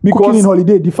this cooking in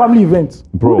holiday, the family event.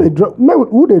 Bro.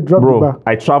 Who they drop the Bro, bar?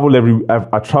 I travel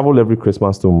every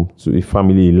Christmas to a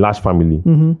family, a large family,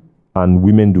 and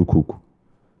women do cook.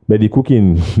 But the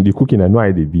cooking, I know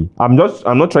how they be. I'm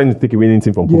not trying to take away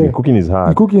anything from cooking. Yeah. Cooking is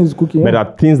hard. The cooking is cooking. But Yeah.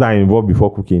 there are things that are involved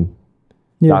before cooking.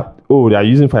 Yeah, They are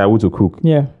using firewood to cook.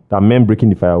 yeah. That men breaking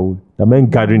the firewood. That men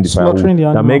gathering the firewood. Slaughtering the That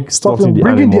animal. men slaughtering the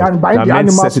Bringing the animal. buying That the men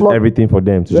animal, setting slaughter- everything for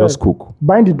them to Yeah. just cook.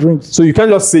 Buying the drinks. So you can't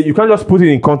just put it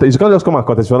in context. You can't just come and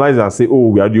contextualize it and say, oh,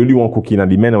 we are the only one cooking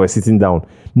and the men were sitting down.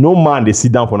 No man they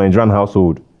sit down for Nigerian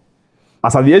household.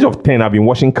 As at the age of 10, I've been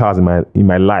washing cars in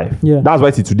my life. Yeah. That's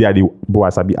why till today I dey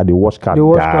wash car They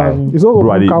wash die. car, yeah. It's all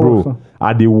Bro, open car wash,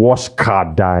 I dey wash car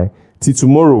die. Till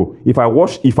tomorrow, if I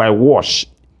wash,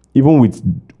 even with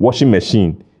washing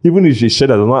machine, even if the shirt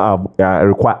does not have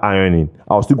require ironing,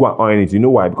 I'll still go and iron it. You know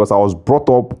why? Because I was brought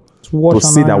up wash to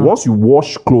and say that iron. once you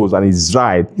wash clothes and it's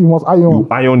dried, You must iron. you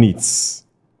iron it.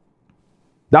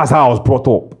 That's how I was brought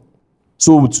up.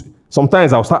 So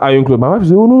sometimes I'll start ironing clothes. My wife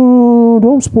say, oh, no,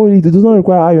 don't spoil it. It does not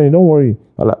require ironing. Don't worry.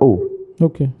 I'm like, oh.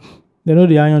 Okay. They know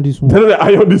they iron this one. Then they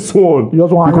iron this one. You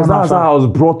just want Because iron that's outside. how I was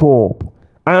brought up.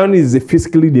 Ironing is a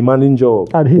physically demanding job.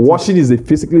 I'd hate it. Washing is a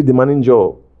physically demanding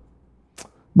job.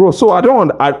 Bro, so I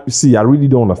really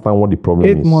don't understand what the problem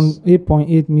is.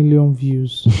 8.8 million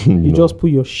views. You just put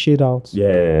your shit out.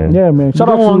 Yeah. Yeah, man. Shout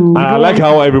out don't to want- I like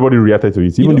how everybody reacted to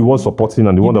it. Even the one supporting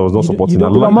and the one that was not supporting. I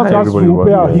don't- like Elon how Musk has everybody to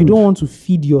reacted. repair You don't want to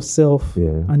feed yourself Yeah.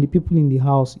 and the people in the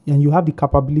house, and you have the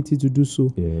capability to do so.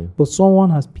 Yeah. But someone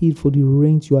has paid for the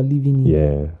rent you are living in.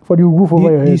 Yeah. for the roof over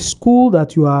your The head. school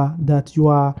that you are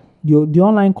the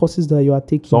online courses that you are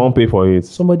taking. Someone pay for it.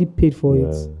 Somebody paid for Yeah.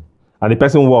 it. And the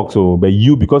person works, but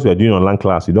you, because you are doing online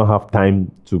class, you don't have time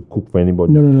to cook for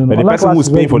anybody. No. But the Online person class who's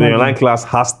is paying for the very online class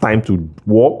has time to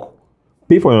work,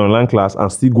 pay for an online class,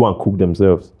 and still go and cook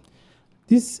themselves.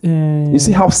 This You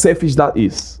see how selfish that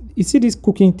is? you see this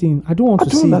cooking thing. I don't want to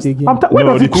don't see it understand. again. Where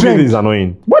No, does the it cooking trend? thing is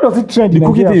annoying. Where does it trend? The in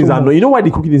cooking Nigeria thing is so much? annoying. You know why the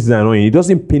cooking thing is annoying? It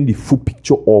doesn't paint the full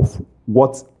picture of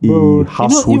what a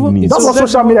household even- needs. That's what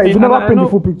let's social media is. You and never I paint the know-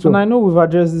 full picture. And I know we've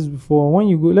addressed this before. When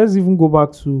you go, let's even go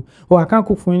back to, I can't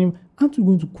cook for anyone. Aren't you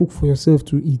going to cook for yourself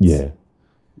to eat? Yeah.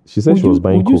 She said she was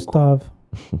buying Would you coke. starve?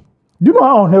 Do you know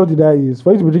how unhealthy that is?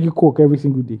 For you to be drinking coke every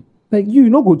single day. Like you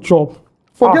no go chop.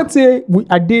 Forget say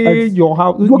I did your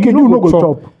house. Okay, you no go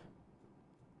chop.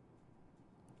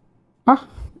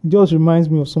 It just reminds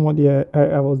me of somebody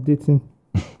I was dating.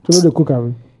 So the cook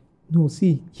have. No,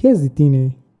 see, here's the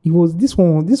thing. It was this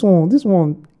one.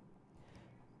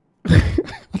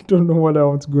 I don't know whether I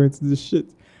want to go into this shit,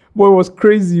 but it was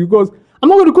crazy because I'm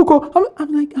not going to cook.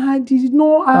 I'm like, I did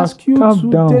not ask you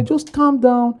to. Just calm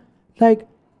down. Like,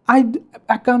 I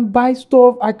can buy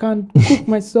stuff. I can cook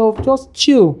myself. Just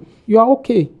chill. You are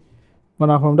okay. But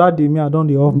now from that day, I done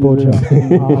the off board.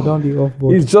 I done the off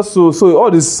board. It's just so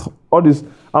all this.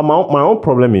 My own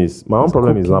problem is not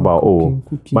about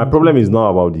cooking. My problem is not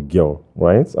about the girl,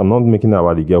 right? I'm not making it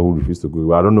about the girl who refused to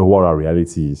go. I don't know what our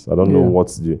reality is. I don't know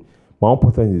what's the. My own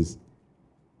point is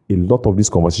a lot of these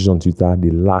conversations on Twitter, they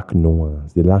lack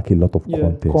nuance. They lack a lot of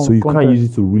content. So you can't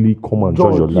use it to really come and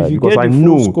judge your life. If you because get the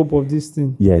full scope of this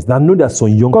thing. Yes, I know there's some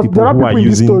young people who are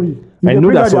using. I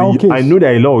know there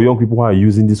are a lot of young people who are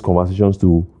using these conversations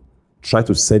to try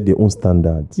to set their own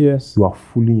standards. Yes. You are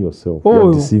fooling yourself. You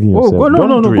are deceiving yourself.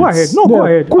 No, go ahead. No, go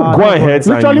ahead. Go ahead.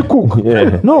 Literally cook.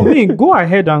 Yeah. No, go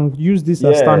ahead and use this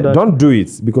as standard. Don't do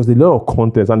it because there's a lot of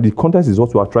content, and the content is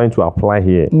what we are trying to apply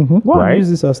here. Mm-hmm. Go and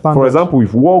use this as standard. For example,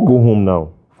 if we all go home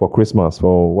now for Christmas,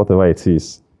 for whatever it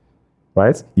is,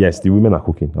 right? Yes, the women are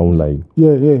cooking. I won't lie.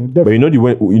 Yeah, definitely.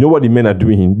 But you know what the men are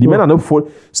doing? The men are not for.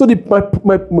 So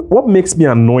what makes me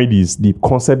annoyed is the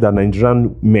concept that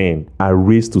Nigerian men are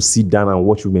raised to sit down and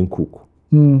watch women cook.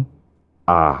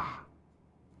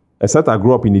 Except I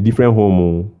grew up in a different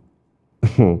home.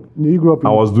 You grew up.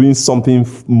 I was doing something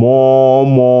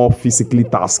more physically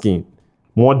tasking,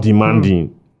 more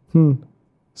demanding.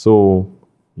 So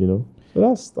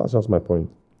that's just my point.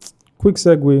 Quick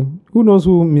segue. Who knows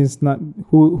who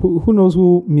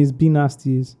Miss B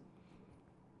Nasty is?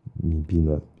 Me B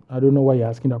Nasty. I don't know why you're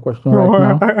asking that question right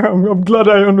now. I'm glad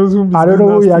I don't know who Miss B Nasty is. I don't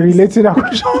know who you're relating that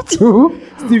question to.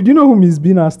 Steve, do you know who Miss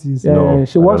B Nasty is? Yeah, no,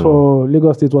 she works for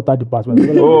Lagos State Water Department.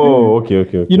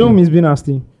 Okay. You know Miss B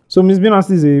Nasty? So Miss B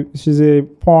Nasty she's a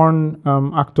porn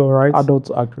actor, right?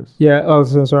 Adult actress. Yeah,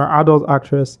 adult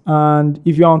actress. And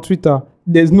if you're on Twitter,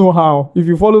 there's no how. If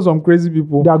you follow some crazy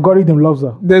people, the algorithm loves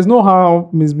her. There's no how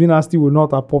Miss B Nasty will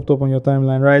not have popped up on your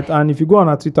timeline, right? And if you go on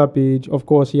her Twitter page, of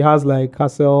course, she has like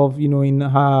herself, in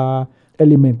her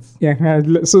elements. Yeah,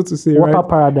 so to say, Water right?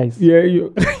 paradise. Yeah.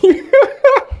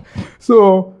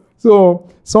 So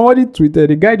somebody tweeted.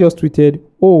 The guy just tweeted,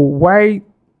 "Oh, why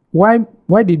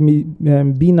did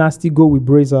B Nasty go with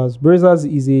Brazzers? Brazzers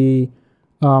is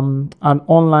an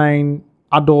online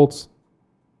adult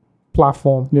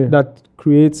platform that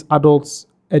creates adult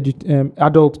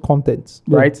content,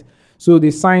 right? So they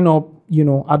sign up,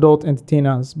 adult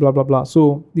entertainers, blah blah blah.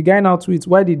 So the guy now tweets,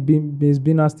 "Why did Miss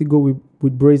B Nasty go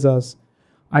with Brazzers?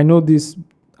 I know this.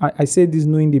 I said this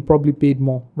knowing they probably paid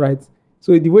more, right?"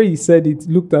 So the way he said it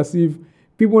looked as if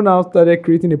people now started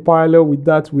creating a parallel with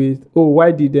that.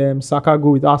 Why did Saka go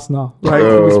with Arsenal, right?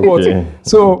 Okay.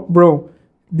 So, bro,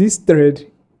 this thread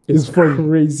is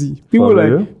crazy. People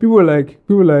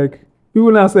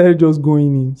now started just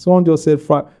going in. Someone just said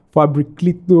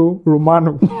Fabriclito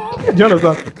Romano. Do you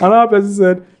understand? Another person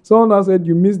said, someone now said,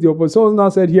 you missed the opportunity. Someone now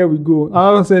said, here we go.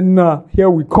 Another said, nah, here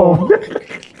we come.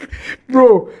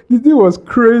 Bro, the thing was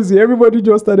crazy. Everybody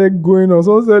just started going on.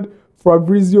 Someone said,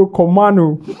 Fabrizio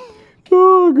Comano.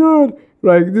 Oh, God.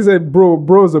 Like, they said,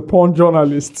 bro's a porn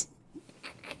journalist.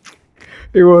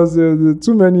 It was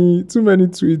too many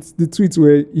tweets. The tweets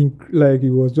were it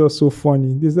was just so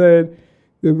funny. They said,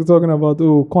 they were talking about,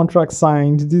 contract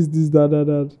signed, this,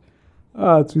 that.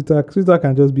 Twitter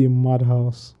can just be a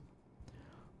madhouse.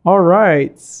 All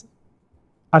right.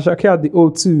 Ashake at the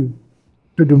O2.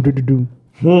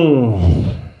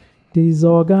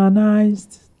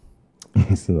 Disorganized.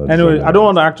 Anyway, I don't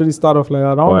want to actually start off like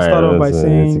that. I want to start off by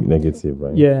saying negative,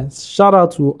 right? Yeah. Shout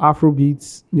out to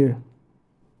Afrobeats. Yeah.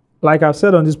 Like I've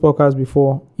said on this podcast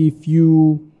before, if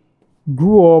you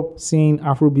grew up seeing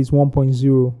Afrobeats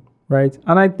 1.0, right?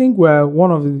 And I think we're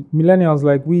one of the millennials,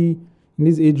 like we in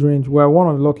this age range, we're one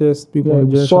of the luckiest people in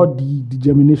the we saw the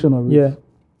germination of it. Yeah.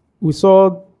 We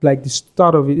saw like the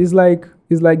start of it. It's like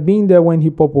being there when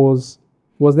hip hop was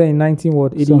there in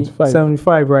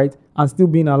 75, right? And still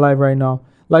being alive right now.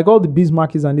 Like all the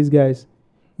Bismarckis and these guys,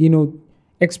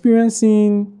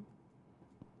 experiencing,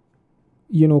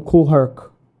 Cool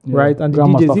Herc, right? And the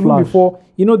DJs, even before,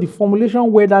 the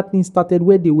formulation where that thing started,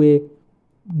 where they were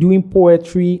doing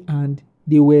poetry and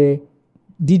they were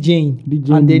DJing.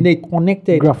 And then they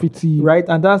connected. Graffiti. Right?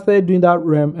 And that started doing that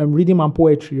rhythm and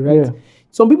poetry, right? Yeah.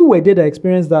 Some people were there that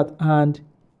experienced that and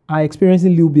are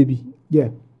experiencing Lil Baby. Yeah.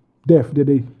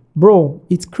 Definitely. Bro,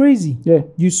 it's crazy. Yeah.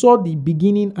 You saw the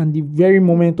beginning and the very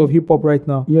moment of hip hop right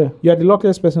now. Yeah. You are the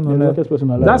luckiest person on earth.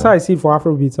 That's how I see it for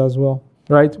Afrobeats as well.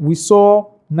 Right? We saw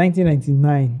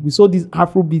 1999. We saw this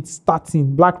Afrobeat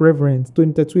starting, Black Reverend,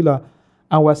 Tony Tetwila,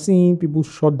 and we're seeing people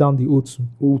shut down the O2.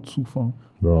 O2 fam.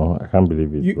 Bro, I can't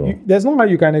believe it, bro. There's no how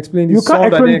you can explain this. You can't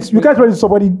explain it. You can't explain it to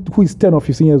somebody who is 10 or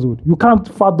 15 years old. You can't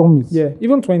fathom it. Yeah,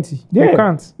 even 20. Yeah. You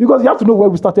can't. Because you have to know where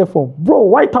we started from. Bro,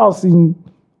 White House in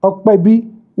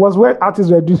Okpebi was where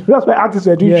artists were doing. That's where artists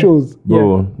were doing shows.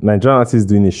 Bro, Nigerian artists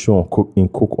doing a show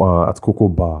at Coco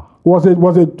Bar. Was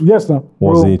it yes now?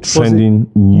 Was a trending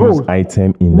news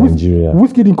item in Nigeria.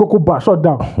 Whiskey in Coco Bar shut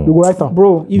down. They go right down.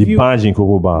 Bro, if The badge in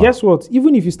Coco Bar. guess what?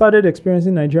 Even if you started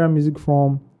experiencing Nigerian music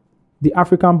from the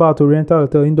African Bar to Oriental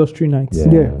Hotel Industry Nights,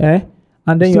 Yeah.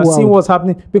 and then Still you're seeing wild. what's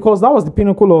happening, because that was the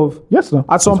pinnacle of. Yes, sir.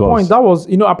 At some It was. point, that was,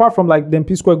 apart from like them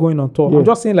P Square going on tour. Yeah. I'm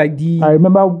just saying like I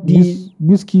remember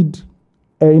Whiskey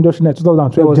Industry Night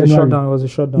 2012 it was January. a shutdown. It was a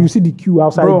shutdown. You see the queue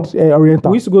outside Bro,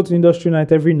 Oriental. We used to go to Industry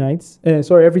Night every night.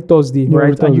 Every Thursday, Yeah, right?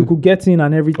 every And you Thursday. could get in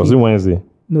and everything. Was it Wednesday?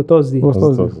 No, Thursday. It was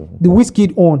Was it Thursday. The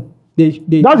Whiskey on. They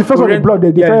That's the first one they blocked.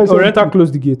 They started saying- Oriental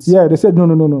closed the gates. Yeah, they said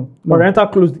no. Oriental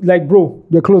closed. Like, bro,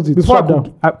 They closed it. before Shut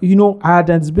down. I had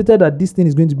anticipated that this thing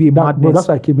is going to be a madness. Bro, that's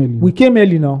why I came early. We came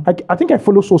early now. I think I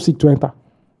follow So Sick to enter.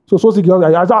 So Sick,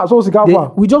 I saw So Sick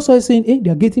Alpha. We just started saying, hey,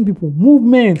 they're getting people.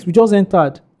 Movement. We just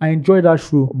entered. I enjoyed that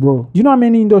show. Bro. Do you know how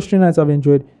many industry nights I've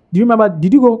enjoyed? Do you remember?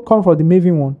 Did you come for the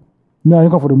Maven one? No, I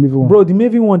didn't come for the movie one. Bro, the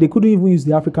Maven one, they couldn't even use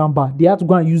the African bar. They had to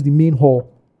go and use the main hall.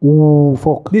 Oh,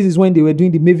 fuck. This is when they were doing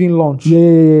the Maven launch.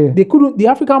 Yeah. They couldn't, the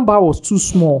African bar was too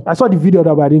small. I saw the video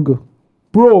that, but I didn't go.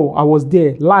 Bro, I was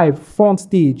there, live, front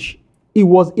stage. It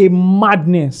was a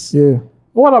madness. Yeah.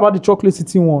 What about the Chocolate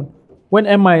City one? When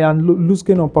MI and Luz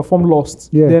Cannon performed Lost,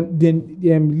 Yeah. then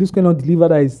Luz Cannon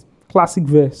delivered his classic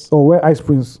verse. Oh, where Ice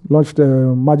Prince launched the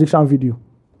Magician video.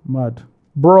 Mad.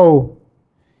 Bro,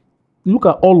 look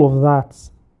at all of that.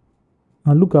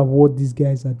 And look at what these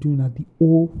guys are doing at the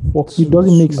old Fox. It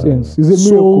doesn't make sense. It's a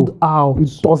Sold miracle. out.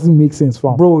 It doesn't make sense,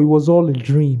 fam. Bro, it was all a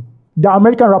dream. There are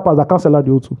American rappers that can't sell out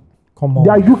the O2. Come on.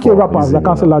 There are UK rappers easily that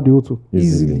can't sell out the O2.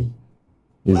 Easily.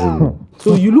 Easily.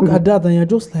 So you look at that and you're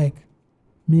just like,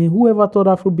 man, whoever thought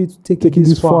Afrobeat would take it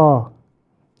this far?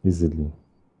 Easily.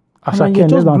 And then Ashake you're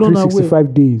less just than blown away.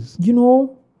 365 days. You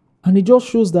know, and it just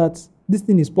shows that this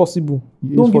thing is possible.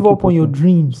 It's Don't give fucking up on your possible.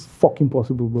 dreams. Fucking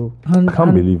possible, bro. And, I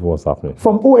can't believe what's happening.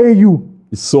 From OAU,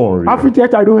 It's so unreal.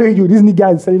 Afritheatre, I don't hate you. This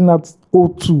nigga is selling out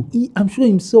O2. I'm sure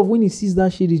himself, when he sees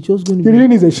that shit, he's just going to He be... really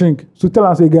needs a shrink. So tell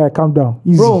us, guy, calm down.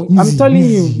 Easy, Bro, I'm easy, telling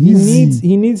easy, you, easy.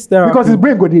 he needs therapy. Because his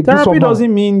brain go dey do Therapy somehow.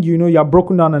 doesn't mean, you're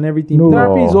broken down and everything. No.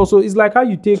 Therapy is also, it's like how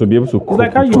you take... To be able to It's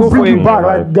like how you To go for bring a... you back,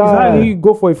 like, It's how guy. you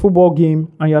go for a football game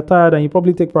and you're tired and you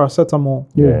probably take paracetamol,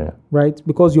 Yeah. right?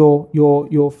 Because your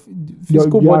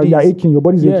physical body You're is... aching. Your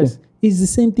body's Yes. aching. It's the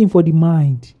same thing for the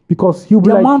mind. Because he'll be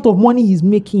The like, amount of money he's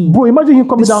making. bro, imagine him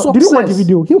coming The down. Did you watch the success.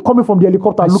 video? Him coming from the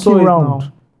helicopter, I saw looking it around.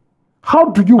 now. How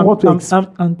do you want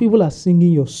to and people are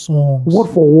singing your songs. word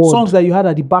for word? Songs that you had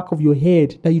at the back of your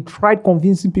head that you tried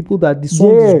convincing people that the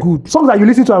song is good. Songs that you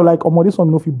listen to, I'm like, oh, this song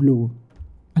no fit blow.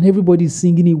 And everybody's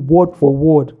singing it word for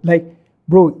word. Like,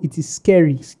 bro, it is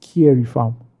scary. Scary,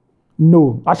 fam.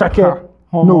 No, Ashake.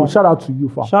 No, shout out to you,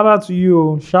 fam. Shout out to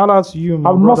you. Shout out to you,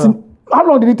 my I've not brother. seen. How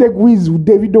long did it take Wiz,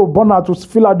 Davido, Bonner to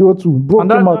fill out the O2? Bro,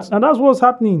 And, came out. and that's what's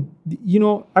happening.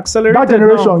 Accelerated That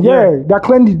generation, now. they're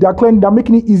cleaning, they're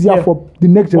making it easier Yeah. for the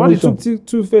next What it generation. took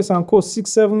Two-Face and Co.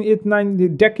 6, 7, 8, 9, the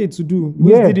decade to do.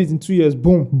 Wiz Yeah. did it in 2 years.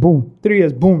 Boom. Boom. 3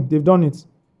 years. Boom. They've done it.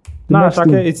 The Now, next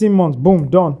Ashake, thing. 18 months. Boom.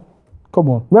 Done. Come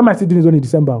on. Rema is still doing his own in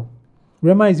December.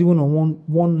 Rema is even on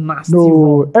one nasty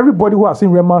No, run. everybody who has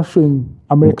seen Rema show in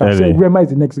America Really? said Rema is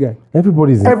the next guy.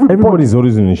 Everybody's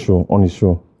always on his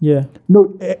show. Yeah.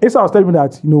 No, Asa was telling me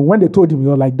that when they told him, he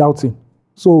was like doubting.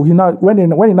 So he now when he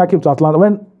now came to Atlanta,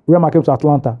 when Rema came to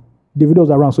Atlanta, Davido was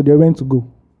around, so they went to go.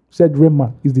 Said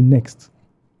Rema is the next.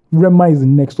 Rema is the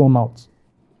next one out.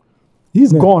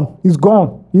 He's gone. He's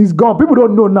gone. He's gone. People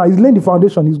don't know now. He's laying the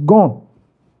foundation. He's gone.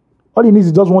 All he needs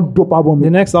is just one dope album. The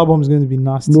next album is going to be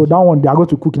nasty. No, that one they are going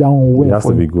to cook that one well. It has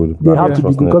for to be you. good. They have to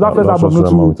be good because that first album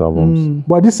not not with too. albums.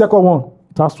 But this second one,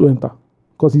 it has to enter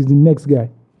because he's the next guy.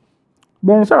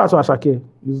 But shout out to Ashake.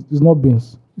 It's not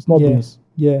Beans. It's not Beans.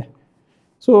 Yeah.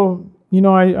 So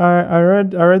I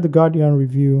read the Guardian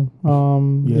review.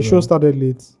 The show started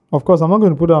late. Of course, I'm not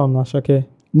going to put that on Ashake.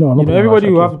 No, not everybody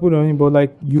will have to put it on him, but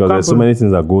like you Because can't. there's so many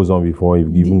things that goes on before you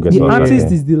even get The to artist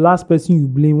Ashake. is the last person you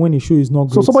blame when a show is not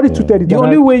good. So somebody tweeted it. The and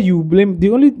only way you blame the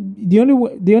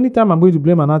only time I'm going to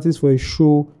blame an artist for a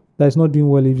show that is not doing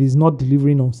well if he's not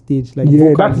delivering on stage. Like yeah,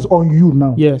 vocally. that is on you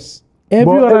now. Yes.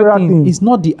 Every But other every thing thing- is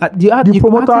not the The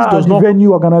promoter artist and does the not.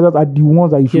 venue organizers are the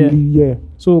ones that you should Yeah. really,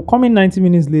 So coming 90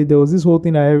 minutes late, there was this whole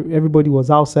thing that everybody was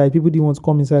outside. People didn't want to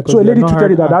come inside. 'cause So a they had lady not tweeted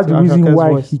heard it that that's the reason Ashake's why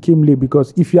voice. he came late,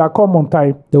 because if you had come on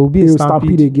time, There will be a they will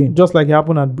stampede again. just like it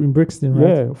happened in Brixton, right?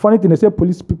 Yeah. Funny thing, they said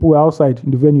police people were outside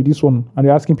in the venue, this one, and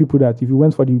they're asking people that if you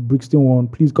went for the Brixton one,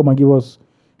 please come and give us,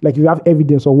 like, if you have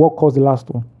evidence or what caused the last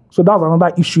one. So that's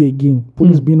another issue again.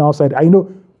 Police being outside. I know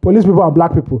police people and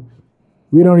black people,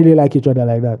 we don't really like each other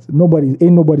like that.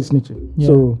 Ain't nobody snitching.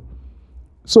 Yeah.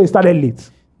 So it started late.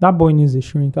 That boy needs a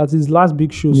shrink. At his last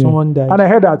big show, Yeah. someone died. And I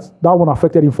heard that one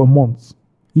affected him for months.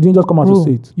 He didn't just come out to Bro,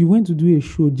 say it. you went to do a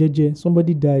show, JJ.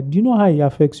 Somebody died. Do you know how it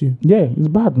affects you? Yeah, it's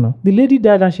bad now. The lady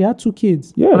died and she had 2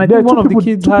 kids. Yeah, and I there think are one of the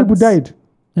kids two had people died.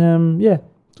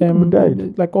 People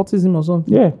died. like autism or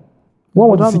something. Yeah. One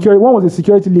was a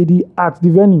security lady at the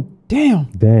venue. Damn.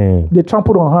 They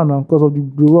trampled on her now because of the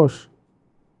rush.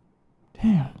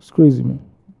 Damn. It's crazy, man.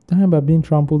 Dying by being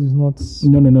trampled is not.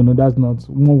 No. That's not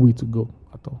one way to go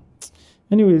at all.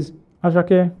 Anyways,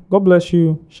 Ashake, God bless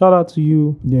you. Shout out to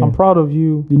you. Yeah. I'm proud of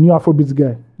you. The new Afrobeats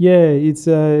guy. Yeah,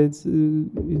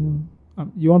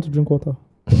 you want to drink water?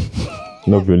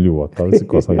 Not really water.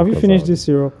 Have you finished this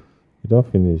syrup? You don't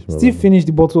finish, man. Steve finished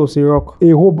the bottle of syrup.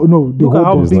 The Look at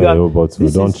how whole It's big not a- a whole bottle.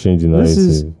 this Don't is- change the This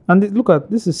is narrative. look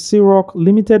at this is Ciroc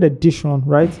limited edition,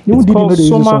 right? You It's didn't called know they use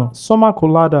this Summer one. Summer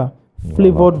Colada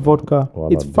flavored vodka. Voila,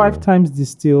 It's 5 dear. times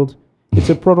distilled. It's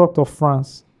a product of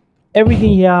France.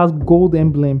 Everything here has gold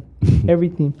emblem.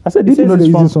 Everything. I said, It did you says know they it's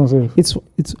use from- this one, sir?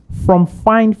 It's from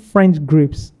fine French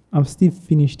grapes. I'm still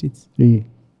finished it. Yeah.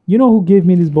 You know who gave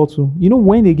me this bottle? You know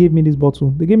when they gave me this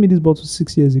bottle? They gave me this bottle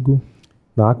 6 years ago.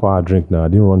 Nah, I drink now. I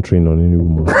didn't run train on any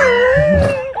woman.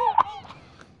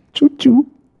 Choo-choo.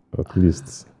 At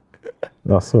least.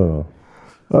 That's all.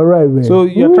 All right, man. So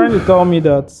you're trying to tell me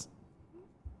that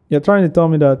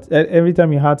every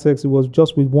time you had sex, it was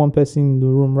just with one person in the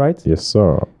room, right? Yes,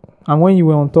 sir. And when you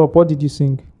were on top, what did you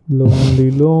sing?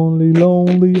 Lonely, lonely,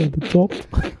 lonely at the top.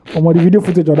 The video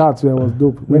footage of that was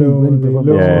dope. When he performed.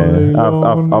 Lonely,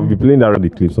 Yeah, I've been playing that the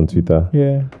clips on Twitter.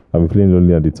 Yeah. I've been playing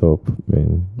Lonely at the Top,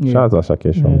 man. Yeah. Shout out to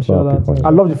Ashake. Yeah, I'm so shout happy out for to- him. I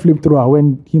love the flamethrower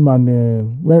when him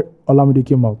and when Olamide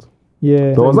came out.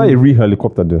 Yeah. So was that a real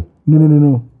helicopter though?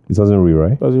 No. It wasn't real,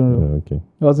 right? Doesn't know. Yeah, okay. It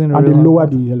wasn't And they real.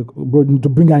 lowered the helicopter, bro, to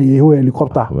bring a whole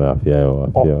helicopter. Well,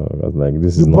 I was like,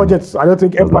 this The is not. budgets, I don't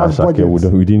think I was like, Empire's Ashake,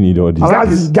 budget. we didn't need all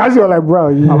this. Guys, you're like, bro.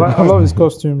 I love his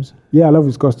costumes. Yeah, I love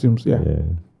his costumes. Yeah. Yeah.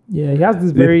 Yeah, he has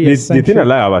this The, very the eccentric. thing I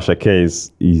like about Ashake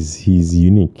is he's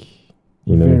unique.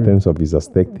 You know, in Very. terms of his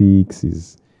aesthetics,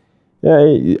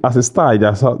 as a star,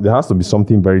 there has to be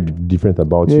something very different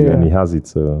about you, Yeah. and he has it.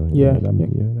 So Yeah, that- yeah.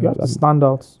 You have to stand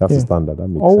out. You have Yeah. to stand out. That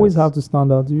makes Always sense. have to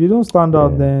stand out. If you don't stand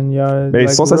out, Yeah. then you're. But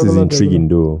his success is regular intriguing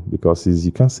though, because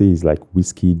you can't say he's like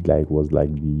Wizkid, was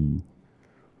like the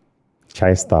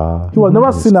Chai Star. He was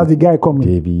never seen as the guy coming.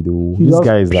 David. He This just-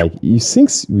 guy is like he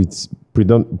sings with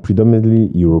predominantly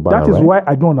Yoruba. That is right? why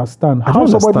I don't understand I how don't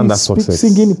somebody understand that speaks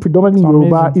success. singing predominantly It's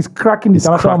Yoruba amazing. is cracking the It's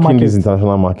international cracking these market.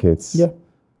 international markets. Yeah.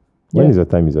 When Yeah. is your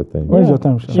time? Is your time. When is your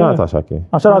time? Sha? Shout out to Ashake.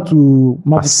 And shout out to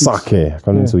Magic Six. Asake,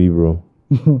 according to Ibro.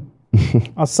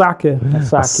 Asake.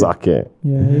 Asake.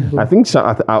 Yeah. I think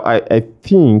I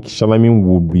think Shalamin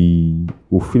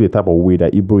would feel the type of way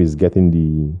that Ibro is getting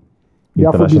the The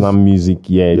international Afrobeat. music.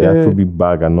 Yeah, the Yeah. Afrobeat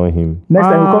bag annoy him. Next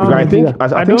time we come to Because I think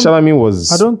Nigeria. I think Shalamin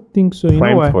was I don't think so. You know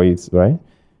primed why? for it, right?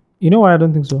 You know why I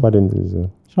don't think so? Why didn't it?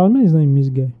 Charlemagne is not a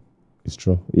music guy. It's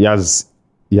true. He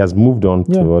has moved on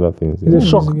Yeah. to other things. He's a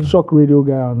Yeah. shock radio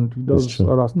guy and he does It's true.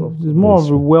 other stuff. He's more That's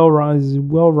of a true.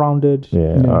 well-rounded.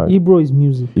 Yeah. Ibro is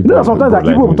music. You know that sometimes like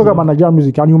people will talk about Nigerian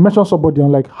music and you mention somebody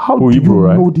and like, how Who, do you Ibro,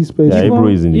 right? know this person? Yeah,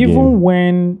 Ibro is in the Even game.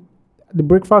 when the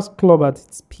Breakfast Club at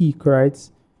its peak, right?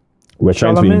 We're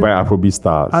trying to Charlemagne- invite Afrobeat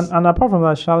stars. And apart from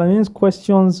that, Charlemagne's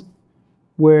questions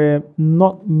were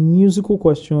not musical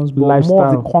questions, but more of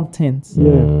Lifestyle. the content.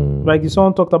 Yeah. Like if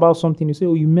someone talked about something, you say,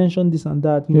 "Oh, you mentioned this and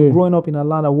that." You know, Yeah. growing up in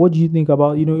Atlanta, what do you think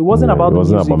about? You know, it wasn't Yeah, about it the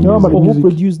wasn't music. about music. Oh, who music.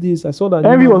 produced this? I saw that.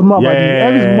 Envy you know, was more about yeah,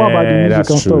 Envy is more about the music that's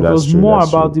and true. stuff. That's was true. more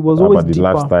that's about- true. it was always about the deeper.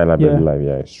 lifestyle, about Yeah. the life.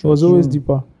 Yeah, it's it true. was always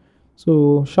deeper.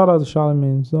 So shout out to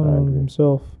Charlemagne. He's done I on agree.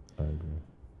 himself. I agree.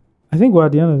 I think we're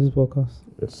at the end of this podcast.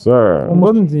 Yes, sir. Wasn't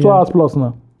Almost it? 2 hours plus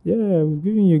now. Yeah, we've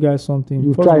given you guys something.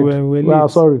 You've First tried. we're Well, late.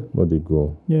 sorry. But they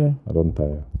go. Yeah, I don't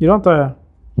tire. you don't tire.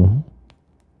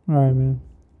 Mm-hmm. All right, man.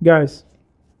 Guys,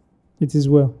 it is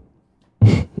well.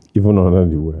 Even under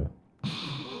the wear.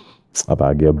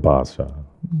 I get bars, sha.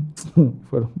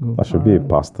 I should be a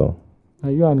pastor. Are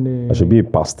you and I should be a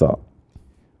pastor.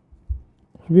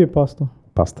 Should be a pastor.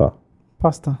 Pastor.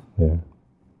 Pasta. Yeah.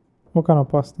 What kind of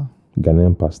pasta?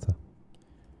 Ghanaian pastor.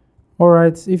 All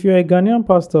right, if you're a Ghanaian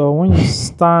pastor, when you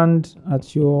stand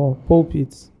at your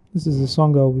pulpit, this is the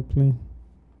song I'll be playing.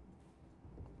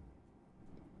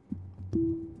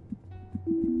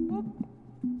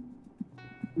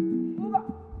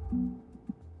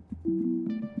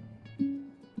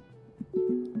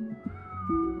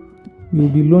 You'll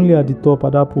be lonely at the top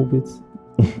at that pulpit.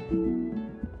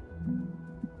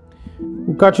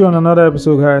 We'll catch you on another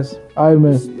episode, guys.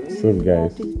 Amen. Sure,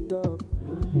 guys.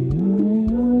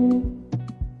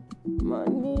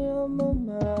 Money on my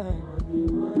mind.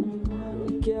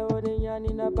 Care what they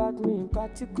yarning about me in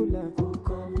particular.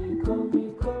 Call me.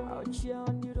 Out here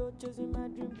on the road chasing my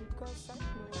dream because I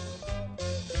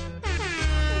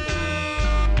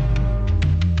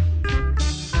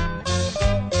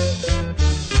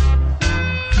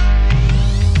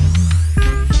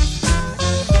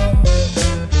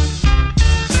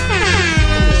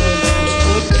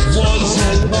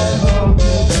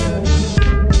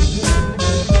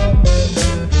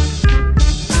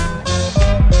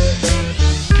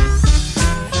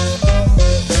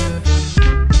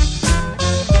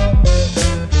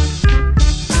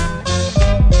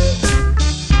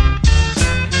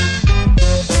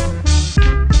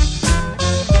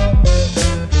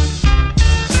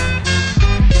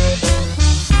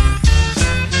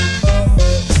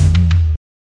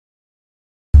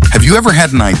Have you ever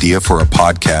had an idea for a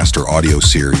podcast or audio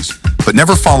series, but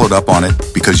never followed up on it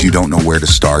because you don't know where to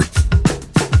start?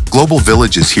 Global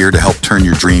Village is here to help turn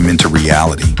your dream into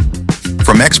reality.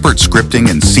 From expert scripting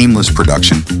and seamless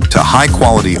production to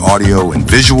high-quality audio and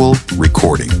visual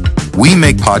recording, we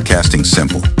make podcasting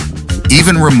simple,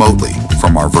 even remotely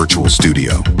from our virtual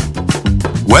studio.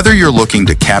 Whether you're looking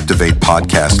to captivate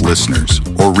podcast listeners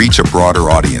or reach a broader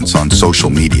audience on social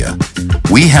media,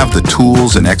 we have the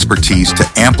tools and expertise to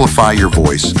amplify your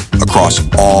voice across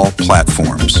all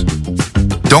platforms.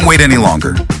 Don't wait any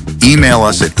longer. Email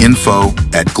us at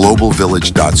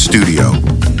info@globalvillage.studio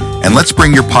and let's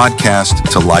bring your podcast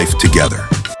to life together.